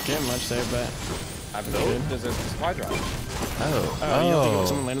really get much there, but. I boat? There's a supply drop. Oh. Oh, you don't think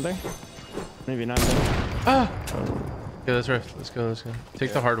someone landed there? Maybe not. Then. Ah! Okay, let's rift. Let's go. Let's go.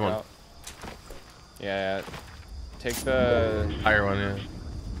 Take the hard one. Yeah. Take the Higher one, yeah.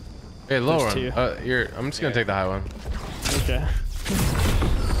 Hey, lower There's one. I'm just gonna take the high one. Okay.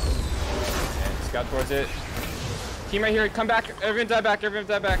 and scout towards it. Team right here, come back. Everyone die back. Everyone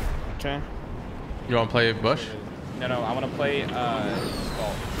die back. Okay. You wanna play bush? No, I wanna play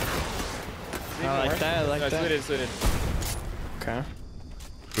vault. I like that. I like that. It's looted. Okay.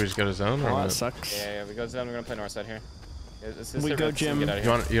 We just go to zone? Or Oh, what? that sucks. Yeah, we go down. We're gonna play north side here. We go gym. Get out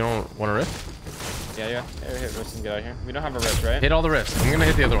of here. You don't want to rift? Yeah. Here, rifts and get out of here. We don't have a rift, right? Hit all the rifts. I'm gonna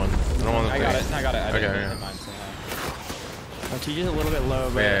hit the other one. I don't want to. I got it. I Okay, didn't yeah. hit mine somehow. Oh, TG's a little bit low,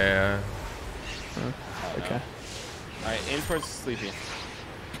 but. Yeah. Okay. Alright, aim towards Sleepy.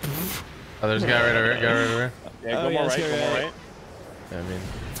 Oh, there's a guy right over here. Guy right over here. Yeah, Oh, go yeah, more let's right. go Go more right. right. Yeah, I mean,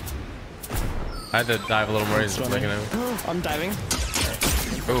 I had to dive a little more. He's Swimming. making it. I'm diving.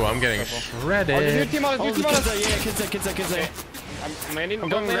 Oh, I'm getting Oh, shredded. there's your team on us. Oh, Your team the on kids us. there. Yeah, kids there. I'm landing. I'm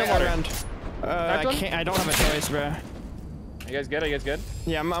Don't going land right in water. around. I one? can't. I don't have a choice, bro. You guys good? Are you guys good?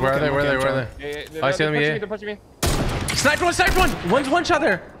 Yeah, I'm Where are okay, they? I'm Where are okay, they? I'm Where are they? Yeah, I see them, yeah. They're pushing me. Sniped one! Sniped one! One's one shot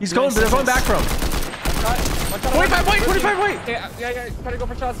there. He's going, but they're going back from. 25 white! 25 white! Yeah. Try to go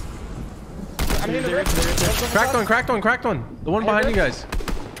for shots. I'm hitting the They're- rift. they're- Cracked one! Cracked one! Cracked one! The one behind you guys.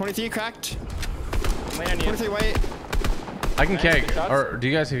 23 cracked. Land you. 23 white. I can Nice, keg. good shots. Or do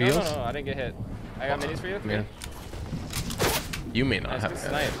you guys have heals? No, I didn't get hit. I got minis for you. Yeah. You may not Nice, have. good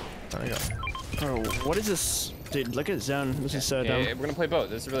snipe. I got. Oh, what is this? Dude, look at zone. This is so dumb. Yeah, we're gonna play boat.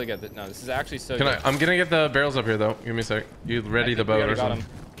 This is really good. No, this is actually so Can good. I'm gonna get the barrels up here though. Give me a sec. You ready the We boat already or got something?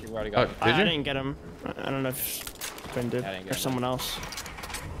 him. We already Oh, got him. did I you? didn't get him. I don't know if Ben did I didn't get or him. someone else.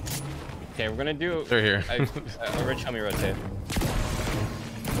 Okay, we're gonna do They're here. a rich homie rotate.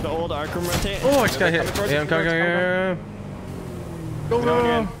 The old Arkham rotate. Oh, I just got They're hit. coming towards Yeah, you, I'm coming. towards you, Go, Going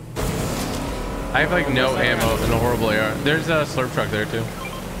in. I have like no ammo in a horrible AR. There's a slurp truck there too.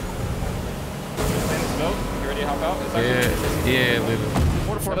 Land this boat. You ready to help out? It's actually- Yeah, leave it.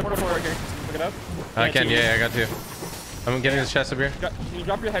 Port here. Pick it up. I can. Yeah, I got two. I'm getting this chest up here. Can you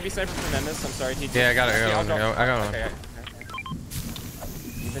drop your heavy sniper for Mendes? I'm sorry, TT. Yeah, I got it. Yeah, I I'll got drop- one. I got one. Okay.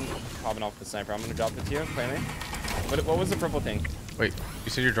 You've been popping off the sniper. I'm gonna drop it to you. Play me. What was the purple thing? Wait,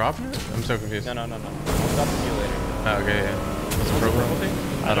 you said you're dropping it? I'm so confused. No. I'll drop it to you later. Oh, okay, yeah. What's the purple? thing?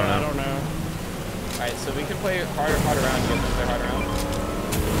 I don't I know. don't know. Alright, so we can play hard around. You guys play hard around.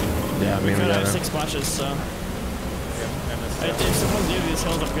 Yeah, I mean, We we could have got 6 splashes, so. Yeah, If someone do these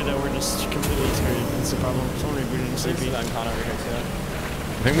hills up here, though, we're just completely screwed. That's the problem. Someone rebooted Sleepy. Sleepy. I'm Con over here too.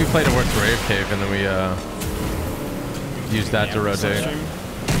 I think we played a work grave cave and then we used that to rotate.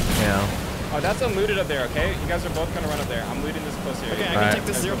 Yeah. Oh, that's unlooted up there, okay? You guys are both gonna run up there. I'm looting this close area. Okay, I can Alright. take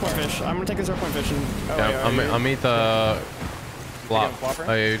this 0 point fish. I'm gonna take the 0 point fish and. Oh, Yeah, wait, I'll meet the flop. flopper?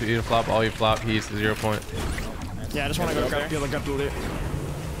 Oh, yeah, you flop. All you flop. He's the 0 point. yeah, I just wanna go grab the loot.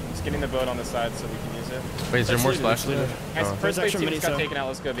 Just getting the boat on the side so we can use it. Wait, is there more splash? Let's Guys, Oh. first place extra team mini just got cell. taken out.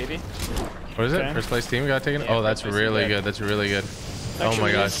 Let's go, baby. What is it? Okay. First place team got taken? Yeah, Oh, that's first place really team good. That's really good. Oh Extra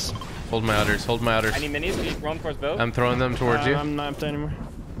my minis. gosh. Hold my udders. Hold my udders. I need minis. We need run towards boat. I'm throwing them towards you. I'm not up there anymore.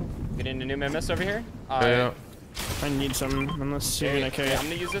 Getting a new Memphis over here. Yeah. I need some, unless you're gonna carry Okay, it. I'm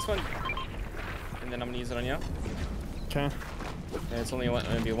gonna use this one. And then I'm gonna use it on you. Okay. And it's only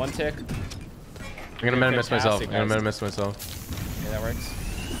gonna be 1 tick. I'm gonna meta miss myself. I'm gonna meta miss myself. Okay, that works.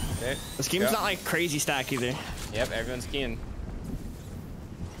 Okay. This game's not like crazy stack either. Yep, everyone's keying.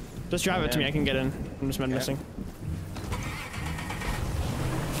 Just drive it to me, I can get in. I'm just med missing.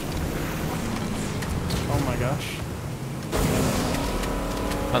 Oh my gosh.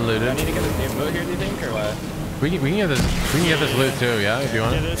 Do I Unlooted. need to get this boat here, do you think, or what? We can get this loot too, yeah, if you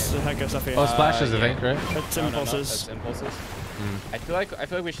want. Yeah, there's a heck of stuff here. Oh, splashes, I yeah. think, right? That's No, impulses. that's impulses. I feel like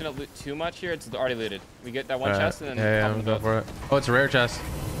we shouldn't loot too much here. It's already looted. We get that one Alright. chest and then Yeah, hop I'm on the going boat. for it. Oh, it's a rare chest.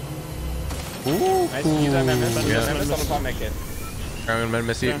 Ooh, Nice. Use that Memphis. yeah. Memphis, I'm gonna make it. I'm gonna meta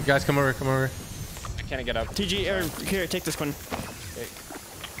miss you. Yeah. Guys, come over, come over. I can't get up. TG, or here, take this one.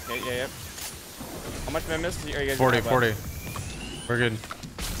 Okay, yeah. How much Memphis are you guys 40, gonna have 40. We're good.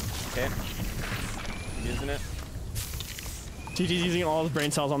 left? Okay. Using it. TG's using all the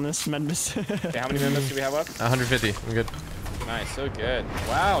brain cells on this med miss. Okay, how many Memphis do we have left? 150. I'm good. Nice, so good.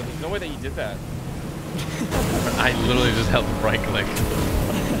 Wow, there's no way that you did that. I literally just held the right click.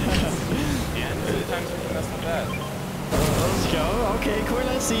 And 2 times, that's not bad. Let's go. Okay, Corn,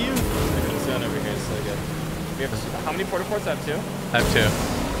 I see you. Look at the zone over here, it's so good. We have, how many porta ports? I have 2. I have 2.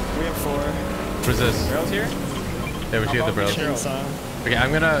 We have 4. What is this? Barrels here? Yeah, we should get the barrels. Chainsaw. Okay,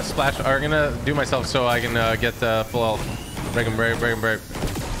 I'm gonna splash, or I'm gonna do myself so I can get full health. Break him, break, break him, break. Okay,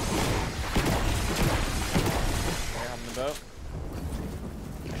 I'm in the boat.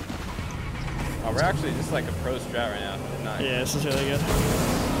 Oh, we're actually just like a pro strat right now. Nice. Yeah, this is really good.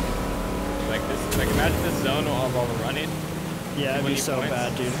 Like this, like imagine this zone while we're running. Yeah, it'd be 20 so points.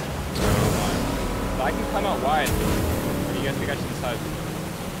 bad, dude. But I can come out wide. Or do you guys think I should decide?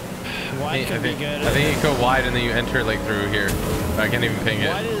 Wide could be good. I think you go wide and then you enter like through here. I can't even ping it.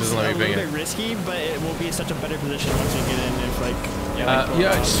 Wide It is doesn't a let me little ping bit it. risky, but it will be such a better position once you get in. If like,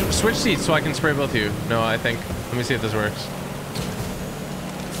 Yeah, switch seats so I can spray both of you. No, I think. Let me see if this works.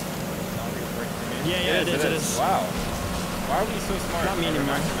 yeah, it is. Wow. Why are we so smart? Not me Okay,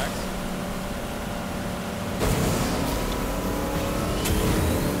 anymore. Max.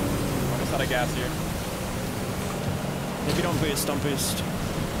 Almost out of gas here. If you don't boost, don't boost.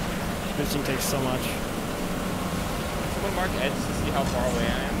 Boosting takes so much. Someone mark edge to see how far away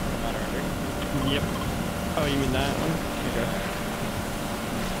I am from that under. Yep. Oh, you mean that one? Okay.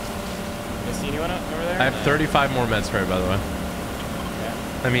 Do you see anyone over there? I have 35 more med spray, by the way.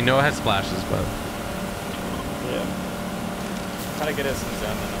 Yeah. I mean, Noah has splashes, but Yeah. Try to get us in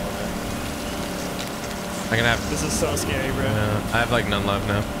zone then a little bit. I can have. This is so scary, bro. I have like none left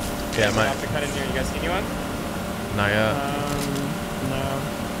now. Yeah, I my. have to cut in here. You guys see anyone? Not yet. No.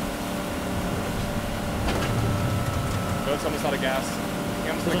 Boat's almost out of gas.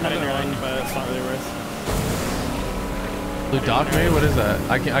 I'm just There's gonna cut in another here. one, but it's not really worth. Blue dock maybe? What is that?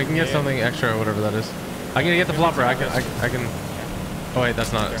 I can get something extra, whatever that is. I can get the flopper. I can. Oh wait,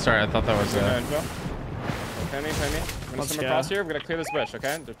 that's not. Sorry, I thought that was. Pay me. I'm gonna Let's swim go. across here. We're gonna clear this bush,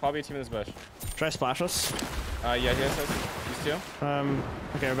 okay? There's probably a team in this bush. Try splash us. Yeah, these 2.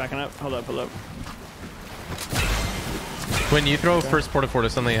 Okay, we're backing up. Hold up. When you throw first porta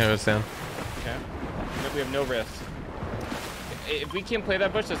fort, something goes down. Okay. We have no risk. If we can play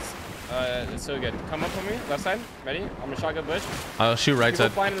that bush, it's so good. Come up on me, left side. Ready? I'm gonna shotgun bush. I'll shoot right People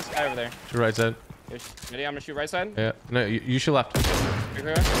side. flying in the sky over there. Shoot right side. Ready? I'm gonna shoot right side. Yeah. No, you shoot left.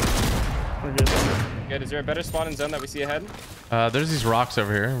 Clear. We're good. Good. Is there a better spot in zone that we see ahead? There's these rocks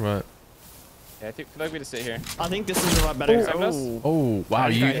over here, but. Yeah, I feel like we just sit here. I think this is a lot better. Oh wow,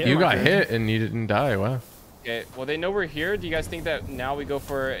 you got hit and you didn't die. Wow. Okay. Well, they know we're here. Do you guys think that now we go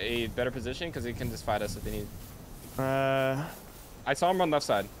for a better position because they can just fight us if they need? I saw them run left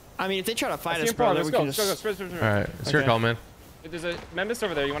side. I mean, if they try to fight us, Let's go. we can Let's just... go. All right, it's your Okay. call, man. There's a Memphis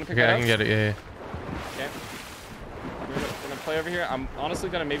over there. You want to pick Okay, that I up? can get it. Yeah. Okay. We're gonna play over here. I'm honestly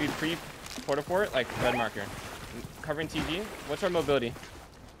gonna maybe pre-porta fort, like red marker. Covering TG. What's our mobility?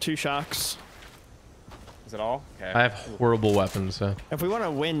 2 shocks. Is it all? Okay. I have horrible weapons, so If we want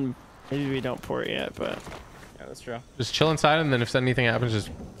to win, maybe we don't port yet, but... Yeah, that's true. just chill inside, and then if anything happens, just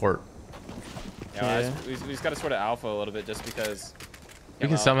port. Yeah, we just gotta sort of alpha a little bit just because. We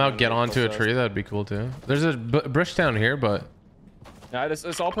can somehow get onto a tree. That'd be cool too. There's a brush down here, but No,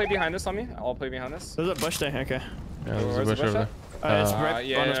 let's all play behind this on me. I'll play behind this. There's a bush there, okay. yeah, there's a Where's the bush bush over at? there. It's right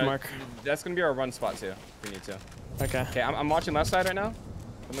Yeah, on this mark. that's gonna be our run spot too. If we need to. Okay. Okay, I'm watching left side right now.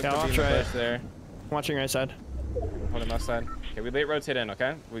 Someone Yeah, could I'll be in the try bush it. there. Watching right side. Holding left side. Okay, we late rotate in,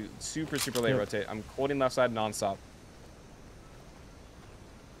 okay? We super late Yep. rotate. I'm holding left side non-stop.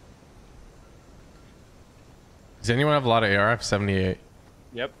 Does anyone have a lot of AR? I have 78.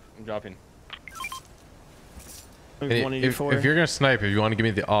 Yep, I'm dropping. Like If 184. you're gonna snipe, if you want to give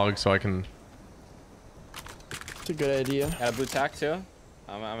me the AUG so I can. It's a good idea. Got a blue tack too.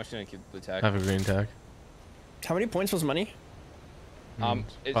 I'm just gonna keep blue tack. Have a green tag. How many points was money? About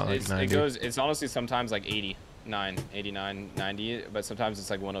like 90. It goes. It's honestly sometimes like 89, 90, but sometimes it's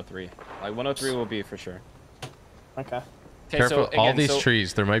like 103. Like 103 will be for sure. Okay. Okay, Careful, so all again, these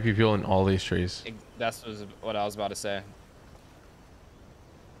trees. There might be people in all these trees. That's what I was about to say.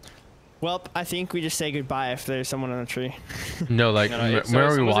 Well, I think we just say goodbye if there's someone on a tree. No, like No, so where we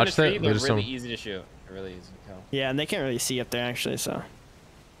someone's in a watched tree, it, they're there's really some. easy to shoot. They're really easy to kill. Yeah, and they can't really see up there actually, so.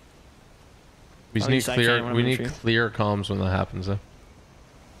 We just At need least I can't when clear. I'm We in a need tree. clear comms when that happens, though.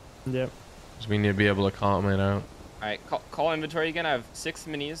 Yep. 'Cause we need to be able to comment out. All right, call inventory again. I have 6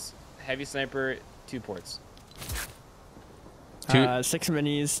 minis, heavy sniper, 2 ports. 6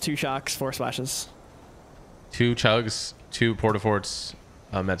 minis, 2 shocks, 4 splashes. 2 chugs, 2 portaforts,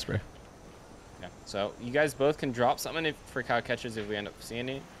 med spray. Yeah. So you guys both can drop something for cow catchers if we end up seeing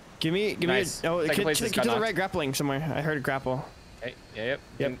any. Give me, Nice. oh, Second place get is to cut the off. right grappling somewhere. I heard a grapple. Okay. Yeah. Yep.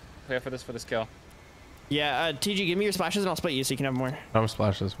 Yep. Can play for this kill. Yeah, TG, give me your splashes and I'll split you so you can have more. I'm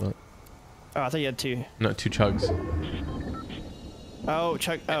splashes, but Oh, I thought you had 2. no, 2 chugs. Oh,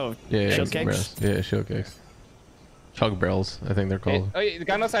 Chuck. Oh, Yeah, shield cakes. barrels. Yeah, shield cakes. Chug barrels, I think they're Okay. called. Oh, yeah, the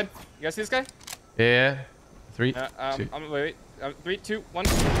guy on the side. You guys see this guy? Yeah. 3. 2. Wait. 3, 2, 1.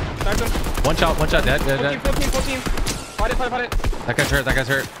 Sniped him. One shot, dead. 14. Fight it. That guy's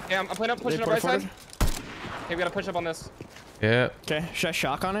hurt. Okay, I'm pushing up They right port side. Okay, we gotta push up on this. Yeah. Okay, should I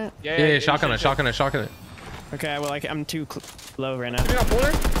shock on it? Yeah, shotgun you it, should. shotgun it. Okay, well, like, I'm too low right now. Shoot on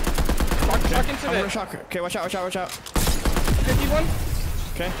border. Shock into I'm gonna the shock. Okay, watch out. 51.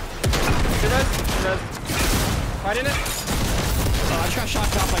 Okay. Good res. Fight in it. Oh, I just got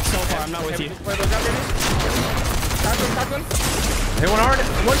shocked off like so far. I'm not with you. Play those out, baby. Crack one. Hit one hard.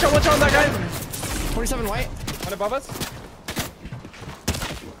 One shot on that guy. 47 white. One above us.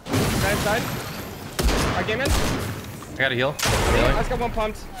 Guy inside. Alright, game in. I got a heal. I just got 1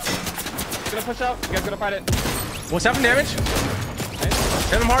 pumped. Gonna push out. You guys gotta fight it. What's 7 damage? Nice.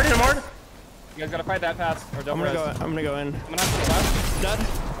 Hit him hard. You guys gotta fight that fast. Or I'm double gonna res. go. I'm gonna go in. I'm gonna have to go left. Dead.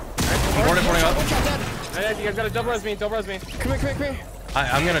 Morning up. One shot dead. Hey, you guys gotta double res me. Come here.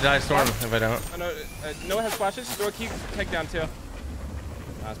 I'm gonna die storm if I don't. Oh, no, Noah has flashes. Throw a key tag down too.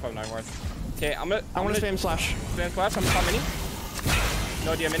 That's probably not worth. Okay, I'm gonna spam slash. spam flash. I'm top mini.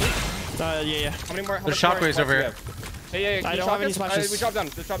 No idea mini. Yeah. How many more? How There's much more shockwaves over here. Hey, I don't have any splashes. We drop down.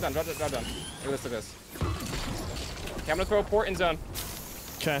 Just drop down. Drop down. Look at this. Okay, I'm gonna throw a port in zone.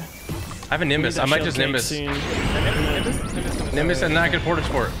 Okay. I have a Nimbus. I might just Nimbus. Nimbus and then I can portage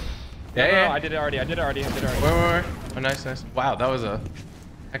sport. Yeah. No, I did it already. Wait. Oh, nice. Wow, that was a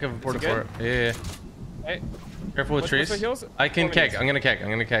heck of a portage sport. Yeah. Hey, Careful with what's trees. the heals? I can 4 keg. minutes. I'm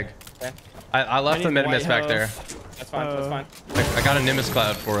gonna keg. Okay. I left the need Minimus white back there. That's fine. I got a Nimbus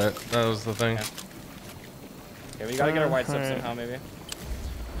cloud for it. That was the thing. Yeah. Okay, we gotta get our whites up Alright. somehow, maybe.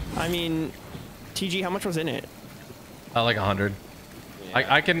 I mean, TG, how much was in it? Like 100. Yeah.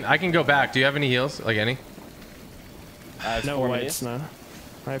 I can go back. Do you have any heals? Like any? It's No 4 whites, minis. no.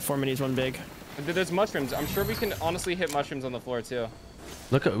 I have 4 minis, 1 big. There's mushrooms. I'm sure we can honestly hit mushrooms on the floor too.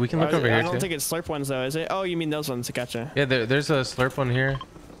 Look, we can look over I here don't too. think it's slurp ones though, is it? Oh, you mean those ones? Gotcha. Yeah, there's a slurp one here.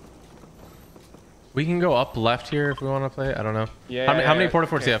 We can go up left here if we want to play. I don't know. Yeah. How many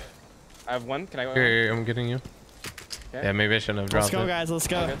portaforts do you have? I have 1. Can I go? Here, I'm getting you. Okay. Yeah, maybe I shouldn't have dropped Let's go, it. guys. Let's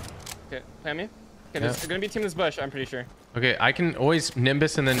go. Okay, play me. Okay, there's gonna be a team in this bush. I'm pretty sure. Okay, I can always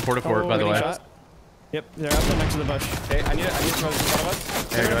Nimbus and then portafort. Oh, by the getting way. shot. Yep, they're up there next to the bush. Okay, I need to throw this in front of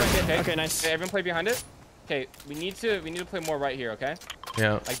us. Yeah, go ahead. Okay, nice. Okay, everyone play behind it. Okay, we need to play more right here. Okay,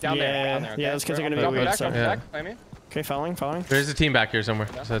 Yeah. like down there. Okay? Yeah, those kids are gonna be Drop it weird, back. so- Drop it Yeah. back. Play me. Okay, following. There's a team back here somewhere.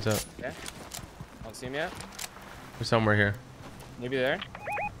 Yeah. So that's it. Okay. I don't see him yet. There's somewhere here. Maybe there.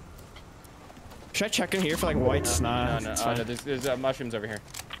 Should I check in here for like whites? Nah. No. it's Oh, fine. no. There's mushrooms over here.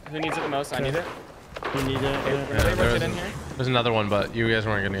 Who needs it the most? I need it. You need it. Okay, Yeah. we're gonna there rotate is- in here. There's another one, but you guys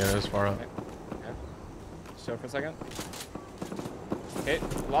weren't gonna get it. It was far up. Chill for a second. Okay, a lot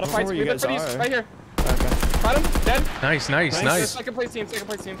of I don't fights. know where We you look guys for these are. right here. Okay. Fight him. Dead. Nice. Second place team. Get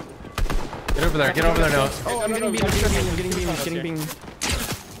over there. Get over there now. Oh, I'm No, getting no, beamed. no, I'm getting no, beamed. no, Getting beamed.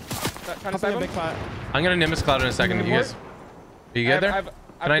 Trying to Hopping snipe a him. big pot. I'm gonna Nimbus cloud in a second. You guys. Are you good there?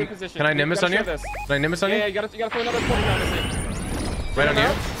 I've been positioned. Can I We Nimbus gotta on you? share this. Can I Nimbus on you? Yeah, you gotta throw another 40 down this thing. Right on you.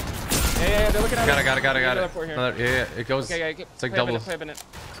 Yeah, they're looking at us. Got it. Here. Another, yeah, it goes. Okay, it's like play double. Play a minute.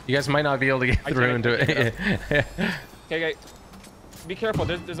 You guys might not be able to get through into it. Okay, be careful.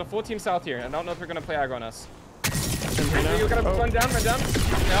 There's a full team south here. I don't know if they're gonna play aggro on us. You gotta run down.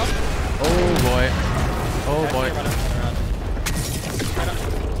 No. Oh boy.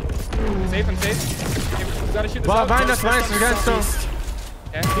 Safe and safe. Okay, we gotta shoot this out. Behind us, you guys still.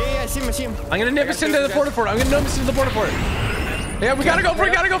 Okay. Yeah, I see him. I'm gonna nip us into the porta fort. Yeah, we gotta go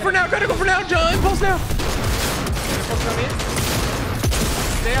for now. John, pulse now.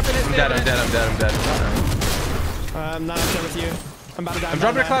 Stay up in it. I'm dead. I'm not upset with you. I'm about to die. I'm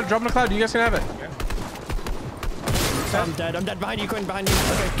dropping a cloud. You guys can have it. I'm dead behind you, Quinn, behind you.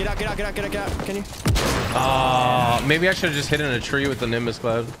 Okay, get out. Can you? Maybe I should have just hit in a tree with the Nimbus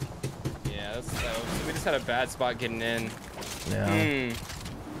cloud. Yeah, we just had a bad spot getting in. Yeah.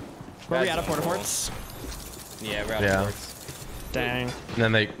 Were we out of porta forts? Yeah, we're out of ports. Dang. And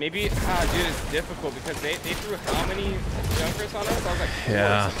then they. Maybe, dude, it's difficult because they threw how many junkers on us? I was like,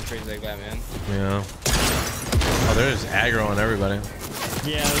 yeah. Something crazy like that, man. Yeah. Oh, they're just aggro on everybody.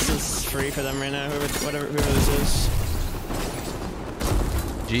 Yeah, this is free for them right now. Whoever this is.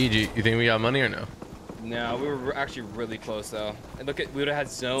 GG. You think we got money or no? No, we were actually really close though. And look at, we would have had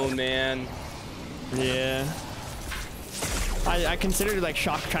zone, man. Yeah. I considered like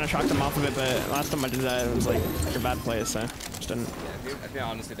trying to shock them off of it, but last time I did that, it was like a bad play, so just didn't. Yeah, I think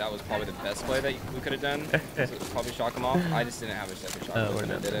honestly that was probably the best play that we could have done. So it was probably shock them off. I just didn't have a second shock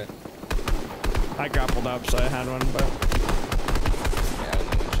when I did it. I grappled up, so I had one, but. Yeah, I was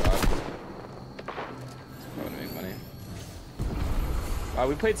in one shot. Probably make money. Wow,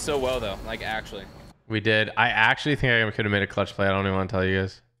 we played so well though, like actually. We did. I actually think I could have made a clutch play. I don't even want to tell you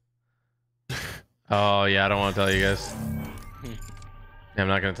guys. Oh yeah, I don't want to tell you guys. Yeah, I'm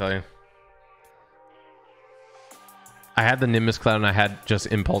not gonna tell you. I had the Nimbus cloud and I had just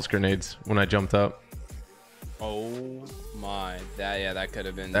impulse grenades when I jumped up. Oh my, that could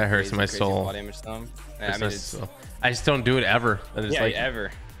have been. That hurts my soul. Body damage yeah, I mean, I just don't do it ever. Yeah, like,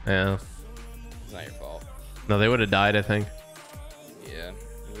 ever. Yeah. It's not your fault. No, they would have died, I think. Yeah,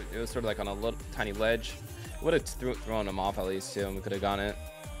 it was sort of like on a little tiny ledge. Would have thrown them off at least too, and we could have gotten it.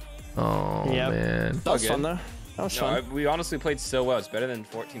 Oh man, that was fun though. That was fun. We honestly played so well. It's better than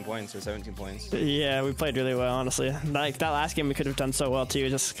 14 points or 17 points. Yeah, we played really well, honestly. Like that last game, we could have done so well too.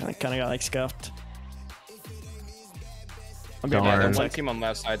 Just kind of got like scuffed. Yeah, one team on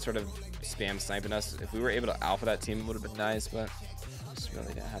left side sort of spam sniping us. If we were able to alpha that team, it would have been nice, but just really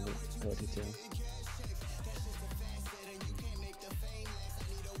didn't have the ability to.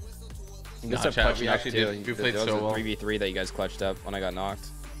 No, chat, we actually did. We played so well. 3v3 that you guys clutched up when I got knocked.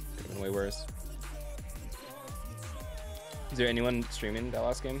 Could have been way worse. Is there anyone streaming that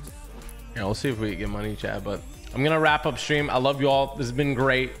last game? Yeah, we'll see if we get money, chat. But I'm gonna wrap up stream. I love you all. This has been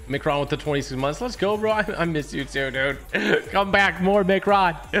great. Mikron with the 26 months. Let's go, bro. I miss you too, dude. Come back more,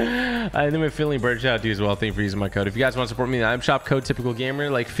 Mikron. And then with Finley Birch, shout out to you as well. Thank you for using my code. If you guys want to support me, I'm shop code typical gamer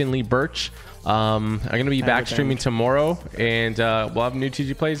like Finley Birch. I'm gonna be back streaming tomorrow, and we'll have new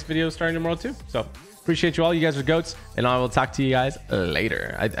TG Plays videos starting tomorrow too. So appreciate you all. You guys are goats, and I will talk to you guys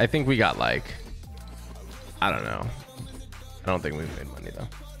later. I think we got like, I don't know. I don't think we've made money though.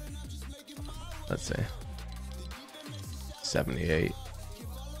 Let's see. 78.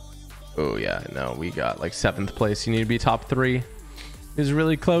 Oh yeah, no, we got like 7th place. You need to be top 3. Is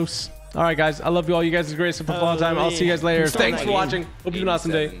really close. All right, guys. I love you all. You guys are great. So for a long time. I'll see you guys later. Thanks for watching. Hope you have an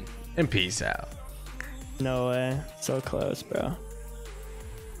awesome day. And peace out. No way. So close, bro.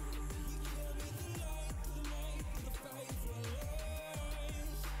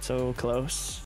 So close.